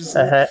 which is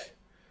like...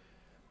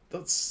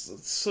 That's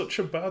such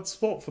a bad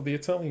spot for the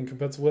Italian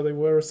compared to where they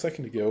were a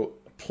second ago.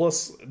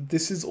 Plus,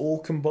 this is all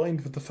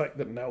combined with the fact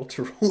that now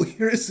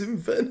Tyrolia is in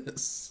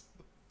Venice.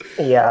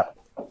 Yeah.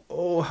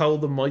 Oh, how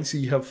the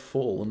mighty have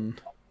fallen.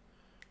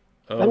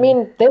 I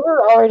mean, they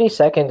were already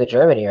second to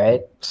Germany,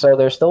 right? So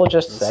they're still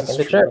just second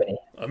to Germany.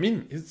 I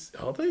mean,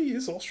 are they?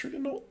 Is Austria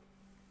not?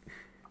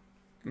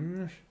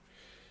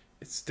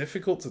 It's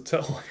difficult to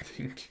tell, I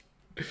think.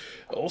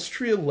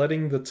 Austria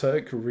letting the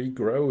Turk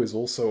regrow is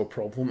also a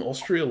problem.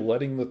 Austria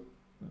letting the...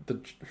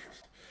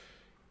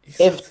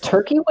 If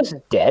Turkey was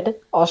dead,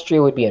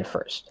 Austria would be in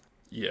first.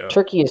 Yeah.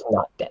 Turkey is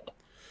not dead.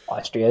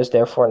 Austria is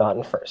therefore not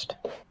in first.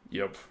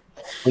 Yep.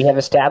 We have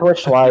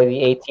established why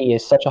the AT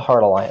is such a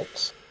hard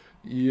alliance.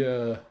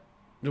 Yeah.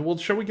 Well,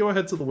 shall we go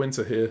ahead to the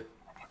winter here?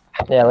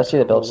 Yeah, let's see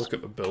the builds. Look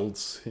at the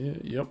builds here.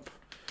 Yep.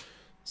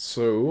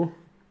 So,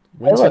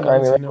 Hey, winter look,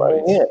 Army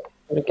 1908. unit.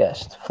 Who'd have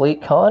guessed?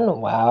 Fleet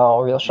Con?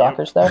 Wow, real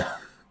shockers there.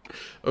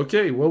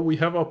 Okay, well, we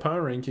have our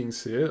power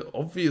rankings here.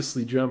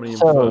 Obviously, Germany in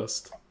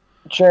first.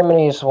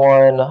 Germany's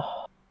 1.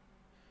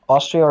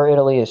 Austria or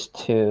Italy is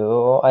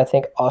 2. I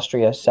think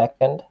Austria is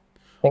second.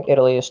 I think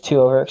Italy is 2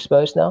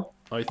 overexposed now.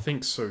 I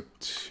think so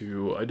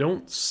too. I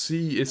don't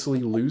see Italy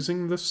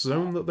losing this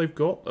zone that they've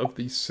got of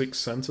these 6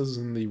 centres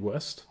in the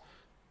west.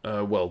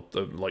 Well,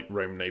 like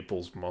Rome,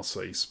 Naples,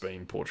 Marseille,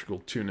 Spain,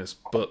 Portugal, Tunis,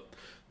 but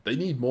they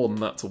need more than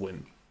that to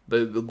win.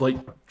 Like,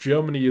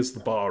 Germany is the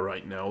bar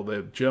right now.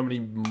 Germany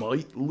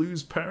might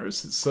lose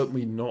Paris. It's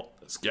certainly not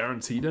as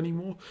guaranteed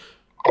anymore.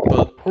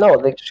 But no,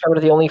 they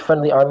discovered the only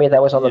friendly army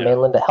that was on the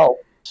mainland to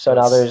help. So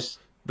now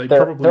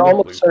they're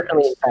almost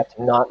certainly, in fact,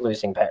 not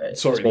losing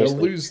Paris. Sorry,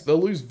 they'll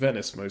lose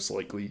Venice most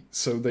likely.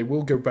 So they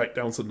will go back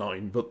down to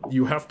 9. But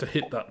you have to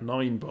hit that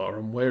 9 bar.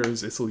 And where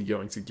is Italy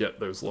going to get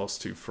those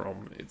last 2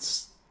 from?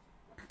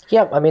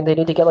 Yeah, I mean, they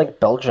need to get, like,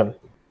 Belgium.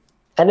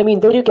 And, I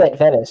mean, they do get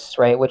Venice,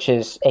 right, which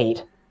is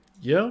 8.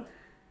 Yeah.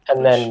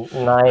 And then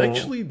 9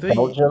 actually,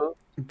 Belgium.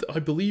 I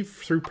believe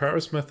through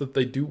Paris method,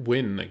 they do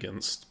win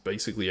against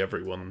basically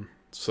everyone.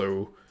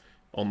 So,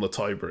 on the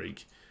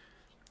tiebreak.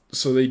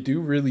 So they do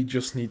really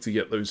just need to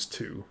get those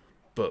 2.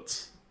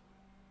 But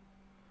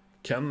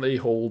can they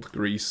hold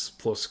Greece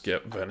plus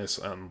get Venice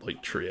and,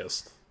 like,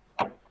 Trieste?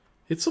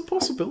 It's a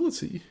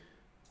possibility.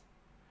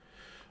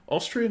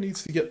 Austria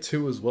needs to get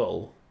 2 as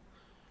well.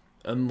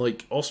 And,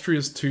 like,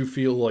 Austria's 2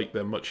 feel like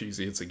they're much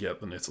easier to get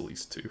than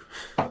Italy's 2.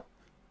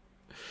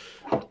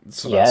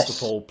 So that's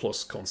the Pole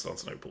plus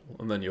Constantinople,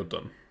 and then you're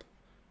done.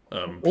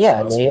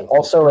 Yeah, and they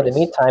also, in the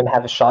meantime,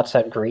 have shots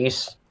at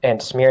Greece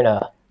and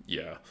Smyrna.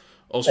 Yeah.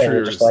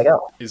 Austria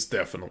is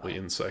definitely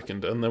in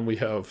second, and then we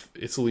have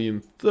Italy in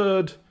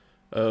third.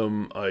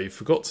 I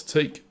forgot to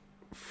take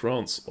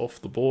France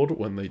off the board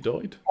when they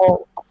died.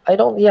 Well, I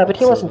don't... Yeah, but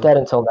he wasn't dead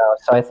until now,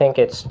 so I think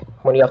it's...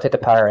 When you update the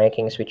power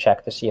rankings, we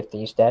check to see if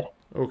he's dead.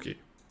 Okay.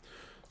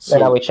 So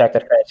and now we check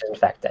that France is in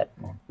fact dead.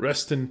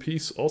 Rest in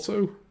peace,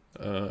 Otto.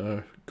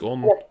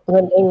 Gone. Yeah, and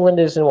then England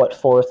is in,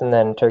 4th, and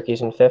then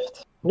Turkey's in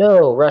 5th?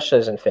 No,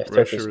 Russia's in 5th.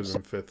 Russia is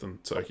in 5th,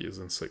 and Turkey is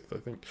in 6th, I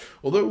think.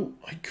 Although,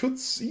 I could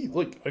see,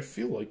 I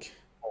feel like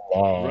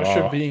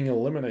Russia being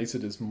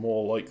eliminated is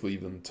more likely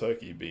than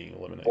Turkey being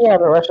eliminated. Yeah,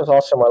 but Russia's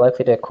also more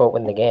likely to, quote,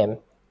 win the game.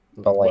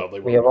 But,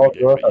 we have all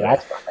Europe, and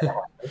that's not going to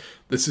happen.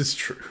 This is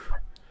true.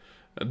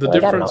 The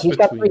difference He's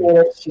got 3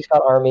 units, he's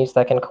got armies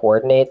that can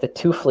coordinate. The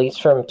 2 fleets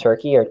from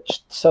Turkey are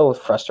just so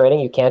frustrating.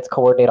 You can't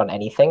coordinate on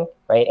anything,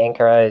 right?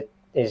 Ankara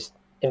is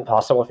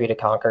impossible for you to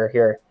conquer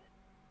here.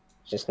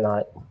 It's just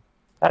not...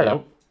 I don't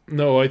know.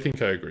 No, I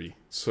think I agree.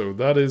 So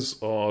that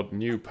is our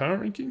new power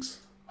rankings.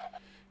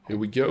 Here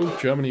we go.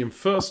 Germany in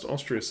 1st,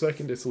 Austria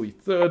 2nd, Italy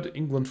 3rd,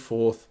 England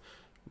 4th,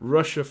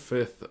 Russia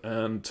 5th,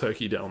 and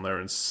Turkey down there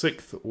in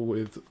 6th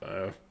with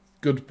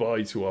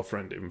goodbye to our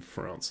friend in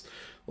France.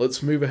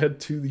 Let's move ahead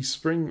to the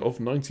spring of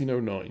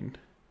 1909.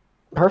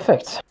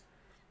 Perfect.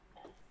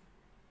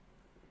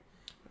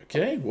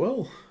 Okay,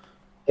 well...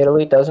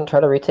 Italy doesn't try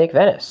to retake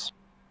Venice.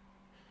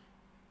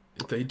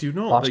 They do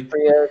not.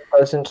 Austria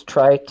doesn't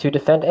try to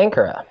defend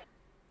Ankara.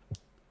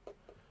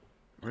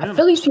 Man. I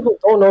feel these people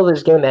don't know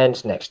this game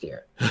ends next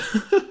year.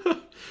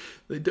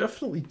 They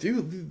definitely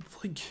do.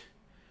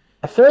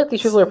 I feel like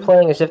these people are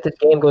playing as if this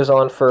game goes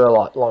on for a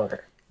lot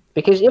longer.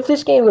 Because if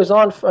this game goes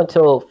on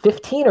until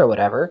 15 or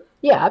whatever,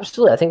 yeah,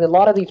 absolutely. I think a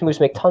lot of these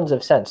moves make tons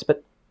of sense.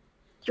 But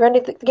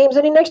the game's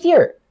ending next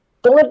year.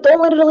 Don't let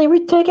Italy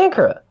retake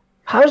Ankara.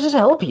 How does this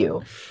help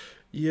you?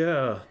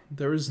 Yeah,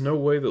 there is no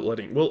way that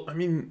letting... Well, I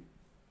mean,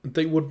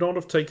 they would not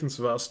have taken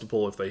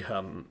Sevastopol if they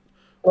hadn't.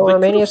 Well,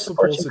 Romania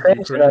supports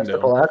Ukraine,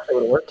 Sevastopol actually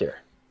would have worked here.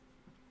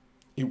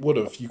 It would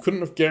have. You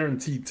couldn't have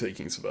guaranteed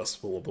taking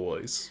Sevastopol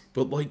otherwise.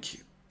 But, like,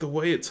 the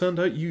way it turned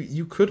out,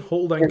 you could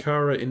hold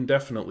Ankara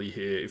indefinitely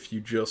here if you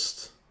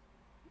just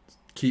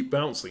keep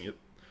bouncing it.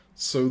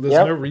 So there's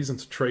no reason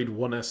to trade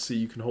one SC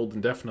you can hold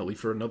indefinitely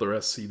for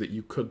another SC that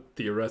you could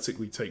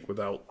theoretically take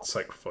without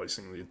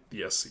sacrificing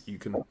the SC you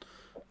can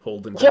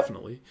hold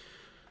indefinitely.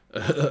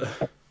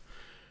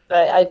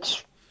 I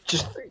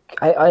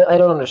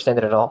don't understand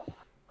it at all.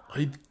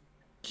 I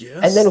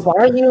guess. And then why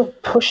are you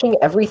pushing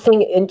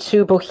everything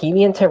into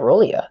Bohemian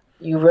Tyrolia?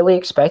 You really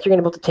expect you're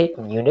going to be able to take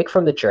Munich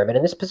from the German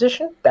in this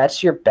position?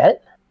 That's your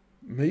bet?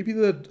 Maybe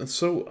that.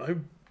 So I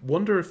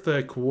wonder if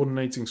they're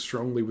coordinating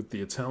strongly with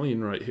the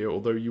Italian right here,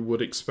 although you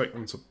would expect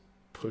them to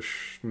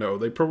push... No,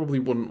 they probably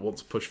wouldn't want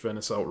to push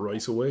Venice out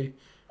right away,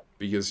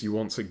 because you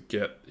want to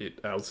get it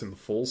out in the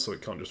fall so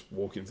it can't just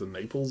walk into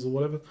Naples or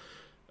whatever.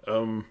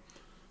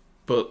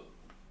 But,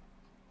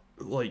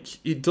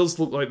 like, it does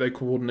look like they're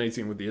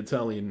coordinating with the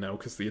Italian now,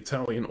 because the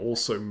Italian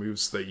also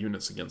moves their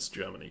units against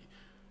Germany.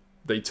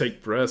 They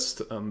take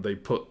Brest, and they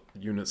put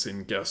units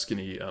in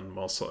Gascony and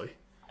Marseille.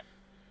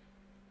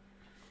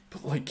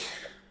 But, like...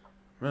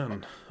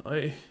 Man,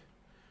 I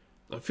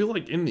feel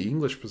like in the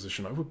English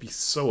position, I would be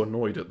so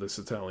annoyed at this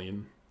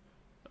Italian.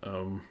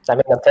 I mean,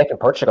 I'm taking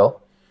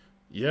Portugal.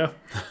 Yeah,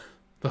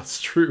 that's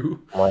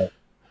true. Well,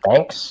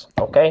 thanks.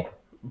 Okay.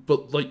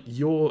 But, like,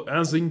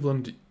 as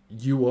England,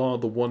 you are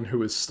the one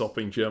who is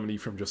stopping Germany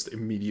from just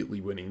immediately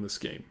winning this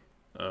game.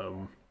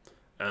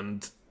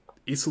 And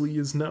Italy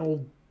is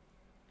now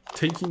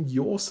taking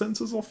your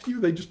centers off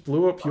you. They just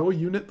blew up your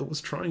unit that was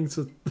trying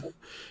to...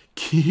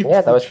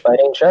 Yeah, that was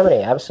fighting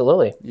Germany,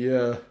 absolutely.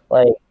 Yeah.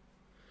 Like,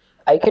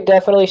 I could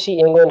definitely see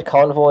England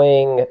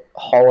convoying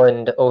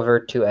Holland over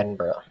to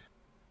Edinburgh.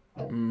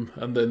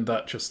 And then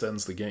that just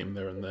ends the game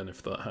there and then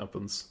if that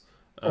happens.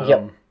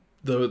 Yep.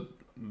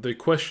 The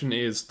question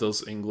is,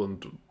 does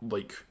England,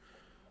 like...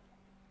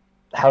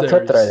 How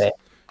tilted are they?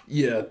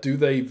 Yeah, do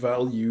they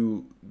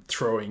value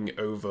throwing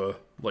over,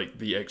 like,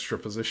 the extra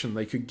position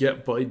they could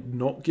get by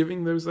not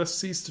giving those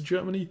SCs to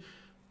Germany?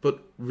 But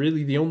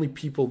really, the only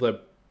people they're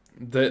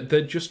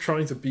just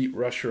trying to beat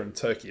Russia and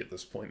Turkey at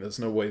this point. There's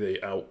no way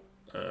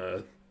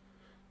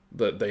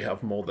that they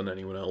have more than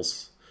anyone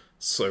else.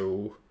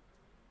 So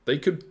they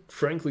could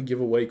frankly give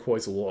away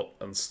quite a lot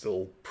and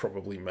still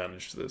probably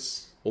manage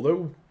this.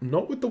 Although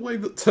not with the way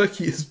that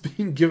Turkey is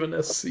being given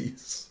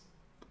SCs.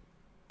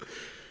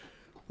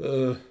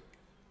 But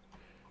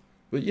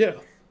yeah.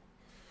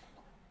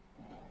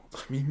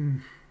 I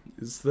mean,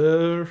 is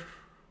there...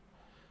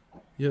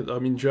 Yeah, I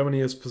mean, Germany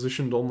is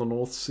positioned on the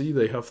North Sea.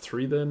 They have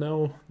 3 there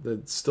now. They're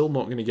still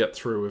not going to get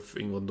through if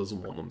England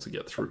doesn't want them to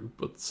get through,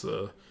 but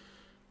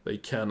they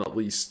can at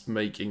least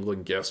make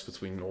England guess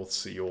between North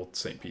Sea or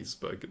St.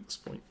 Petersburg at this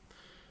point.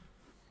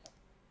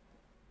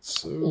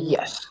 So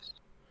yes.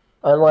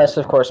 Unless,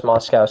 of course,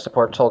 Moscow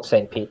supports Old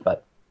St. Pete,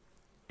 but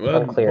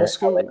unclear.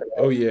 Moscow?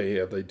 Oh,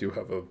 yeah, they do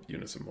have a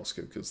unit in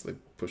Moscow because they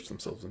pushed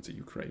themselves into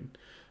Ukraine.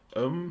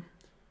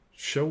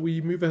 Shall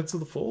we move ahead to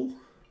the fall?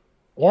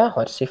 Yeah,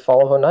 let's see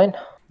fall of 09.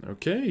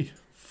 Okay,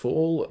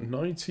 fall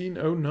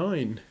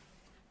 1909.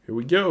 Here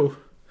we go.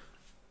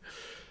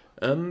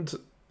 And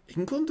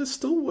England is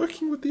still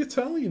working with the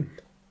Italian.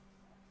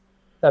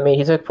 I mean,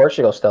 he took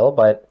Portugal still,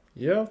 but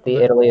yeah,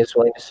 Italy is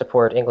willing to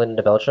support England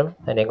into Belgium,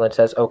 and England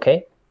says,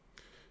 okay.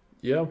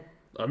 Yeah,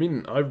 I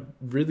mean, I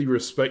really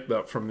respect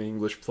that from the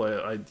English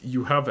player.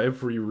 You have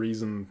every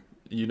reason,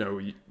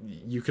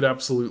 you could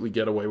absolutely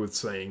get away with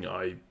saying,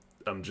 I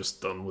am just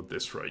done with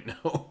this right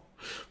now.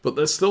 But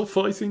they're still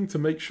fighting to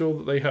make sure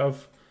that they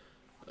have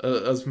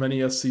as many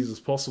SCs as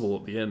possible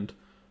at the end.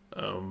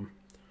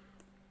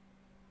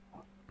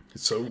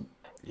 So,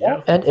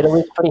 yeah. And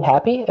Italy's pretty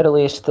happy.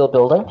 Italy is still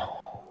building.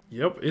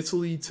 Yep,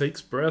 Italy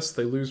takes Brest,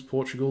 they lose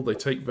Portugal, they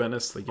take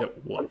Venice, they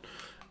get 1.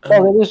 They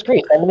lose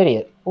Greece. I'm an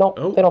idiot. No,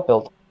 They don't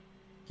build.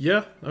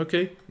 Yeah,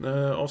 okay.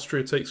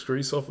 Austria takes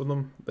Greece off of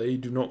them. They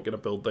do not get a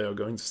build. They are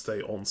going to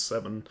stay on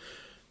 7.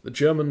 The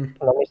German...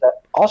 That means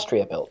that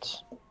Austria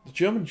builds. The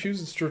German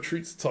chooses to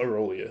retreat to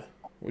Tyrolia,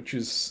 which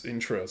is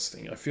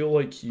interesting. I feel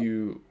like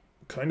you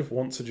kind of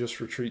want to just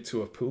retreat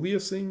to Apulia,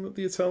 seeing that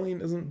the Italian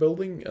isn't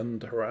building,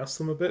 and harass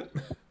them a bit.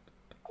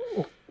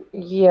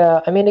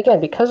 Yeah, I mean,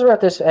 again, because we're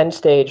at this end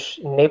stage,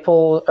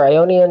 Naples, or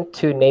Ionian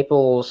to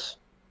Naples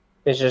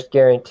is just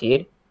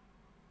guaranteed.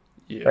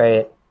 Yeah.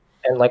 Right?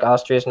 And, like,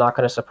 Austria is not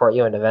going to support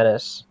you into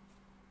Venice.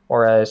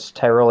 Whereas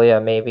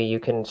Tyrolia, maybe you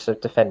can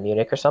defend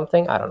Munich or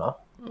something? I don't know.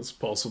 That's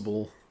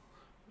possible.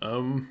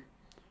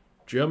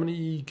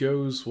 Germany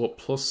goes,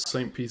 plus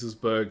St.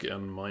 Petersburg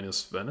and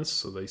minus Venice,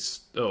 so they...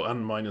 Oh,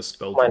 and minus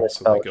Belgium,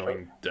 they're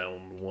going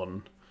down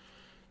 1.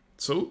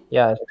 So...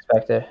 Yeah, as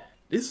expected.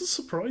 It's a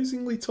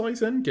surprisingly tight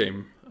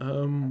endgame.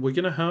 We're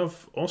going to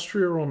have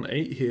Austria on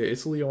 8 here,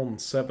 Italy on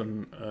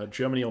 7,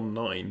 Germany on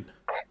 9.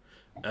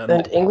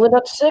 And England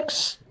at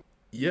 6?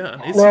 Yeah,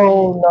 and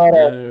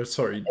Italy...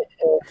 sorry.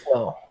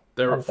 No.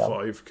 They're at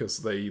 5 because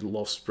they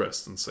lost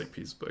Brest and St.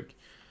 Petersburg.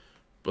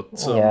 But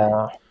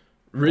yeah.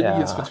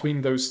 Really, it's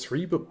between those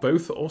three, but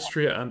both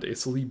Austria and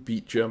Italy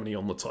beat Germany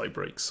on the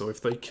tiebreak. So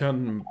if they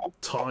can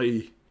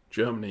tie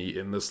Germany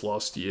in this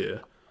last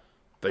year,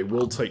 they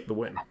will take the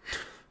win.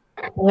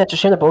 Yeah, it's a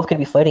shame they're both going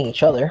to be fighting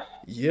each other.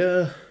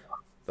 Yeah,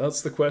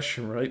 that's the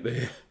question, right?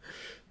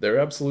 They're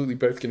absolutely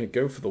both going to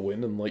go for the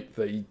win, and like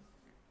they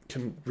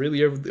can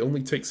really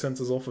only take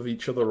centers off of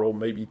each other, or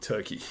maybe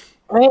Turkey.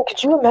 Man,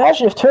 could you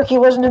imagine if Turkey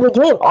wasn't in the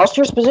game?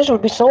 Austria's position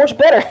would be so much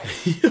better.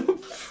 Yep.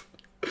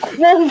 I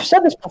feel like we've said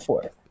this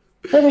before.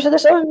 I feel like we've said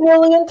this a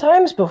million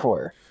times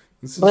before.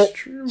 This but is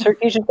true.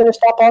 Turkey's just going to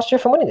stop Austria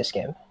from winning this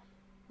game.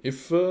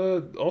 If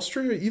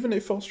even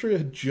if Austria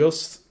had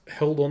just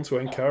held on to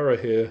Ankara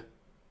here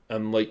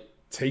and like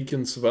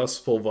taken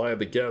Sevastopol via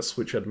the guess,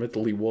 which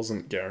admittedly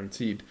wasn't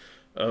guaranteed,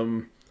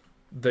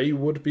 they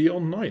would be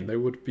on 9. They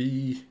would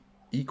be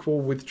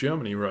equal with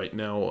Germany right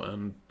now,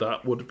 and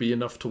that would be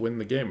enough to win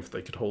the game if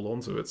they could hold on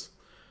to it.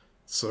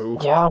 So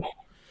yeah,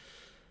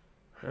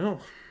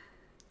 well,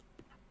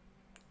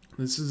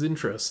 this is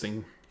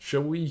interesting.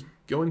 Shall we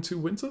go into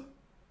winter?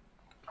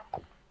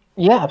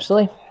 Yeah,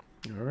 absolutely.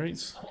 All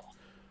right.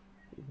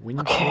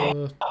 Winter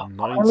Okay.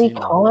 19.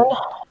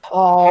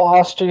 Oh,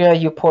 Austria,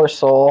 you poor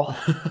soul.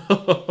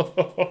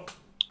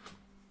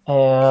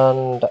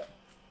 And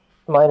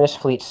minus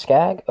Fleet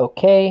Skag,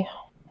 okay.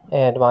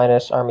 And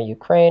minus Army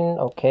Ukraine,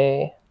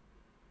 okay.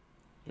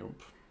 Yep.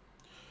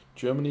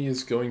 Germany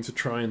is going to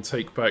try and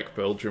take back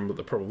Belgium, but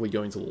they're probably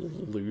going to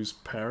lose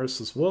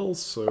Paris as well,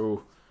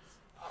 so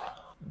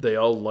they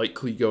are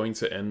likely going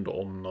to end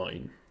on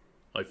 9.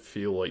 I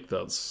feel like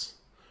that's...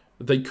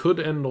 They could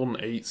end on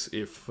 8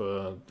 if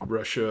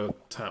Russia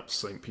taps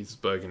St.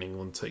 Petersburg and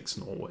England takes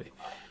Norway.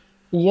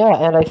 Yeah,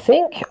 and I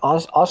think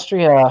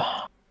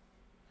Austria...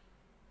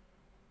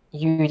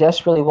 You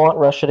desperately want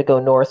Russia to go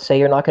north. Say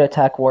you're not going to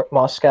attack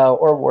Moscow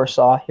or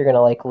Warsaw. You're going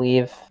to like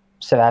leave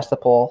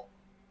Sevastopol,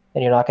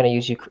 and you're not going to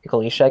use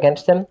Galicia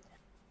against him.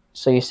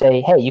 So you say,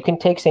 hey, you can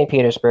take St.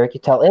 Petersburg. You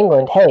tell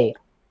England, hey,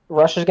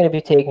 Russia's going to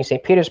be taking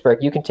St.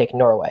 Petersburg. You can take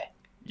Norway.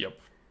 Yep.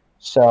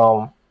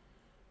 So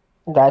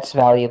that's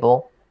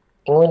valuable.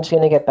 England's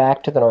going to get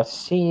back to the North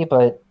Sea,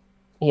 but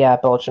yeah,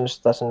 Belgium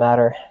just doesn't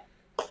matter.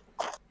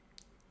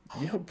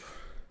 Yep.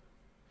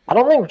 I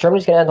don't think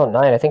Germany's going to end on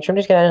 9. I think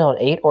Germany's going to end on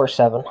 8 or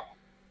 7.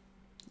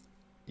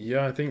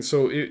 Yeah, I think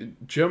so.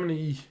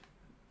 Germany,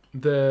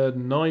 their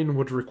 9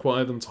 would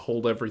require them to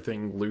hold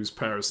everything, lose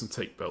Paris, and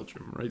take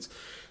Belgium, right?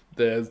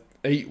 Their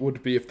 8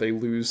 would be if they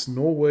lose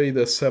Norway.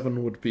 Their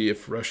 7 would be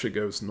if Russia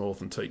goes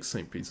north and takes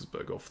St.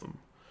 Petersburg off them.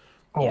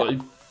 Yeah. But I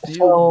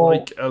feel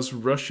like as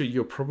Russia,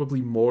 you're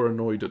probably more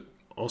annoyed at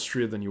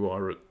Austria than you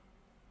are at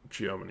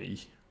Germany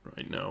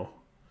right now.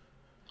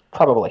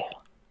 Probably.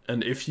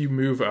 And if you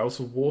move out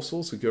of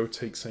Warsaw to go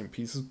take St.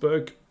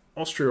 Petersburg,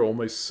 Austria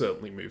almost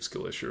certainly moves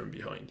Galicia in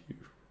behind you,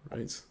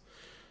 right?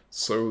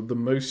 So the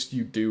most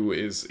you do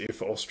is,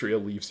 if Austria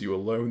leaves you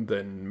alone,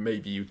 then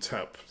maybe you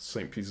tap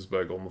St.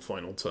 Petersburg on the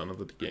final turn of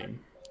the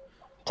game.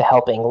 To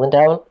help England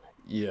out?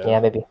 Yeah. Yeah,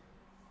 maybe.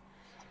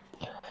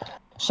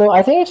 So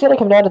I think it's going to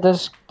come down to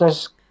this.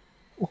 Does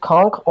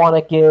Conk want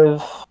to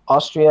give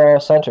Austria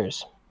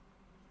centers?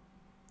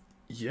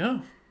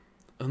 Yeah.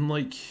 And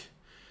like...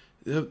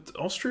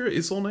 Austria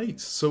is on 8,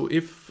 so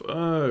if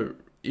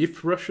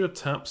Russia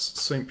taps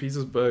St.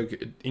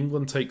 Petersburg,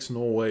 England takes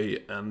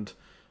Norway, and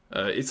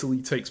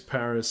Italy takes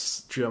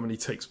Paris, Germany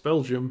takes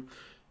Belgium,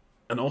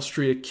 and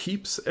Austria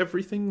keeps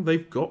everything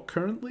they've got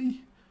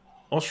currently,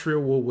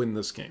 Austria will win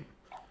this game.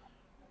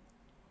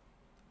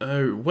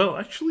 Well,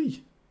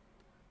 actually,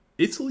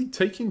 Italy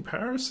taking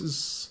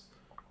Paris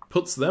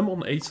puts them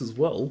on 8 as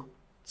well,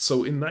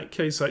 so in that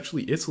case,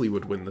 actually, Italy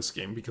would win this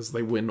game because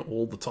they win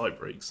all the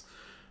tiebreaks.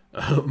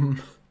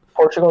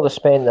 Portugal to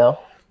Spain, though.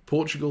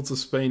 Portugal to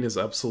Spain is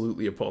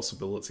absolutely a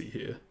possibility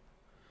here.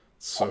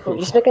 So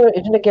Isn't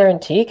it a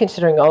guarantee,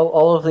 considering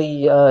all of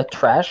the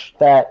trash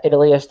that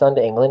Italy has done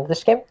to England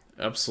this game?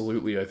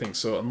 Absolutely, I think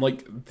so. And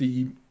like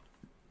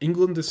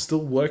England is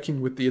still working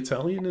with the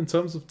Italian in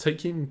terms of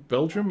taking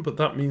Belgium, but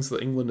that means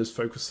that England is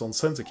focused on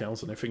centre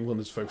count, and if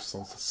England is focused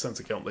on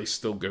centre count, they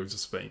still go to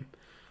Spain.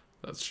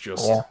 That's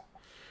just... Yeah.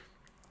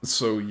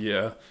 So,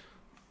 yeah.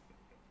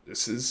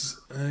 This is...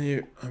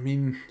 I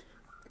mean...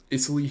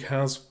 Italy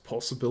has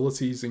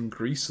possibilities in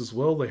Greece as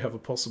well. They have a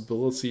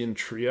possibility in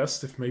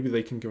Trieste if maybe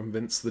they can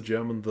convince the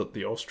German that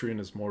the Austrian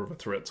is more of a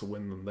threat to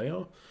win than they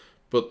are.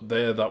 But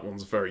that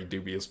one's very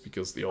dubious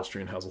because the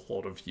Austrian has a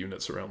lot of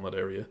units around that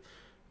area.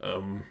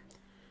 Yeah.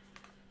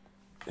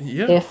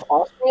 If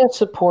Austria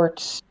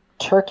supports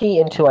Turkey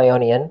into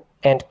Ionian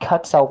and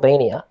cuts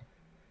Albania,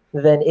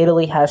 then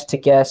Italy has to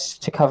guess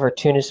to cover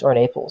Tunis or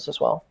Naples as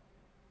well.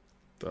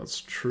 That's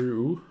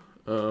true.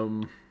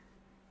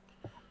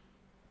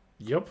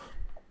 Yep.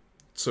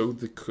 So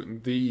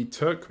the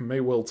Turk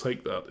may well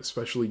take that,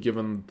 especially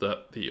given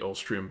that the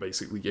Austrian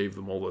basically gave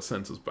them all their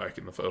centers back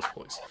in the first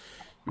place.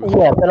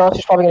 Yeah, then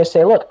Austria's probably going to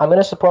say, look, I'm going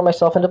to support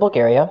myself into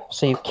Bulgaria,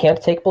 so you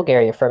can't take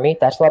Bulgaria from me.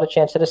 That's not a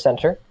chance at a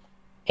center.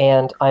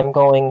 And I'm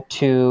going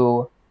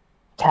to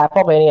tap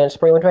Albania and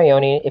spray into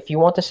Ionian. If you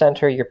want the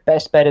center, your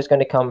best bet is going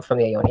to come from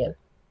the Ionian.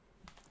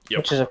 Yep.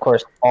 Which is, of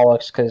course,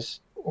 bollocks, because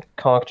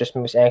Conk just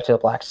moves Ankh to the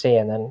Black Sea,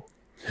 and then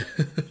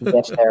he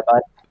gets there.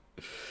 But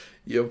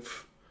Yep.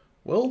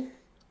 Well,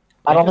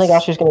 I don't think guess...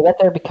 Austria's going to get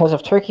there because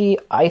of Turkey.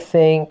 I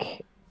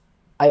think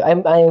I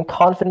am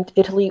confident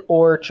Italy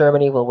or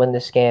Germany will win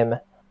this game.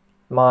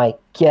 My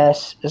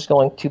guess is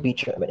going to be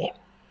Germany.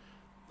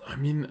 I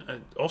mean,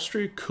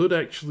 Austria could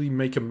actually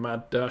make a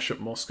mad dash at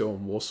Moscow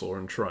and Warsaw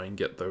and try and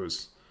get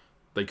those.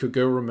 They could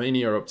go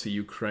Romania up to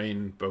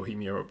Ukraine,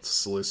 Bohemia up to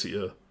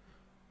Cilicia,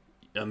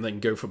 and then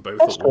go for both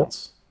That's at true.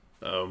 once.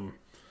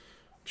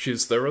 Which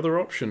is their other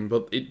option,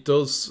 but it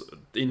does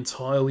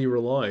entirely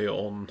rely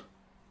on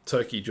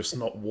Turkey just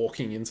not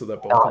walking into their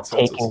Balkan Not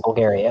centers. taking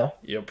Bulgaria.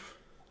 Yep.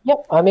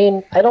 Yep. I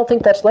mean, I don't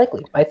think that's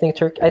likely. I think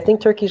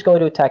Turkey's going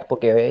to attack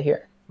Bulgaria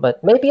here.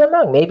 But maybe I'm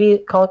wrong. Maybe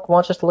Conk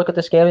wants us to look at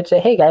this game and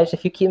say, "Hey guys,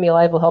 if you keep me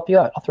alive, we'll help you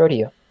out. I'll throw to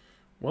you."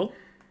 Well,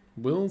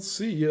 we'll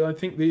see. Yeah, I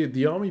think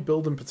the army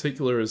build in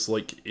particular is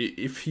like,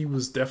 if he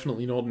was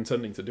definitely not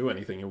intending to do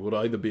anything, it would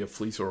either be a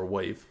fleet or a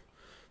wave.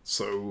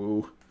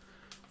 So,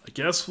 I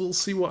guess we'll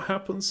see what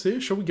happens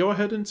here. Shall we go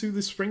ahead into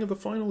the spring of the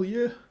final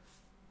year?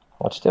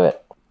 Let's do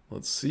it.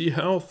 Let's see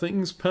how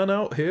things pan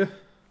out here.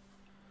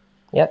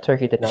 Yeah,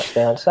 Turkey did not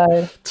stay on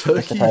side.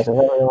 Turkey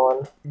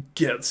Everyone.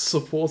 gets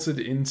supported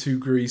into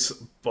Greece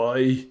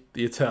by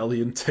the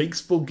Italian, takes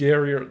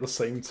Bulgaria at the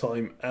same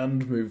time,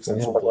 and moves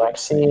into the Black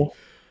Sea.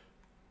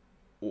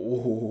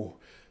 Oh,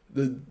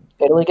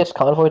 Italy gets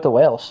convoyed to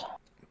Wales.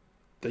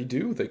 They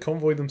do. They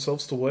convoy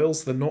themselves to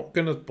Wales. They're not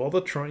going to bother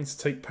trying to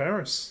take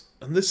Paris.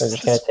 And this They're is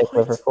just going to take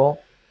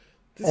Liverpool.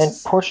 And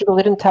is... Portugal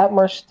didn't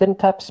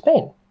tap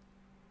Spain.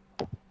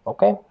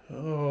 Okay.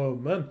 Oh,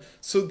 man.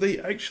 So they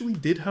actually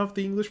did have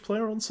the English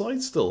player on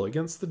side still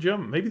against the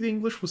German. Maybe the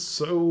English was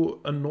so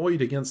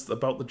annoyed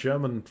about the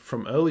German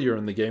from earlier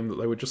in the game that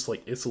they were just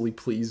like, Italy,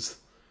 please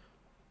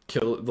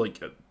kill,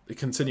 like,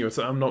 continue it.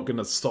 I'm not going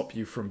to stop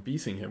you from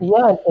beating him.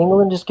 Yeah, and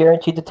England is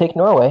guaranteed to take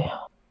Norway.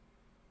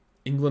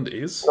 England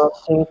is? North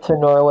Sea to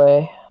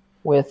Norway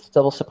with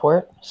double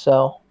support,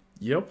 so...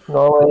 Yep.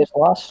 Norway is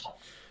lost.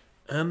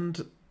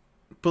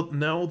 But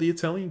now the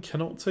Italian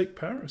cannot take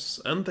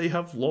Paris, and they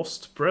have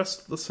lost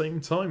Brest at the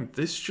same time.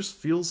 This just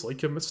feels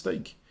like a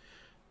mistake.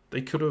 They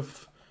could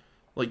have,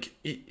 like,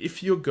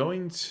 if you're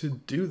going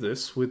to do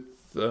this with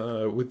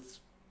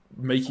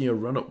making a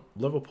run at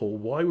Liverpool,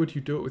 why would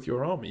you do it with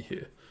your army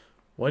here?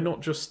 Why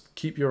not just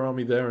keep your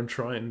army there and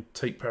try and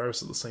take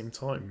Paris at the same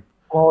time?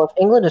 Well, if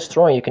England is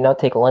throwing, you can now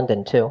take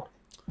London too.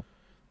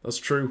 That's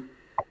true.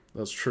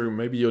 That's true.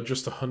 Maybe you're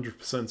just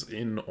 100%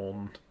 in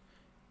on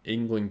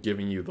England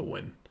giving you the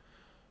win.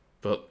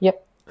 But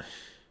yep.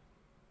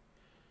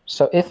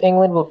 So if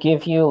England will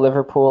give you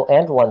Liverpool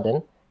and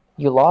London,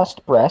 you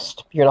lost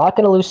Brest. You're not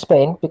going to lose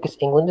Spain because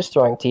England is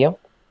throwing to you.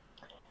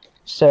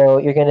 So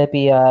you're going to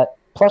be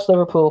plus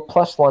Liverpool,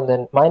 plus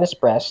London, minus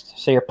Brest.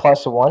 So you're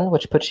plus 1,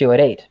 which puts you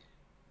at 8.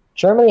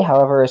 Germany,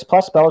 however, is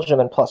plus Belgium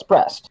and plus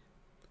Brest.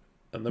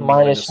 And then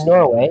minus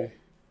Norway,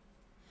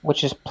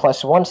 which is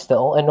plus 1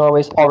 still, and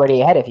Norway's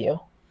already ahead of you.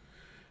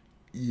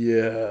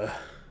 Yeah.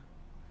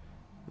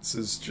 This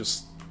is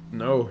just...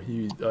 No,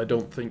 I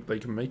don't think they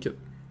can make it.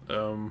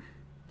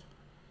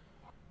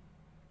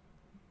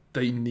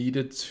 They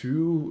needed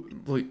to,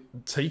 like,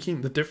 taking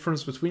the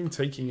difference between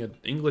taking an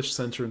English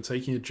center and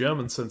taking a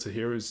German center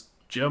here is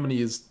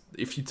Germany is,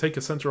 if you take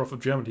a center off of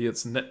Germany,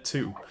 it's net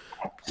 2.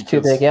 It's too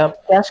big, yeah.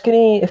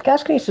 If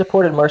Gascony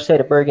supported Marseille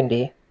to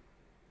Burgundy,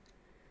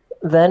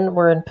 then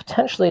we're in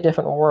potentially a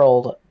different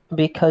world,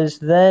 because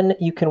then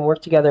you can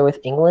work together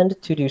with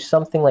England to do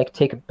something like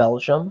take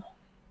Belgium,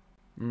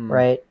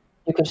 right?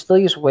 You can still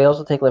use Wales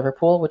to take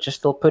Liverpool, which is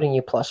still putting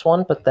you plus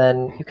 1, but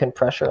then you can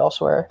pressure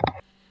elsewhere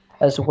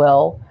as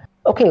well.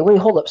 Okay, wait,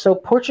 hold up. So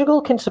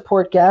Portugal can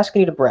support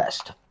Gascony to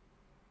Brest.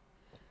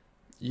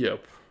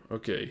 Yep,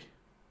 okay.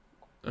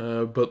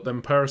 But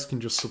then Paris can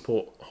just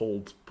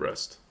hold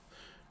Brest.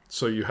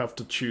 So you have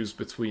to choose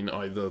between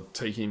either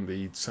taking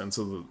the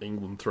centre that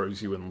England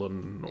throws you in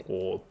London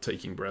or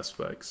taking Brest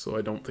back. So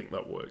I don't think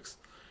that works.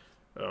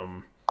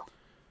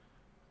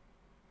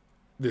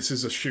 This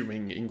is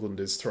assuming England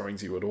is throwing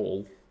to you at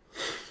all.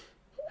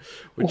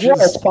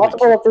 It's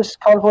possible that this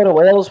convoy to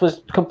Wales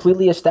was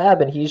completely a stab,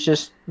 and he's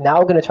just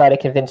now going to try to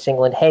convince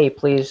England, hey,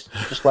 please,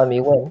 just let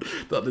me win.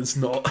 That is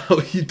not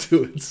how you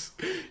do it.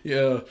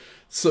 Yeah,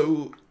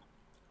 so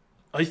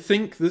I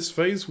think this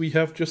phase we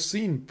have just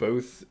seen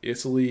both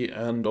Italy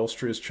and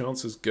Austria's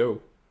chances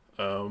go.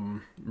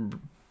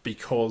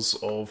 Because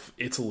of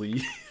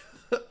Italy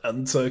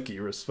and Turkey,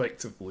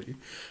 respectively.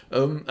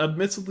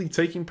 Admittedly,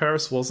 taking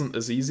Paris wasn't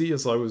as easy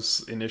as I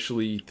was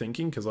initially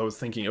thinking, because I was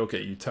thinking, okay,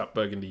 you tap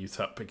Burgundy, you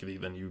tap Picardy,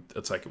 then you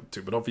attack it with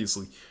 2. But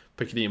obviously,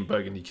 Picardy and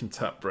Burgundy can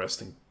tap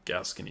Brest and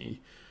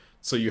Gascony.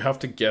 So you have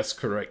to guess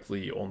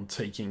correctly on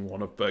taking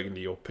one of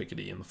Burgundy or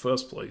Picardy in the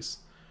first place.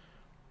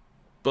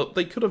 But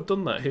they could have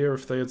done that here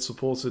if they had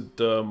supported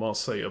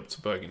Marseille up to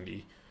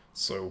Burgundy.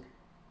 So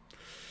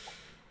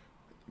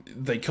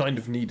they kind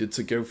of needed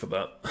to go for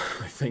that,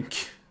 I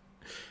think.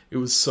 It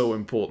was so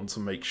important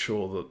to make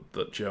sure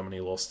that Germany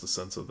lost the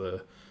centre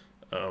there.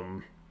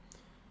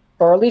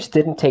 or at least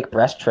didn't take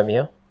Brest from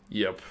you.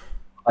 Yep.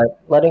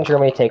 Letting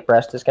Germany take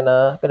Brest is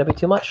gonna be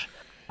too much.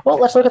 Well,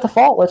 let's look at the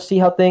fall. Let's see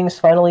how things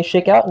finally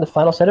shake out in the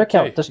final center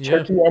count. Does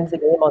Turkey end the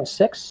game on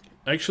 6?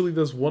 Actually,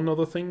 there's one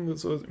other thing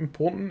that's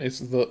important,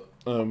 is that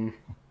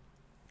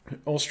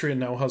Austria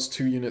now has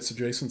 2 units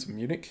adjacent to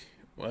Munich,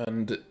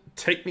 and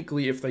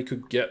technically if they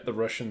could get the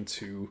Russian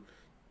to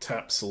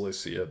tap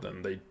Silesia,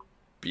 then they'd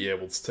be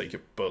able to take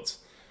it, but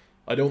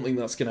I don't think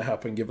that's going to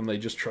happen, given they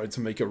just tried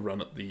to make a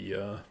run at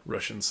the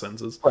Russian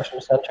centers.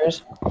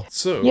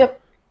 So,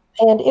 yep.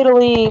 And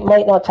Italy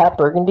might not tap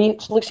Burgundy.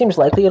 It seems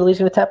likely Italy's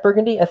going to tap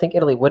Burgundy. I think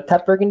Italy would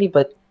tap Burgundy,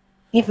 but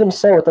even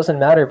so, it doesn't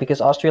matter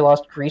because Austria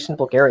lost Greece and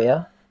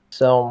Bulgaria.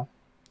 So,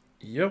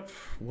 yep.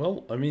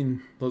 Well, I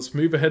mean, let's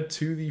move ahead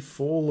to the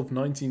fall of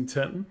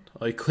 1910.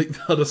 I clicked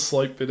that a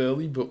slight bit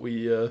early, but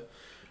we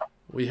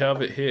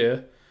have it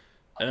here.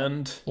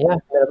 And yeah,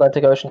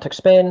 Mid-Atlantic Ocean took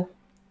Spain.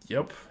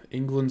 Yep.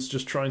 England's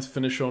just trying to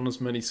finish on as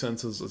many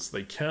centers as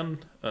they can,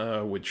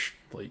 which,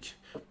 like,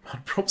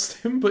 mad props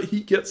to him, but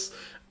he gets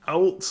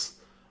out.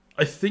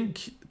 I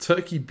think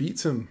Turkey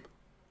beats him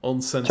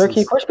on centers.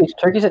 Turkey, of course, beats.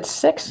 Turkey's at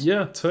 6.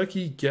 Yeah,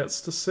 Turkey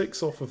gets to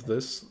 6 off of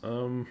this.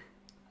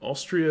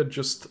 Austria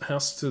just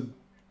has to...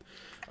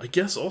 I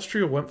guess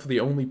Austria went for the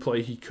only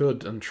play he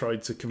could and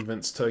tried to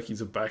convince Turkey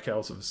to back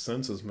out of his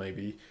centers,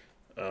 maybe,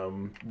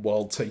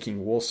 while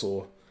taking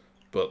Warsaw,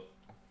 but...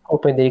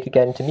 hoping that he could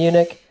get into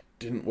Munich.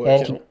 Didn't work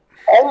out. He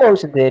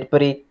almost did,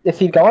 but if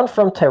he'd gone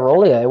from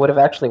Tyrolia, it would have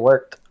actually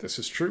worked. This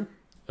is true.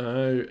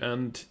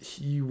 And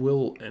he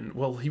will end...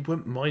 Well, he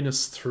went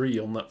 -3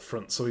 on that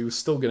front, so he was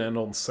still going to end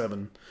on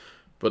 7.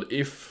 But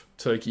if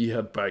Turkey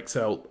had backed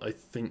out, I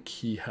think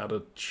he had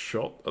a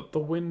shot at the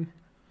win.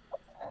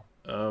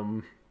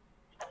 I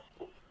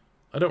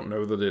don't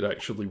know that it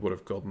actually would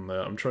have gotten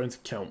there. I'm trying to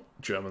count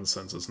German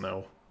centers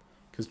now.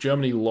 Because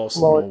Germany lost,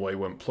 Norway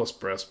went plus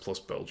Brest plus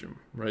Belgium,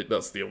 right?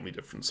 That's the only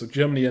difference. So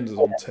Germany ended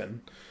on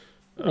 10.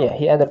 Yeah,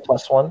 he ended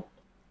 +1.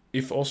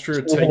 If Austria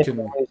had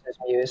taken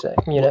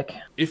Munich,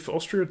 if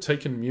Austria had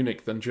taken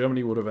Munich, then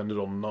Germany would have ended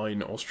on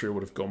 9. Austria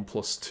would have gone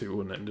 +2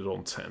 and ended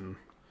on 10.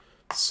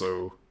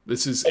 So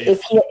this is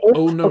if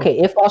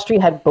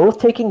Austria had both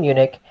taken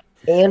Munich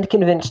and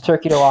convinced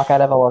Turkey to lock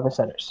out of all of the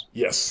centers.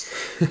 Yes,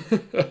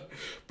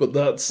 but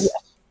that's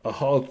a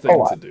hard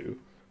thing to do.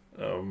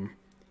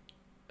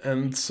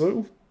 And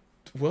so,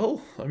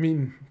 well, I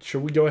mean,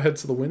 shall we go ahead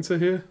to the winter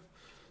here?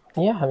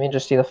 Yeah, I mean,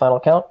 just see the final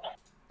count.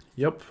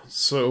 Yep.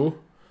 So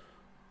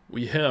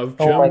we have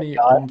Germany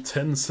on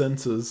 10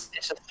 centers.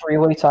 It's a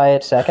 3-way tie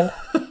at second.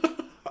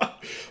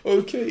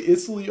 Okay,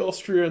 Italy,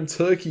 Austria, and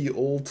Turkey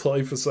all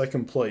tie for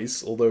second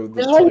place, although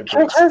the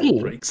tie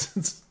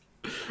breaks.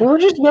 We were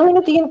just yelling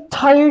at the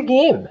entire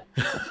game.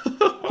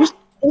 Just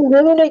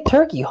eliminate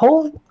Turkey.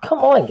 Come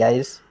on,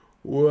 guys.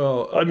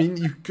 Well, I mean,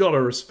 you've got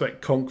to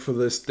respect Conk for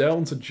this,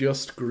 down to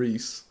just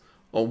Greece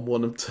on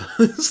one of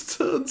his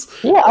turns.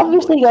 Yeah,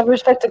 obviously you have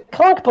respect to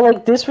Conk, but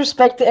like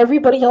disrespect to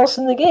everybody else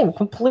in the game.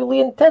 Completely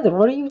intended.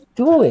 What are you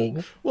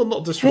doing? Well,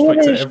 not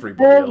disrespect to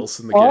everybody else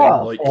in the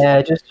game. Like,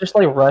 yeah, just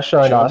like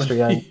Russia and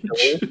Austria.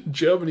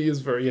 Germany is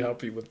very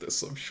happy with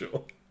this, I'm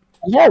sure.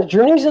 Yeah,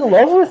 Germany's in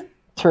love with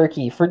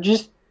Turkey for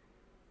just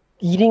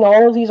eating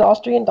all of these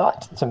Austrian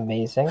dots. It's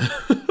amazing.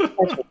 That's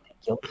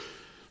ridiculous.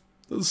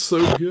 That's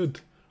so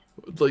good.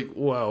 Like,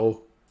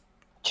 wow.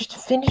 Just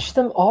finish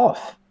them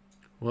off.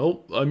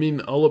 Well, I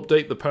mean, I'll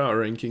update the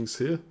power rankings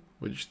here,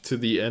 which to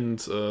the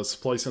end,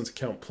 supply center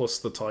count plus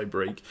the tie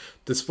break.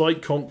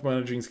 Despite Conk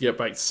managing to get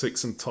back to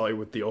 6 and tie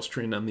with the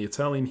Austrian and the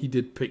Italian, he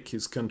did pick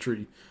his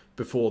country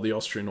before the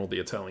Austrian or the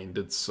Italian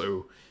did,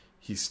 so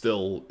he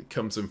still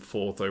comes in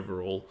 4th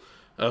overall.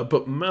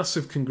 But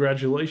massive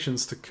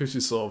congratulations to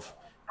Kutuzov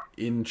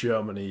in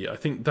Germany. I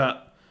think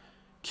that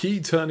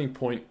key turning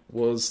point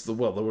was there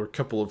were a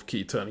couple of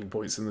key turning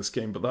points in this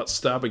game, but that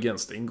stab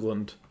against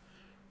England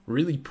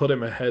really put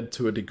him ahead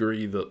to a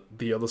degree that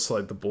the other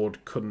side of the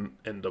board couldn't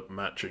end up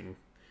matching,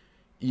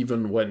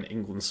 even when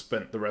England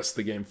spent the rest of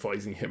the game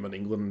fighting him and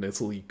England and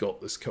Italy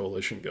got this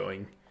coalition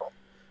going.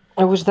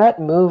 It was that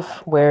move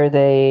where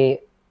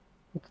they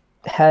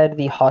had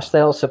the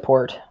hostile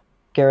support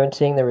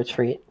guaranteeing the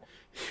retreat,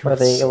 where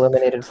they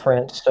eliminated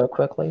France so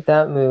quickly.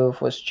 That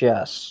move was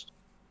just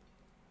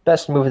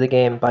best move of the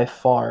game by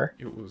far.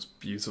 It was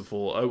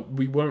beautiful.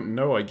 We won't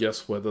know, I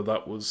guess, whether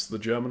that was the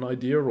German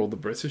idea or the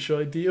British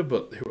idea,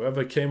 but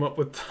whoever came up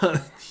with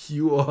that,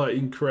 you are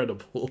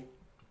incredible.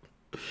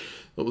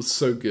 That was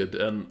so good,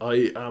 and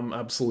I am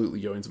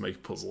absolutely going to make a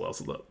puzzle out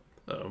of that.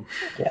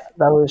 Yeah,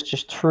 that was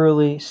just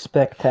truly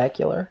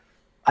spectacular.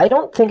 I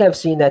don't think I've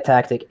seen that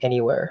tactic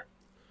anywhere.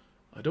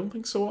 I don't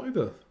think so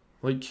either.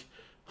 Like,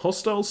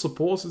 hostile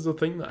support is a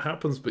thing that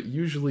happens, but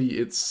usually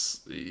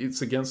it's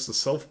against a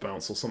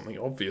self-bounce or something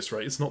obvious,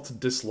 right? It's not to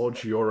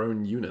dislodge your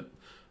own unit.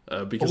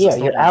 Because it's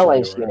not your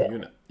allies'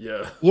 unit.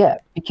 Yeah,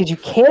 because you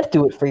can't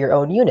do it for your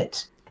own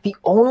units.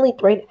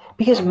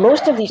 Because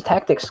most of these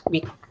tactics,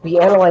 we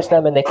analyze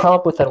them and they come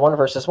up with in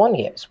 1-versus-1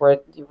 games, where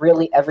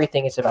really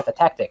everything is about the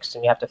tactics,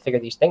 and you have to figure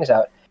these things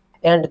out.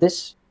 And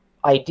this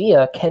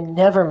idea can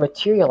never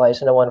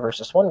materialize in a 1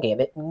 versus 1 game.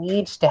 It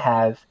needs to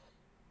have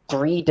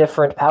 3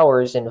 different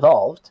powers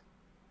involved.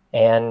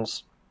 And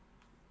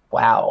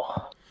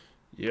wow.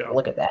 Yeah.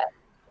 Look at that.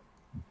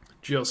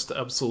 Just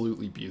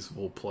absolutely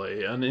beautiful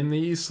play. And in the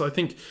East, I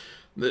think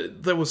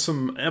there was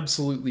some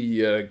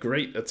absolutely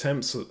great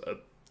attempts at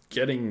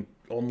getting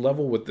on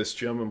level with this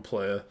German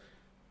player,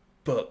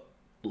 but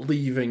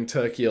leaving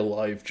Turkey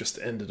alive just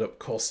ended up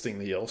costing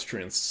the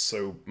Austrians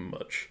so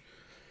much.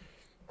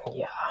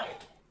 Yeah.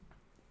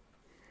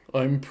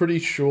 I'm pretty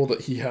sure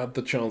that he had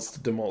the chance to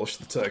demolish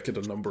the Turk at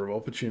a number of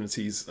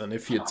opportunities, and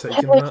if he had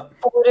taken that...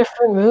 4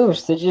 different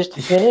moves to just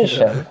finish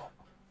him.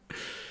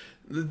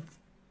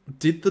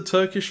 Did the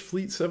Turkish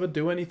fleets ever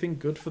do anything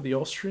good for the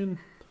Austrian?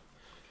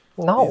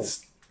 No.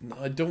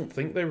 I don't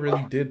think they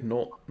really did,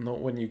 not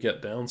when you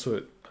get down to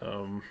it.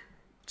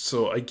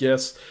 So I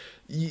guess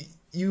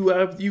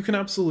you can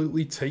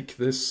absolutely take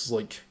this,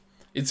 like,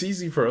 it's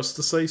easy for us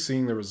to say,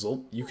 seeing the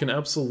result. You can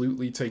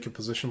absolutely take a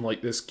position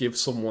like this, give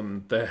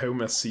someone their home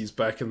SCs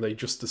back, and they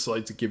just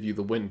decide to give you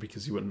the win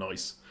because you were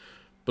nice.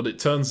 But it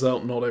turns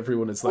out not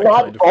everyone is that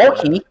kind of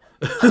player.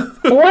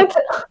 What?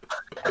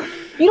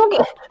 You don't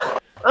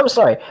get... I'm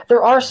sorry.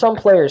 There are some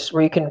players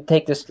where you can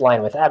take this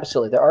line with.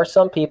 Absolutely. There are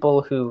some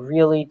people who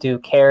really do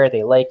care.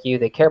 They like you.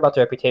 They care about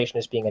their reputation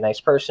as being a nice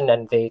person,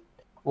 and they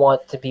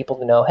want people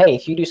to know, hey,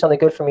 if you do something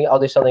good for me, I'll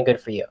do something good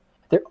for you.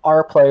 There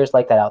are players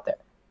like that out there.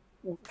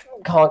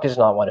 Conk is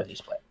not one of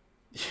these players.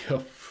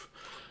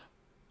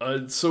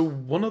 Yep. So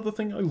one other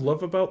thing I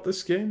love about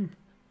this game,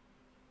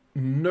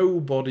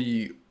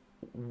 nobody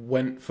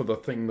went for the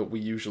thing that we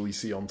usually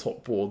see on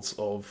top boards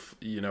of,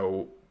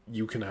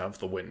 you can have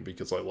the win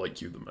because I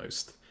like you the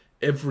most.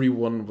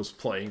 Everyone was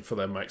playing for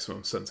their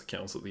maximum center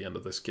count at the end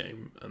of this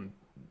game, and,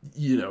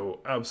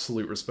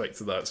 absolute respect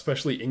to that,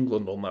 especially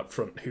England on that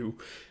front, who,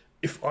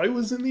 if I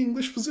was in the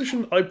English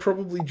position, I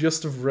probably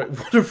just would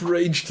have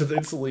raged at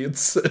Italy and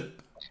said,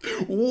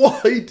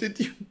 why did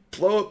you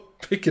blow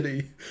up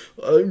Picardy?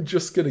 I'm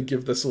just going to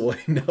give this away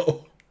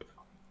now.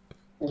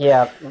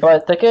 Yeah,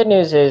 but the good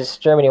news is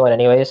Germany won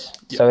anyways,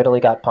 so Italy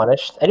got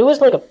punished. And it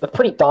was like a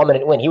pretty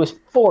dominant win. He was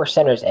 4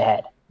 centers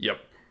ahead. Yep,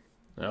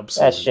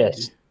 absolutely. That's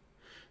just...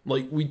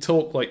 Like, we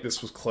talk like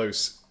this was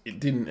close. It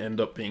didn't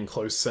end up being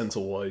close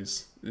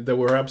center-wise. There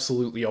were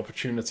absolutely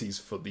opportunities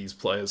for these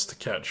players to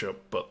catch up,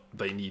 but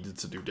they needed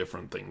to do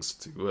different things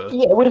to...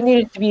 Yeah, it would have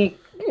needed to be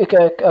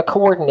a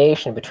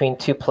coordination between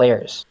 2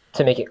 players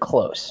to make it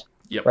close.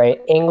 Yep.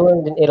 Right?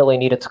 England and Italy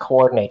needed to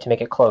coordinate to make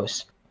it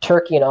close.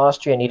 Turkey and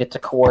Austria needed to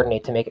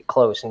coordinate to make it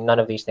close, and none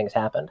of these things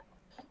happened.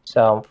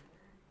 So,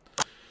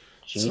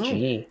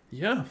 GG. So,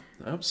 yeah,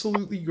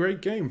 absolutely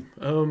great game.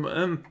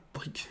 And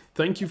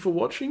thank you for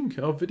watching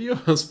our video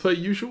as per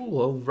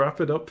usual. I'll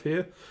wrap it up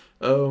here.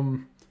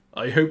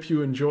 I hope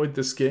you enjoyed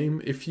this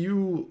game. If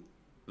you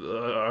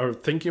are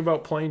thinking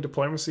about playing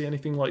Diplomacy,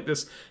 anything like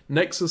this,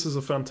 Nexus is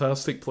a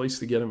fantastic place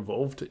to get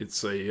involved.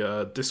 It's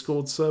a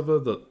Discord server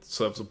that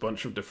serves a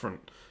bunch of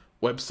different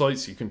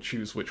websites. You can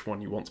choose which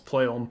one you want to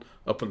play on,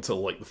 up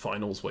until the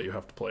finals where you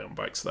have to play on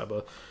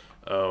Backstabber.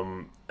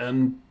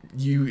 And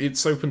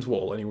it's open to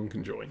all, anyone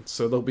can join.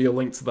 So there'll be a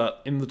link to that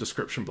in the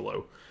description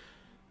below.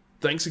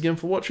 Thanks again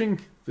for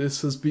watching.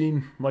 This has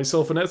been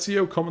myself and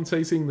Ezio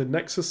commentating the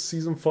Nexus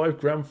Season 5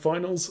 Grand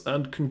Finals,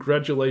 and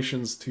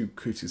congratulations to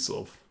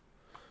Kutusov.